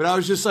 but I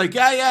was just like,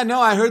 yeah,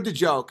 no, I heard the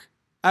joke.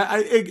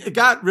 It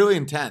got really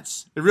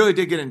intense. It really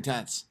did get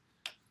intense.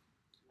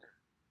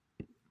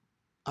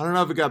 I don't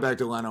know if it got back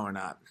to Leno or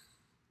not,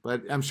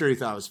 but I'm sure he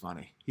thought it was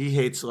funny. He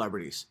hates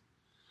celebrities.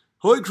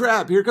 Holy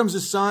crap, here comes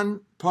the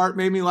sun. Part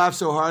made me laugh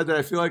so hard that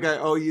I feel like I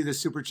owe you the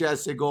super chat.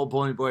 Say gold,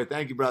 pony boy.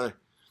 Thank you, brother.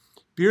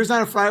 Beers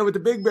on a Friday with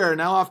the Big Bear.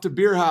 Now off to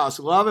Beer House.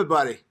 Love it,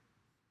 buddy.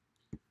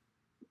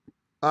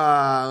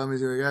 Let me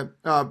see what we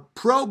got.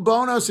 Pro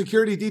bono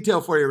security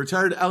detail for you.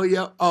 Retired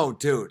LEO. Oh,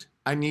 dude,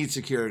 I need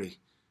security.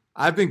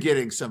 I've been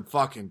getting some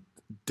fucking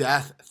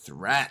death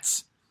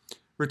threats.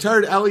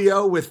 Retired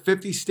LEO with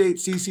 50 state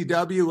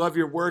CCW. Love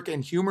your work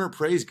and humor.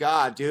 Praise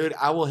God, dude.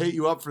 I will hit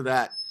you up for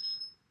that.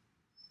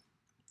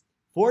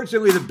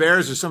 Fortunately, the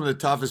Bears are some of the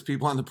toughest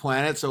people on the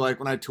planet. So, like,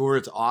 when I tour,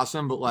 it's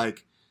awesome. But,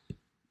 like,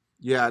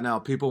 yeah,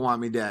 no, people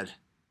want me dead.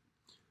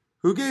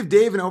 Who gave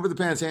Dave an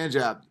over-the-pants hand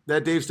job?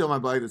 That Dave stole my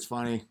bike. That's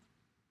funny.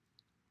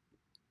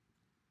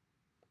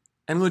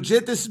 And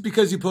legit, this is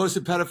because you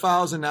posted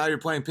pedophiles and now you're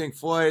playing Pink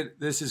Floyd.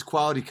 This is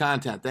quality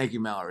content. Thank you,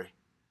 Mallory.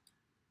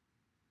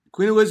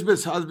 Queen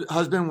Elizabeth's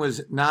husband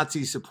was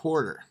Nazi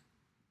supporter.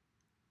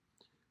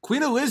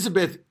 Queen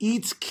Elizabeth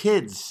eats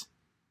kids.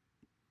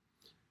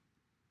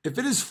 If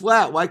it is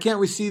flat, why can't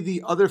we see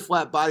the other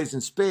flat bodies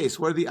in space?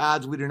 What are the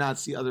odds we do not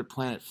see other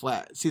planet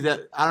flat? See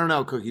that? I don't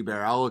know, Cookie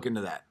Bear. I'll look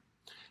into that.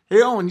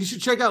 Hey, Owen, you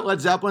should check out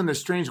Led Zeppelin, their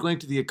strange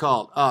link to the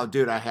occult. Oh,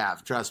 dude, I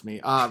have. Trust me.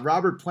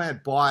 Robert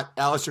Plant bought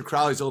Aleister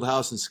Crowley's old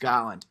house in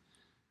Scotland.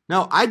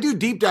 No, I do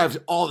deep dives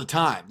all the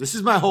time. This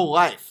is my whole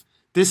life.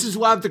 This is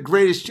why I have the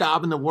greatest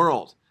job in the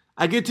world.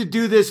 I get to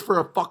do this for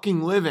a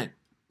fucking living.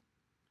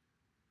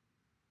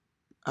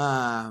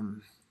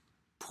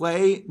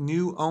 Play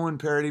new Owen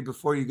parody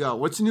before you go.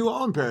 What's a new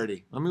Owen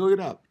parody? Let me look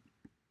it up.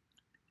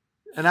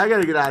 And I got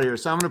to get out of here,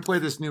 so I'm going to play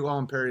this new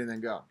Owen parody and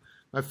then go.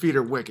 My feet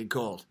are wicked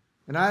cold.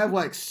 And I have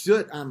like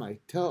soot on my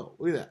toe.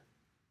 Look at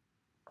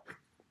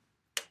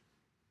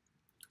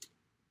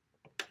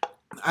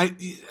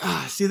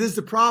that. See, this is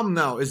the problem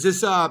though. Is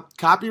this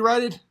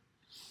copyrighted?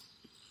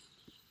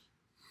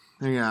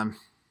 Hang on.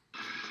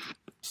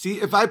 See,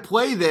 if I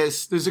play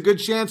this, there's a good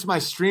chance my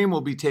stream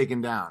will be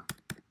taken down.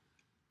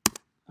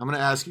 I'm going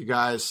to ask you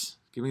guys.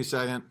 Give me a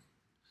second.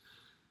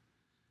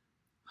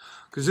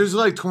 Because there's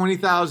like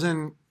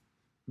 20,000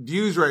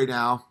 views right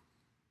now.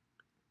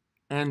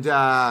 And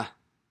that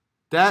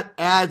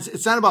adds,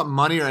 it's not about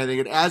money or anything.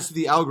 It adds to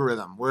the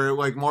algorithm where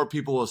like more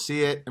people will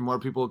see it and more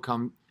people will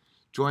come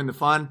join the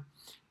fun.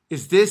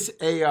 Is this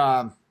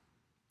a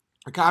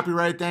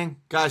copyright thing?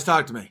 Guys,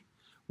 talk to me.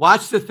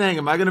 Watch the thing.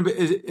 Am I going to be,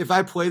 if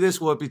I play this,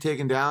 will it be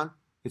taken down?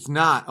 It's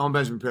not. Owen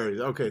Benjamin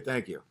Parodies. Okay,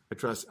 thank you.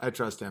 I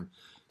trust him.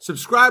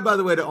 Subscribe, by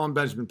the way, to Owen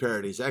Benjamin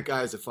Parodies. That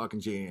guy is a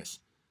fucking genius.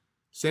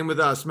 Same with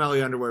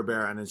Smelly Underwear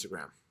Bear on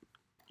Instagram.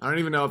 I don't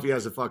even know if he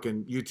has a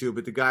fucking YouTube,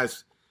 but the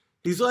guy's,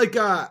 he's like,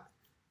 you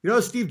know,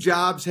 Steve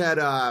Jobs had,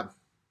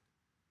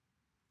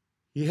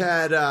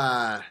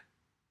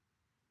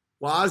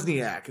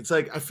 Wozniak. It's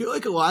like, I feel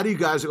like a lot of you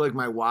guys are like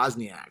my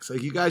Wozniaks.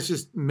 Like, you guys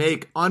just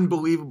make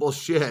unbelievable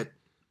shit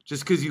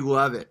just because you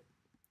love it.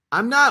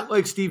 I'm not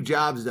like Steve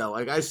Jobs, though.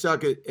 Like, I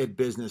suck at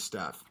business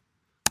stuff.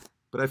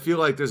 But I feel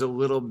like there's a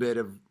little bit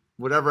of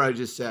whatever I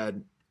just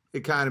said.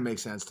 It kind of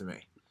makes sense to me.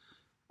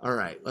 All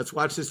right, let's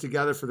watch this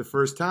together for the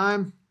first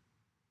time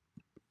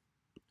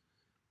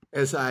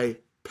as I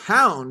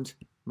pound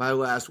my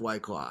last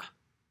White Claw.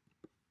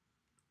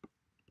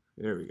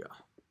 There we go.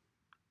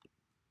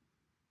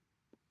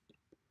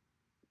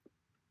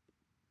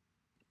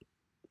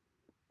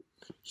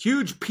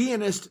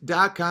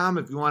 HugePianist.com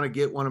if you want to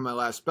get one of my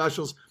last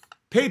specials.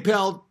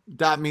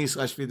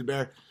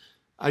 PayPal.me/feedthebear.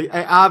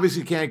 I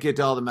obviously can't get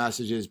to all the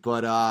messages,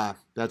 but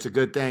that's a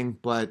good thing.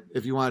 But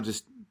if you want to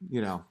just,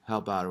 you know,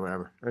 help out or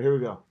whatever. All right, here we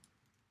go.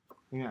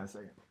 Hang on a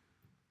second.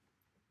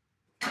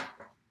 The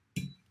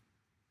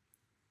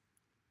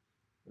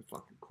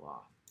fucking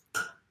claw.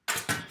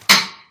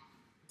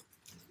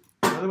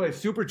 By the way,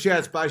 super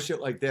chats buy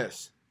shit like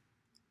this.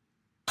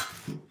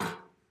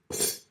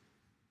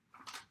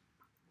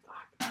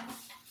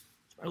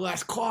 Our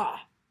last claw.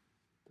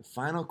 The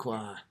final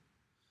claw.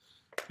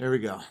 There we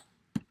go.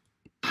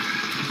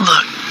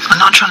 Look, I'm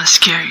not trying to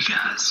scare you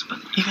guys, but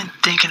even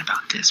thinking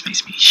about this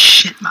makes me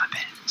shit my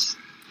pants.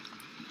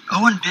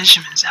 Owen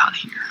Benjamin's out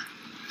here.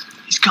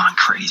 He's gone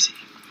crazy.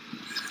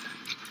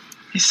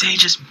 They say he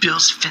just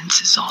builds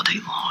fences all day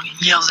long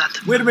and yells at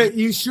them. Wait a minute,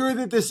 you sure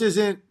that this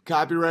isn't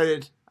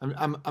copyrighted?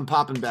 I'm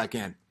popping back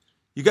in.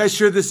 You guys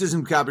sure this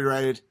isn't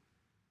copyrighted?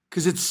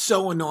 Because it's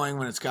so annoying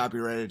when it's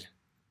copyrighted.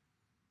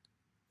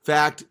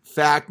 Fact,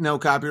 no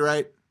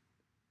copyright.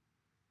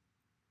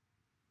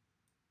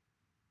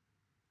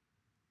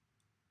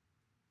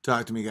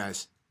 Talk to me,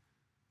 guys.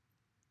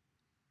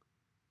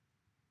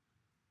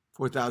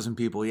 4,000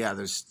 people.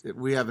 Yeah,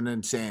 we have an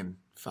insane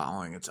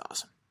following. It's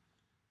awesome.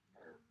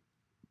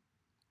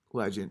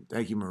 Legend.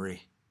 Thank you,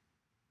 Marie.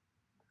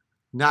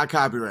 Not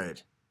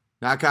copyrighted.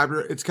 Not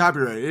copyright. It's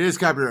copyrighted. It is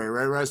copyrighted,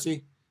 right,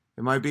 Rusty?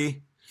 It might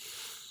be.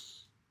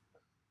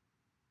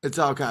 It's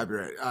all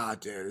copyrighted. Oh,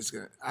 dude,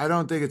 I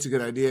don't think it's a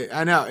good idea.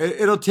 I know.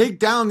 It'll take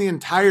down the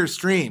entire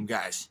stream,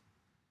 guys.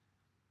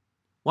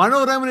 Want to know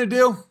what I'm going to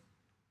do?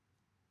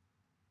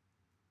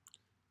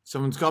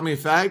 Someone's called me a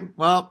fag.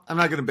 Well, I'm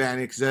not going to ban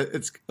it because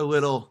it's a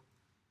little...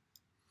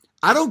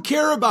 I don't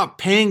care about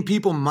paying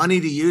people money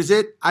to use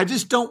it. I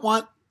just don't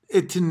want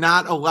it to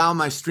not allow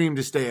my stream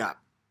to stay up.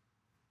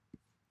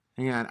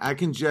 Hang on. I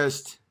can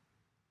just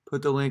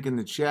put the link in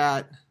the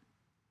chat.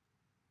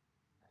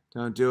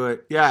 Don't do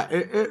it. Yeah,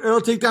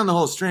 it'll take down the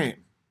whole stream.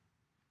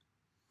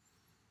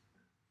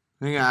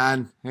 Hang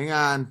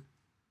on.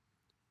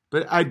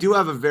 But I do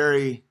have a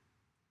very...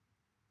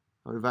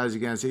 I would advise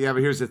against it. Yeah,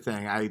 but here's the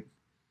thing. I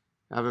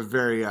have a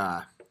very...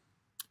 I'm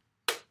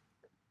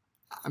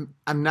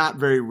not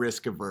very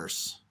risk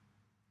averse.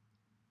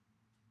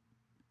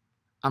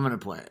 I'm going to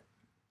play it.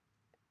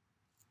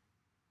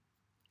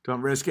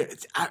 Don't risk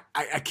it. I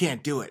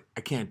can't do it.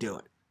 I can't do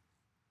it.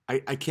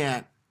 I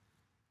can't.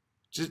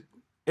 Just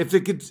if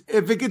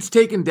it gets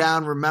taken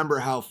down, remember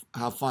how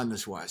fun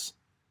this was.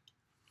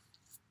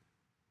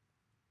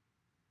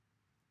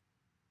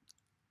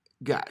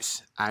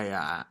 Guys,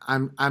 I'm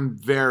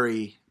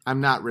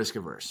not risk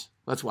averse.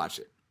 Let's watch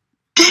it.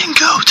 Didn't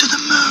go to the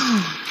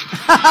moon.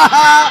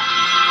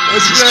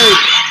 That's great.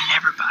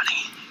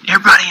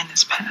 Everybody in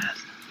this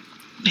path.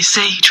 They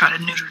say he tried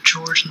to neuter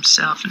George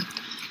himself and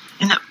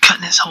ended up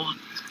cutting his whole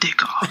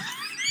dick off.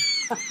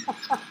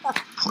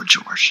 Poor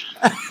George.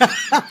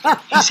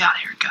 He's out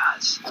here,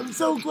 guys. I'm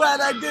so glad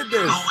I did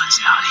this. Owen's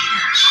out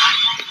here.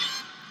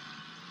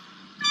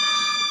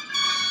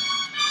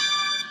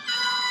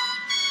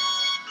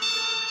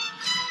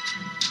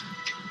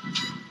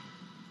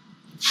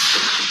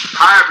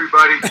 Hi,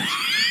 everybody.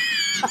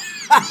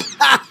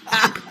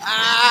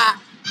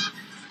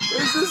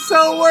 This is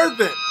so worth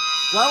it.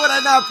 Why would I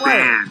not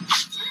play it?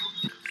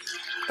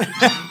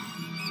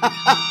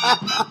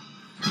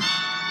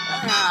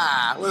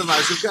 What am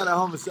I, some kind of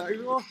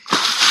homosexual?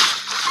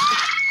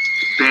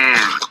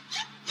 Ban.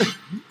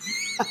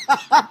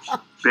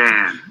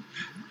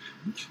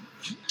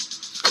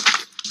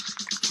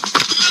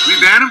 We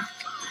ban him?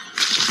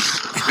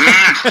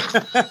 Ban.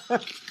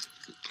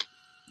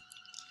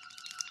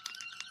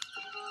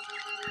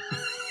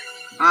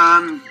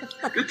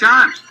 Good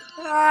times.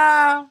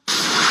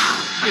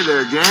 Hey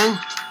there, gang.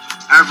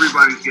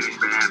 Everybody's getting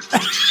banned.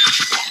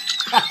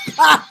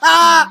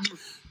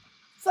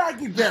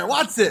 Psychic Bear,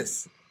 what's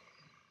this?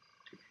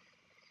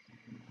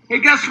 Hey,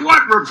 guess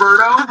what,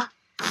 Roberto?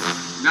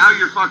 Now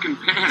you're fucking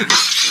banned.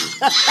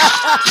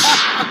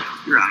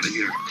 You're out of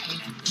here.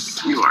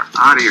 You are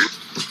out of here.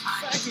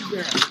 Psychic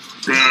Bear.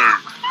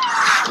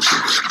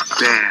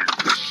 Banned.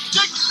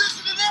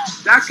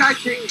 That guy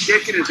taking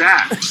dick in his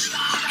ass.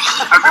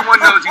 Everyone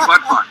knows he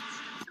butt fucked.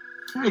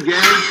 Hey,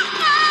 gang.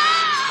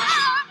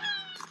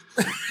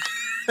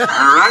 All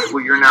right,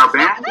 well, you're now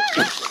banned.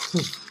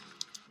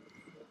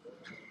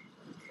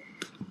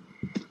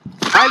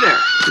 Hi there,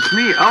 it's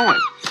me, Owen.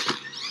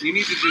 You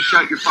need to just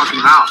shut your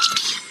fucking mouth,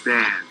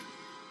 banned.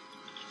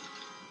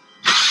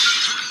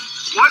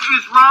 What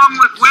is wrong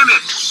with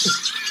women?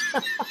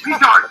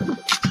 Retard.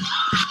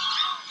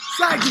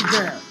 Psychic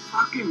Bear.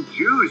 Fucking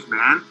Jews,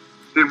 man.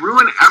 They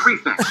ruin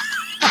everything.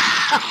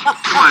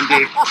 Come on,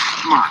 Dave.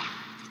 Come on.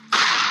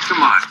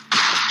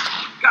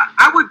 God,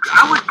 I would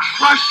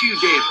crush you,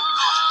 David.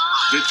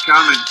 It's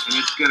coming, and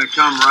it's gonna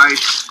come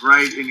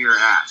right in your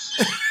ass.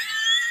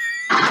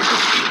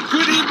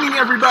 Good evening,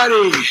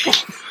 everybody.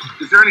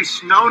 Is there any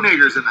snow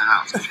niggers in the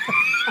house?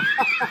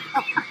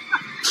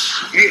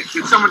 Hey,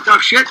 did someone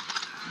talk shit?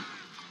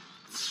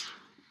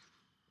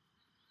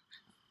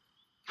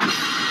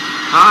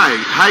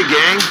 Hi,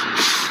 gang.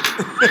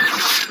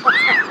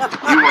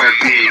 You are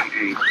being a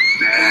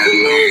bad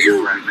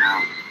loser right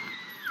now.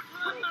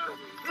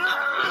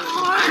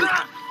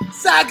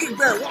 Psychic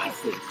Bear,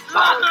 watch this.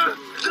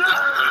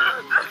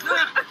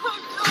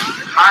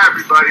 Hi,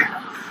 everybody.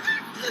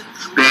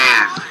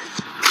 Banned.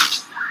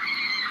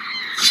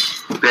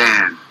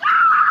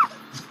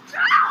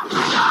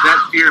 That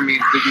fear means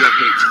that you have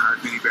hate for our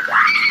mini bear.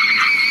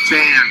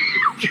 Banned.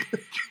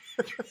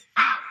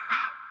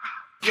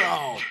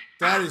 Yo,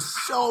 that is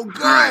so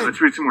good. All right,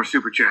 let's read some more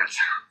super chats.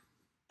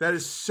 That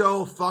is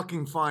so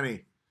fucking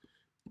funny.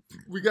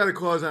 We got to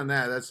close on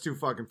that. That's too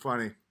fucking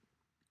funny.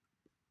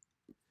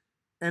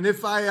 And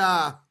if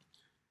the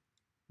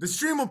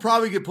stream will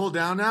probably get pulled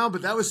down now,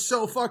 but that was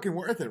so fucking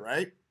worth it,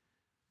 right?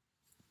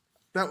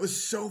 That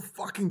was so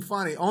fucking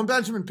funny. Owen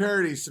Benjamin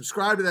Parody,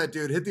 subscribe to that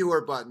dude. Hit the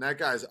alert button. That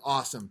guy's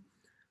awesome.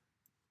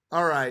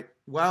 All right.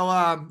 Well,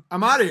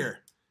 I'm out of here.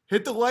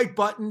 Hit the like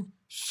button,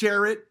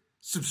 share it,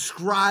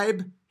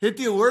 subscribe, hit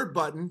the alert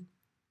button.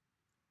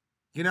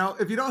 You know,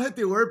 if you don't hit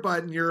the alert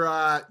button,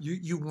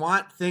 you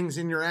want things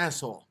in your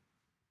asshole.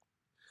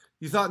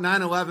 You thought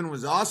 9/11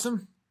 was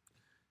awesome?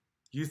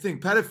 You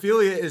think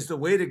pedophilia is the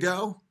way to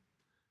go?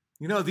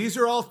 You know, these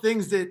are all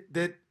things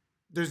that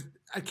there's,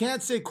 I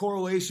can't say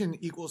correlation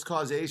equals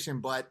causation,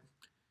 but,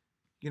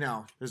 you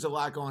know, there's a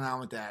lot going on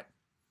with that.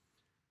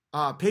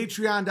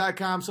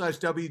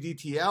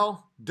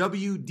 Patreon.com/WDTL.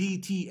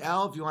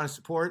 WDTL if you want to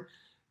support.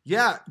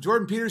 Yeah,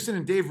 Jordan Peterson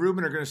and Dave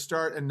Rubin are going to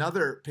start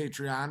another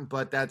Patreon,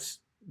 but that's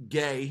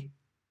gay.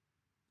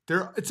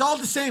 It's all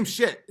the same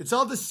shit. It's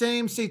all the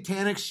same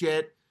satanic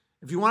shit.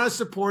 If you want to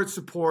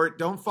support.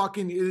 Don't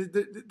fucking,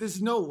 this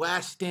is no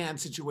last stand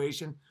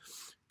situation.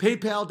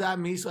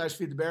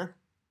 PayPal.me/feedthebear.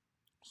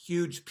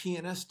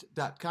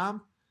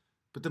 HugePianist.com.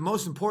 But the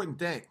most important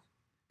thing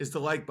is the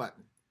like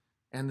button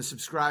and the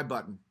subscribe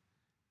button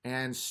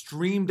and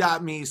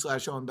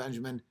stream.me/Owen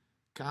Benjamin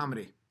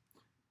comedy.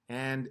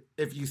 And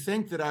if you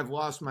think that I've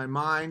lost my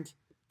mind,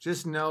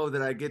 just know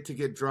that I get to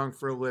get drunk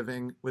for a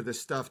living with a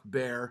stuffed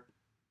bear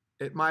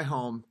at my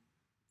home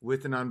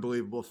with an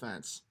unbelievable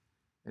fence.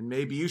 And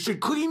maybe you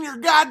should clean your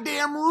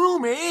goddamn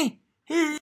room, eh?